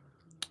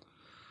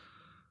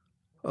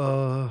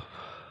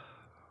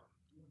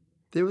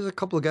 There was a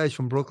couple of guys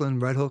from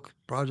Brooklyn, Red Hook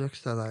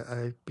projects that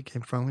I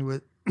became friendly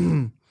with.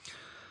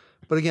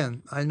 But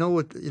again, I know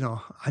what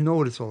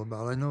it's all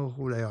about. I know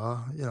who they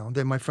are.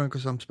 They're my friend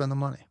because I'm spending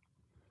money.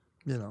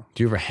 Do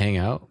you ever hang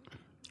out?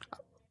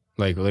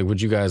 Like,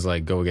 would you guys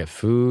like go get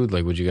food?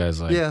 Like, would you guys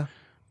like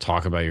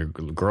talk about your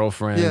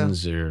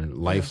girlfriends, your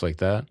life like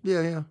that?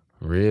 Yeah.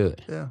 Really?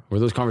 Yeah. Were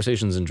those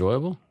conversations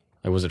enjoyable?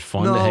 Like, was it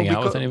fun to hang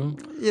out with any of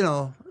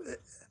them?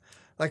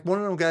 Like one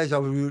of them guys,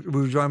 we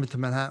were driving to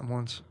Manhattan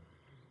once,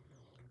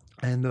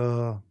 and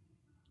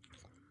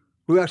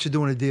we were actually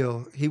doing a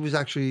deal. He was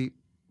actually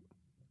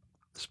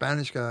a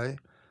Spanish guy.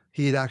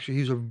 He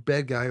was a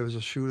bad guy. He was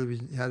a shooter.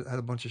 He had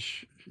a bunch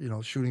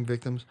of shooting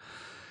victims.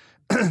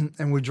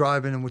 And we're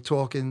driving and we're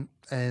talking,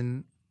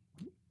 and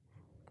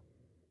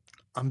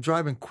I'm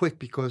driving quick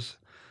because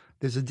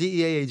there's a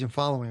DEA agent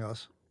following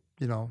us.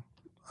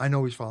 I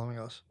know he's following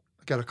us.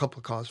 I got a couple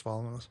of cars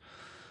following us.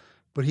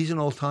 But he's an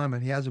old timer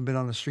and he hasn't been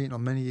on the street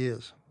in many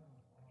years.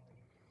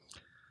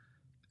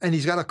 And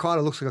he's got a car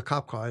that looks like a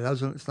cop car.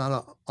 It's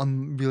not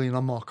really an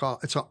unmarked car.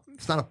 It's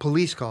not a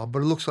police car, but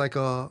it looks like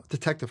a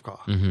detective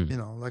car.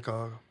 Mm-hmm. Like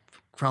a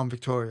Crown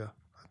Victoria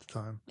at the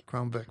time,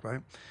 Crown Vic,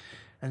 right?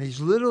 And he's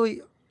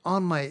literally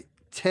on my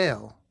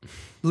tail.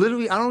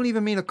 Literally, I don't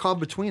even mean a car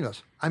between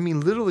us. I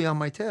mean literally on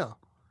my tail.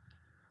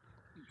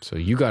 So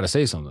you got to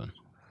say something.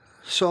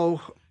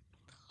 So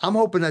I'm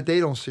hoping that they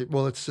don't see it.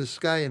 Well, it's this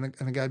guy and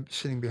a guy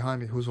sitting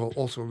behind me who's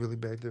also a really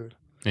bad dude.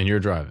 And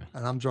you're driving.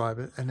 And I'm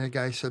driving. And the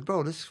guy said,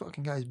 bro, this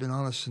fucking guy's been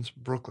on us since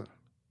Brooklyn.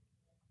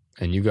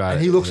 And you got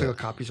And he looks like a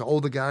cop. He's an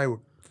older guy with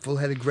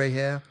full-headed gray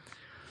hair.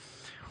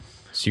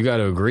 So you got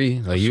to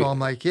agree. So I'm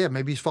like, yeah,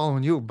 maybe he's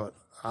following you. But,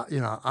 this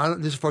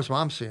is the first time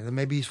I'm seeing it.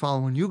 Maybe he's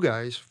following you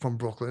guys from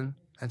Brooklyn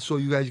and so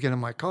you guys get in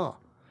my car.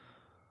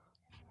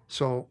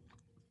 So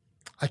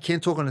I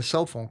can't talk on the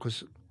cell phone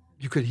because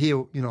you could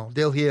hear,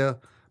 they'll hear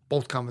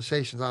both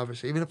conversations,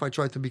 obviously. Even if I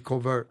tried to be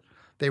covert,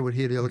 they would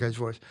hear the other guy's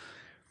voice.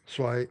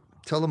 So I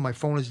tell them my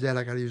phone is dead,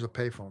 I got to use a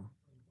payphone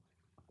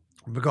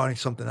regarding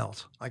something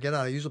else. I get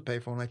out, I use a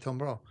payphone, I tell them,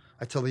 bro.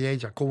 I tell the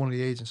agent, I call one of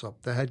the agents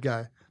up, the head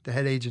guy, the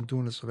head agent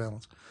doing the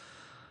surveillance.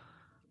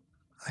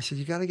 I said,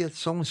 you got to get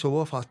so-and-so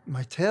off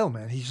my tail,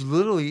 man. He's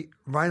literally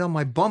right on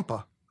my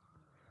bumper.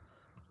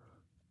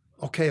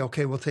 Okay,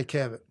 we'll take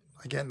care of it.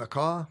 I get in the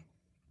car.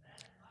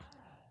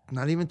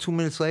 Not even 2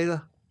 minutes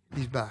later,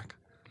 he's back.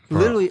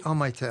 Literally on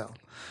my tail.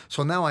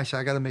 So now I say,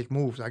 I got to make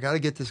moves. I got to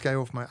get this guy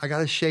off I got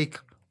to shake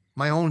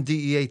my own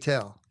DEA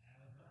tail.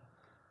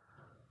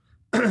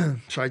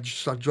 So I just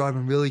start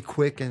driving really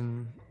quick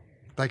and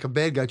like a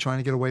bad guy trying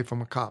to get away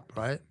from a cop,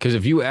 right? Because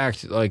if you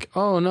act like,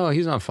 oh, no,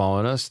 he's not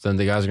following us, then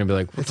the guys are going to be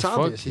like, what it's the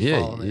obvious fuck? He's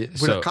following me.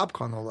 With a cop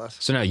car, no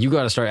less. So now you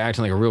got to start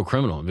acting like a real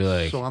criminal and be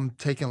like... So I'm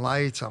taking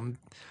lights.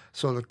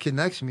 So the kid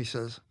next to me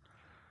says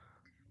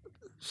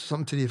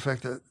something to the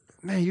effect that,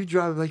 man, you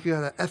drive like you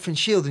got an effing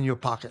shield in your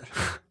pocket.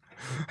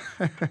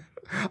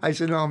 I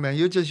said, no, man,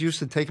 you're just used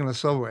to taking a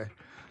subway.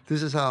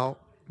 This is how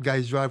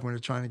guys drive when they're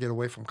trying to get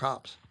away from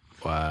cops.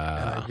 Wow.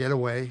 And I get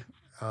away.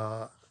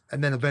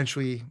 And then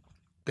eventually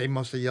they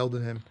must have yelled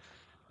at him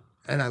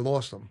and I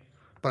lost him.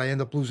 But I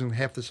end up losing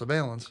half the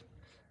surveillance.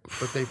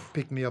 But they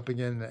picked me up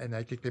again and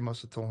I think they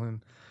must have told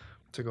him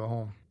to go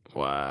home.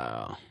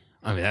 Wow.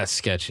 I mean, that's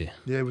sketchy.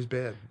 Yeah, it was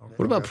bad.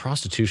 What about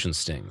prostitution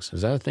stings?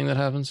 Is that a thing that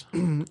happens?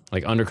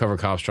 Like undercover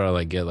cops try to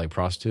like get like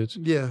prostitutes?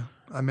 Yeah.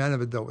 I mean, I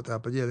never dealt with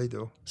that, but yeah, they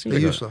do. They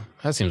used to.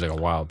 That seems like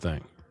a wild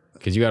thing.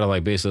 Because you got to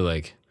like basically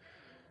like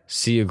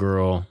see a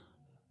girl,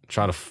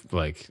 try to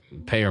like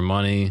pay her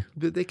money.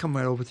 They come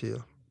right over to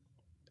you.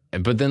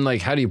 But then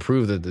like, how do you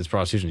prove that it's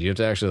prostitution? Do you have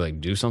to actually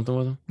like do something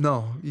with them?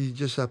 No, you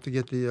just have to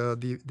get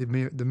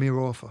the mere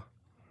offer.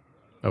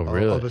 Oh,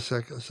 really? Of a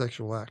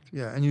sexual act.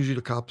 Yeah, and usually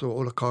the cops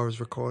or the car is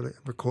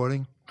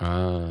recording.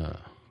 But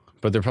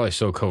they're probably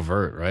so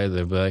covert, right?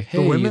 They'll be like,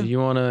 "Hey, you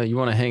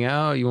wanna hang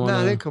out? You wanna?"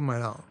 Nah, they come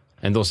right out.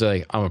 And they'll say,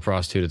 like, "I'm a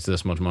prostitute. It's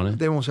this much money."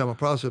 They won't say I'm a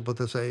prostitute, but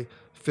they'll say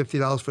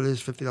 $50 for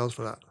this, $50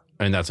 for that.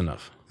 And that's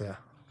enough. Yeah.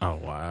 Oh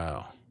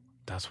wow,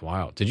 that's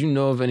wild. Did you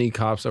know of any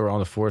cops that were on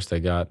the force that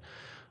got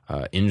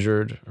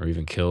injured or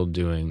even killed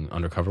doing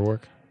undercover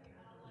work?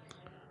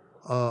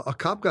 A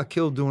cop got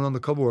killed doing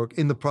undercover work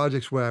in the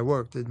projects where I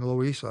worked in the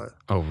Lower East Side.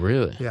 Oh,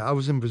 really? Yeah, I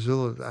was in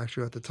Brazil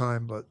actually at the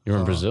time, but you were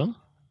in Brazil?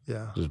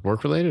 Yeah. Is it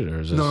work related or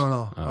is this? No.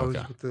 Oh, I was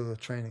with the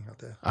training out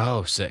there.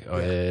 Oh, sick. Oh,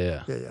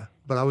 yeah. Yeah.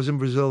 But I was in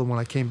Brazil, and when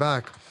I came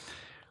back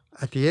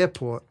at the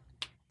airport,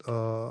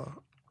 I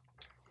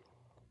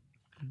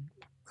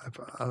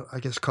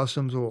guess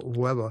customs or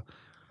whoever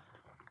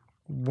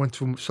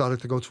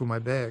started to go through my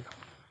bag,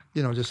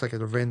 just like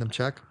a random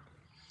check.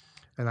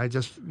 And I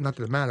just, not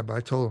that it mattered, but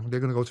I told them,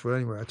 they're going to go through it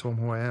anyway. I told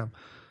them who I am.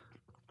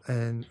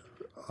 And,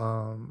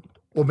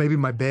 or maybe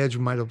my badge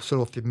might have set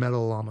off the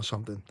metal alarm or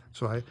something.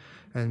 So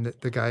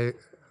the guy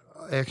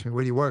asked me,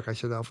 where do you work? I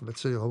said, Alphabet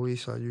City, Lower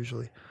East Side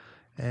usually.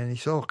 And he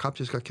said, oh, a cop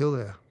just got killed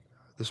there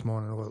this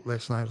morning or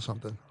last night or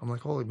something. I'm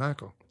like, holy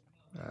mackerel.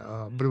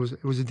 But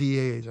it was a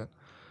DEA agent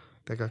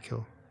that got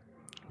killed.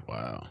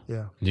 Wow.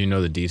 Yeah. Do you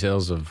know the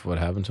details of what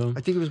happened to him?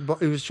 I think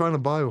he was trying to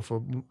buy her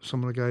for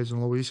some of the guys in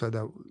the Lower East Side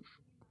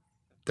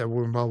that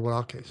were involved with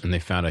our case. And they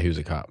found out he was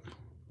a cop.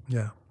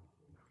 Yeah.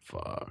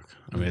 Fuck.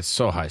 I mean, it's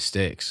so high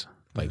stakes.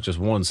 Like, just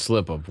one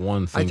slip up,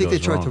 one thing I think they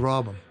goes tried wrong. to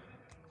rob him.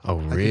 Oh,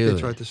 I really? think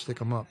they tried to stick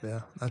him up.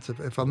 Yeah, that's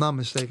if I'm not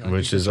mistaken.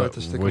 Which is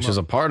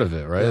a part of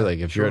it, right? Yeah, like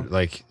if you're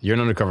an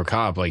undercover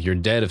cop, like you're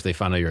dead if they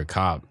find out you're a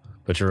cop,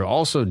 but you're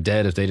also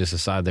dead if they just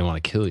decide they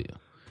want to kill you.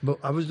 But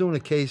I was doing a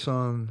case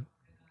on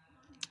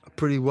a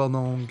pretty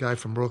well-known guy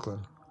from Brooklyn.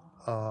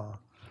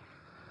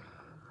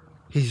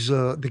 He's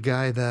the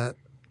guy that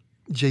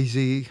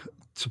Jay-Z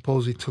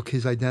supposedly took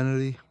his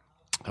identity.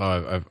 Oh,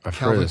 I've heard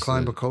Calvin this.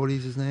 Klein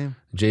Cody's his name.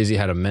 Jay-Z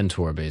had a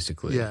mentor,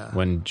 basically. Yeah.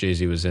 When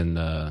Jay-Z was in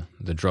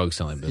the drug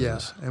selling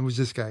business. Yeah, and it was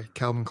this guy,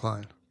 Calvin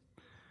Klein.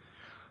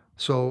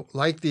 So,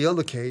 like the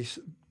other case,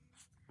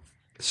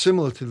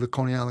 similar to the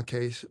Coney Island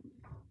case,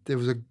 there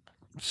was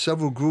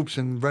several groups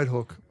in Red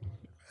Hook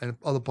and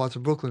other parts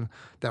of Brooklyn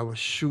that were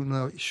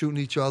shooting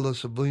each other.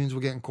 Civilians were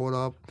getting caught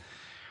up.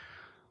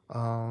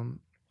 And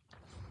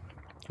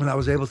I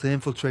was able to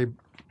infiltrate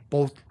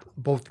both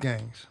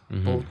gangs,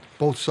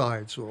 both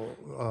sides.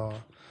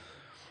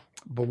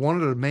 But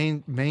one of the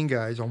main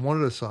guys on one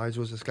of the sides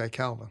was this guy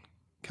Calvin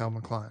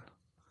Klein,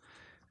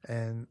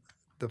 and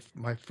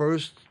my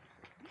first.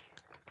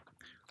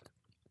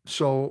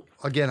 So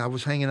again, I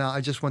was hanging out.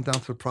 I just went down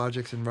to the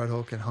projects in Red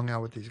Hook and hung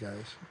out with these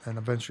guys, and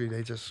eventually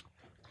they just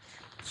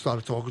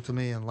started talking to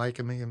me and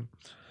liking me, and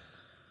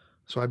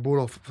so I bought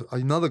off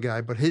another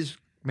guy. But his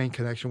main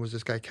connection was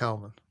this guy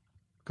Calvin,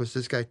 because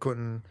this guy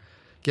couldn't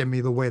get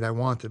me the weight I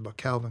wanted, but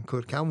Calvin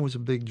could. Calvin was a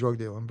big drug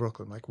dealer in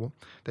Brooklyn. Like, well,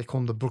 they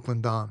call him the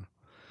Brooklyn Don.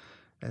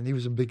 And he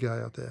was a big guy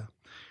out there.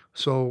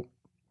 So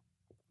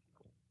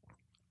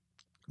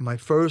my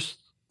first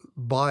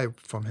buy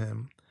from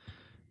him,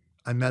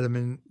 I met him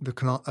in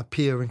a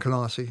pier in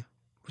Canarsie,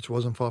 which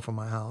wasn't far from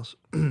my house.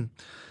 And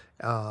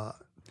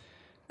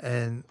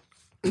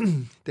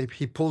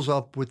he pulls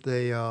up with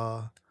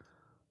a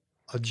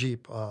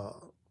Jeep.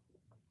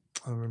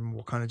 I don't remember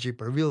what kind of Jeep,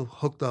 but a real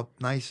hooked up,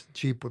 nice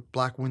Jeep with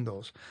black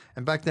windows.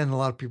 And back then, a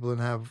lot of people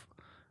didn't have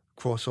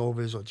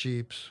crossovers or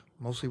Jeeps.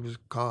 Mostly it was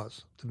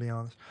cars, to be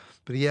honest.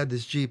 But he had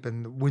this Jeep,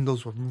 and the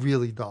windows were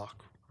really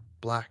dark,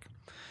 black.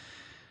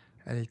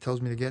 And he tells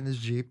me to get in his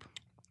Jeep,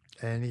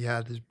 and he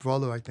had his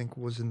brother, I think,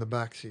 was in the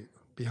back seat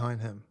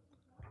behind him.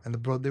 And the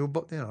brother, they were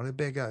both, they're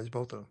bad guys,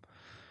 both of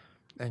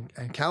them.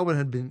 And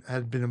Calvin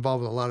had been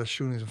involved with a lot of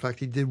shootings. In fact,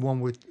 he did one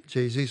with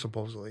Jay-Z,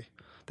 supposedly,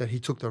 that he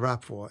took the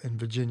rap for in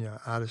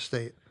Virginia, out of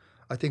state.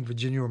 I think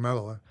Virginia or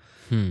Maryland.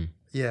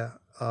 Yeah.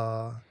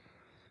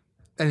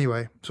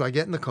 Anyway, so I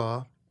get in the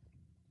car,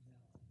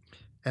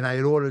 and I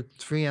had ordered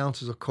 3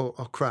 ounces of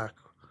crack,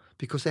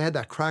 because they had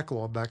that crack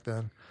law back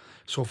then.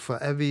 So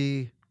for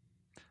every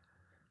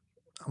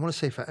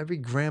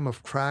gram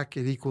of crack,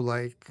 it equaled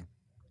like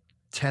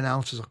 10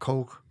 ounces of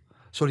coke.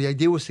 So the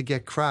idea was to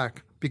get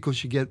crack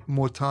because you get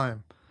more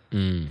time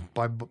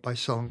by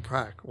selling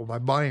crack or by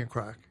buying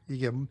crack.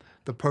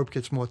 The perp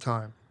gets more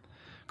time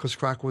because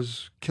crack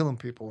was killing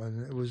people,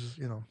 and it was,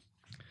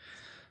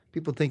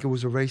 people think it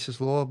was a racist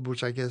law,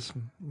 which I guess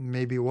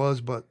maybe it was,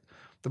 but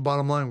the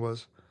bottom line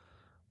was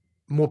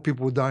more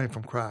people were dying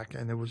from crack,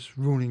 and it was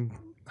ruining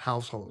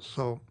households.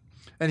 So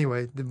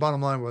anyway, the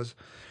bottom line was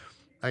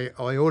I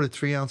ordered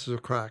 3 ounces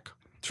of crack.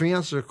 3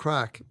 ounces of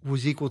crack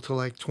was equal to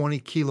like 20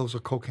 kilos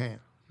of cocaine.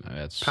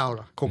 That's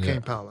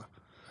cocaine powder.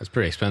 That's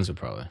pretty expensive,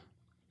 probably.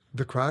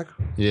 The crack?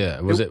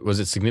 Yeah. Was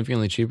it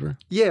significantly cheaper?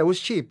 Yeah, it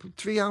was cheap.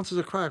 3 ounces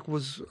of crack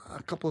was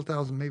a couple of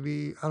thousand,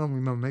 maybe, I don't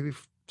remember, maybe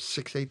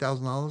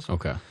 $6,000-8,000.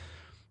 Okay.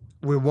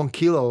 With 1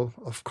 kilo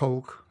of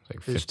coke.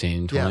 Like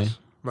 15, 20? Yes,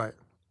 right.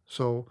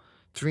 So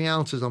 3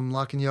 ounces, I'm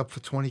locking you up for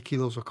 20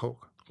 kilos of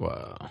coke.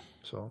 Wow.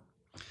 So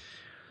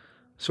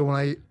when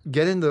I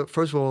get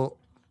first of all,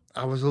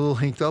 I was a little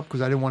hinked up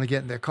because I didn't want to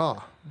get in their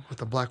car with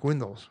the black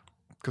windows,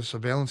 because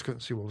surveillance couldn't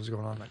see what was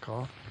going on in that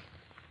car.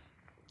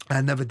 I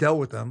had never dealt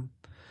with them,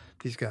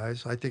 these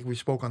guys. I think we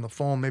spoke on the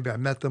phone. Maybe I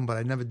met them, but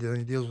I never did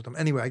any deals with them.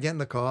 Anyway, I get in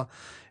the car,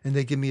 and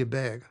they give me a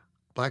bag,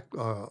 black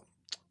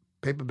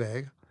paper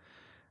bag,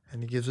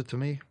 and he gives it to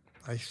me.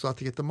 I start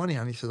to get the money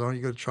out. He says, "Aren't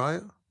you going to try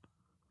it?"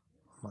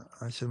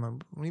 I said,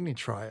 "What do you mean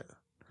try it?"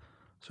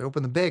 So I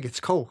open the bag. It's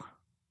coke.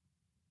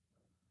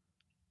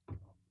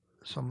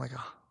 So I'm like,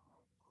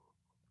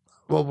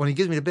 well, when he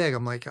gives me the bag,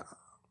 I'm like,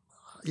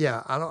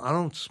 yeah, I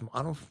don't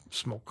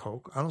smoke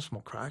coke. I don't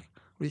smoke crack.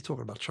 What are you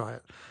talking about? Try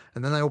it.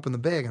 And then I open the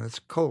bag, and it's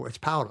coke. It's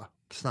powder.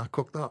 It's not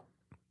cooked up.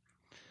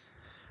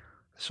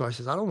 So I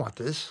says, I don't want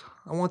this.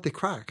 I want the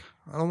crack.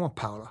 I don't want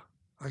powder.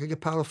 I could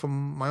get powder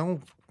from my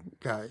own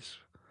guys.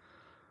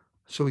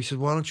 So he said,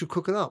 why don't you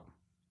cook it up?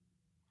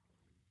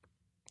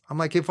 I'm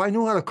like, if I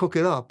knew how to cook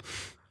it up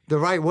the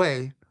right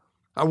way,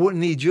 I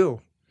wouldn't need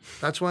you.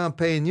 That's why I'm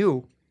paying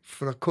you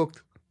for the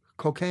cooked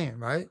cocaine,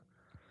 right?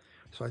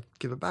 So I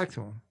give it back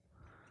to him.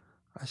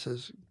 I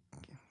says,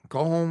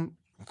 go home,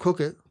 cook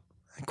it,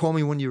 and call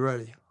me when you're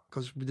ready,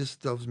 because this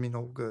does me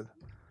no good.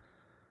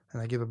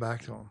 And I give it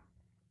back to him.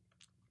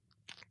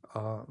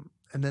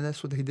 And then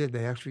that's what they did.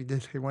 They actually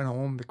did. They went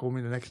home. They called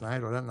me the next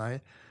night or that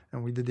night,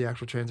 and we did the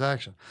actual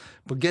transaction.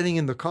 But getting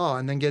in the car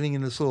and then getting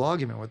in this little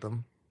argument with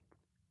them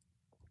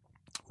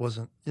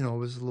wasn't, it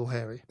was a little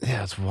hairy.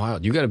 Yeah, it's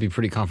wild. You got to be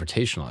pretty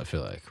confrontational, I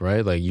feel like,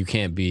 right? Like you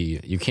can't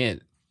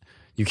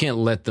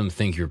let them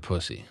think you're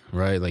pussy,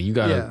 right? Like you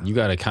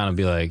gotta kind of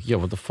be like, yo,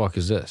 what the fuck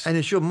is this? And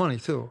it's your money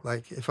too.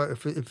 Like if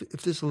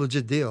this is a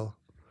legit deal.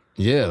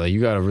 Yeah, like you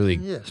gotta really.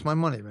 Yeah, it's my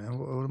money, man.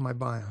 What am I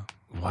buying?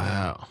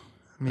 Wow.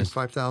 I mean,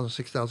 $5,000,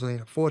 $6,000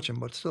 ain't a fortune,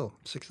 but still,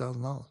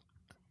 $6,000.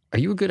 Are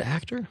you a good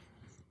actor?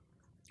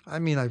 I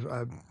mean, I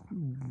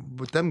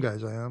with them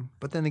guys I am,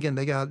 but then again,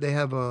 they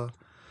have a,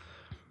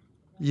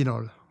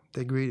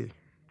 they're greedy.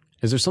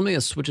 Is there something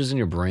that switches in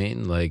your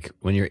brain, like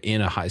when you're in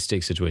a high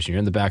stakes situation, you're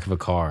in the back of a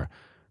car,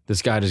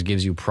 this guy just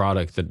gives you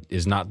product that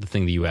is not the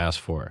thing that you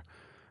asked for,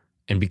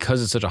 and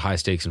because it's such a high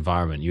stakes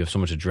environment, you have so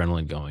much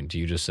adrenaline going. Do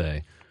you just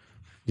say,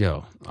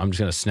 yo, I'm just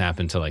gonna snap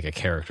into like a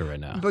character right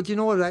now? But you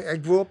know what? I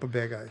grew up with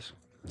bad guys,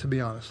 to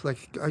be honest.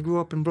 Like I grew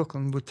up in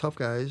Brooklyn with tough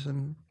guys,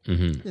 and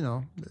if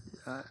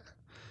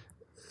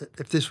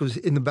this was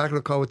in the back of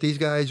the car with these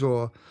guys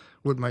or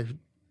with my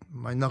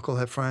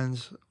knucklehead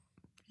friends,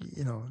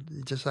 you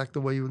just act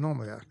the way you would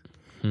normally act.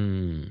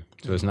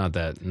 So it's not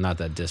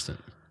that distant.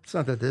 It's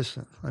not that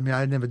distant. I mean,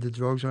 I never did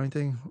drugs or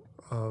anything,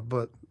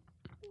 but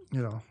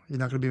you're not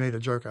going to be made a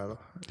jerk out of.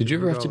 Did you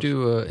ever have to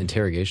do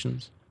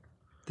interrogations?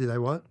 Did I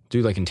what?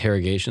 Do like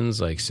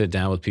interrogations, like sit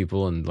down with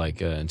people in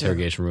like an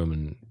interrogation room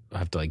and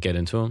have to like get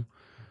into them?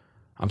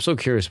 I'm so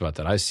curious about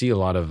that. I see a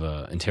lot of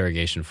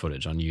interrogation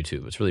footage on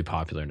YouTube. It's really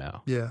popular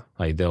now. Yeah.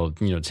 Like they'll,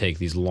 take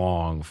these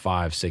long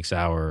 5-6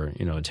 hour,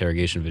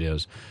 interrogation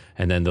videos,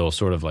 and then they'll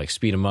sort of like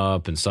speed them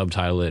up and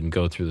subtitle it and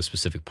go through the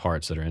specific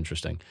parts that are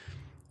interesting.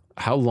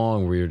 How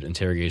long were your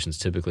interrogations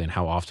typically, and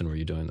how often were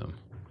you doing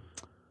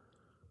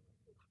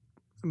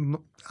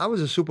them? I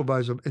was a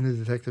supervisor in the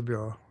detective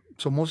bureau.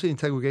 So most of the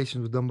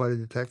interrogations were done by the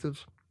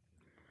detectives.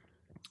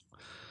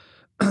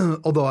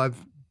 Although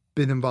I've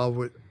been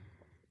involved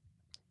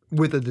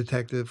with a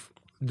detective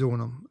doing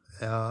them.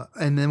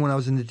 And then when I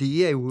was in the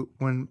DEA,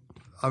 when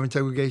our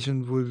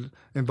interrogations would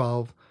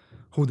involve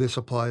who their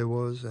supplier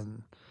was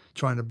and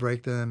trying to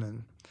break them.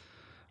 And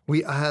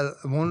I had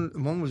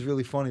one was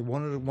really funny.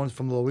 One of the ones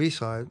from the Lower East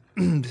Side,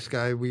 this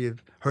guy, we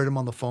had heard him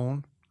on the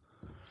phone.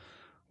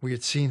 We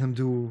had seen him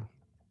do,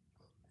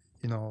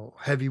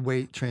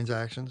 heavyweight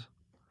transactions.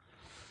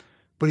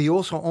 But he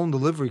also owned a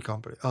livery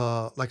company,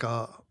 like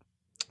a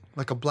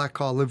black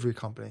car livery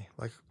company,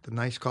 like the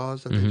nice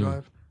cars that they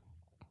drive.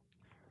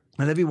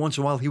 And every once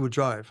in a while he would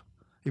drive,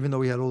 even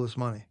though he had all this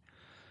money.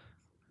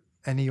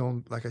 And he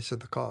owned, like I said,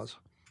 the cars.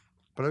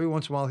 But every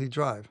once in a while he'd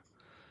drive.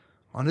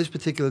 On this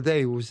particular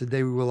day, it was the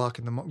day we were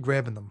locking them up,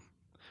 grabbing them.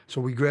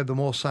 So we grabbed them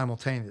all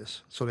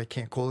simultaneous, so they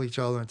can't call each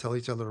other and tell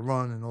each other to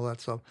run and all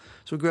that stuff.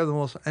 So we grabbed them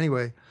all.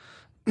 Anyway,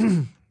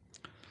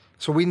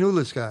 so we knew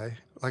this guy.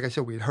 Like I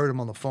said, we had heard him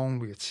on the phone.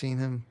 We had seen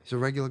him. He's a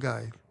regular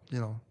guy,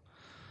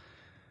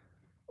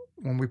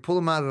 When we pull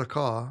him out of the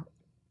car,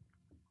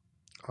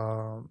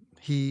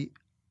 he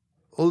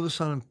all of a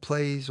sudden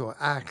plays or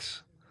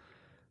acts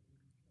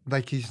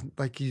like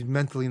he's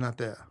mentally not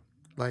there,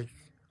 like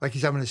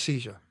he's having a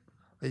seizure.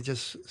 He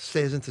just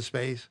stares into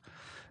space,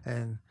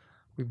 and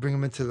we bring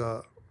him into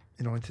the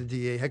into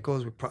DA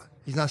headquarters.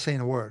 He's not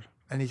saying a word,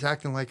 and he's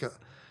acting like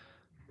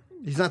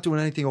he's not doing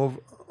anything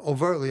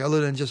overtly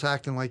other than just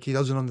acting like he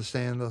doesn't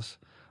understand us.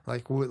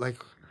 Like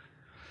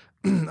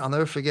I'll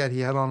never forget,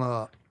 he had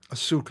on a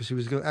suit because he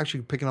was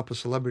actually picking up a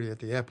celebrity at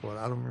the airport.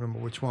 I don't remember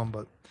which one,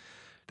 but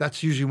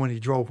that's usually when he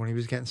drove, when he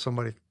was getting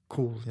somebody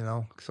cool,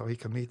 so he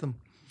could meet them.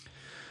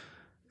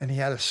 And he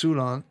had a suit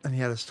on, and he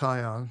had his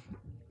tie on,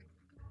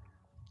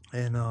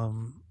 and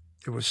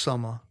it was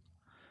summer,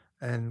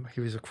 and he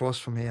was across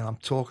from me, and I'm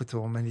talking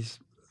to him, and he's,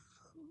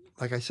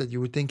 like I said,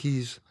 you would think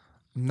he's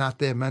not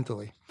there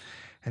mentally.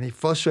 And he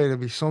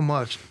frustrated me so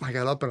much, I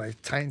got up and I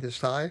tightened his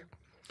tie,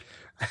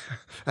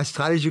 as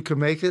tight as you could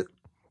make it,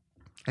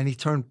 and he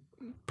turned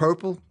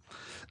purple,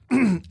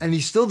 and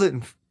he still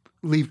didn't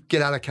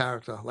get out of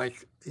character.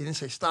 Like, he didn't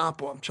say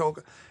stop or I'm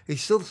choking. He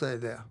still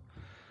stayed there.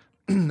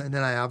 And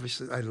then I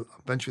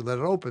eventually let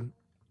it open,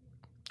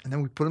 and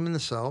then we put him in the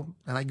cell,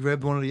 and I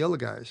grabbed one of the other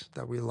guys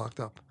that we locked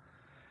up,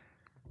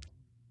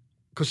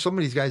 because some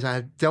of these guys I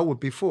had dealt with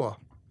before,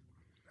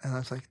 and I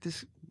was like,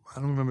 I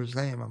don't remember his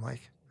name. I'm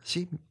like,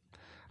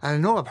 I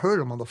know I've heard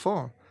him on the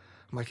phone.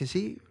 I'm like, is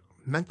he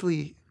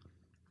mentally,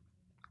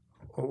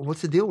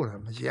 what's the deal with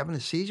him? Is he having a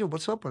seizure?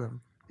 What's up with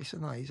him? He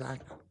said, no, he's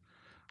acting.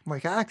 I'm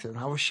like, acting?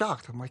 I was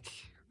shocked. I'm like,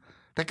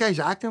 that guy's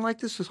acting like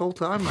this whole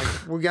time? Like,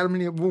 we got him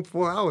in here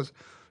 4 hours.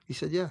 He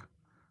said, yeah.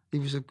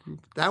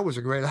 That was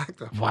a great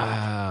actor.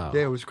 Wow.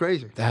 Yeah, it was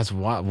crazy. That's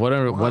wild. What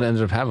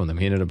ended up happening with him?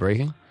 He ended up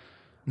breaking?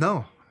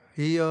 No.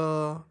 He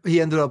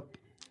ended up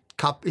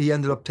cop. He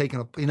ended up taking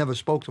a. He never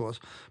spoke to us,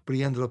 but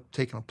he ended up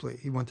taking a plea.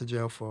 He went to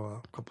jail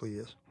for a couple of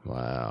years.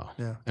 Wow.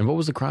 Yeah. And what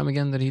was the crime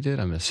again that he did?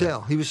 I missed it.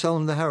 Sale. He was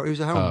selling the heroin. He was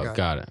a heroin guy.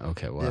 Got it.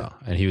 Okay, wow.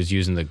 Yeah. And he was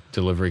using the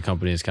delivery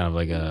company as kind of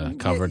like a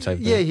cover type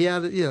thing? Yeah, he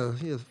had it. Yeah,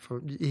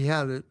 he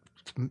had it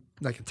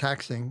like a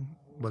tax thing,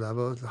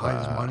 whatever, to hide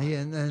his money.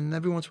 And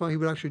every once in a while, he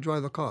would actually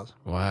drive the cars.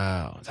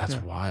 Wow. That's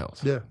wild.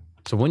 Yeah.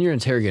 So when you're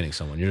interrogating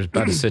someone, you're just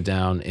about to sit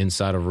down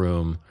inside a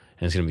room,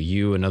 and it's going to be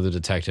you, another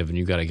detective, and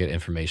you got to get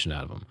information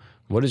out of them.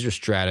 What is your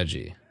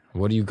strategy?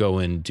 What do you go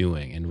in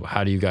doing, and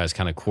how do you guys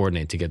kind of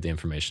coordinate to get the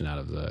information out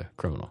of the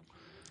criminal?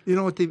 You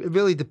know what? It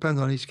really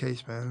depends on each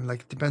case, man.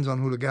 Like, it depends on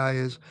who the guy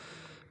is.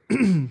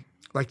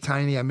 Like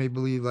Tiny, I may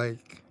believe,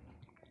 like,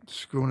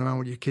 screwing around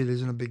with your kid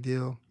isn't a big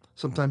deal.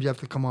 Sometimes you have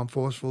to come on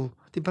forceful.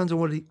 Depends on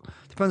what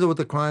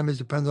the crime is.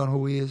 Depends on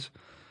who he is.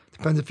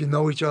 Depends if you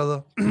know each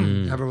other,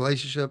 have a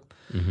relationship.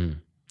 Mm-hmm.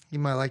 He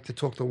might like to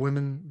talk to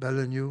women better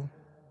than you.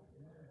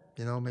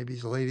 You know, maybe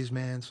he's a ladies'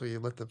 man, so you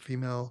let the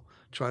female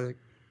try to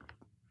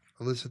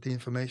elicit the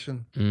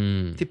information.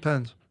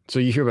 Depends. So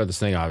you hear about this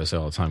thing obviously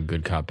all the time,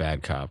 good cop,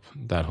 bad cop,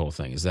 that whole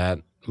thing. Is that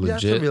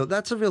legit?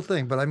 That's a real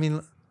thing. But I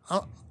mean,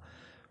 I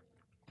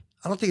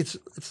don't think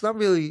it's not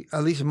really,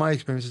 at least in my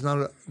experience, it's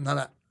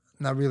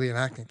not really an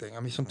acting thing. I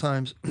mean,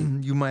 sometimes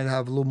you might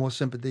have a little more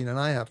sympathy than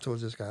I have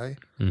towards this guy.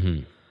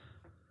 Mm-hmm.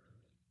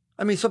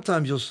 I mean,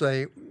 sometimes you'll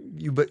say,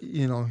 you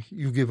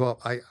give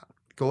up. I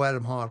go at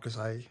him hard because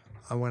I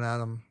went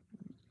at him,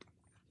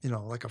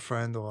 like a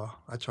friend, or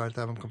I tried to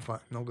have him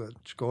confront. No good.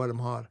 Just go at him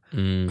hard.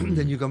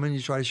 Then you come in,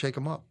 you try to shake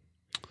him up.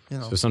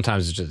 So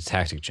sometimes it's just a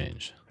tactic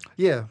change.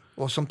 Yeah.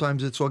 Or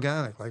sometimes it's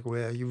organic, like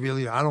where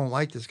I don't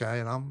like this guy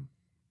and I'm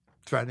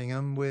threatening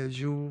him, whereas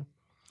you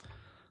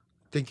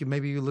think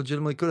maybe you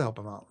legitimately could help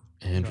him out.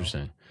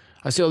 Interesting.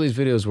 I see all these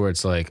videos where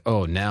it's like,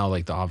 oh, now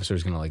like the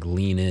officer's going to like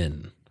lean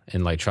in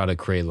and like try to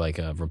create like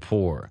a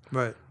rapport.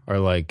 Right. Or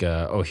like,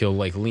 he'll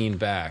like lean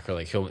back or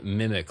like he'll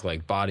mimic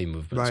like body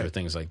movements or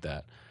things like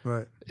that.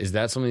 Right. Is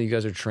that something you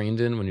guys are trained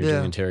in when you're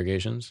doing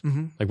interrogations?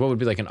 Mm-hmm. Like what would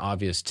be like an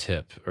obvious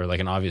tip or like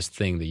an obvious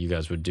thing that you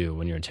guys would do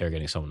when you're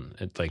interrogating someone?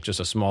 It's like just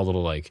a small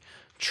little like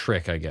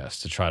trick, I guess,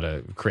 to try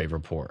to create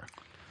rapport.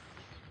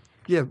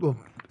 Yeah, well,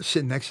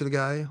 sitting next to the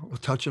guy or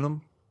touching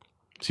him.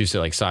 So you sit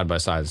like side by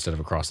side instead of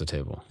across the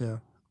table. Yeah.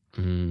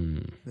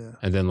 Yeah.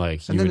 And then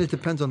like... it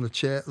depends on the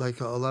chair. Like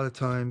a lot of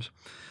times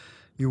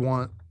you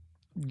want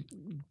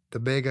the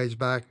bad guy's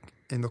back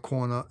in the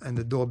corner and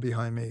the door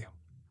behind me.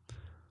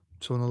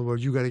 So in other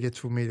words, you got to get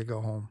through me to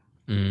go home.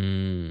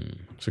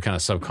 So kind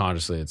of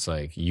subconsciously, it's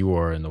like you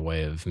are in the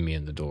way of me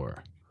and the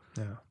door.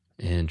 Yeah.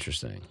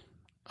 Interesting.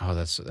 Oh,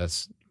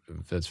 that's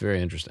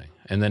very interesting.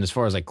 And then as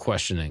far as like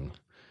questioning,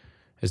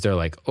 is there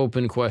like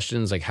open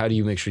questions? Like how do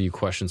you make sure you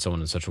question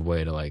someone in such a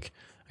way to like,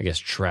 I guess,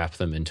 trap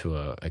them into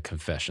a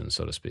confession,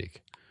 so to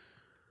speak?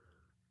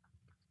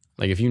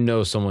 Like if you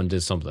know someone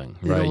did something,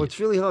 right? It's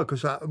really hard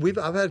because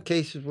I've had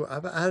cases where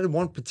I had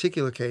one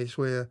particular case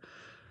where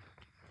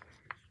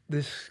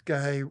this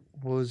guy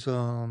was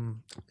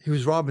he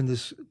was robbing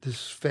this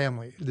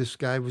family. This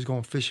guy was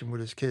going fishing with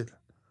his kid,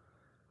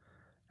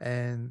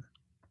 and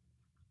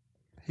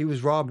he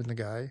was robbing the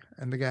guy,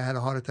 and the guy had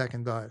a heart attack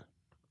and died.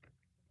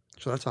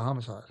 So that's a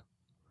homicide.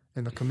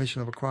 In the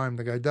commission of a crime,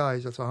 the guy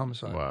dies. That's a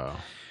homicide. Wow.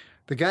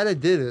 The guy that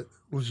did it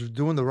was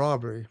doing the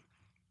robbery.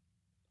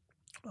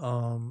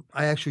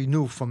 I actually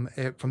knew from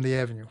the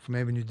Avenue, from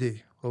Avenue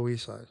D, Lower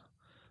East Side,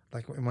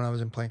 like when I was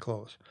in plain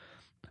clothes.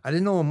 I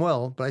didn't know him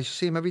well, but I used to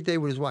see him every day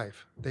with his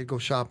wife. They'd go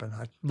shopping.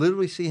 I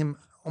literally see him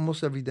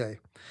almost every day.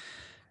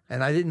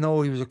 And I didn't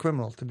know he was a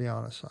criminal, to be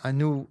honest. I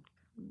knew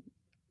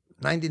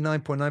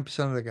 99.9%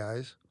 of the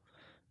guys.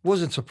 It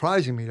wasn't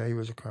surprising me that he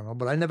was a criminal,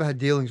 but I never had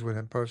dealings with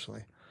him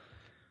personally.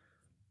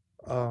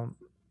 And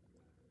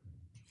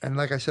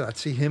like I said, I'd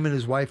see him and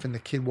his wife and the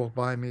kid walk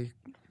by me,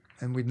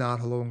 and we'd nod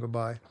hello and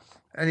goodbye.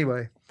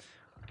 Anyway,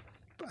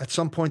 at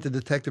some point, the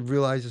detective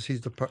realizes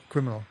he's the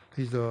criminal.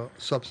 He's the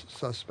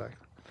suspect.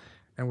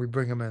 And we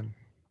bring him in.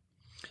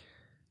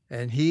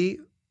 And he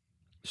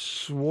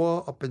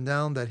swore up and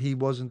down that he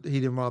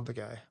didn't rob the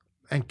guy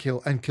and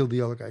killed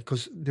the other guy.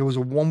 Because there was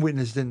one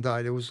witness didn't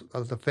die. There was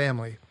the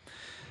family.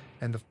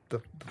 And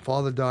the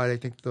father died. I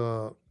think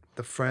the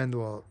friend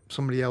or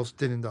somebody else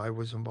didn't die,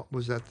 was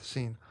at the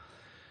scene.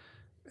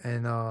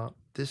 And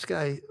this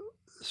guy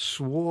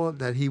swore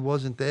that he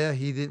wasn't there.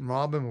 He didn't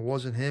rob him. It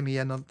wasn't him. He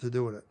had nothing to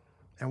do with it.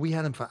 And we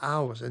had him for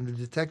hours. And the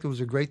detective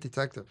was a great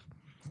detective.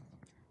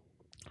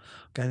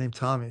 A guy named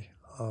Tommy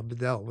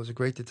Bedell was a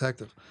great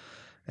detective.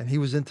 And he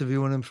was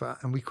interviewing him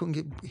and we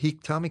couldn't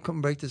Tommy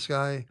couldn't break this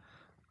guy.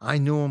 I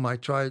knew him. I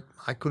tried.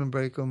 I couldn't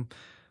break him.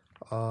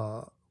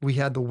 We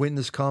had the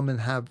witness come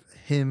and have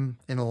him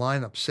in a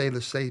lineup say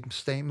the same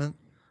statement,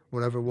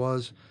 whatever it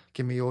was.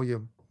 Give me all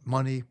your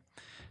money,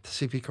 to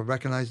see if he could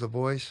recognize the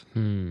voice.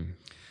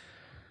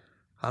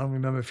 I don't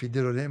remember if he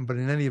did or didn't, but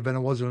in any event,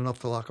 it wasn't enough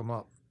to lock him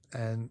up.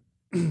 And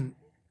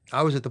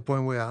I was at the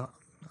point where I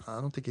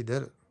don't think he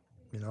did it.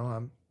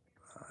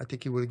 I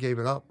think he would have gave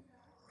it up.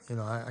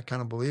 I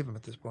kind of believe him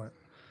at this point.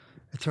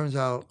 It turns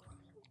out,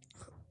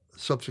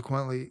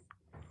 subsequently,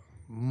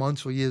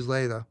 months or years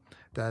later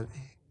that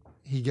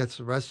he gets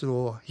arrested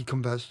or he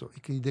confessed to it.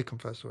 He did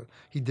confess to it.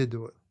 He did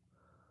do it.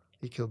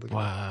 He killed the guy.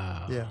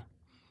 Wow. Yeah.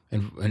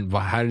 And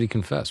how did he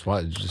confess?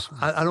 Why? Just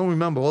I don't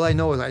remember. All I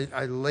know is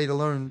I later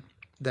learned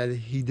that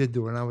he did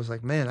do it. And I was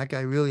like, man, that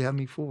guy really had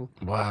me fooled.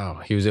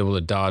 wow. He was able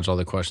to dodge all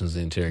the questions of the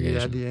He interrogation.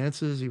 had the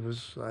answers.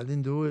 I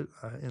didn't do it,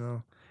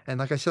 And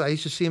like I said, I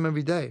used to see him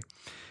every day.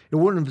 It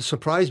wouldn't have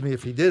surprised me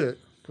if he did it.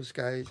 This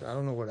guy, I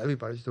don't know what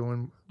everybody's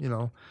doing,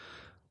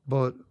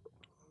 but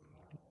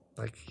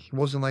like he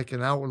wasn't like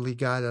an outwardly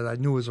guy that I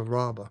knew was a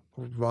robber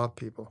who would rob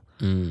people.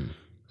 Mm.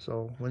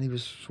 So when he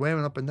was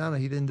swearing up and down that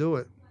he didn't do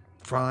it,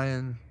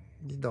 frying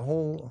the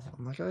whole,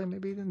 I'm like, hey,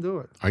 maybe he didn't do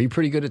it. Are you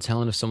pretty good at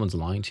telling if someone's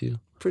lying to you?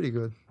 Pretty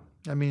good.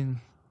 I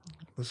mean,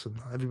 listen,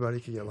 everybody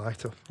can get lied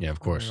to. Yeah, of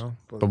course.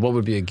 But But what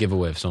would be a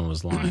giveaway if someone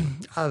was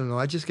lying? I don't know.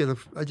 I get a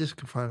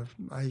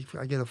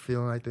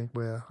feeling, I think,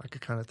 where I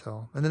could kind of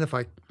tell. And then if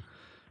I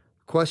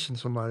question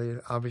somebody,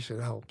 obviously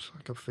it helps.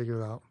 I could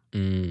figure it out.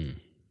 Mm.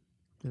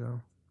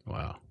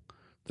 Wow.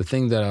 The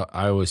thing that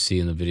I always see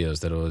in the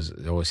videos that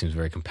always seems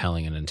very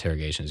compelling in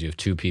interrogations, you have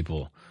two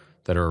people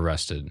that are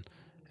arrested,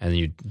 and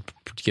you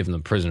give them the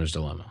prisoner's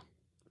dilemma,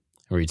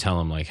 where you tell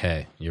them, like,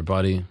 hey, your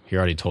buddy, he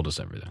already told us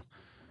everything.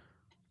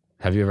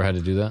 Have you ever had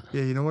to do that?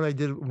 Yeah, you know what I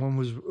did? One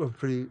was a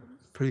pretty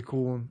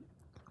cool one.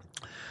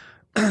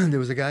 There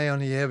was a guy on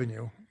the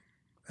avenue.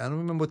 I don't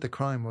remember what the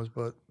crime was,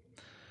 but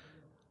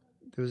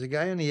there was a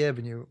guy on the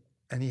avenue,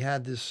 and he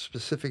had this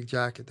specific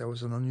jacket that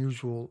was an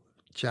unusual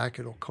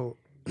jacket or coat.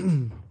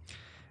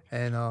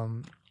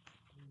 And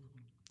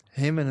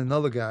him and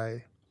another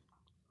guy,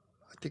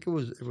 I think it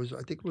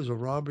was a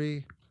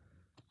robbery.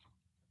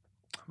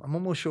 I'm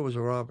almost sure it was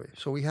a robbery.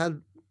 So we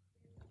had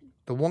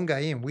the one guy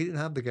in. We didn't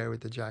have the guy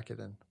with the jacket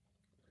in.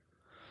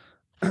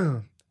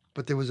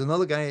 But there was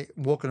another guy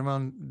walking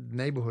around the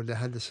neighborhood that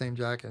had the same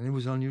jacket, and it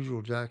was an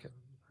unusual jacket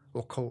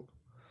or coat.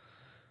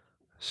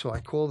 So I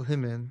called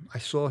him in. I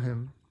saw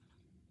him,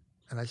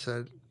 and I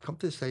said, come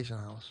to the station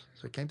house.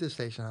 So I came to the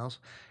station house,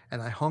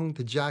 and I hung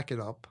the jacket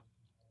up.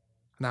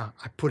 Now,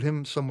 I put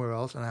him somewhere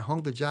else, and I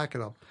hung the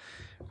jacket up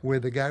where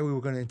the guy we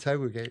were going to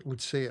interrogate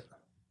would see it.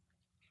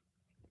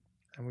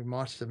 And we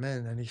marched him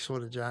in, and he saw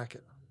the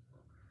jacket.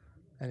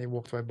 And he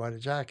walked right by the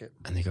jacket.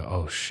 And they go,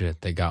 oh,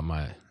 shit, they got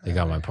my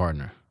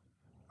partner.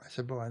 I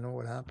said, bro, I know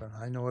what happened.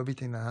 I know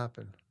everything that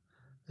happened.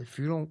 If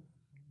you don't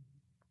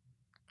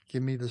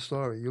give me the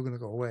story, you're going to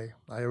go away.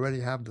 I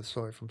already have the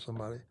story from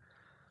somebody.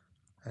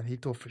 And he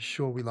thought for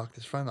sure we locked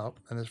his friend up,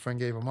 and his friend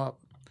gave him up.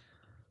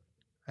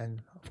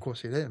 And, of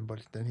course, he didn't, but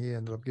then he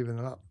ended up giving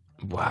it up.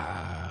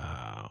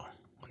 Wow.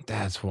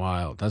 That's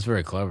wild. That's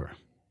very clever.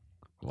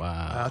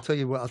 Wow. I'll tell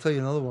you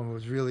another one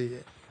was really,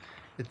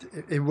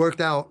 it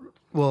worked out.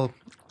 Well,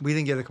 we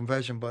didn't get a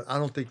confession, but I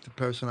don't think the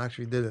person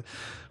actually did it.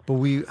 But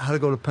we had to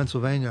go to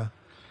Pennsylvania.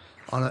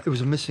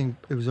 It's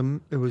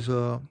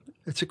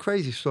a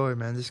crazy story,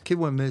 man. This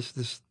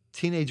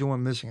teenager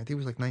went missing. I think he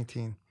was like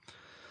 19.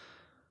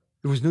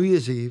 It was New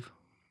Year's Eve.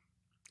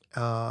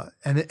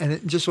 And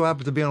it just so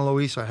happened to be on the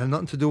Lower East Side. It had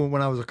nothing to do with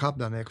when I was a cop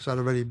down there because I'd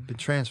already been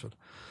transferred.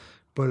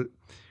 But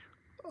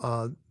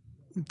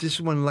this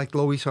is when like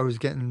Lower East Side was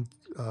getting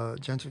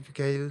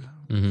gentrificated,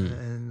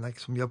 and like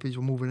some yuppies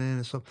were moving in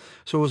and stuff.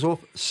 So it was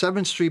off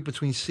 7th Street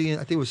between I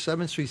think it was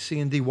 7th Street, C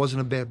and D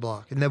wasn't a bad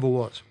block. It never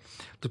was.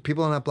 The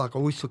people on that block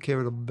always took care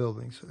of the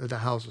buildings, the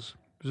houses.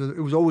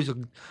 It was always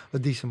a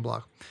decent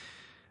block.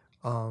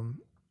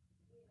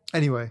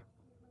 Anyway,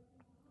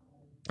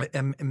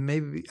 and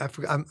maybe I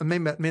forgot. May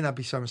not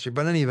be 7th Street,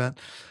 but in any event,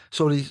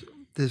 so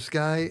this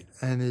guy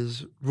and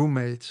his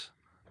roommates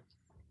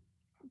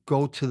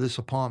go to this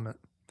apartment.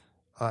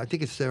 I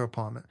think it's their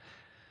apartment.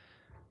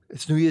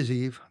 It's New Year's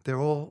Eve.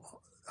 They're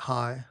all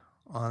high.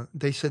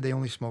 They said they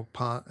only smoke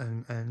pot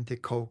and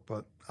did coke,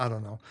 but I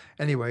don't know.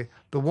 Anyway,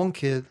 the one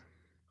kid,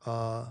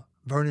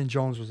 Vernon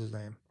Jones was his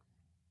name.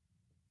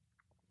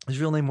 His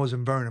real name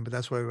wasn't Vernon, but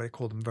that's what everybody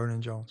called him,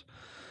 Vernon Jones.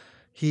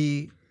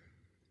 He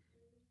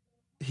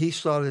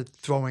started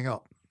throwing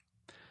up.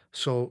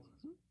 So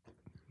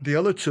the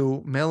other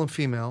two, male and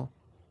female,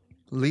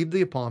 leave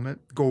the apartment,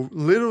 go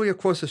literally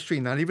across the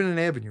street, not even an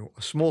avenue,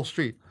 a small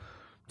street,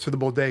 to the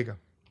bodega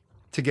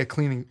to get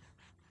cleaning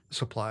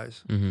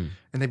supplies. Mm-hmm.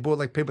 And they bought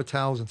like paper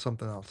towels and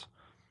something else.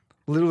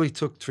 Literally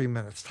took 3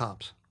 minutes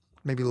tops,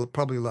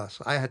 probably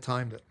less. I had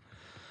timed it.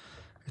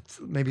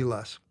 It's maybe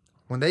less.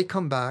 When they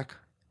come back,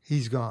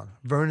 he's gone.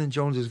 Vernon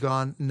Jones is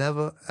gone,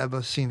 never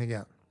ever seen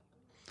again.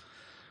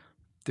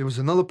 There was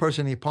another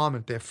person in the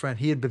apartment, their friend.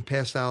 He had been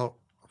passed out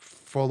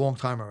for a long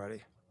time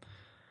already.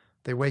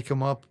 They wake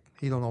him up.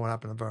 He don't know what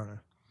happened to Vernon.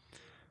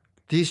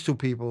 These two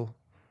people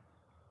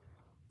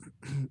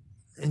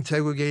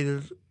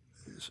interrogated.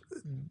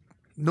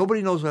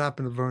 Nobody knows what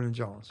happened to Vernon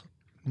Jones.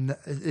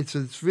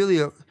 It's really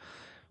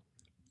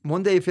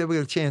one day if you ever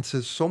get a chance,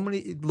 there's so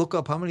many, look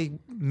up how many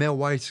male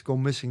whites go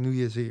missing New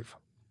Year's Eve.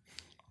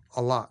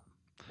 A lot.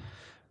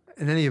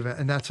 In any event,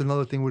 and that's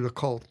another thing with a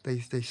cult. They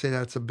say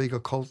that's a big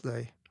occult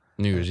day.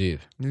 New Year's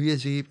Eve. New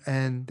Year's Eve,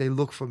 and they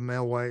look for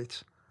male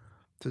whites.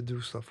 to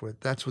do stuff with.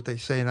 That's what they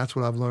say, and that's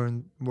what I've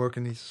learned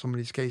working some of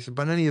these cases.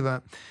 But in any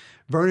event,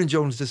 Vernon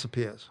Jones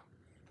disappears.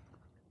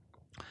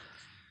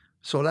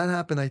 So that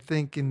happened, I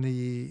think, in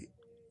the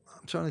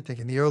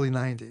early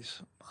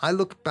 90s. I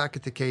look back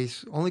at the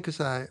case only because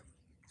I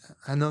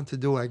had nothing to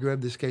do. I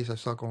grabbed this case, I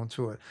started going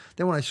through it.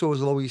 Then when I saw it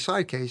was a Lower East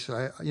Side case,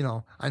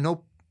 I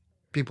know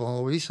people on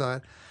the Lower East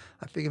Side.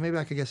 I figured maybe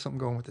I could get something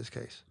going with this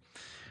case.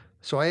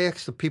 So I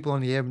asked the people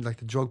on the air, like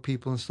the drug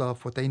people and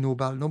stuff, what they knew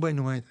about it. Nobody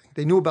knew anything.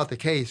 They knew about the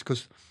case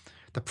because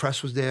the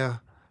press was there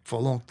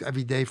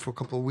every day for a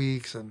couple of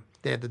weeks, and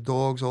they had the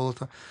dogs all the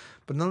time.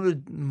 But none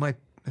of my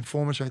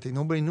informants or anything,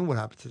 nobody knew what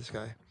happened to this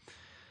guy.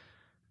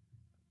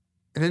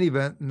 In any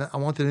event, I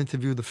wanted to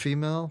interview the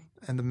female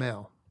and the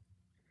male.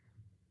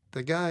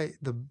 The guy,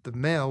 the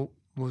male,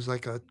 was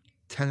like a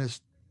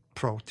tennis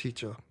pro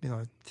teacher,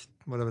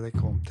 whatever they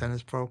call him,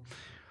 tennis pro,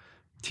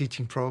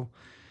 teaching pro.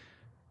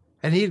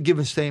 And he had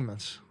given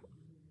statements.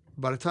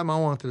 By the time I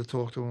wanted to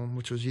talk to him,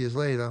 which was years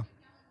later,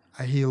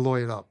 he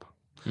lawyered up.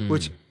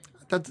 Which,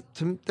 that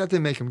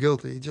didn't make him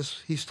guilty.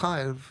 He's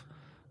tired of,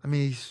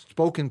 he's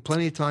spoken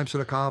plenty of times to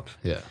the cops.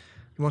 Yeah.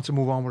 He wants to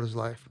move on with his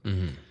life.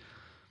 Mm-hmm.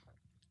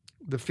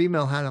 The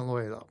female hadn't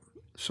lawyered up.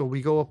 So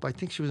we go up, I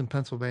think she was in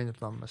Pennsylvania,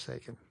 if I'm not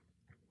mistaken.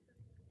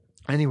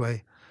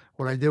 Anyway,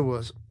 what I did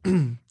was,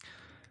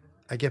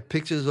 I get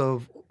pictures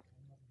of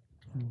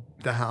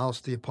the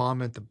house, the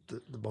apartment,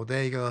 the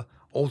bodega,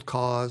 old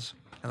cars,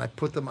 and I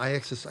put them, I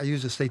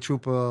use the state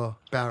trooper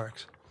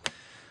barracks.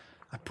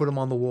 I put them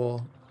on the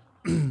wall.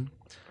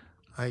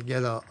 I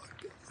get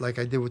like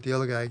I did with the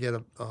other guy, I get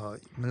a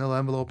manila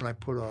envelope and I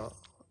put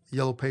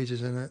yellow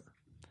pages in it.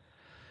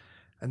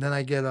 And then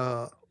I get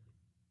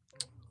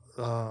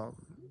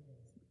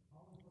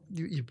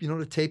you know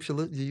the tapes you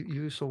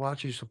used to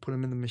watch? You used to put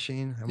them in the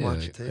machine and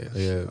watch the tapes.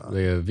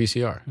 The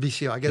VCR.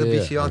 VCR. I get a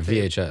VCR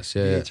tape.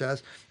 VHS.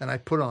 VHS. And I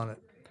put on it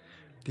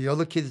the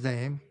other kid's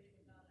name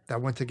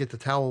that went to get the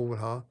towel with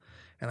her,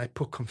 and I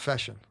put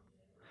confession.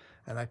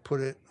 And I put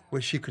it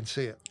where she could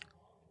see it.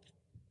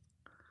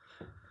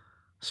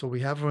 So we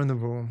have her in the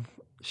room.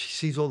 She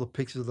sees all the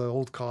pictures of the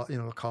old car, the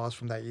cars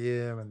from that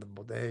year and the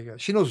bodega.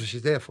 She knows what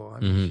she's there for.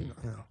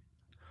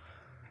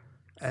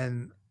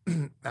 And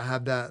I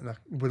have that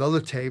with other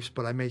tapes,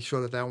 but I made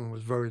sure that one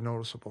was very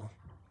noticeable.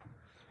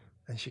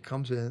 And she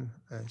comes in,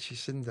 and she's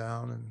sitting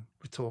down, and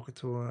we're talking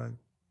to her, and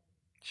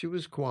she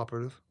was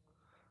cooperative.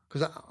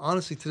 Because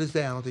honestly, to this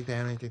day, I don't think they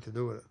had anything to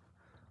do with it,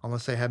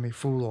 unless they had me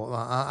fooled. Or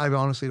I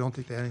honestly don't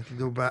think they had anything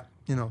to do with it,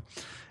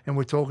 And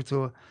we're talking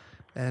to her,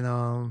 and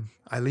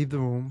I leave the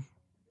room,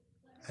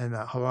 and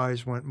her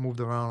eyes moved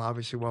around,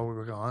 obviously, while we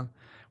were gone.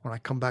 When I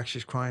come back,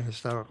 she's crying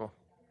hysterical.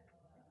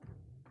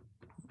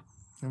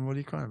 And what are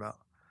you crying about?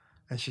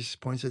 And she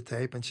points at the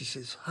tape, and she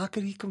says, how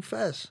could he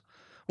confess?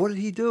 What did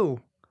he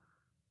do?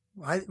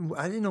 I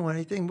didn't know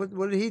anything.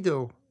 What did he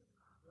do?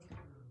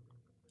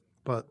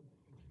 But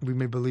we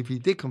made believe he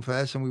did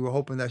confess, and we were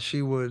hoping that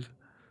she would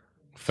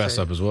fess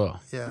up as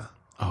well. Yeah.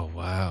 Oh,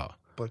 wow.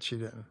 But she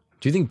didn't.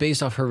 Do you think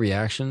based off her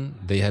reaction,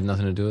 they had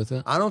nothing to do with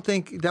it? I don't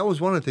think, that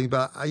was one of the things,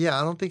 but I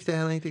don't think they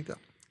had anything to,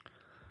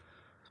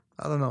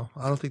 I don't know.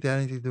 I don't think they had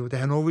anything to do with it. They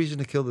had no reason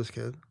to kill this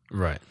kid.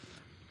 Right.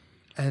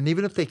 And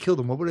even if they killed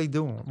him, what were they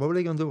doing? What were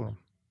they going to do with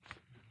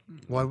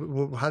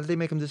him? How did they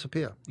make him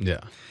disappear? Yeah.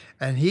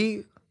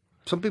 And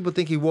some people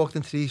think he walked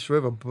into the East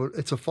River, but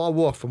it's a far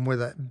walk from where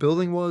that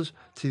building was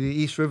to the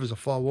East River is a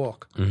far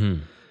walk.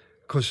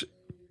 Because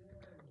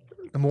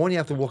number one, you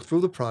have to walk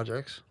through the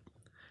projects.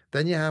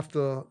 Then you have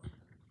to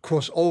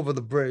cross over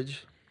the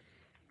bridge.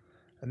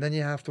 And then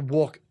you have to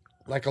walk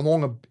like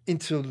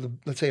into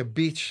let's say a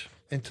beach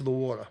into the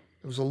water.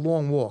 It was a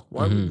long walk.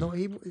 Why? There's no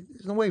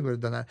way he would have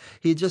done that.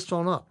 He had just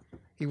thrown up.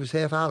 He was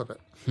half out of it.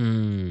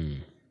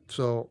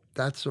 So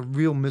that's a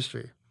real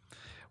mystery.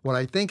 What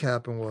I think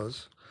happened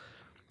was,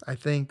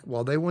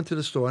 while they went to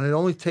the store, and it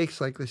only takes,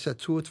 like they said,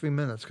 2 or 3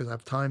 minutes because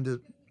I've timed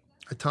it.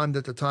 I timed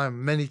it the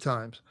time many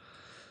times.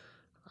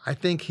 I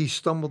think he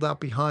stumbled out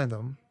behind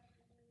them,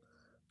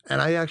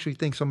 and I actually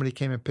think somebody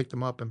came and picked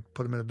him up and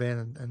put him in a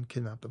van and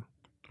kidnapped him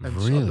and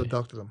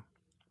abducted him.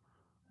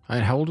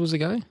 And how old was the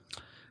guy?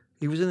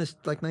 He was in his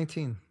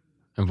 19.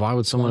 And why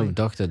would someone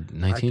abduct a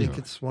 19-year-old? I think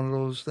it's one of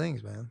those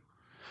things, man.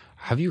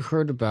 Have you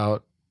heard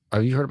about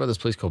this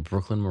place called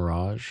Brooklyn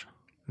Mirage?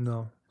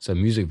 No. It's a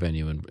music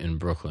venue in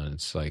Brooklyn.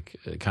 It's like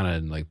kind of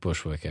in like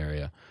Bushwick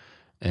area.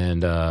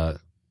 And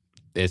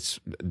there's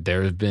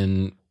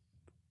been,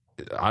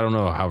 I don't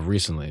know how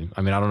recently.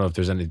 I don't know if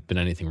there's been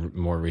anything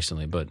more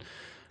recently, but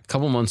a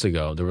couple months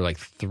ago, there were like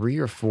 3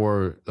 or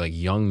 4 like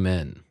young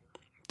men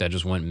that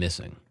just went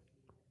missing.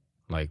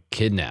 Like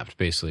kidnapped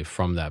basically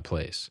from that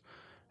place.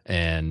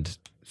 And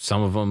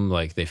some of them,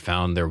 like they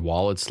found their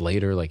wallets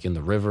later, like in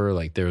the river.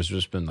 Like there's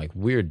just been like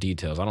weird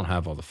details. I don't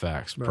have all the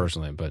facts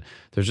personally, but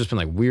there's just been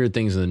like weird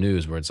things in the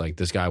news where it's like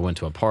this guy went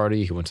to a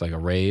party, he went to like a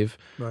rave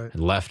and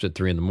left at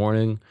 3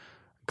 a.m,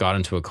 got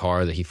into a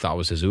car that he thought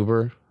was his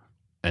Uber,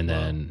 and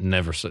then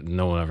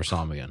no one ever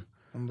saw him again.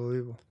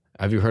 Unbelievable.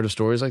 Have you heard of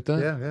stories like that?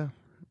 Yeah.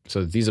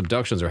 So these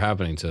abductions are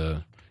happening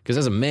to Because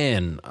as a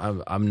man,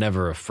 I'm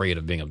never afraid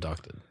of being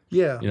abducted.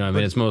 Yeah. You know what I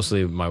mean? It's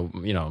mostly my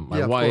Yeah,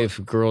 of wife,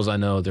 girls I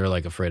know, they're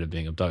like afraid of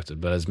being abducted.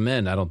 But as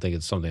men, I don't think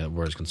it's something that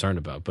we're as concerned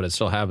about. But it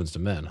still happens to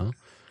men, huh?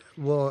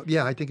 Well,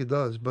 yeah, I think it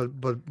does. But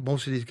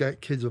most of these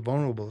kids are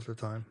vulnerable at the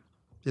time.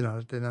 You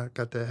know, they're not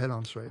got their head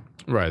on straight.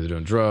 Right. They're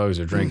doing drugs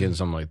or drinking,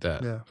 something like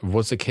that. Yeah.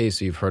 What's the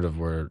case you've heard of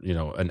where,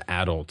 an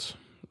adult,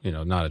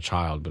 not a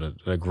child, but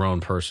a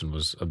grown person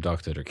was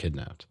abducted or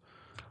kidnapped?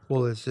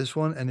 Well, it's this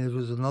one, and there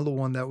was another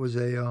one that was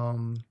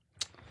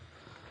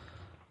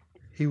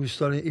he was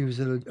studying. He was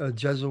at a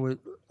Jesuit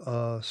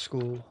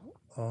school.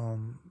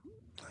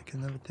 I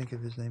can never think of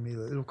his name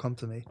either. It'll come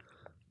to me.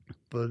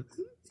 But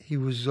he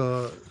was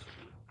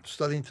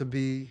studying to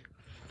be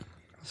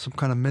some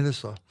kind of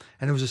minister,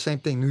 and it was the same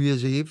thing. New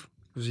Year's Eve.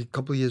 It was a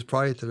couple of years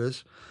prior to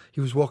this.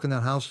 He was walking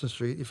down Houston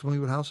Street. You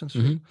familiar with Houston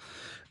Street?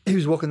 Mm-hmm. He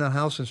was walking down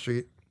Houston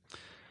Street.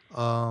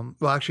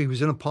 Well, actually, he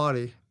was in a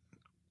party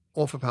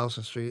off of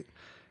Houston Street,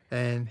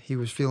 and he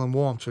was feeling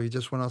warm, so he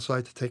just went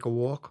outside to take a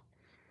walk,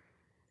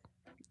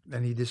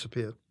 and he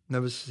disappeared.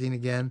 Never seen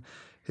again.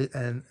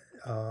 And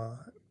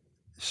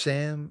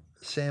Sam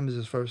is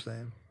his first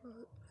name.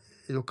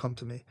 It'll come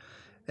to me.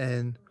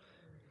 And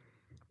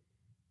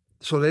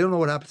so they don't know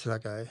what happened to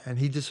that guy, and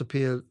he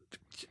disappeared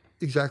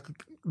exactly,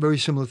 very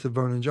similar to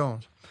Vernon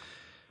Jones.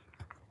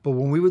 But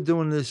when we were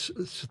doing this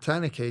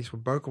Satanic case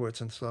with Berkowitz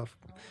and stuff,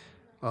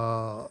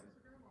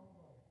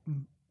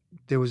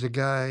 there was a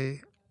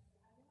guy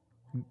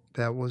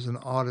that was an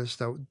artist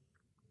that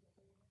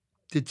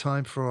did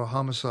time for a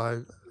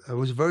homicide. It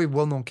was a very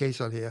well-known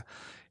case out here.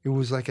 It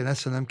was like an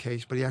S&M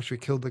case, but he actually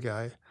killed the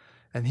guy,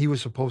 and he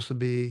was supposed to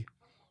be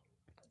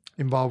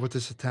involved with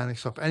the Satanic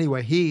stuff.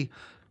 Anyway, he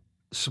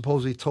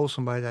supposedly told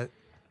somebody that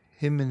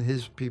him and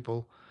his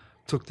people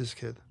took this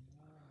kid,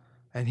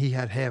 and he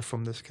had hair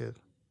from this kid.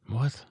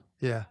 What?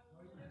 Yeah,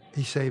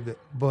 he saved it,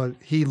 but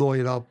he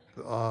lawyered up.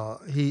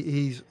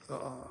 He's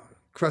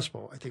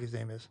Crespo, I think his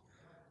name is.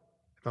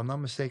 If I'm not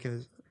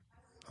mistaken,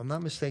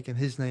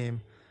 his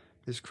name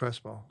is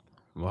Crespo.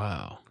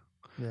 Wow.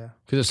 Yeah.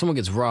 Because if someone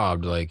gets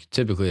robbed, like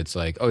typically it's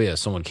like, oh yeah,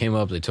 someone came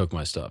up, they took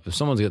my stuff. If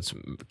someone gets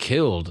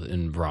killed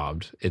and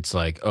robbed, it's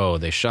like, oh,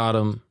 they shot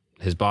him,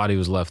 his body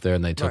was left there,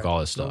 and they took all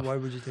his stuff. No, why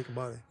would you take a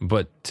body?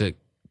 But to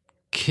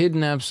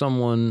kidnap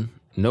someone,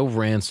 no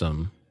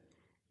ransom,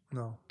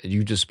 no,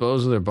 you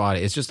dispose of their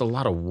body. It's just a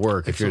lot of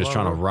work if you're just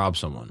trying to rob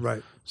someone.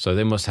 Right. So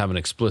they must have an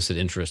explicit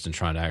interest in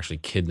trying to actually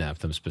kidnap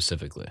them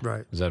specifically.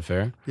 Right. Is that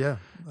fair? Yeah.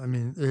 I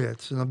mean, yeah,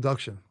 it's an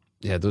abduction.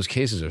 Yeah, those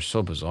cases are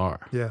so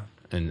bizarre. Yeah.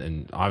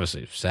 And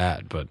obviously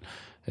sad, but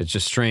it's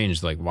just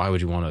strange. Like, why would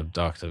you want to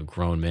abduct a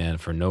grown man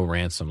for no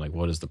ransom? Like,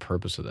 what is the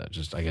purpose of that?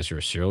 Just, I guess you're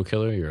a serial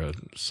killer? You're a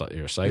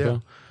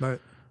psycho? Yeah,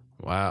 right.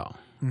 Wow.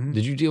 Mm-hmm.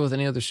 Did you deal with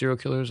any other serial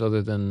killers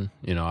other than,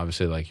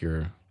 obviously like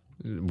your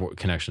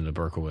connection to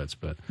Berkowitz?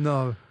 But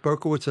no,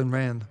 Berkowitz and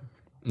Rand.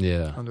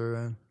 Yeah. Under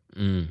Rand.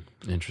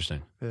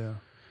 Interesting. Yeah.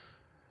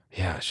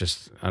 Yeah, it's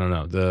just, I don't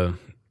know. The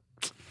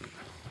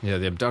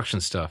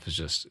abduction stuff is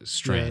just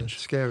strange. Yeah,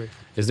 it's scary.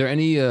 Is there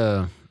any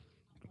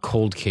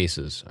cold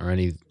cases or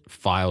any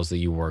files that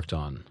you worked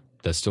on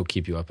that still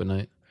keep you up at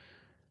night?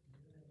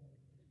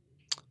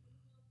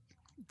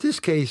 This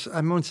case,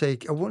 I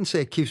wouldn't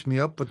say it keeps me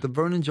up, but the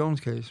Vernon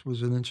Jones case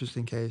was an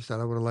interesting case that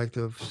I would have liked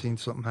to have seen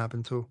something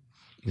happen to.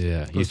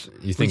 Yeah, you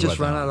think about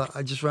that.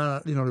 I just ran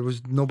out. There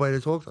was nobody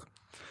to talk to. It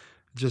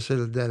just hit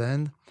a dead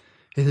end.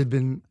 It had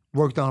been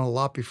worked on a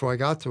lot before I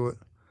got to it,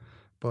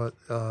 but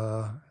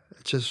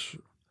it just,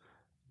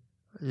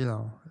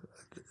 the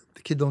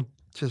kid don't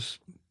just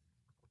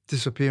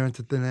disappear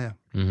into thin air.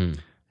 Mm-hmm.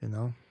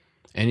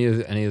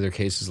 Any other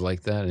cases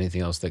like that?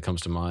 Anything else that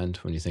comes to mind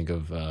when you think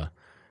of,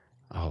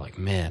 like,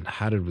 man,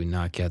 how did we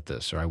not get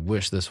this? Or I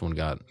wish this one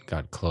got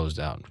closed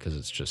out because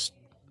it's just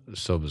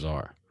so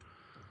bizarre.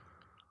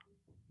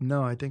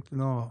 No, I think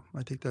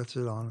that's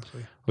it,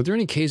 honestly. Were there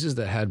any cases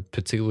that had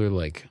particular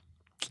like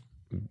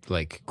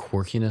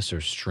quirkiness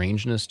or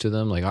strangeness to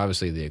them? Like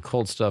obviously the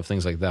occult stuff,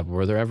 things like that. But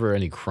were there ever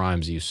any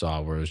crimes you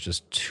saw where it was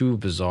just too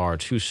bizarre,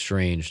 too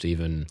strange to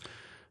even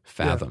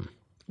fathom? Yeah.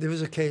 There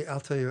was a case. I'll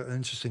tell you an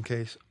interesting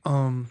case.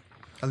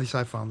 At least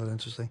I found it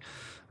interesting.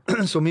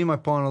 So me and my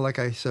partner, like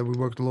I said, we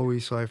worked Lower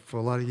East Side for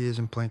a lot of years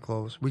in plain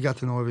clothes. We got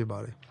to know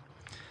everybody.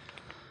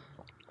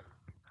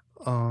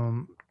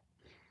 And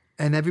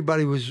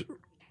everybody was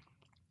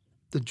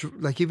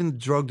even the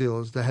drug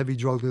dealers, the heavy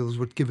drug dealers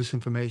would give us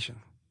information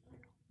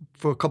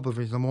for a couple of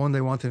reasons. Number one,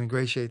 they wanted to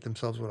ingratiate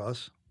themselves with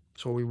us,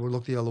 so we would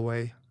look the other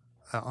way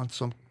on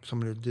some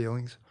of their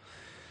dealings.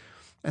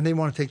 And they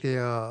want to take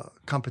their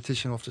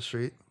competition off the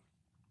street.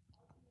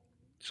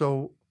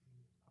 So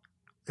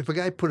if a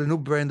guy put a new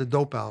brand of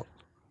dope out,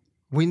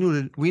 we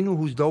knew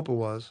whose dope it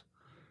was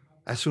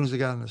as soon as they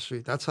got on the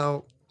street. That's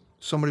how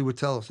somebody would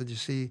tell us. Did you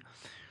see?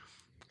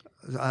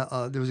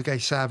 There was a guy,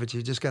 Savage.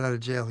 He just got out of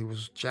jail. He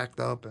was jacked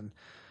up, and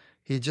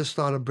he had just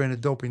started a brand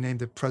of dope. He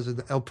named it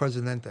El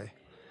Presidente.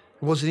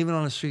 It wasn't even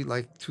on the street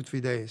like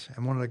 2-3 days.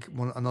 And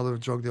another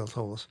drug dealer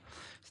told us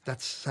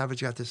that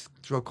Savage got this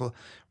drug called.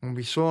 When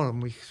we saw him,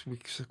 we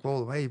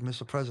called him, "Hey,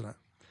 Mr. President."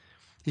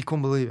 He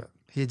couldn't believe it.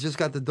 He had just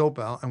got the dope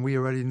out, and we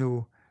already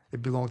knew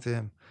it belonged to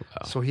him.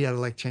 Wow. So he had to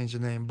like change the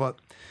name. But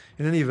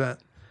in any event,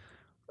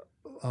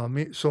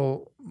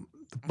 so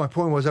my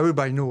point was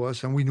everybody knew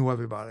us, and we knew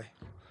everybody.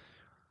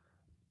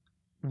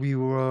 Me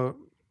and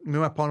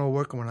my partner were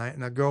working one night,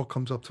 and a girl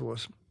comes up to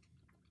us,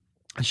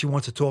 and she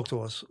wants to talk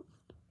to us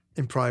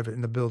in private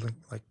in the building,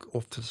 like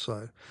off to the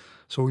side.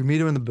 So we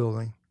meet her in the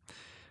building,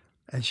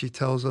 and she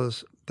tells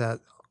us that,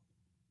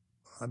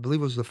 I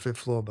believe it was the 5th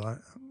floor, but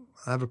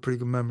I have a pretty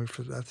good memory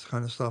for that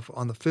kind of stuff.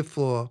 On the 5th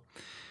floor,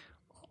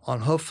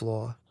 on her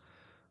floor,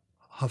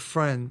 her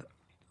friend,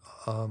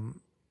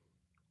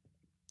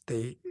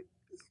 they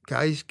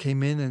guys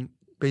came in and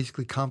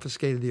basically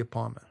confiscated the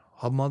apartment.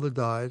 Her mother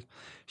died.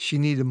 She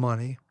needed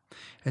money,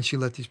 and she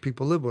let these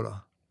people live with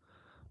her.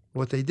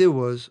 What they did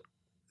was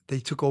they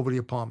took over the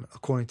apartment,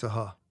 according to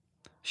her.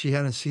 She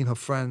hadn't seen her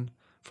friend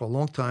for a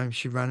long time.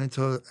 She ran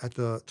into her at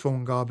the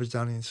throwing garbage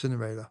down the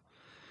incinerator,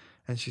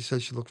 and she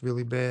said she looked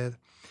really bad.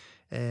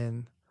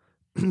 And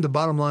the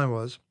bottom line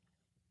was,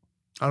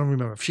 I don't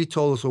remember if she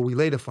told us or we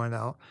later find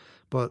out,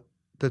 but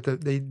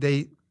that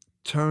they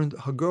turned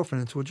her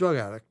girlfriend into a drug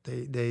addict.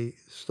 They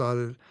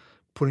started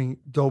putting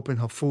dope in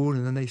her food,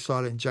 and then they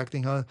started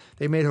injecting her.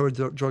 They made her a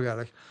drug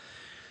addict.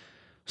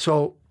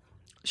 So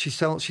she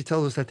tells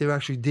us that they're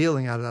actually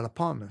dealing out of that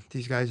apartment.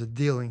 These guys are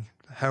dealing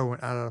heroin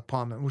out of that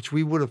apartment, which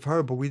we would have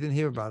heard, but we didn't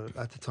hear about it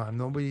at the time.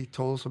 Nobody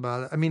told us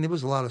about it. I mean, there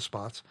was a lot of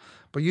spots,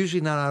 but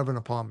usually not out of an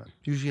apartment,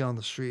 usually on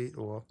the street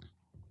or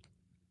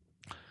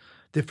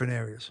different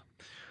areas.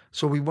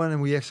 So we went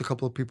and we asked a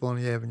couple of people on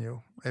the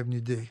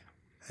Avenue D,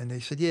 and they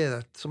said, yeah,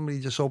 that somebody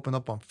just opened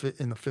up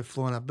in the 5th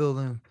floor in that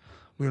building.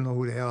 We don't know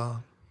who they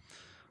are.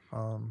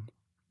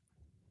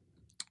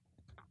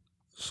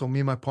 So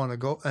me and my partner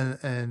go,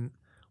 and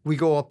we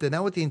go up there,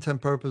 not with the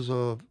intent purpose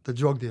of the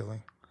drug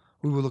dealing.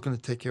 We were looking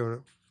to take care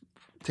of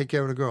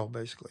the girl,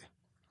 basically.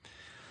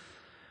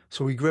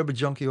 So we grab a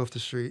junkie off the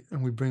street,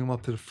 and we bring him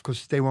up to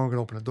because they weren't going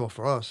to open the door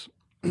for us.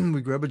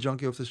 We grab a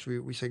junkie off the street.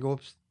 We say, go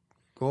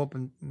up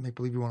and make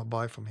believe you want to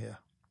buy from here.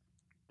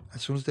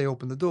 As soon as they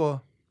open the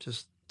door,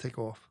 just take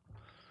off.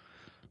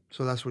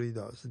 So that's what he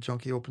does. The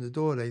junkie opened the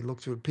door. They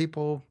look through the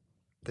people.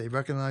 They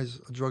recognize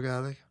a drug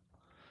addict.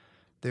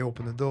 They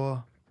open the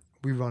door.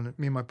 We run it.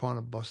 Me and my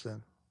partner bust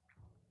in.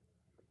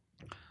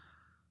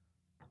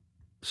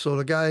 So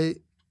the guy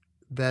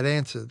that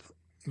answered,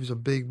 he was a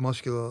big,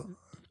 muscular,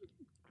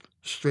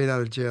 straight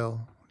out of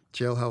jail,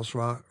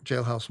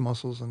 jailhouse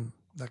muscles and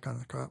that kind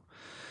of crap.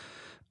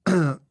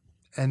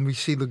 And we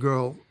see the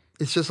girl.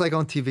 It's just like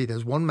on TV.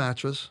 There's one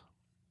mattress.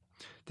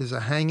 There's a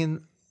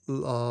hanging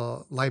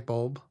light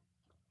bulb.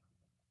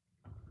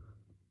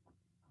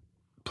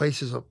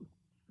 Place is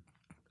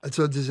it's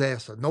a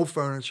disaster. No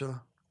furniture.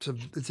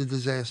 It's a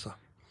disaster.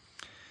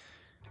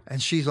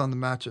 And she's on the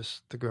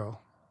mattress, the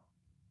girl.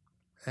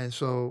 And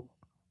so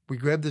we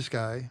grab this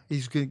guy.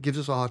 He gives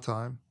us a hard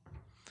time.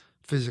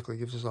 Physically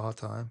gives us a hard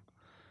time.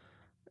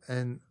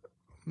 And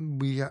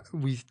we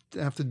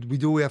have to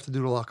do what we have to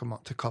do to lock him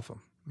up, to cuff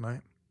him,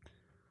 right?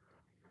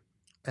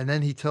 And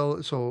then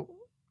so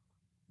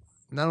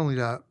not only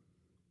that,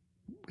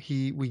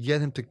 we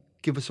get him to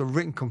give us a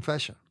written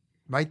confession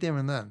right there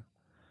and then.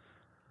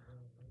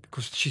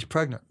 Because she's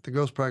pregnant. The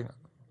girl's pregnant.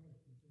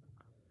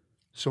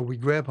 So we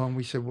grab her and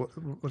we said,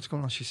 what's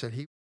going on? She said,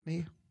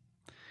 me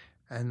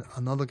and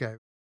another guy.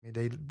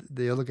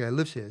 The other guy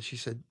lives here. She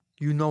said,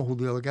 you know who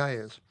the other guy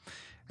is.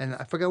 And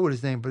I forgot what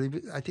his name, but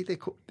I think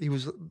he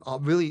was a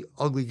really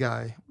ugly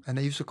guy. And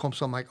they used to call him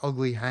something like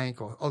Ugly Hank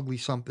or Ugly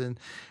something.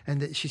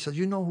 And she said,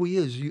 you know who he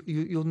is.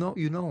 You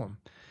know him.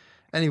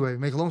 Anyway,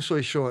 make a long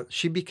story short,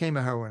 she became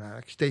a heroin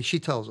addict. She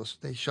tells us.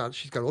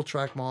 She's got all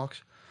track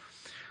marks.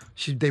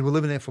 They were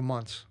living there for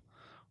months.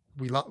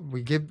 We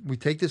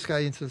take this guy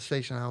into the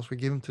station house. We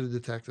give him to the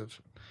detectives,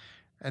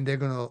 and they're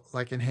gonna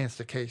like enhance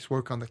the case,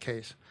 work on the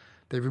case.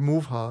 They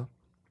remove her,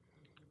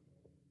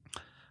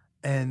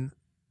 and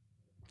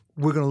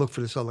we're gonna look for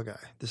this other guy,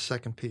 this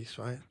second piece,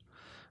 right?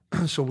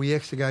 So we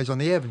asked the guys on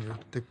the Avenue,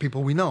 the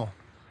people we know,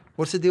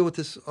 what's the deal with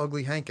this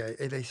Ugly Hank guy?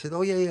 And they said,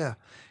 oh yeah,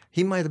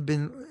 he might have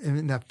been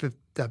in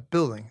that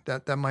building.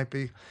 That might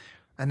be,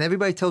 and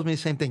everybody tells me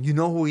the same thing. You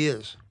know who he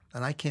is,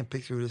 and I can't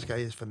picture who this guy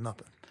is for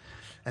nothing.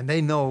 And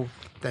they know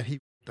that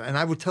and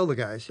I would tell the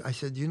guys, I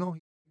said, you know,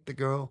 the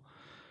girl,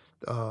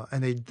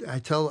 and I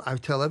tell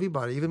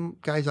everybody, even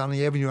guys on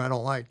the Avenue I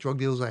don't like, drug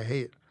dealers I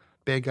hate,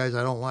 bad guys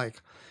I don't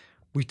like.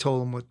 We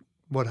told them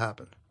what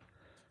happened,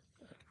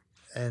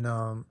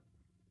 and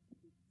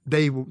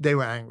they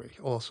were angry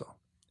also.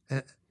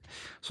 And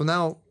so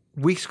now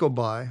weeks go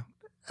by,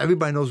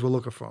 everybody knows we're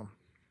looking for him.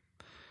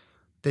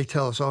 They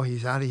tell us, oh,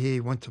 he's out of here.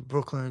 He went to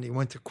Brooklyn. He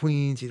went to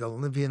Queens. He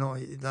doesn't live here. No,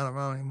 he's not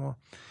around anymore.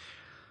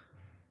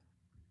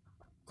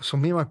 So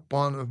me and my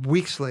partner,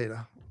 weeks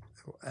later,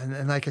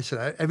 and like I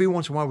said, every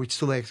once in a while we'd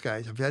still ask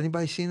guys, have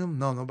anybody seen him?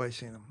 No, nobody's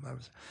seen him.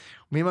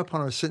 Me and my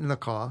partner were sitting in the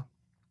car.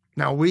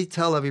 Now we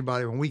tell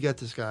everybody when we get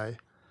this guy,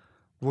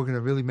 we're going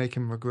to really make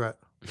him regret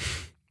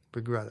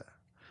it.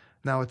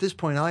 Now at this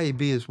point,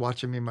 IAB is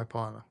watching me and my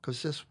partner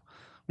because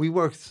we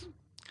worked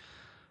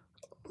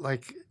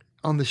like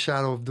on the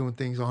shadow of doing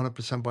things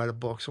 100% by the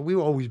book. So we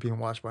were always being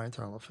watched by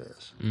Internal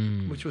Affairs,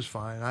 which was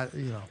fine.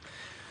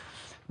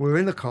 We're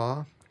in the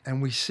car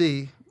and I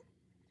see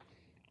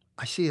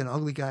an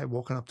ugly guy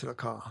walking up to the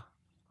car.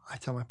 I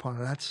tell my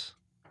partner, that's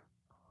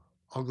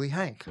Ugly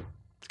Hank.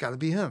 It's got to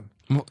be him.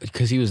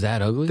 Because he was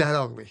that ugly? That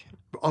ugly.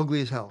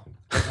 Ugly as hell.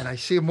 And I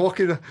see him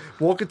walking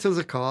to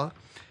the car,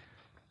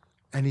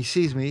 and he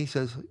sees me. He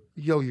says,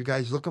 yo, you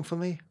guys looking for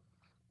me?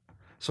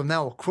 So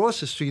now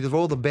across the street are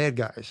all the bad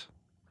guys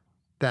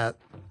that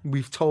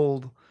we've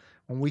told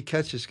when we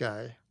catch this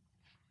guy,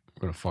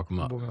 we're going to fuck him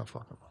up. We're going to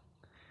fuck him up.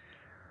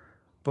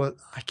 But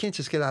I can't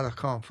just get out of the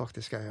car and fuck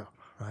this guy up,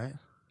 right?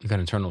 You got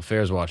Internal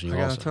Affairs watching you I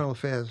got also. Internal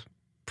Affairs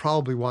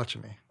probably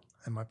watching me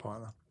and my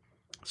partner.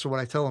 So what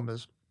I tell him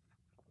is,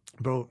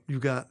 bro, you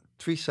got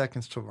 3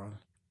 seconds to run.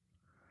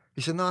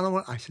 He said, no, I don't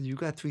want. I said, you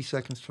got 3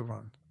 seconds to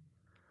run.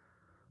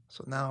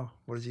 So now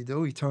what does he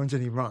do? He turns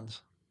and he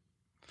runs.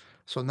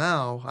 So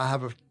now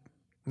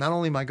not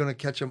only am I going to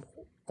catch him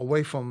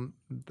away from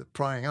the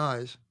prying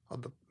eyes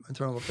of the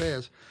Internal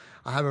Affairs,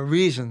 I have a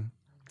reason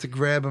to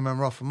grab him and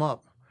rough him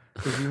up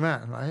because he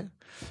ran, right?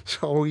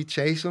 So we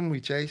chase him,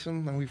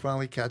 and we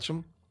finally catch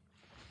him.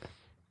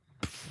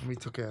 And we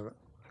took care of it.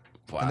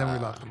 Wow. And then we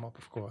locked him up,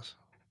 of course.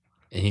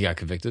 And he got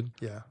convicted?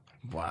 Yeah.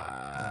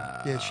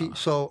 Wow. Yeah,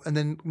 and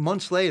then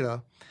months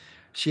later,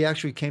 she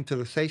actually came to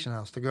the station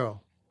house, the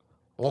girl.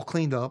 All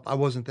cleaned up. I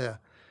wasn't there.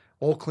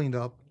 All cleaned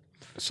up.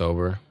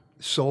 Sober.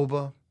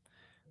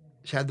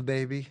 She had the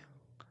baby.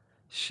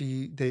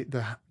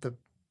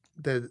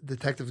 The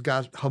detectives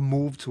got her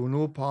moved to a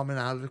new apartment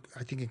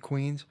I think in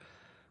Queens.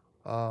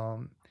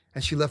 And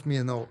she left me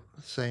a note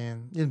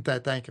saying,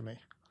 thanking me.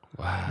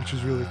 Wow. Which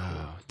was really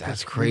cool.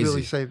 That's crazy.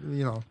 Really saved,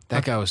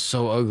 That guy was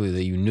so ugly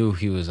that you knew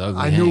he was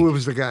ugly. I knew it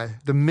was the guy.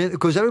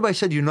 Because everybody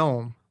said you know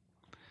him.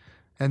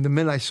 And the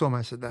minute I saw him,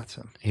 I said, that's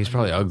him. He was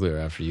probably uglier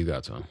after you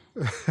got to him.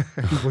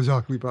 He was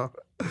ugly, bro.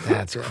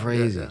 That's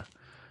crazy.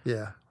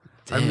 Yeah.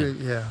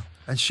 Damn.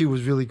 And she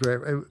was really great.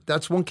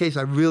 That's one case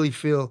I really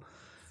feel,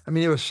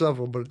 there were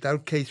several, but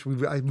that case,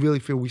 I really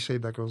feel we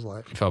saved that girl's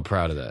life. You felt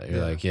proud of that.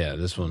 You're like,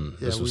 this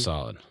was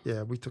solid.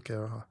 Yeah, we took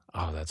care of her.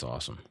 Oh, that's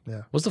awesome.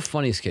 Yeah. What's the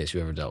funniest case you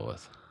ever dealt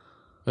with?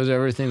 Was there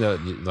everything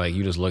that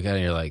you just look at it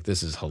and you're like,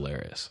 this is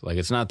hilarious. Like,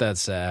 it's not that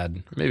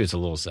sad. Maybe it's a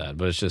little sad,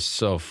 but it's just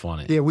so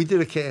funny. Yeah, we did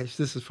a case.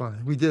 This is funny.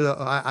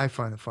 I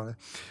find it funny.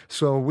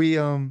 So we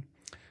were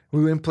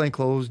in plain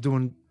clothes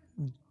doing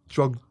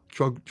drug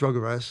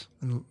arrests.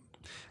 And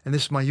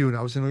this is my unit.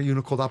 I was in a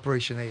unit called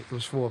Operation 8. It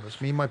was 4 of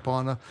us, me, my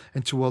partner,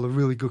 and 2 other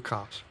really good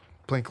cops,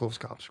 plainclothes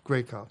cops,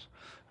 great cops.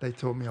 They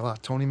taught me a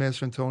lot. Tony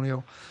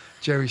Mastrantonio,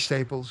 Jerry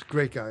Staples,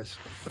 great guys.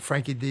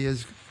 Frankie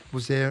Diaz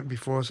was there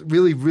before us.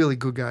 Really, really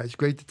good guys,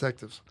 great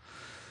detectives.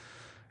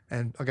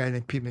 And a guy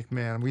named Pete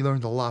McMahon. We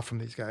learned a lot from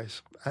these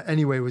guys.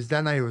 Anyway,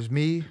 that night it was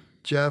me,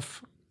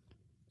 Jeff,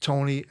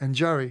 Tony, and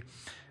Jerry.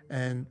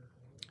 And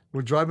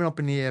we're driving up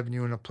in the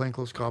avenue in a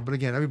plainclothes car. But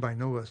again, everybody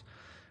knew us.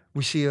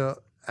 We see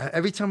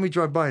every time we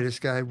drive by, this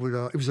guy would,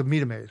 it was a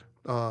meter maid,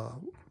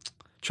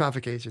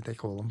 traffic agent, they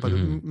call him, but a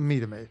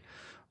meter maid.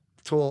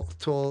 Tall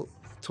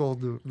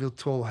dude, real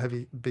tall,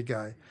 heavy, big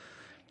guy.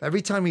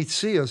 Every time he'd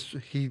see us,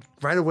 he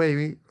right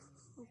away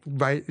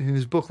write in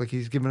his book like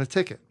he's giving a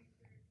ticket.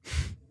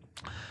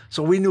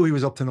 So we knew he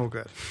was up to no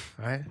good,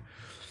 right?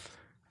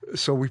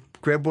 So we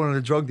grabbed one of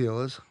the drug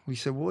dealers. We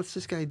said, well, what's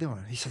this guy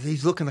doing? He said,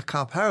 he's looking to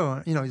cop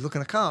heroin. He's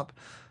looking to cop,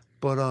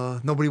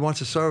 but nobody wants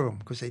to serve him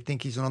because they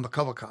think he's an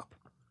undercover cop.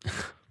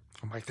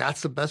 I'm like,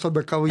 that's the best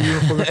undercover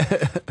uniform.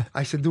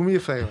 I said, do me a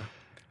favor.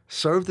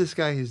 Serve this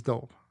guy his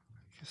dope.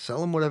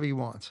 Sell him whatever he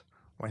wants.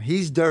 When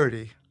he's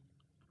dirty,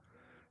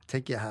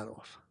 take your hat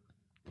off.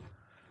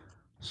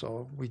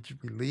 So we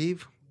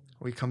leave.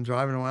 We come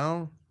driving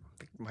around.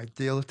 My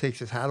dealer takes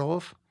his hat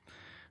off.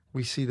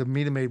 We see the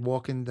meter maid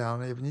walking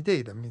down Avenue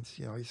D. That means,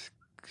 he's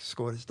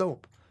scored his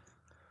dope.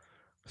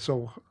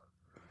 So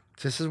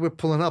just as we're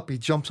pulling up, he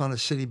jumps on a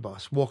city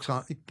bus,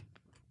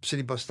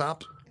 city bus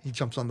stops, he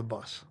jumps on the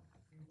bus.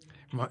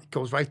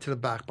 Goes right to the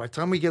back. By the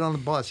time we get on the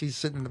bus, he's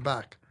sitting in the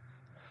back.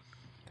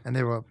 And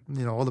there were,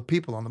 all the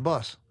people on the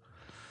bus.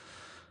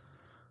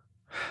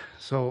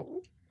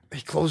 So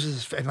he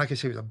closes his, and like I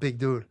said, he was a big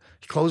dude.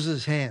 He closes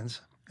his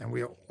hands, and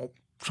we are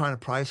trying to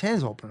pry his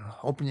hands open.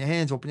 Open your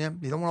hands, open them.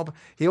 You don't want to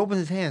open. He opens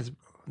his hands,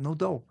 no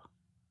dope.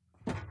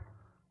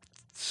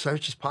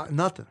 Search his pocket,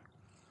 nothing.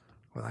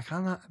 We're like,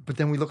 I'm not. But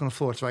then we look on the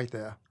floor, it's right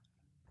there.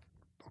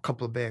 A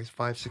couple of bags,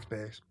 5, 6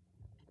 bags.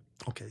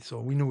 Okay, so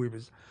we knew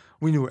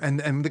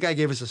and the guy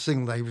gave us a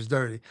signal that he was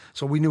dirty,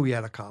 so we knew he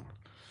had a cop.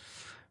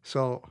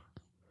 So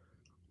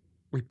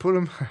we put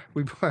him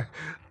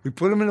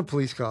in a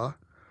police car,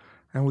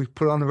 and we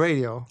put on the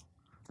radio,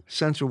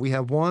 Central, we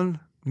have one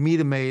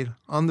meter maid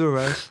under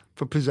arrest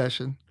for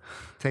possession,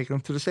 taking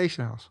him to the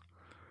station house.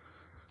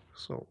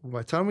 So by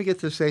the time we get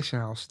to the station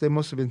house, there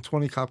must have been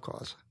 20 cop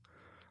cars.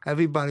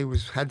 Everybody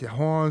had their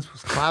horns,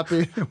 was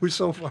clapping. It was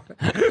so fun.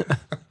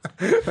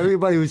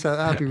 Everybody was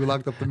happy we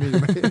locked up the meter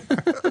maid.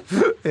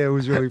 Yeah, it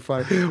was really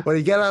funny. When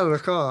he got out of the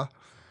car,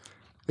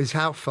 his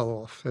hat fell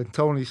off, and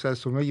Tony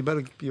says to him, "Well,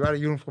 you're out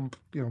of uniform.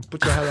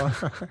 Put your hat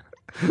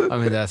on." I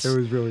mean, it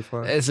was really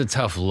funny. It's a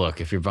tough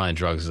look if you're buying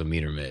drugs as a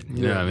meter maid.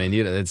 You know what I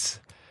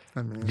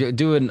mean?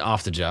 Do it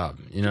off the job.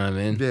 You know what I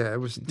mean? Yeah, it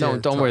was.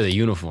 Don't wear the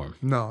uniform.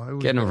 No, it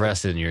was getting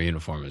arrested in your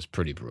uniform is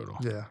pretty brutal.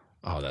 Yeah.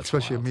 Oh, that's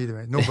especially wild. a meter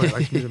maid. Nobody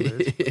likes meter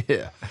maids.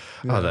 Yeah.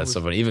 Oh, that's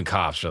so funny. Even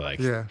cops are like,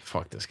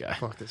 fuck this guy.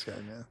 Fuck this guy,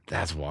 man.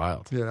 That's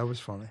wild. Yeah, that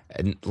was funny.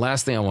 And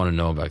last thing I want to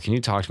know about, can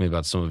you talk to me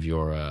about some of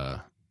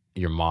your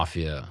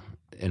mafia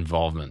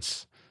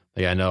involvements?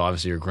 Like, I know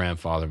obviously your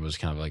grandfather was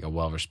kind of like a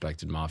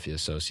well-respected mafia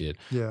associate.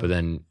 Yeah. But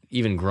then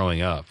even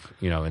growing up,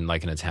 in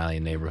like an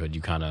Italian neighborhood,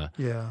 you kind of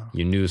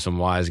you knew some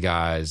wise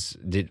guys.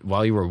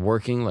 While you were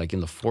working like in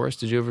the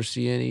forest, did you ever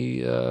see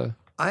any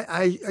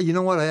you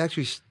know what? I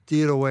actually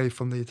steered away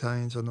from the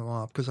Italians and the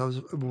mob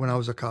when I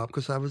was a cop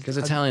because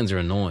Italians are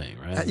annoying,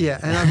 right? Yeah,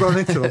 and I run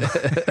into them.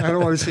 I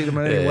don't want to see them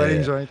at any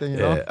weddings or anything. You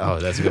know? Oh,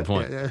 that's a good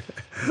point.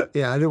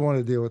 Yeah, I didn't want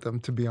to deal with them,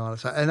 to be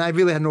honest. And I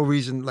really had no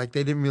reason. Like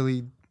we didn't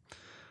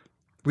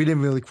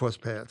really cross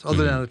paths,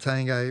 other than an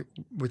Italian guy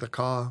with a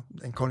car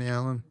in Coney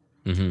Island.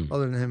 Mm-hmm.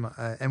 Other than him,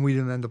 and we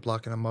didn't end up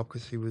locking him up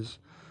because he was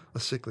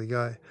a sickly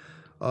guy.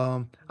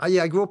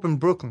 I grew up in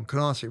Brooklyn,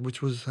 Canarsie,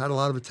 which had a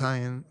lot of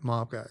Italian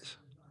mob guys.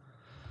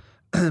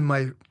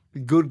 My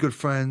good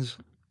friends,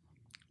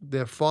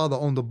 their father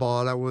owned a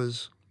bar that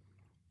was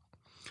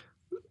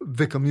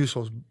Vic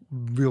Amuso's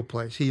real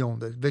place. He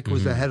owned it. Vic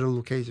was the head of the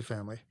Lucchese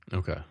family.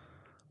 Okay.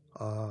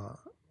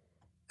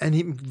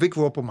 And Vic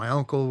grew up with my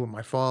uncle, with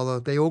my father.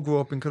 They all grew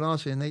up in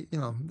Canarsie,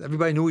 and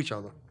everybody knew each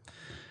other.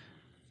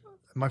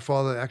 My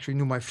father actually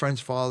knew my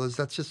friends' fathers.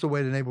 That's just the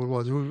way the neighborhood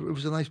was. It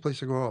was a nice place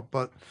to grow up.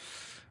 But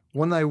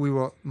one night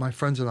my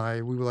friends and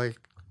I, we were like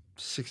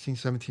 16,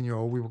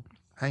 17-year-old. We were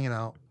hanging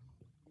out.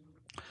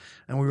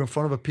 And we were in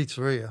front of a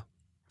pizzeria,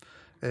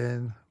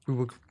 and we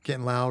were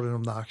getting loud and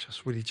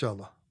obnoxious with each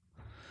other.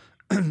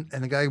 And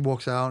the guy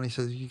walks out and he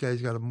says, "You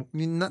guys got to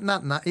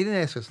not." He didn't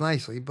ask us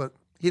nicely, but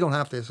he don't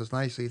have to ask us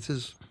nicely. It's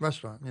his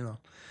restaurant,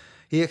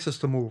 He asked us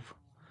to move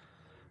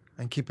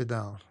and keep it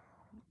down.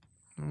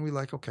 And we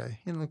like, okay,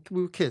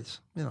 we were kids,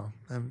 and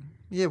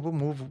we'll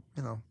move.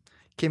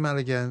 Came out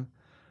again.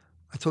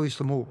 I told you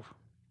to move.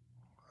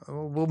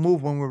 We'll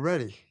move when we're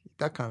ready.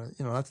 That kind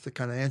of, that's the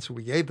kind of answer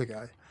we gave the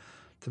guy,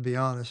 to be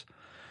honest.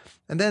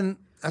 And then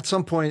at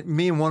some point,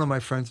 me and one of my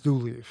friends do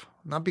leave.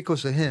 Not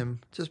because of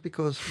him, just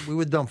because we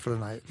were done for the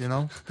night,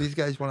 These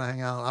guys want to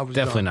hang out. I was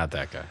definitely done. not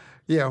that guy.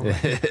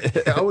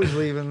 Yeah, I was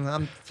leaving.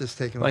 I'm just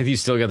taking like, you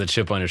still got the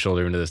chip on your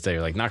shoulder into this day.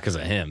 You're like, not because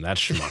of him.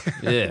 That's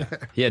schmuck. Yeah.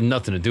 He had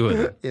nothing to do with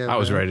it. Yeah, I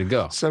was ready to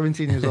go.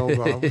 17 years old,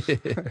 bro.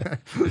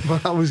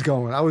 But I was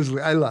going.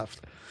 I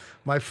left.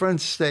 My friend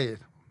stayed.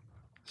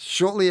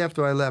 Shortly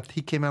after I left,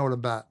 he came out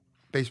with a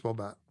baseball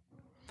bat.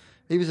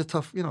 He was a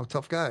tough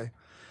guy.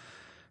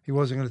 He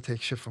wasn't going to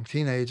take shit from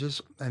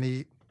teenagers, and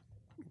he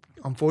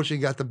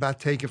unfortunately got the bat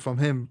taken from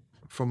him,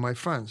 from my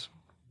friends.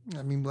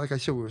 I mean, like I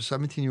said, we were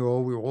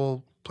 17-year-old. We were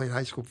all played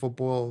high school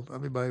football.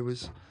 Everybody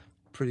was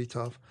pretty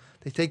tough.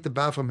 They take the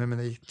bat from him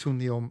and they tune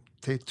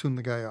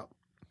the guy up.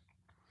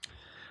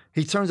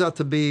 He turns out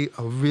to be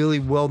a really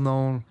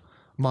well-known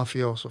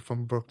mafioso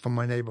from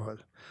my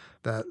neighborhood.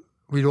 That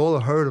we'd all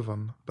heard of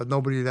him, but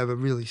nobody had ever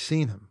really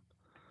seen him.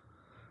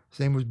 His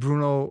name was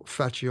Bruno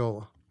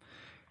Facciola.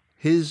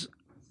 His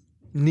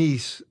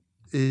niece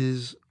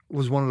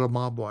was one of the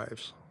mob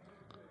wives.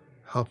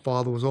 Her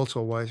father was also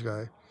a wise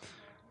guy.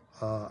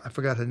 I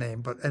forgot her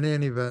name, but in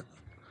any event,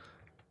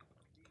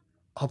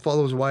 her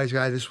father was a wise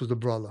guy. This was the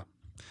brother.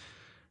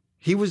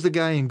 He was the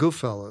guy in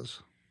Goodfellas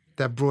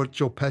that brought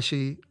Joe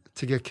Pesci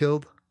to get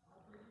killed.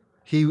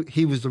 He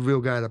was the real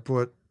guy that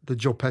brought the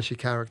Joe Pesci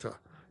character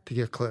to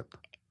get clipped.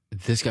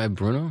 This guy,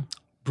 Bruno?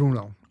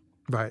 Bruno,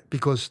 right.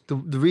 Because the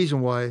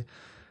reason why,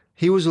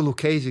 he was a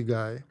Lucchese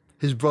guy.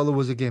 His brother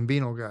was a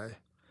Gambino guy.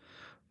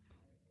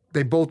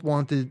 They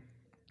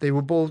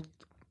were both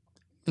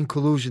in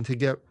collusion to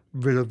get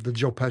rid of the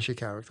Joe Pesci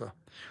character.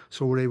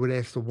 So they would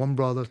ask the one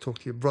brother, talk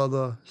to your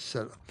brother,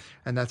 etc.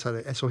 And that's how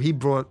and so he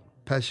brought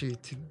Pesci,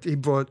 he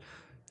brought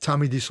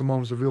Tommy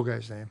DeSimone's the real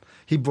guy's name.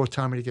 He brought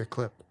Tommy to get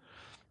clipped.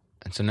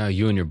 And so now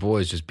you and your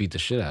boys just beat the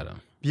shit out of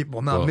him. Yeah,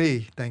 well, not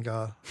me, thank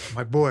God.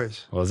 My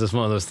boys. Well, is this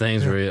one of those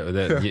things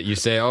where you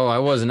say, "Oh, I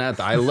wasn't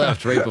I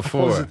left right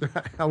before."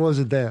 I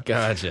wasn't there.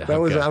 Gotcha.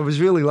 I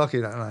was really lucky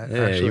that night.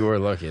 Yeah, actually. You were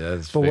lucky.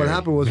 But what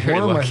happened was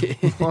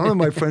one of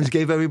my friends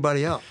gave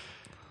everybody up.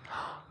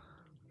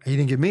 He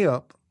didn't give me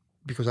up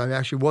because I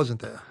actually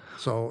wasn't there.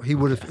 So he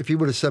would have, if he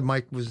would have said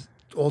Mike was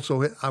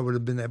also hit, I would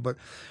have been there. But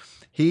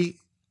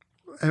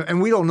and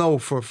we don't know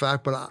for a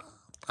fact, but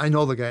I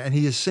know the guy, and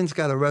he has since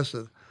got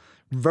arrested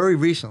very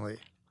recently,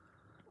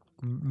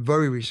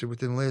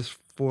 within the last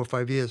 4 or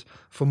 5 years,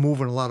 for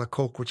moving a lot of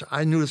coke, which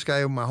I knew this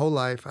guy my whole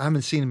life. I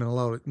haven't seen him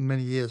in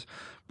many years,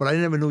 but I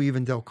never knew he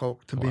even dealt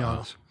coke, to be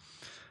honest.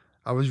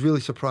 I was really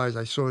surprised.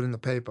 I saw it in the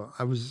paper.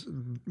 I was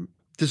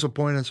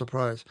disappointed and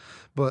surprised.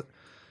 But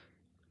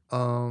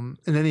in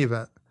any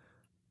event,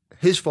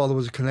 his father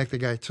was a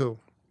connected guy too.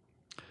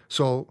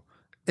 So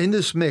in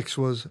this mix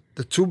was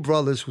the two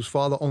brothers whose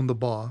father owned the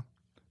bar,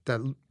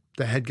 that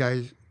the head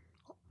guy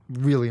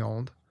really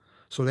owned.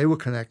 So they were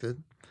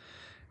connected.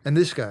 And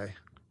this guy.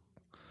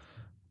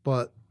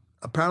 But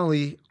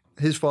apparently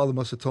his father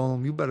must have told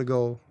him, you better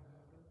go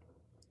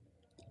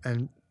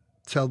and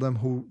tell them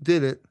who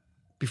did it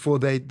before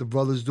the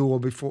brothers do,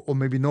 or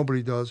maybe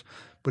nobody does,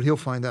 but he'll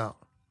find out.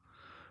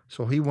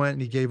 So he went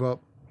and he gave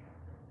up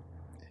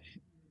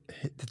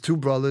the 2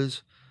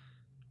 brothers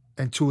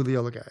and 2 of the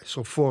other guys.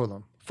 So 4 of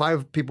them.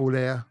 5 people were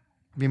there.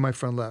 Me and my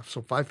friend left.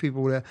 So 5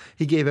 people were there.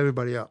 He gave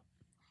everybody up.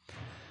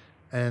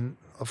 And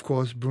of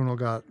course, Bruno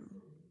got,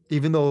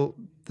 even though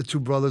the 2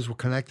 brothers were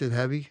connected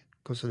heavy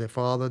because of their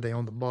father, they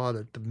owned the bar,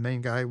 the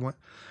main guy went,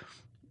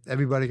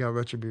 everybody got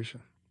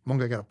retribution. One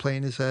guy got a plane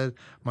in his head.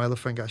 My other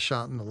friend got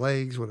shot in the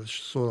legs with a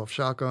sawed-off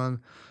shotgun.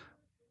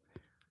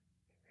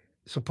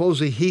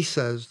 Supposedly, he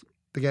says,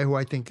 the guy who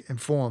I think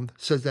informed,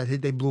 says that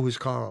they blew his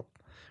car up.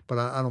 But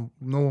I don't,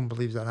 no one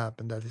believes that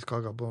happened, that his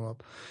car got blown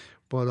up.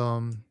 But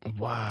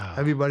wow,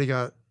 everybody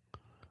got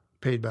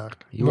paid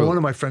back. One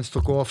of my friends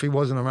took off. He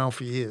wasn't around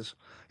for years.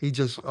 He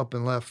just up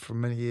and left for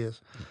many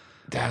years.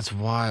 That's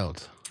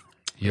wild.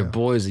 Your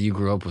boys that you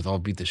grew up with all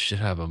beat the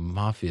shit out of a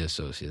mafia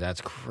associate. That's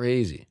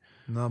crazy.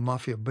 No,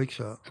 mafia, big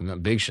shot.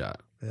 Big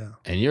shot. Yeah.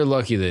 And you're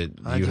lucky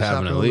that you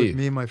happen to leave.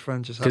 Me and my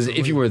friend just because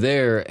if you were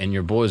there and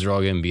your boys are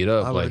all getting beat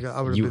up, like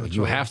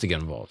you have to get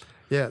involved.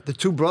 Yeah, the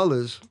 2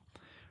 brothers,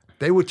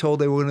 they were told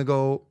they were going to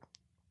go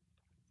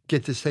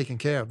get this taken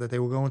care of, that they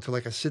were going to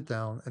like a sit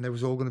down and it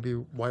was all going to be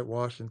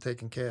whitewashed and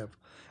taken care of.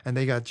 And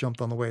they got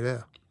jumped on the way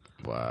there.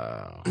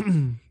 Wow.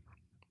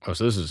 Oh,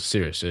 so this is a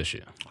serious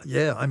issue.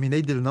 Yeah, I mean,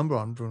 they did a number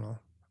on Bruno.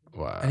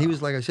 Wow. And he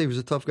was, like I say, he was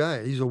a tough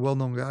guy. He's a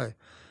well-known guy.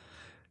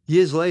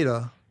 Years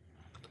later,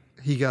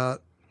 he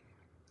got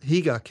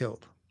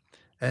killed.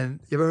 And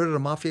you ever heard of the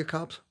mafia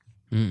cops?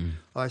 Mm-mm.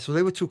 All right, so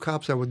they were 2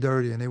 cops that were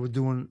dirty, and they were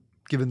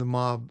giving the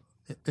mob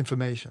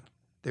information.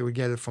 They would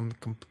get it from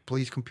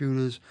police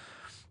computers.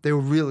 They were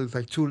really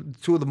like two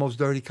of the most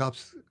dirty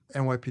cops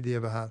NYPD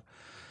ever had.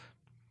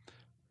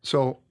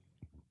 So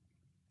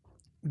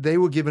they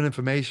were given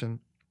information,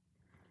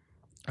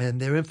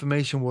 and their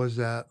information was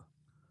that.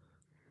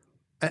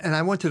 And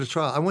I went to the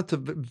trial.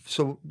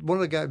 So one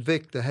of the guys,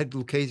 Vic, the head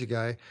Lucchese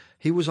guy,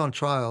 he was on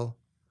trial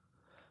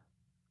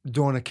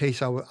doing a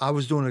case. I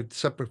was doing a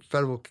separate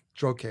federal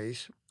drug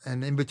case.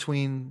 And in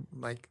between,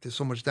 like, there's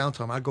so much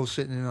downtime, I'd go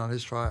sitting in on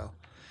his trial.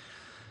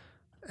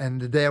 And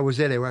the day I was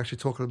there, they were actually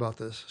talking about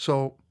this.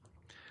 So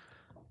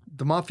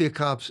the mafia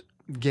cops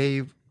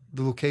gave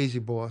the Lucchese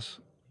boss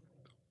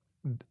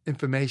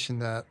information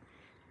that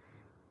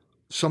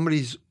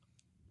somebody's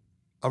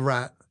a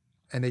rat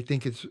and they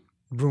think it's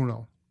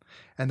Bruno.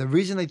 And the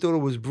reason they thought it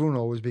was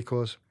Bruno was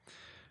because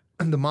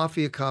the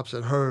mafia cops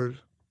had heard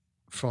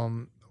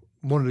from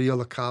one of the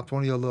other cops,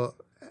 one of the other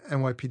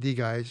NYPD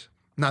guys,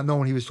 not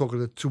knowing he was talking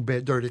to 2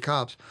 bad, dirty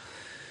cops.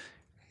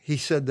 He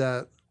said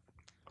that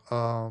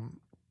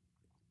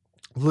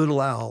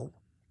Little Al.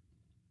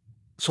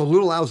 So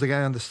Little Al's the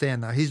guy on the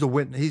stand now. He's the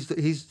witness.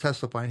 He's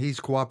testifying. He's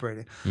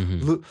cooperating.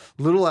 Mm-hmm.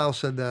 Little Al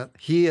said that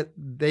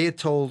they had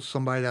told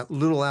somebody that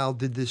Little Al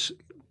did this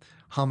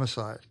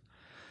homicide.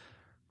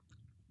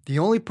 The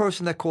only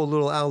person that called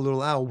Little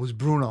Al was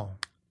Bruno.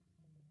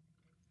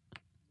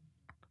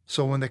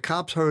 So when the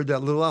cops heard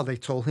that Little Al, they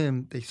told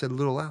him, they said,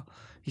 Little Al.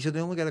 He said,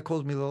 the only guy that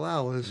calls me Little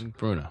Al is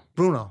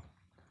Bruno.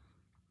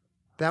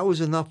 That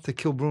was enough to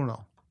kill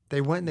Bruno.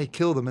 They went and they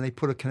killed him, and they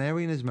put a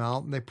canary in his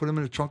mouth, and they put him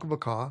in the trunk of a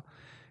car,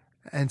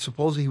 and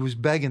supposedly he was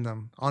begging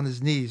them on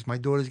his knees, my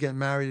daughter's getting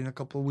married in a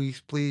couple of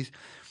weeks, please.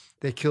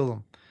 They killed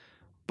him.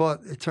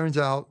 But it turns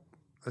out,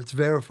 it's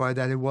verified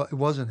that it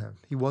wasn't him.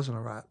 He wasn't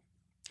a rat.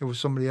 It was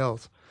somebody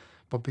else.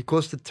 But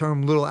because the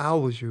term Little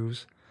Al was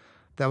used,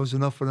 that was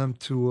enough for them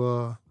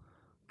to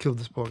kill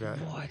this poor guy.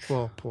 What?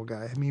 Well, poor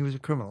guy. I mean, he was a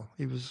criminal.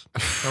 That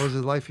was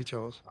his life he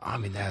chose. I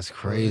mean, that's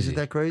crazy. Isn't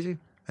that crazy?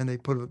 And they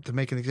to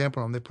make an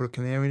example of him, they put a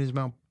canary in his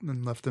mouth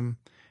and left him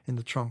in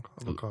the trunk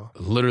of a car.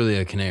 Literally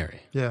a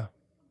canary. Yeah.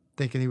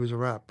 Thinking he was a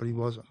rat, but he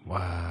wasn't.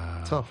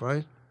 Wow. Tough,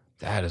 right?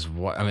 That is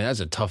what I mean.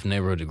 That's a tough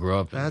neighborhood to grow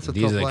up in.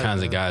 These are the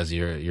kinds of guys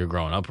you're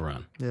growing up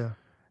around. Yeah.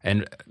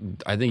 And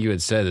I think you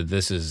had said that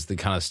this is the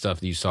kind of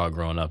stuff that you saw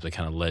growing up that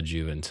kind of led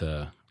you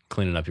into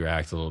cleaning up your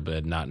act a little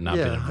bit, not being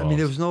involved. I mean,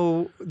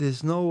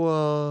 there's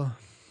no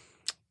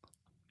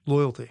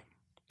loyalty.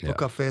 Yeah. Look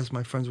how fast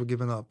my friends were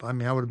giving up. I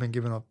mean, I would have been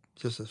giving up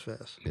just as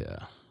fast. Yeah.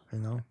 You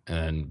know?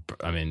 And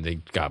I mean, they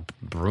got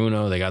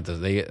Bruno.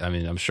 I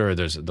mean, I'm sure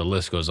the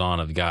list goes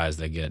on of guys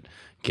that get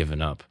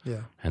given up.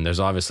 Yeah. And there's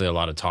obviously a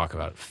lot of talk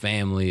about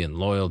family and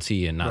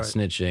loyalty and not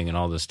snitching and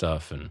all this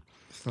stuff. And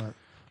it's not.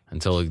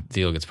 Until a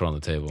deal gets put on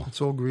the table.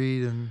 It's all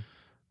greed. And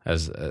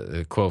as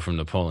a quote from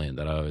Napoleon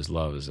that I always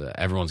love is,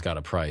 everyone's got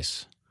a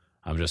price.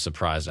 I'm just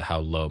surprised at how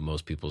low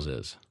most people's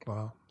is.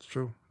 Wow. It's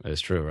true. It's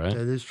true, right?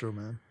 It is true,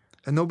 man.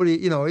 And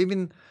nobody,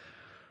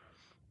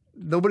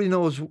 nobody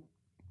knows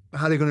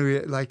how they're going to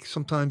react. Like,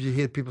 sometimes you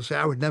hear people say,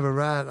 I would never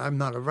rat. I'm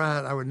not a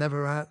rat. I would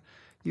never rat.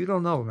 You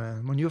don't know,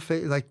 man. When you're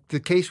like the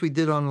case we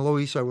did on the Lower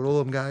East Side with all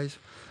them guys,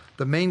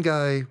 the main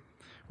guy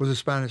was a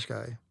Spanish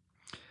guy.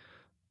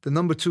 The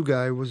number 2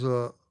 guy was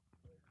a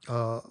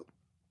a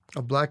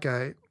black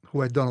guy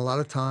who had done a lot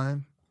of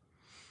time,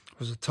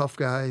 was a tough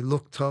guy,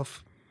 looked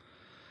tough.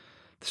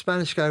 The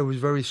Spanish guy was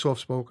very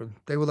soft-spoken.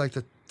 They were like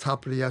the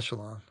top of the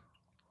echelon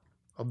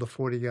of the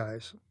 40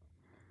 guys.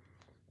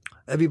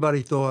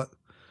 Everybody thought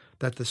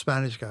that the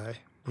Spanish guy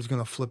was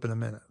going to flip in a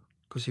minute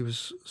because he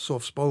was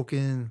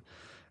soft-spoken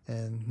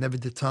and never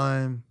did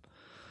time.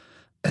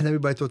 And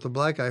everybody thought the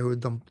black guy who had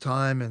done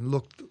time and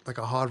looked like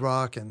a hard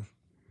rock, and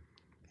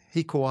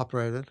he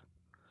cooperated.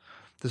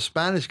 The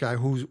Spanish guy,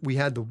 we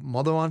had the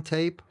mother on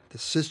tape, the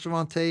sister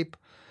on tape,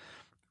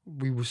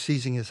 we were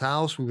seizing his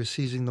house, we were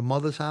seizing the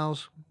mother's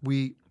house.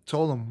 We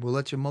told him, we'll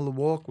let your mother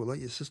walk, we'll let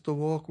your sister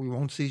walk, we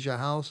won't seize your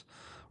house,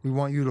 we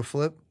want you to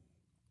flip.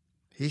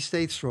 He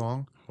stayed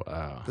strong.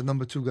 Wow. The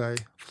number 2 guy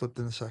flipped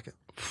in a second.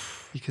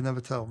 You can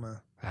never tell, man.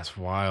 That's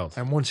wild.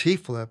 And once he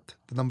flipped,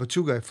 the number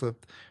 2 guy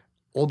flipped,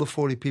 all the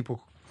 40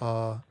 people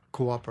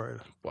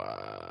cooperated.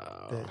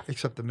 Wow.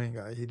 Except the main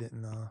guy. He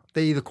didn't.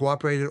 They either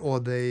cooperated or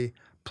they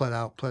pled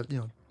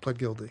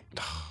guilty.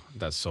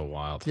 That's so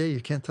wild. Yeah,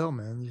 you can't tell,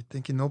 man. You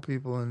think you know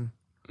people and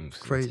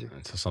crazy.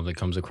 Until something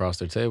comes across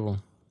their table.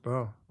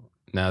 Bro.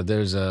 Now,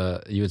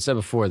 you had said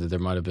before that there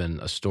might have been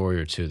a story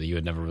or two that you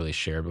had never really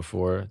shared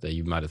before that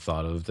you might have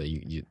thought of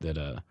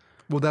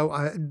Well,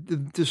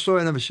 the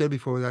story I never shared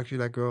before was actually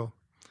that girl,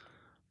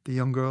 the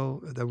young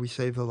girl that we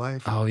saved her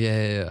life. Oh,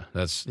 yeah.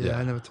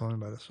 I never told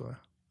him about that story.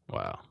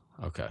 Wow.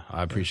 Okay.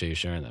 I appreciate you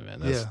sharing that, man.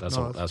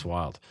 That's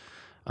wild.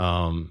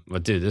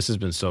 But dude, this has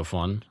been so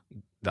fun.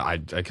 I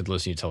could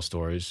listen to you tell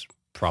stories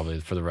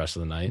probably for the rest of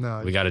the night.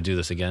 No, we got to do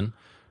this again.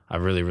 I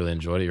really, really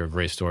enjoyed it. You're a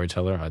great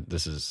storyteller.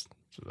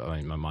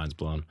 My mind's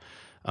blown.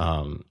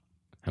 And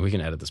we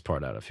can edit this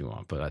part out if you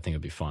want, but I think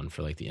it'd be fun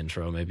for like the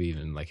intro, maybe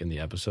even like in the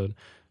episode.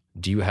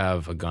 Do you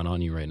have a gun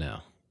on you right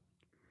now?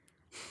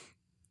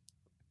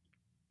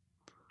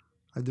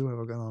 I do have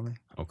a gun on me.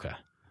 Okay.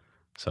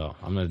 So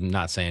I'm gonna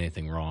not say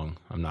anything wrong.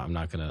 I'm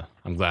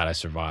glad I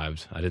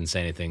survived. I didn't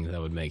say anything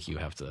that would make you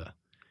have to,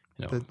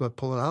 But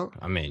pull it out?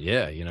 I mean,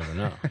 yeah, you never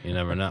know. You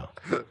never know.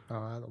 No,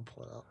 I don't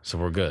pull it out. So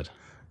we're good.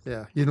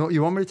 Yeah.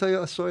 You want me to tell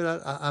you a story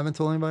that I haven't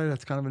told anybody?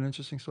 That's kind of an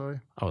interesting story.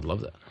 I would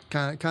love that.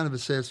 Kind of a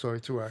sad story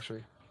too,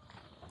 actually.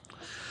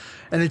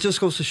 And it just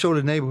goes to show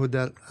the neighborhood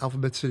that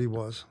Alphabet City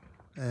was.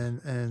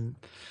 And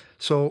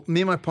so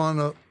me and my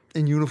partner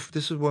in uniform,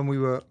 this is when we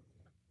were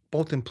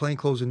both in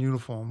plainclothes and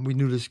uniform. We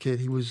knew this kid.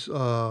 He was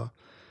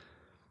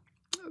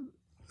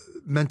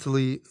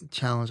mentally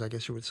challenged, I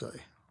guess you would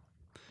say.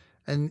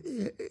 And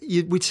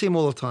we'd see him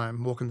all the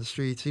time walking the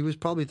streets. He was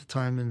probably at the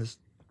time in his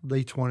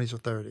late 20s or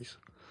 30s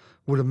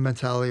with a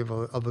mentality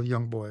of a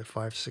young boy,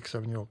 5, 6,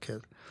 7-year-old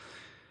kid.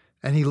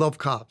 And he loved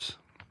cops.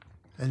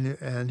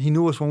 And he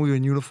knew us when we were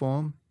in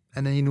uniform,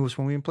 and then he knew us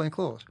when we were in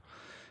plainclothes.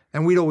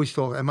 And we'd always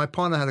talk. And my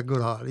partner had a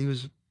good heart. He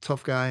was a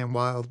tough guy and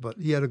wild, but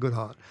he had a good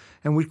heart.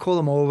 And we'd call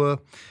him over,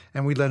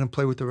 and we'd let him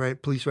play with the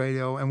police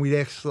radio, and you'd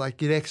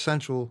ask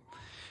Central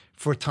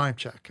for a time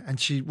check. And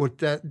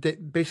they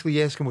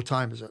basically ask him what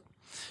time is it.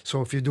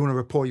 So if you're doing a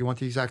report, you want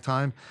the exact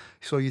time.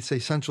 So you'd say,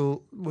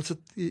 Central, what's it?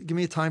 Give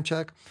me a time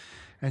check.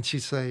 And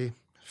she'd say,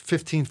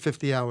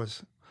 1550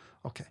 hours.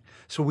 Okay.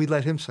 So we'd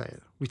let him say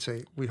it.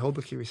 We'd hold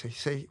the key. We'd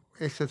say,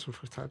 ask Central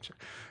for a time check.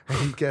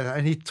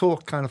 And he'd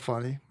talk kind of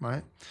funny,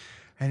 right?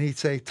 And he'd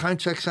say, time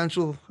check,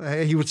 Central.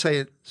 He would say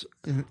it,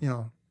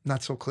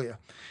 not so clear.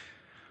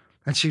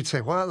 And she'd say,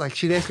 what? Like,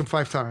 she'd ask him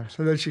 5 times.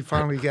 And then she'd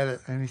finally get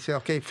it. And he'd say,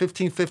 okay,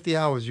 1550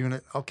 hours,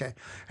 unit. Okay.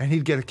 And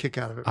he'd get a kick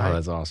out of it, right? Oh,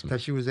 that's awesome.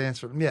 That she was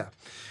answering him. Yeah.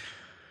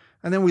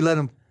 And then we let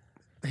him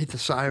hit the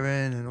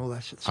siren and all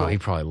that shit. So he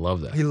probably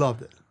loved that. He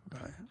loved it.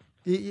 Right.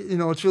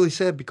 It's really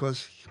sad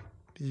because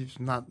he's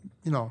not,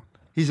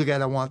 he's a guy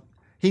that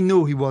he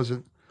knew he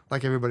wasn't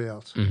like everybody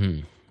else.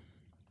 Mm-hmm.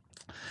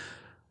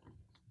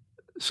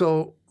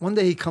 So one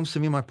day he comes to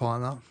me and my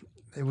partner.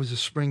 It was a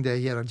spring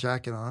day. He had a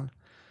jacket on.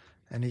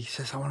 And he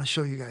says, I want to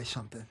show you guys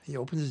something. He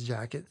opens his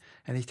jacket,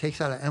 and he takes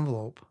out an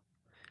envelope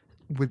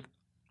with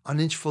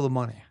an inch full of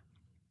money.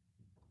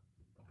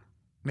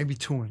 Maybe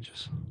 2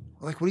 inches.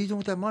 We're like, what are you doing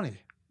with that money?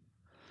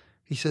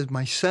 He says,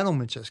 my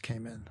settlement just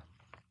came in.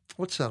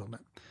 What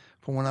settlement?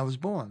 From when I was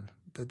born.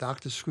 The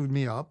doctor screwed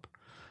me up.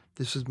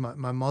 This is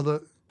my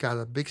mother got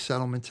a big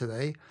settlement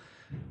today.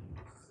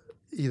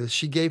 Either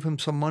she gave him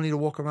some money to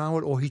walk around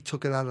with, or he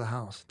took it out of the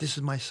house. This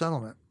is my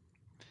settlement.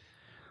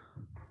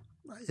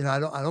 I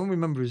don't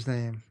remember his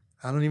name.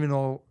 I don't even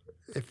know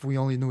if we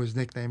only knew his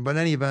nickname. But in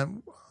any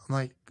event, I'm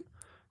like,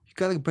 you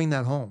got to bring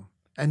that home.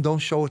 And don't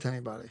show it to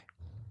anybody.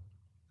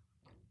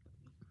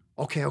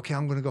 Okay,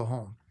 I'm going to go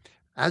home.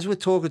 As we're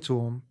talking to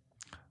him,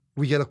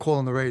 we get a call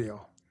on the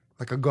radio,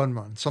 like a gun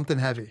run, something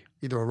heavy.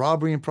 Either a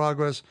robbery in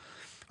progress,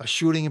 a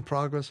shooting in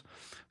progress,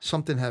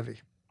 something heavy.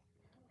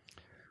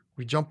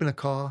 We jump in a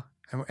car,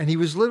 and he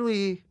was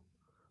literally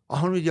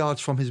 100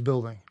 yards from his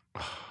building.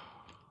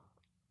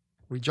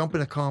 We jump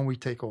in a car and we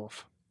take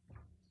off.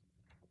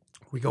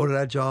 We go to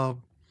that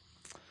job.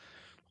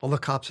 All the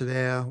cops are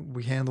there.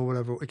 We handle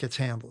whatever. It gets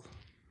handled.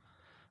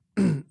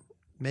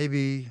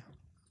 Maybe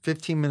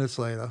 15 minutes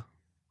later,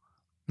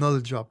 another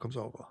job comes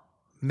over.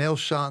 Male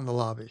shot in the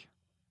lobby.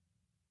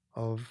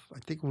 of, I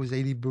think it was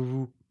 80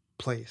 Baruch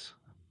Place.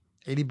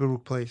 80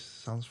 Baruch Place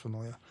sounds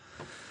familiar.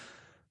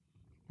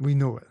 We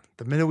knew it.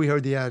 The minute we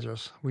heard the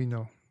address, we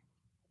knew.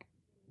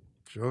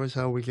 Sure as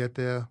hell we get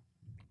there.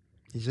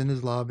 He's in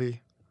his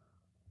lobby.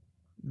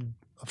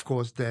 Of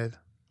course, dead.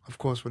 Of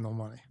course, with no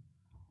money.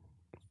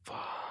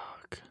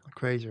 Fuck.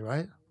 Crazy,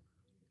 right?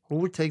 Who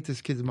would take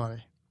this kid's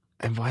money?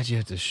 And why'd you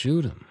have to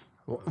shoot him?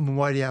 Well,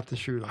 why do you have to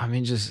shoot him? I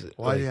mean, just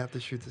Why do you have to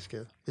shoot this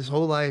kid? His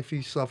whole life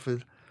he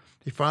suffered.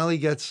 He finally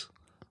gets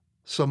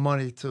some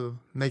money to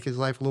make his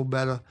life a little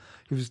better.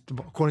 He was,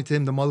 according to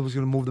him, the mother was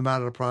going to move them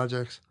out of the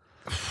projects,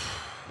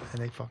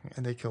 and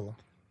they kill him.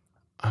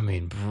 I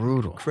mean,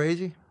 brutal.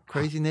 Crazy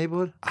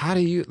neighborhood. How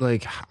do you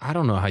I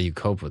don't know how you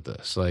cope with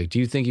this. Like, do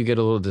you think you get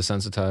a little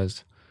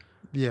desensitized?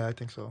 Yeah, I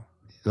think so.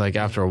 Like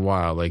after a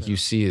while, like you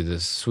see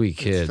this sweet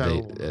kid,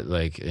 and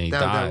he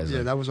dies.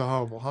 That was a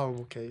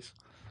horrible case.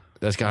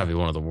 That's got to be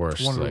one of the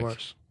worst. One of the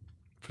worst,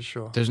 for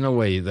sure. There's no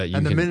way that you.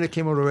 And the minute it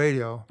came on the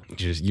radio, you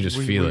just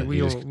feel it.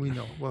 We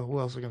know. Well, who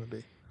else is going to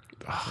be?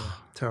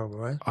 Terrible,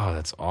 right? Oh,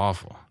 that's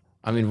awful.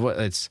 I mean,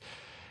 it's.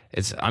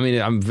 I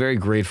mean, I'm very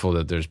grateful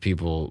that there's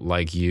people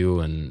like you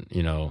and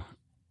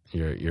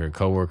your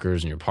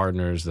coworkers and your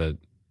partners that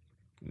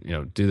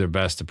do their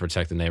best to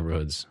protect the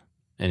neighborhoods.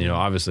 And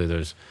obviously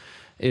there's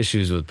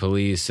issues with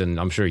police, and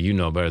I'm sure you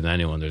know better than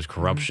anyone. There's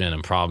corruption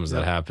and problems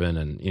that happen,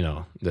 and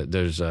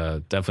there's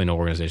definitely no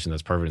organization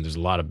that's perfect. And there's a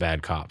lot of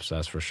bad cops,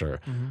 that's for sure.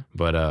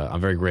 But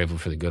I'm very grateful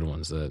for the good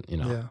ones that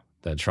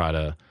that try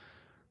to.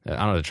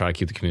 Try to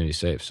keep the community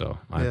safe. So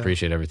I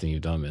appreciate everything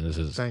you've done, man.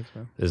 Thanks,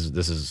 man.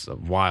 This is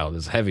wild.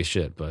 It's heavy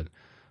shit, but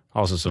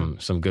also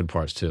some good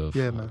parts too. Of,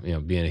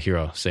 man. Being a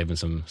hero, saving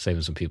some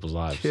people's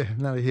lives. Yeah,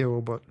 not a hero,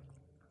 but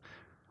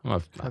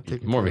well,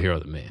 more of a hero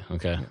than me.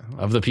 Okay,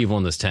 of the people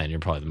in this tent, you're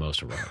probably the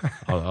most heroic.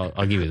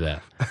 I'll give you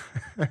that.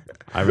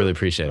 I really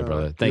appreciate it,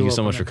 brother. Thank you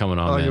so much for coming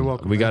on, man. You're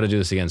welcome. We got to do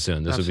this again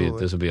soon. This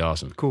Absolutely. would be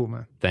awesome. Cool,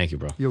 man. Thank you,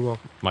 bro. You're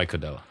welcome. Mike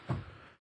Codella.